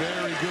is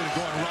very good,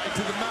 going right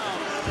to the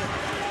mount.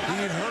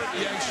 He hurt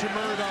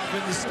Yachimurov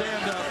in the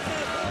stand-up.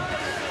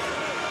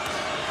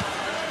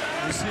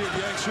 You see if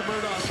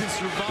Yachimurov can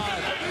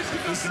survive.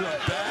 This is a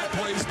bad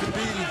place to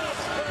be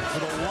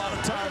with a lot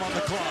of time on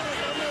the clock.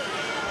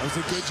 That was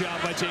a good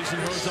job by Jason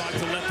Herzog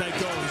to let that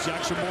go.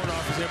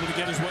 Yachimurov was able to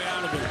get his way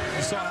out of it.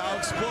 You saw how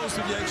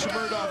explosive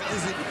Yachimurov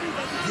is in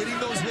getting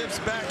those hips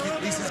back.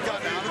 At least he's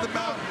gotten out of the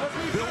mount,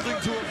 building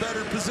to a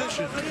better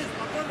position,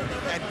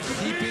 and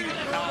keeping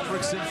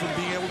Albertson from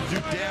being able to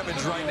do damage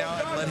right now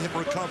and let him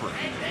recover.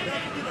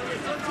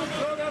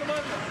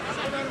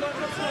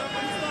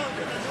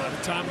 A lot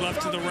of time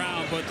left to the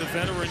round, but the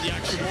veteran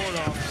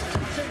Yachimurov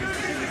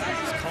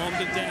has calmed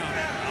it down.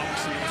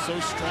 Albertson was so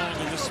strong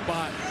in this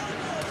spot.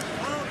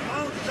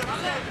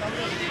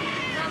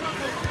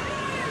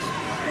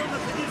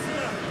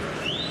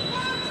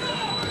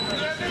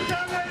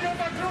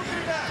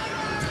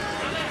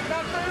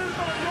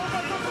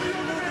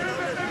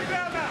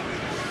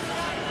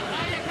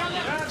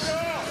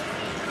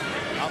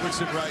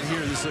 Albertson right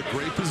here, this is a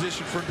great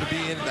position for him to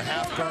be in the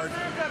half guard.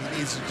 He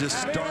needs to just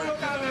start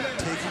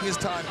taking his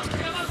time,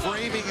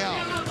 framing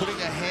out, putting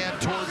a hand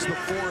towards the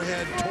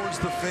forehead, towards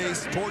the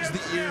face, towards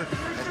the ear,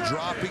 and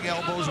dropping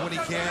elbows when he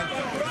can,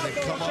 and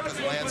then come up and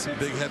land some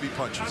big, heavy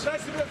punches.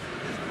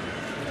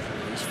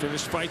 He's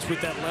finished fights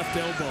with that left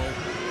elbow.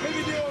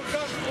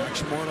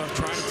 Yachimurov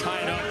trying to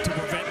tie it up to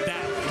prevent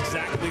that,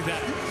 exactly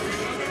that.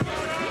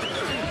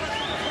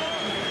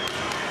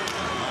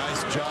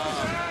 Nice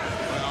job.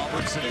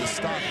 To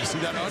stop. You see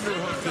that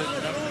underhook that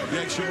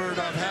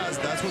Yachimurov has,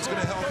 that's what's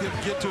going to help him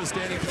get to a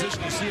standing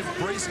position. You see him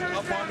bracing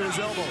up onto his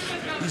elbow.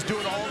 He's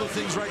doing all the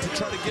things right to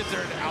try to get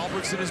there, and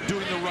Albertson is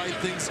doing the right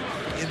things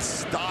in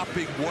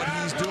stopping what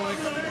he's doing.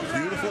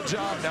 Beautiful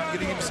job, now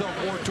getting himself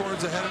more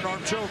towards a head and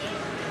arm choke.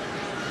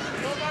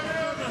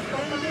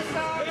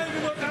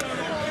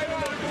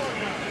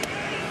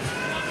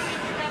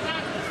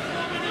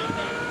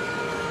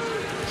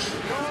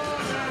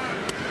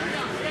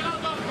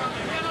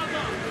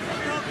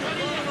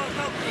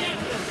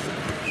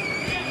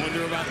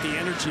 About the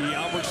energy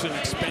Albertson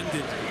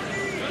expended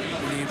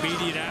in the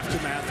immediate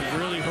aftermath of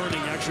really hurting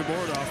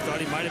Yachimurov.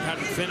 Thought he might have had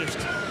him finished.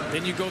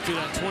 Then you go through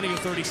that 20 or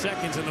 30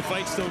 seconds and the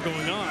fight's still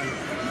going on.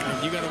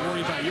 And you got to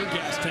worry about your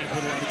gas tank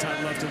with a lot of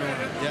time left in the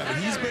round. Yeah,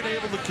 but he's been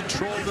able to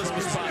control this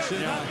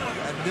position.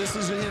 Yeah. And this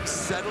is him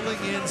settling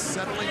in,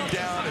 settling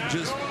down, and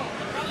just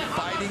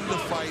fighting the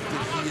fight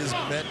that he is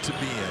meant to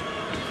be in.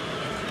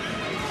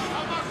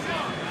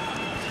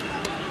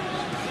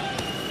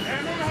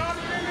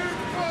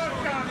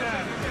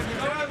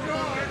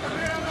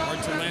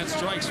 Hard to land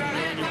strikes when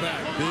you're on your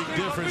back. Big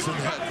difference in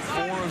that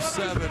 4 of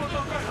 7.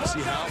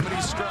 See how many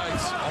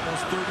strikes,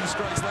 almost 30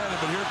 strikes landed,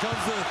 but here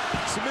comes the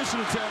submission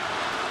attempt.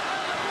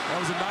 That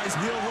was a nice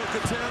heel hook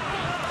attempt.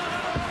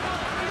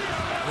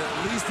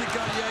 At least it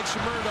got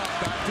Yachimurov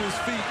back to his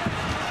feet.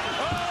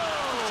 Oh!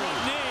 Jump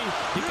knee.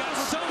 He got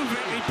some of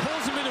it. He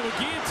pulls him into a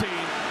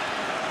guillotine.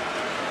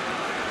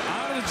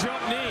 Out of the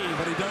jump knee.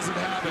 But he doesn't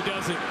have it. He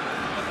doesn't.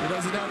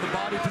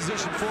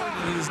 position for it,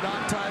 and he is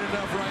not tight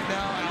enough right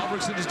now.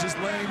 Albertson is just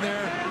laying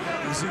there.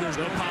 You see there's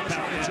no pop out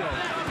on the choke.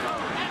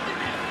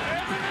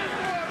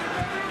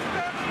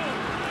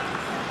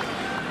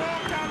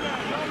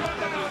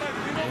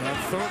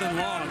 Third and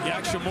long,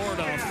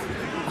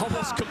 Yakshamordov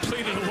almost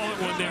completed a long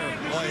one there.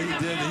 Well, he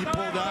did. He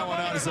pulled that one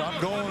out and said,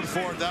 I'm going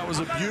for it. That was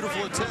a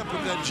beautiful attempt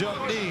with that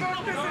jump knee.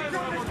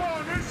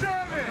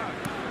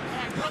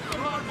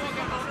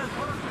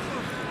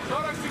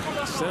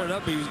 Set it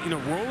up. He was,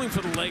 rolling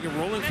for the leg and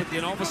rolling for the,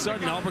 and all of a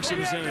sudden, Albertson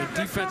was in a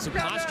defensive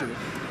posture.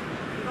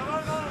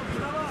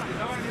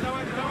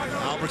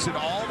 Albertson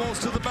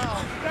almost to the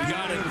mount. He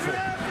got it.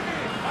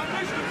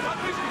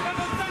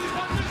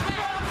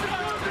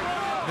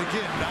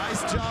 Again,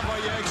 nice job by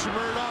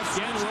Yakshamordov.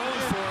 Again,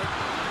 rolling for it.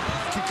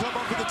 Can come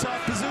up with the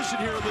top position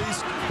here at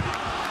least.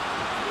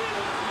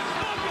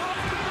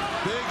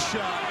 Big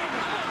shot.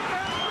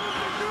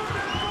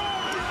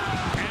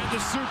 And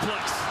the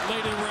suplex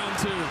late in round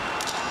 2.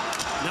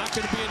 Not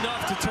going to be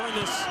enough to turn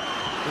this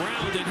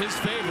round in his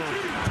favor,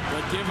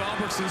 but give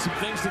Albertson some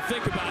things to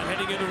think about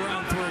heading into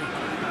round 3.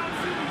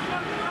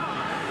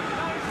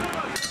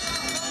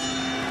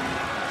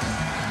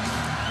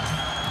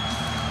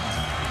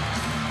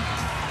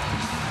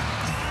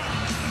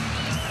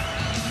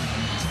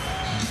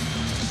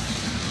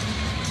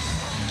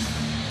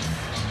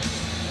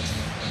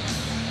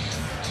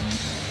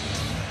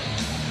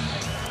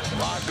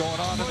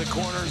 Going on in the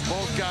corners,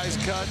 both guys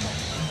cut.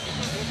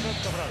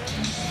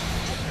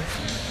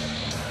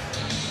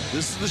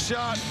 This is the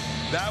shot.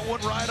 That one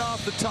right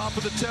off the top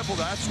of the temple.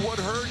 That's what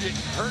hurt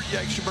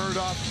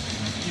Yakshamordov.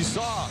 You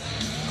saw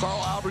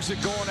Carl Albertson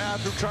going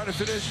after him, trying to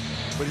finish,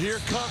 but here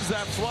comes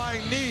that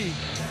flying knee.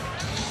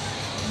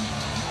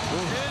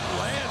 It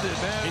landed,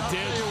 man. It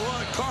did. I'll tell you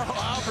what, Carl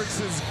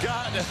Albertson's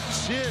got a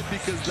chin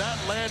because that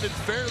landed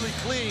fairly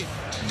clean.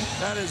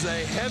 That is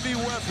a heavy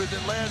weapon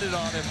that landed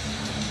on him.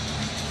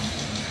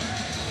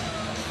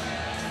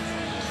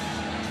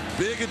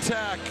 Big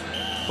attack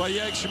by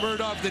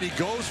Yakshamordov. Then he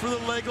goes for the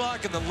leg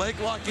lock, and the leg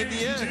lock in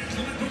the end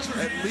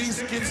at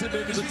least gets him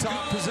into the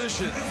top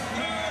position.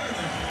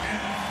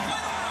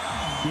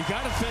 You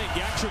got to think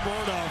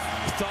Yakshamordov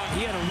thought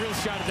he had a real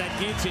shot at that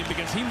guillotine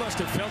because he must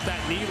have felt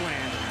that knee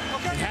land.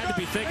 He had to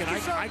be thinking,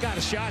 I got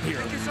a shot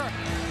here.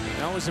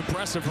 That was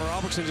impressive for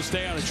Albertson to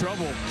stay out of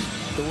trouble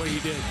the way he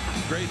did.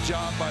 Great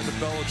job by the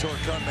Bellator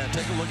Cutman.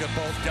 Take a look at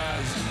both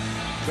guys.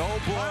 No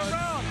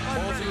blood.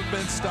 Both of them have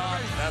been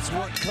stopped. That's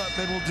what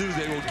Cutman will do.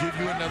 They will give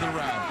you another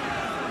round.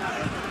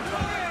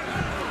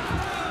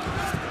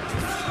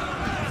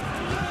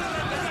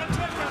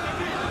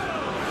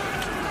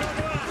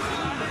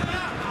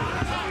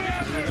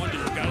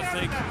 You got to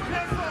think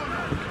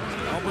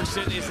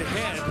Albertson is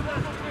ahead.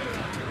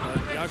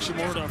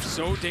 Yakshamordov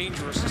so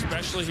dangerous,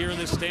 especially here in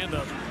this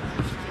stand-up.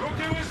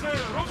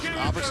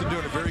 Albertson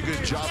doing a very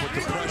good job with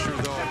the pressure,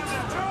 though,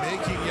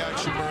 making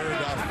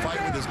Yakshamordov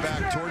fight with his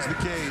back towards the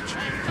cage.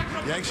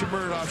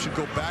 Yakshamordov should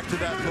go back to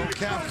that low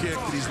calf kick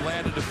that he's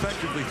landed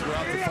effectively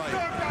throughout the fight.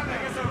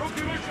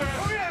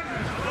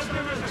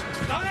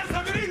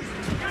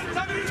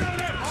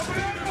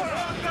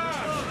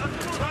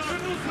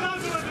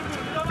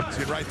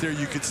 See, right there,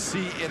 you could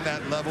see in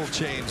that level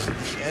change,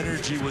 the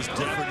energy was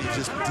different. He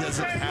just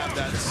doesn't have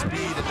that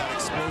speed and that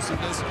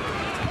explosiveness.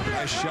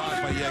 Nice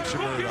shot by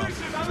Yakshamordov.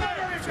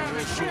 A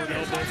real short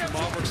elbow from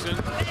Albertson.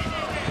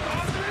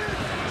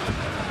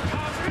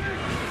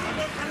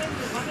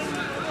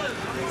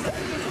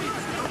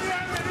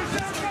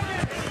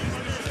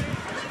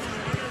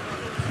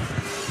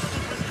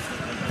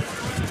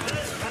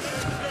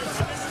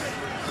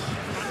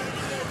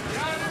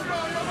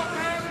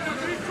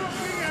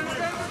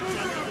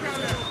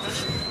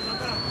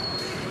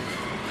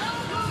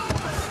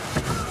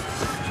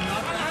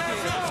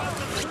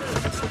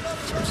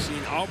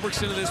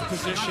 Albertson in this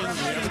position. We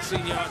haven't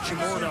seen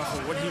Yakshamordov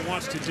for what he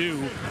wants to do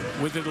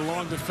with it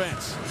along the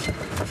fence.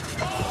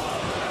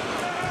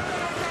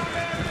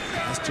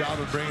 Nice job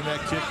of bringing that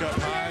kick up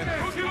high.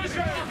 Nice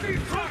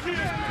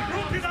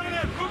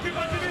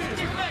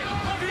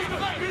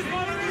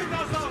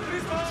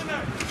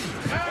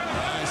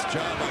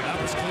job. That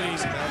was clean.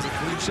 That was a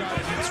clean shot.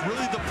 And it's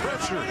really the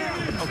pressure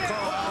of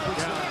Carl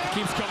Albertson. Yeah,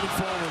 keeps coming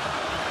forward.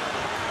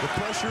 The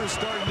pressure is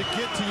starting to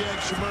get to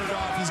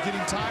Yakshamordov. He's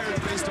getting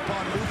tired based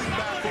upon moving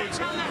backwards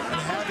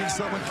and having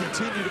someone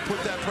continue to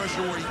put that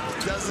pressure where he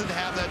doesn't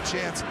have that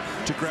chance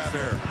to grab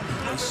air.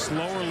 And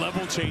slower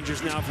level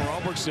changes now for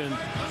Albertson.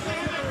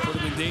 Put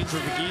him in danger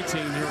of a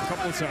guillotine here a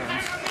couple of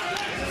times.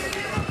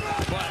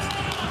 But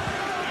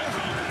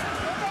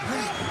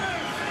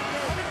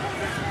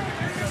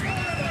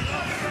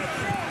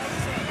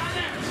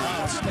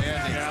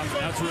outstanding. Yeah,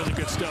 that's really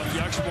good stuff.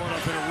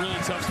 Yakshamordov in a really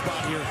tough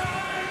spot here.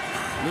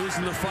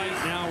 Losing the fight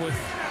now with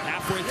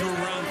halfway through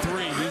round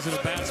 3. He's in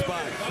a bad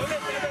spot.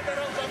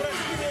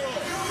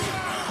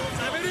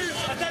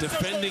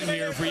 Defending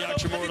here for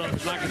Yakshamordov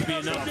is not going to be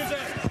enough.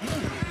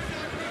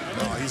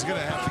 No, he's going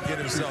to have to get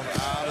himself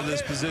out of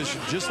this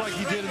position, just like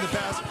he did in the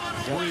past,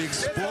 where he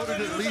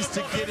exploded at least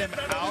to get him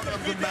out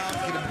of the mount,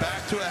 get him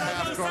back to a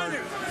half guard,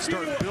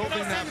 start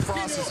building that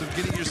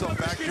yourself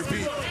back to your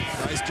feet.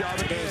 Nice job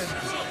again.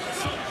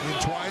 He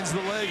entwines the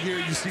leg here.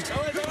 You see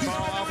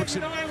Carl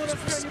Albertson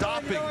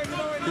stopping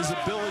his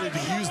ability to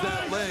use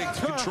that leg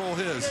to control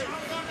his.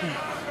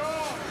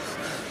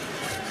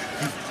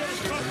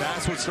 And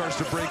that's what starts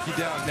to break you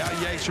down. Now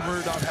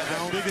Yagshimuradov had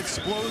that big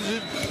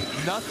explosion.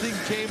 Nothing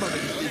came of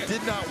it. It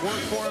did not work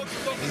for him.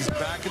 He's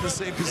back in the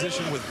same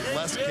position with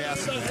less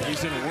gas.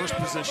 He's in a worse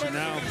position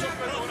now.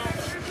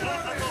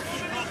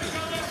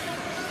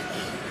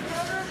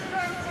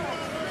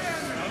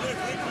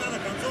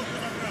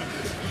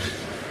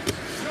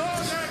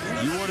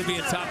 You want to be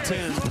a top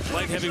 10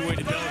 light heavyweight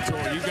in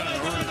Bellator, you got to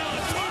earn it.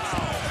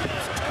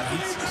 He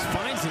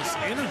finds his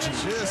energy.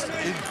 Just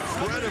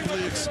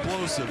incredibly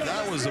explosive.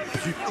 That was a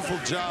beautiful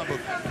job of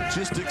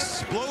just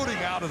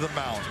exploding out of the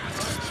mount.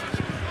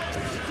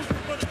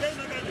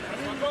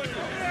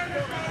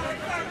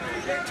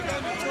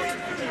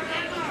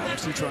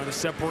 Obviously trying to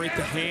separate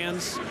the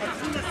hands.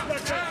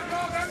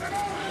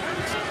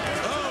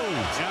 Oh!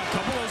 Yeah, a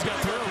couple of those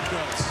got through.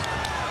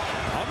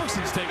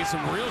 Albertson's taking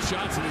some real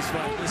shots in this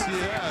fight. Yes, he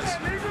has.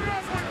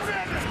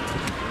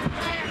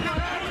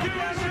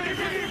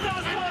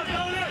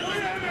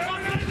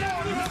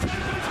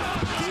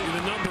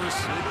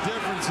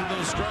 Difference in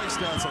those strike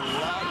stats. A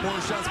lot more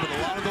shots, but a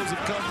lot of those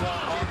have come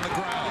while on the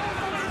ground.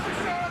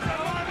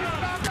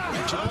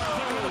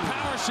 The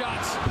power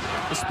shots,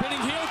 the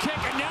spinning heel kick,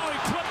 and now he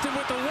clipped him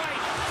with the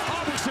right.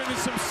 Albertson in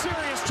some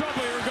serious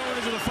trouble here going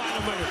into the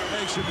final minute.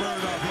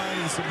 Yagshimuradov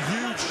landing some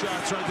huge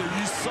shots right there.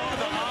 You saw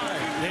the eye.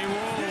 They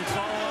rolled.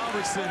 Carl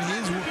Albertson,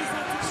 he's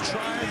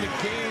trying to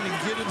gain and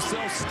get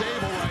himself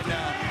stable right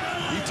now.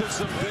 He took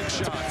some big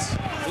shots.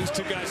 These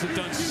two guys have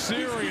done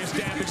serious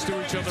damage to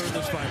each other in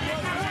this fight.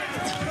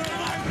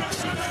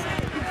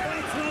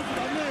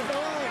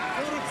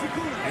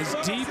 As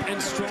deep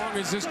and strong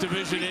as this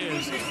division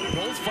is,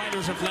 both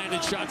fighters have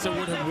landed shots that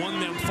would have won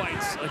them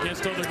fights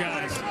against other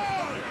guys.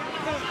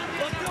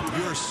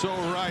 You're so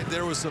right.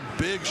 There was some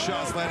big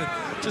shots landed.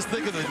 Just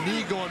think of the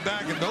knee going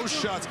back and those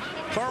shots.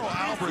 Carl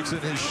Albertson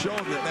has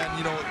shown that, man,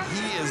 you know,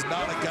 he is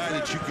not a guy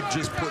that you can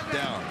just put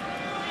down.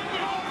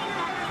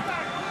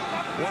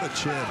 What a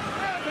chin.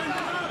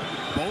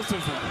 Both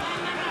of them.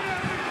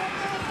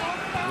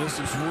 This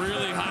is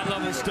really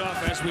high-level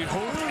stuff, as we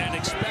hoped and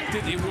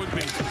expected it would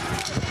be.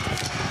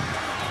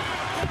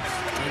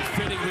 And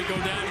fitting, we go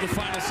down to the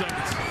final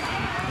seconds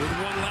with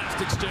one last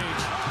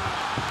exchange.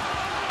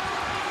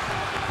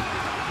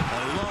 I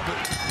love it.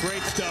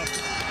 Great stuff.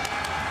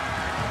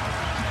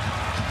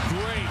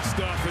 Great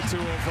stuff at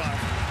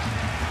 205.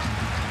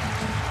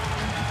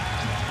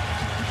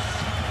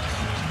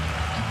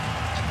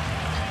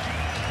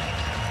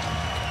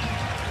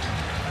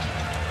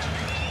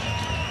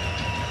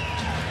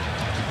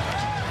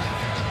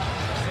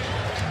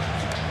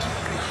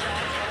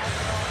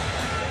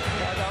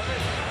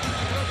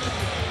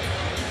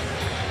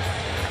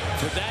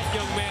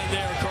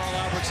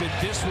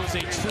 This was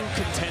a true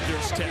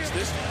contender's test.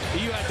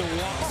 You had to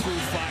walk through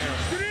fire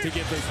to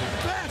get this one.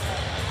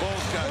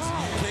 Both guys,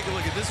 you take a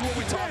look at this is what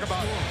we talk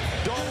about.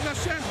 Don't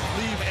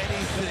leave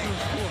anything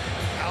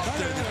out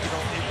there that, you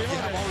know, you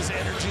have all this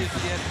energy at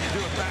the end,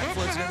 you're doing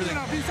backflips and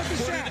everything.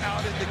 Put it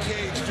out in the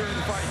cage during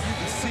the fight. You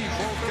can see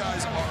both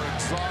guys are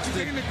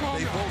exhausted.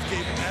 They both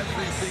gave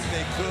everything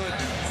they could.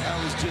 That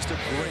was just a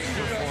great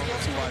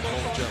performance by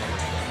both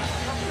gentlemen.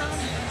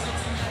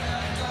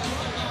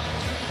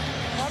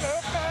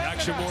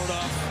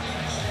 Yagshimuradov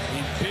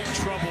in big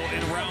trouble in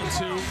round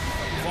 2,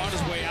 fought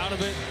his way out of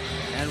it,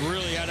 and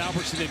really had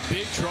Albertson in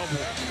big trouble.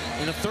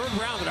 In the third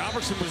round, that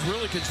Albertson was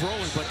really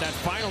controlling, but that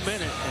final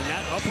minute, and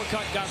that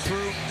uppercut got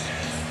through,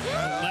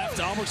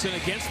 left Albertson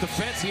against the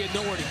fence. He had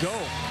nowhere to go.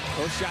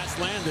 Those shots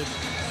landed.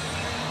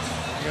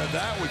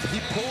 Yeah,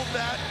 he pulled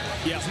that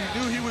because he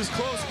knew he was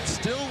close.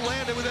 Still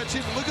landed with that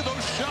chin. Look at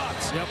those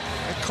shots. Yep.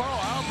 And Carl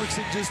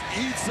Albertson just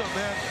eats them,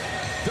 man.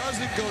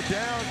 Doesn't go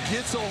down,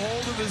 gets a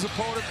hold of his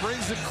opponent,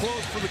 brings him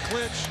close for the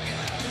clinch.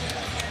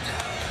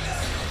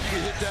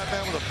 You hit that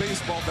man with a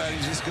baseball bat,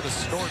 he's just going to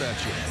snort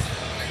at you.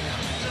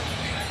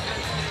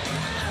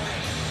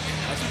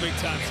 That's big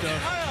time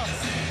stuff.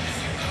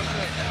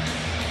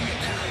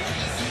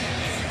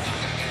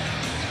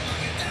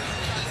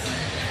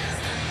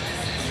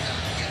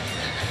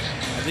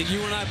 I think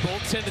you and I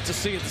both tended to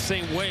see it the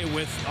same way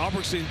with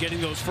Albertson getting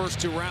those first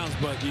 2 rounds,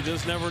 but you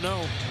just never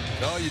know.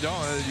 No, you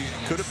don't. You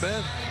could have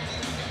been.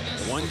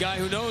 One guy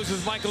who knows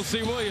is Michael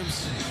C.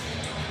 Williams.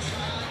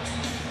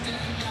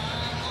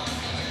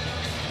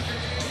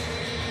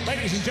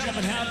 Ladies and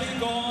gentlemen, having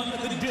gone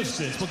the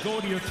distance, we'll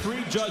go to your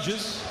 3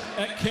 judges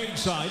at cage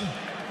side.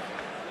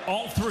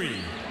 All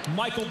 3,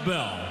 Michael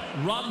Bell,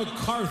 Ron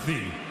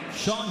McCarthy,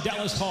 Sean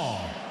Dallas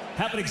Hall,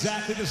 have it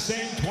exactly the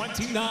same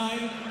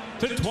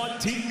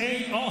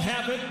 29-28. All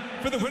have it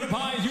for the winner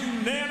by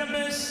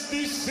unanimous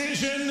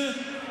decision,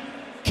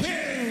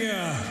 King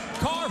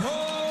Carl.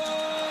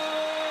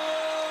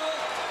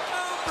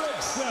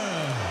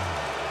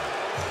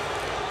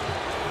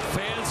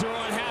 Fans are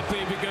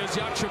unhappy because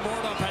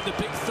Yagshimuradov had the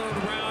big third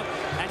round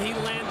and he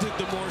landed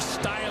the more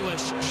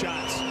stylish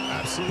shots.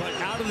 Absolutely.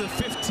 But out of the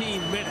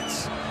 15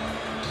 minutes.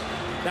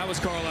 That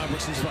was Carl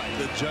Albertson's fight.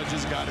 The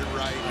judges got it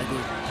right. I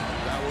agree.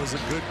 That was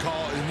a good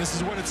call, and this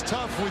is when it's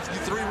tough with the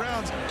 3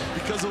 rounds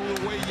because of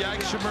the way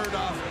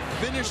Yagshimurdov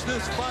finished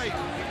this fight.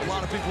 A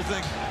lot of people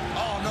think,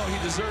 oh no, he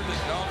deserved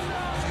it. No,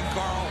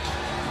 Carl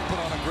put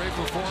on a great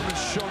performance,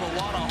 showed a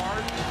lot of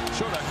heart,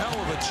 showed a hell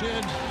of a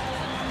chin.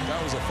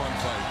 That was a fun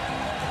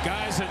fight.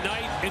 Guys, a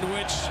night in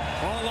which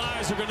all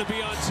eyes are going to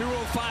be on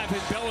 205 in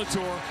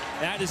Bellator.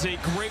 That is a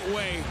great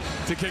way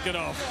to kick it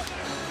off.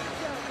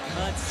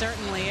 Well, it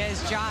certainly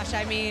is, Josh.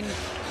 I mean,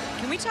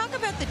 can we talk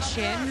about the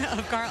chin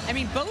of Carl? I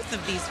mean, both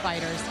of these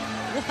fighters.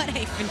 What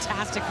a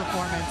fantastic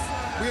performance.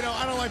 You know,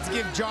 I don't like to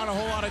give John a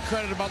whole lot of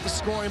credit about the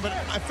scoring, but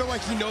I feel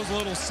like he knows a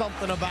little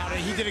something about it.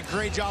 He did a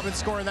great job in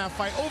scoring that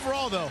fight.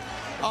 Overall, though,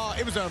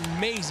 it was an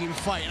amazing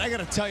fight. And I got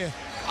to tell you,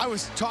 I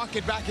was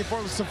talking back and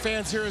forth with some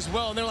fans here as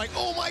well, and they're like,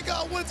 oh my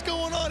God, what's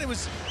going on? It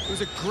was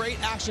a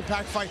great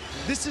action-packed fight.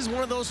 This is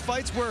one of those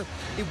fights where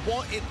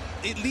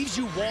it leaves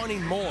you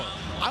wanting more.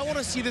 I want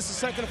to see this a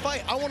second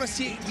fight. I want to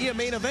see it be a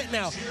main event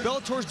now.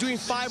 Bellator's doing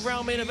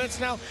 5-round main events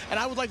now, and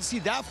I would like to see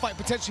that fight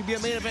potentially be a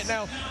main event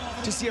now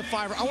to see a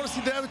 5-round. I want to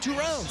see the other 2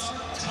 rounds.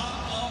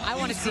 I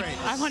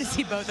want to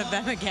see both of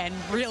them again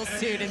real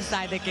soon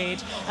inside the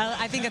cage.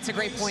 I think that's a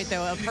great point,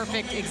 though. A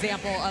perfect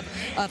example of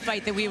a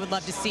fight that we would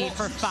love to see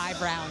for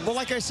 5 rounds. Well,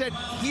 like I said,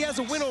 he has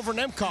a win over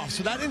Nemkov,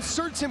 so that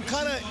inserts him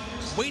kind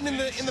of waiting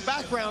in the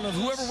background of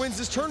whoever wins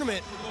this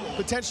tournament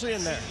potentially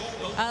in there.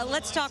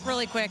 Let's talk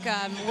really quick.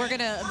 We're going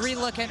to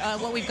relook at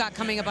what we've got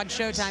coming up on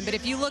Showtime, but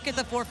if you look at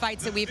the 4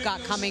 fights that we've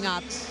got coming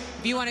up,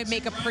 if you want to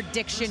make a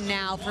prediction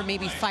now for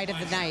maybe fight of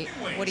the night,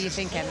 what are you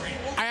thinking?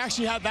 I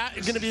actually had that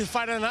going to be the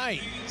fight of the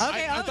night.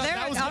 Okay, I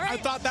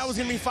thought that was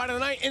going to be fight of the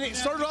night, and it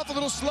started off a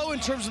little slow in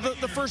terms of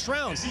the first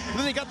round. And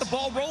then they got the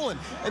ball rolling,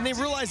 and they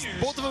realized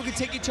both of them could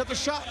take each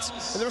other's shots.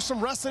 And there was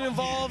some wrestling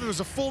involved. It was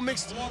a full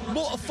mixed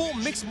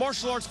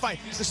martial arts fight.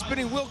 The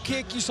spinning wheel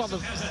kick. You saw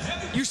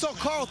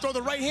Carl throw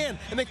the right hand,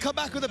 and then come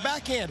back with a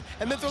backhand,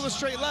 and then throw the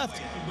straight left.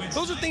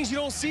 Those are things you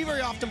don't see very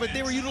often, but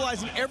they were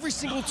utilizing every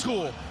single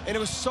tool, and it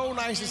was so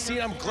nice to see.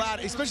 I'm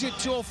glad, especially at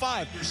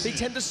 205. They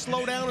tend to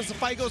slow down as the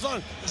fight goes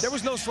on. There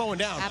was no slowing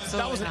down. Absolutely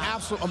that was an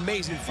absolute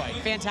amazing fight.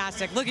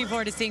 Fantastic. Looking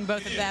forward to seeing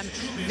both of them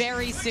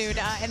very soon.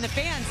 And the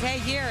fans, hey,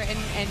 here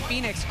in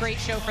Phoenix, great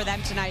show for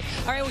them tonight.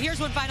 All right, well, here's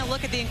one final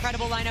look at the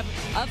incredible lineup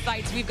of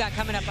fights we've got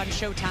coming up on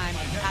Showtime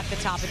at the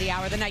top of the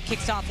hour. The night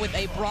kicks off with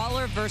a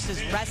brawler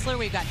versus wrestler.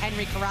 We've got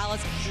Henry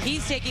Corrales.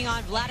 He's taking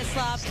on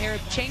Vladislav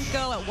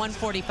Karybchenko at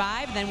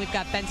 145. Then we've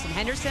got Benson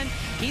Henderson.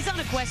 He's on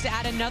a quest to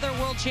add another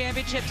world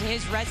championship to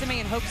his resume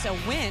and hopes a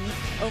win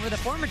over the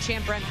former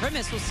champ Brent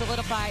Primus will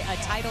solidify a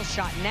title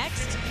shot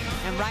next.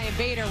 And Ryan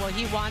Bader, well,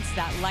 he wants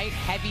that light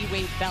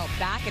heavyweight belt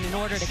back, and in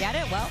order to get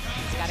it, well,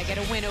 he's got to get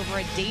a win over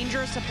a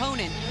dangerous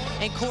opponent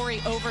in Corey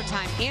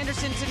Overtime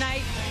Anderson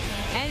tonight.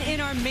 And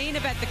in our main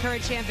event, the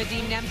current champ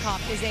Vadim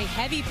Nemkov is a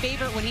heavy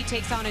favorite when he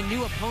takes on a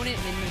new opponent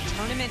in the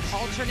tournament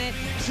alternate,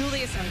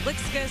 Julius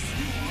Anglickas.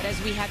 But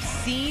as we have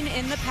seen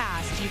in the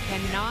past, you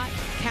cannot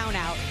count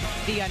out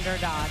the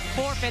underdog.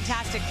 4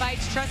 fantastic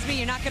fights. Trust me,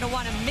 you're not going to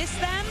want to miss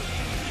them.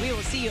 We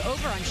will see you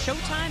over on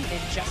Showtime in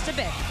just a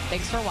bit.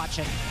 Thanks for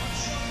watching.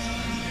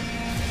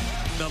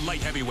 The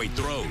light heavyweight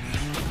throne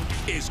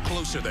is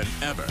closer than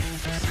ever.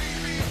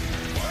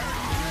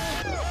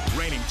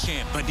 Reigning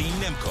champ Vadim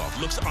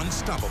Nemkov looks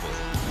unstoppable.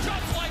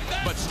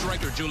 But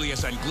striker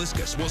Julius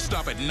Anglickas will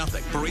stop at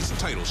nothing for his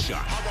title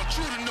shot. I want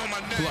you to know my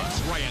name.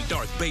 Plus, Ryan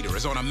Darth Bader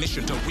is on a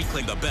mission to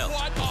reclaim the belt.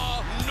 What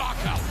a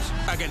knockout.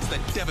 Against the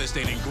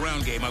devastating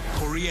ground game of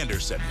Corey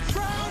Anderson.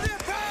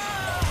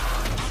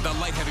 The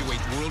light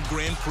heavyweight World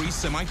Grand Prix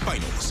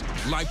semifinals.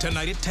 Live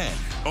tonight at 10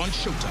 on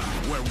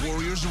Showtime, where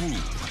warriors rule.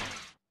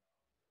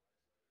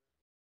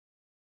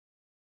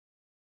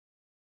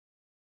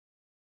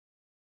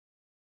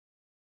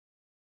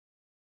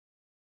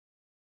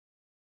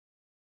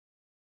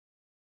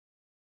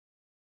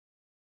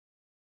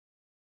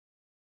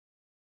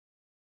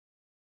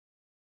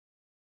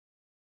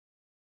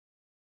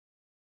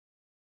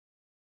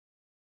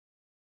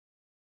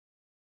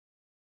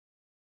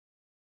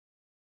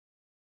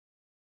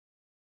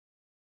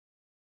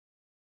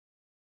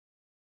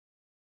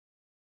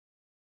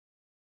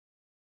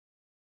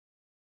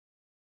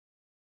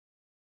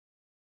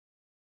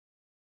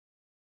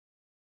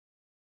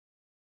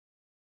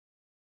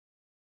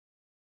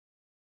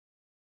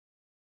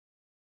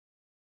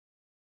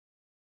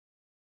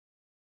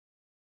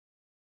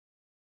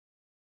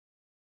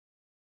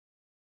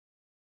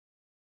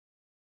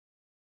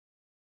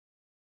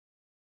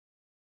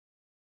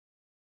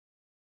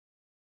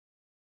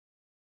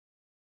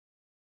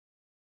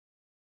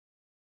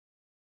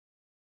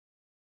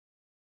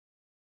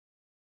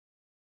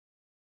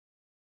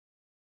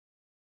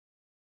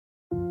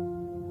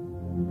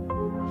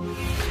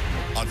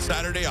 On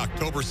Saturday,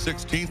 October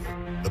 16th,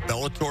 the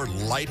Bellator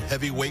Light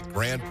Heavyweight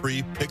Grand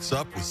Prix picks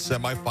up with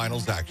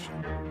semifinals action.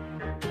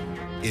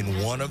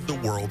 In one of the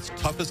world's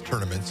toughest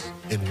tournaments,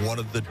 in one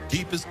of the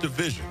deepest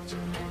divisions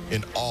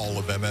in all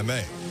of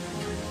MMA.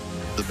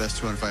 The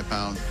best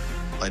 205-pound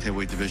light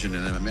heavyweight division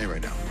in MMA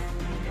right now.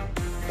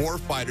 4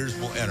 fighters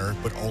will enter,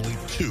 but only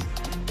 2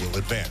 will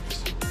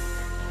advance.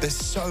 There's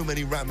so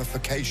many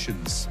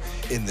ramifications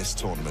in this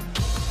tournament.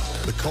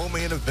 The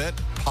co-main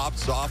event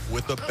pops off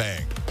with a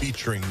bang,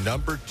 featuring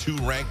number 2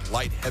 ranked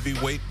light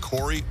heavyweight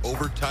Corey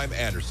Overtime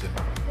Anderson,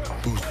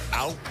 whose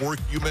outwork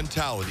you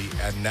mentality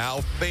and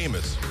now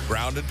famous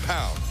ground and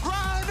pound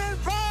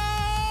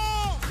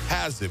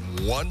has him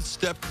one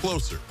step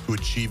closer to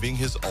achieving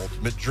his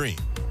ultimate dream,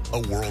 a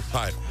world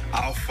title.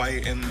 I'll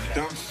fight in the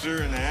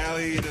dumpster, in the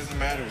alley, it doesn't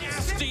matter.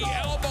 The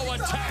elbow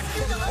attack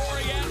from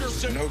Corey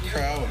Anderson. No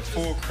crowd,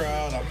 full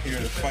crowd, I'm here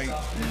to fight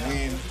and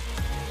win.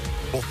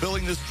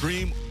 Fulfilling this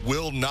dream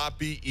will not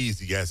be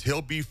easy, as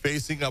he'll be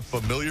facing a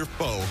familiar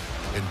foe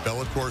in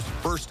Bellator's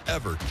first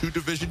ever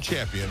 2-division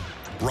champion,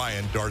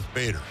 Ryan Darth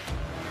Bader.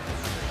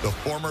 The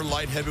former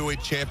light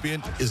heavyweight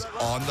champion is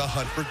on the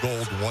hunt for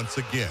gold once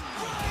again.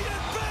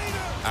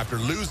 After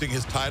losing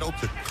his title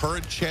to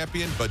current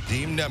champion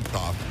Vadim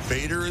Nemkov,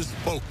 Bader is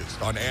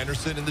focused on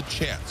Anderson and the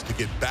chance to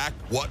get back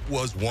what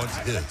was once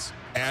his,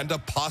 and a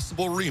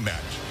possible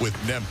rematch with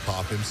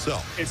Nemkov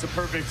himself. It's a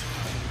perfect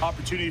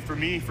opportunity for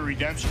me for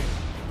redemption.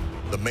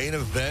 The main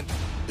event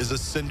is a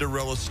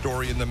Cinderella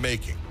story in the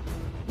making,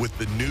 with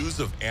the news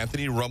of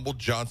Anthony Rumble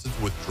Johnson's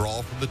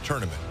withdrawal from the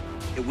tournament.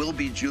 It will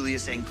be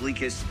Julius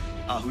Anglickas,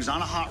 who's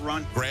on a hot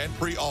run. Grand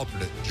Prix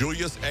alternate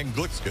Julius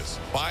Anglickas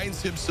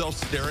finds himself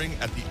staring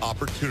at the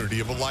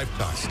opportunity of a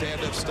lifetime.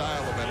 Stand-up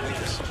style of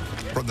Anglickas.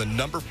 From the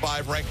number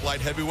 5 ranked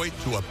light heavyweight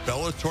to a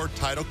Bellator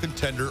title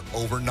contender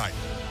overnight.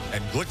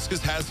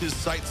 Anglickas has his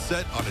sights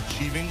set on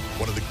achieving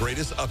one of the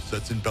greatest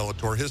upsets in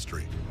Bellator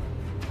history.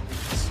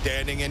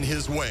 Standing in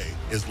his way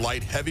is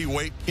light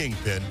heavyweight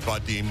kingpin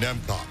Vadim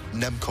Nemkov.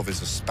 Nemkov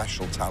is a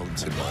special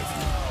talent in my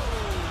view.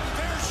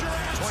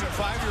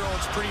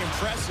 25-year-old's pretty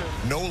impressive.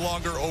 No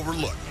longer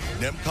overlooked,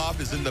 Nemkov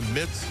is in the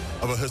midst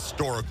of a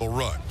historical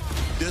run,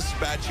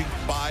 dispatching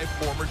 5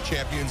 former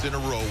champions in a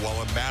row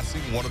while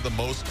amassing one of the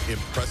most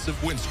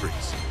impressive win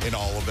streaks in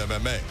all of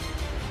MMA.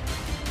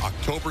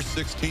 October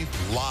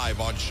 16th, live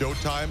on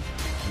Showtime,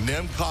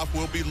 Nemkov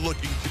will be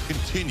looking to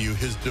continue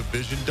his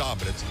division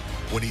dominance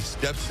when he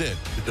steps in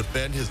to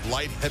defend his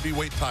light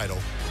heavyweight title,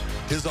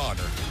 his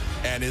honor,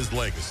 and his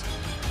legacy.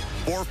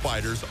 4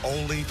 fighters,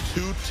 only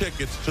 2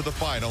 tickets to the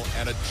final,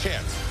 and a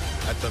chance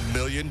at the $1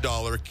 million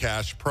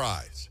cash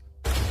prize.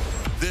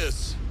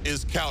 This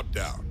is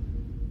Countdown,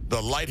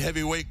 the light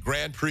heavyweight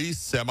Grand Prix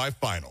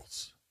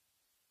semifinals.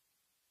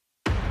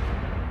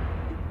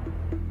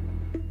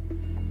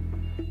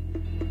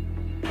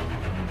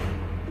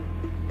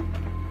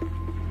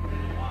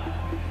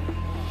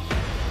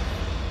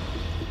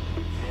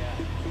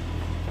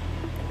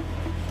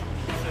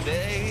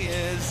 Today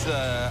is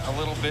a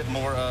little bit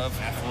more of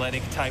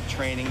athletic type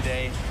training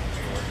day.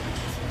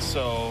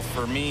 So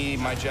for me,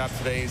 my job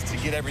today is to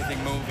get everything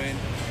moving,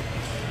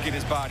 get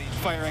his body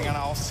firing on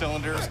all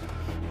cylinders.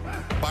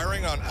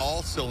 Firing on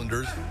all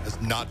cylinders has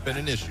not been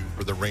an issue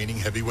for the reigning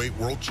heavyweight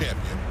world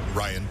champion,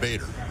 Ryan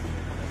Bader.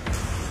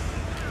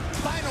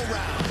 Final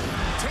round.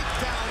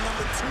 Takedown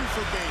number 2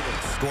 for Bader.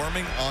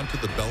 Storming onto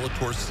the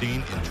Bellator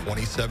scene in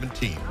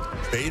 2017,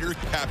 Bader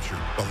captured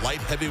the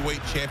light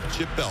heavyweight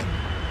championship belt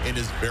in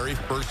his very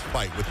first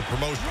fight with the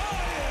promotion.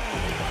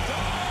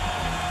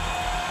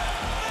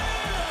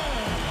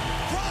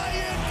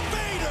 Ryan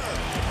Bader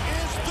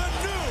is the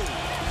new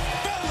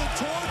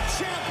Bellator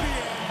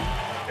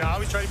champion. I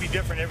always try to be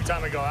different every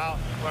time I go out.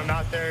 When I'm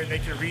out there, they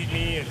can read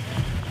me and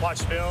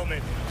watch film,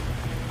 and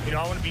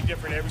I want to be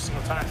different every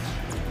single time.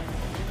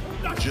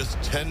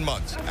 Just 10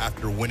 months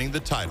after winning the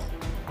title,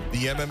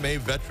 the MMA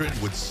veteran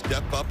would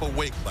step up a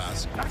weight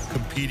class,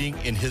 competing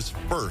in his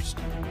first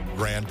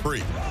Grand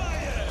Prix.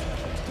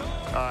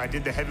 I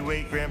did the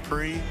heavyweight Grand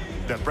Prix.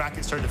 The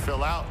bracket started to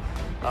fill out,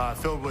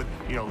 filled with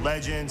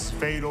legends,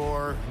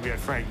 Fedor. We had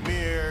Frank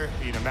Mir,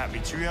 Matt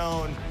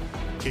Mitrione,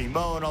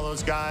 K-Mo, and all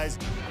those guys.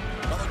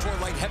 Bellator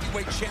light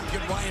heavyweight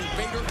champion Ryan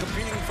Bader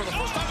competing for the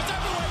first time as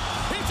heavyweight.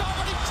 He's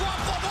already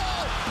dropped the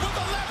ball with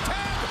the left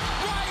hand.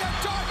 Ryan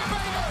Darth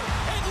Bader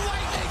in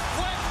lightning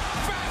quick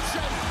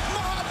fashion.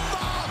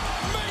 Mamma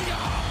mia!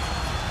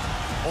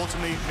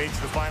 Ultimately made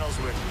to the finals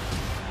with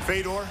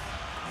Fedor.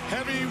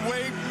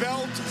 Heavyweight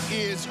belt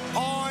is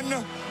on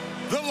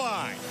the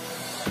line.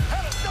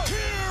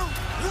 Here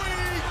we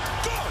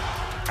go!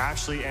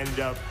 Ashley ended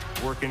up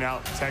working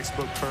out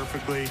textbook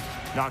perfectly,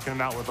 knocking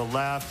him out with a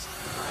left.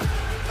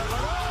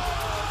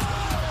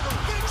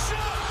 Big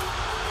shot!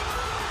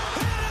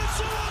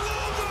 It's all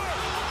over!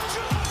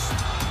 Just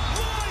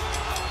like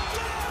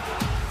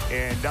that!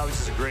 And that was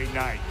just a great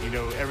night.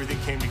 Everything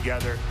came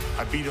together.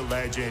 I beat a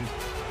legend.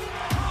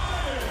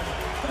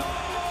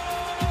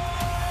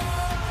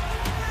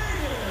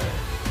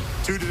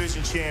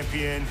 Two-division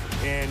champion,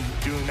 and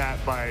doing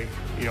that by,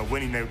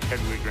 winning the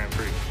heavyweight Grand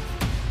Prix.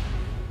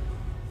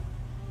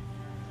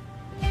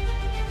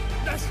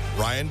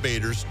 Ryan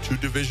Bader's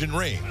 2-division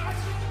reign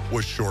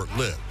was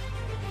short-lived.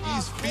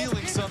 He's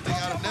feeling something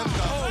out of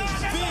Nemkov.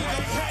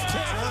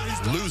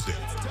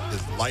 Losing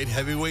his light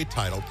heavyweight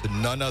title to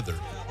none other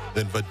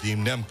than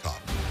Vadim Nemkov.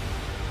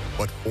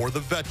 But for the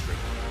veteran,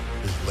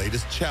 his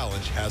latest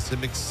challenge has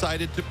him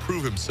excited to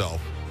prove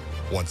himself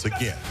once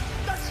again.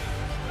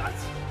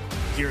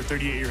 Here at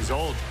 38 years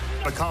old,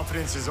 my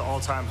confidence is at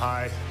all-time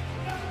high.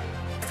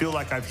 I feel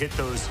like I've hit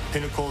those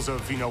pinnacles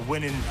of,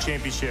 winning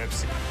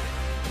championships.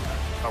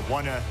 I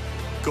want to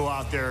go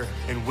out there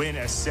and win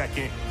a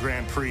second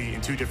Grand Prix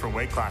in 2 different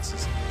weight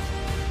classes.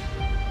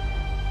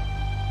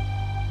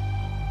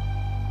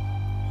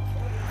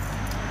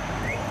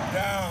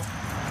 Down.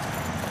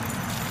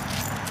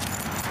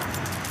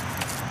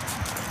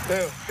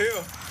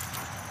 Heel.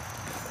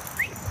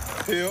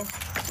 Heel.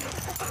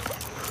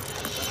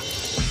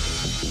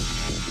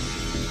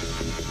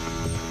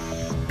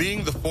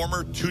 Being the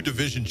former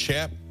 2-division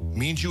champ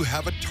means you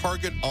have a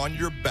target on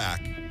your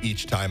back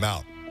each time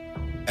out.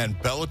 And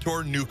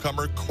Bellator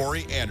newcomer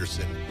Corey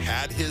Anderson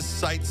had his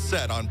sights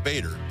set on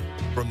Bader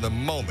from the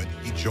moment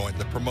he joined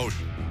the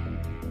promotion.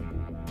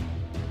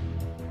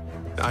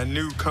 I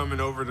knew coming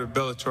over to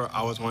Bellator,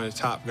 I was one of the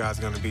top guys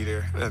going to be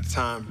there. At the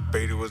time,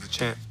 Bader was the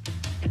champ.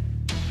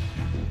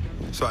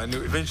 So I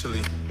knew eventually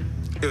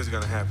it was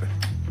going to happen.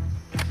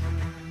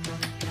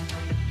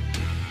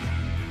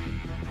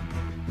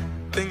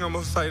 The thing I'm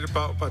most excited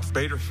about the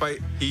Bader fight,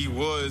 he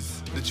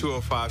was the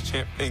 205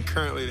 champ and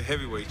currently the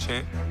heavyweight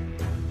champ.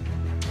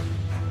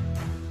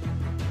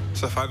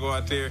 So if I go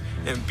out there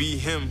and beat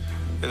him,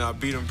 and I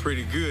beat him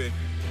pretty good,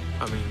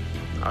 I mean,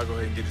 I'll go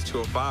ahead and get the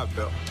 205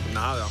 belt.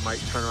 Now I might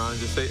turn around and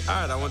just say,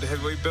 all right, I want the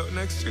heavyweight belt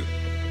next to.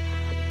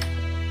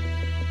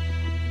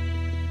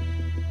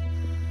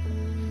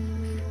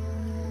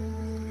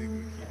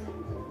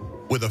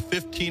 With a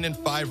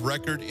 15-5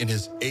 record in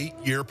his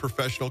 8-year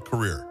professional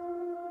career,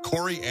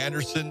 Corey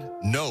Anderson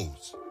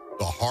knows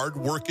the hard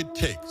work it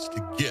takes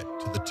to get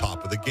to the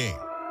top of the game.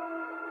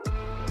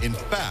 In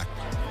fact,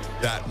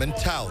 that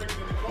mentality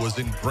was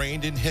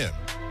ingrained in him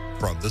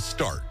from the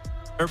start.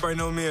 Everybody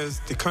knows me as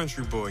the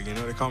country boy,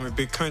 They call me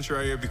Big Country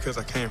out here because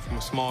I came from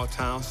a small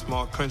town,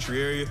 small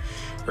country area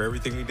where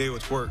everything we did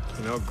was work,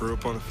 Grew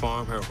up on a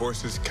farm, had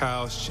horses,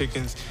 cows,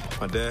 chickens.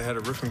 My dad had a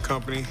roofing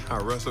company. I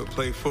wrestled,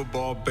 played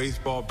football,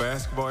 baseball,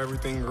 basketball,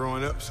 everything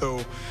growing up.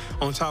 So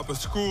on top of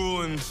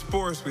school and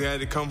sports, we had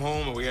to come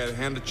home and we had to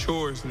handle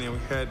chores, and then we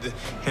had to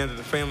handle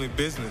the family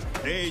business.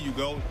 There you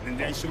go, and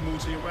then you should move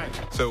to your right.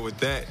 So with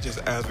that, just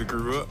as we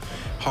grew up,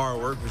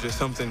 hard work was just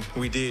something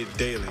we did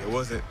daily. It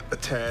wasn't a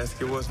task,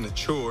 it wasn't a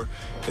chore.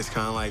 It's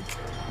kind of like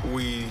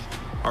we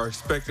are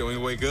expected when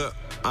we wake up,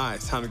 all right,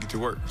 it's time to get to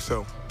work.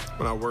 So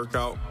when I work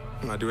out,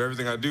 when I do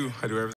everything I do everything.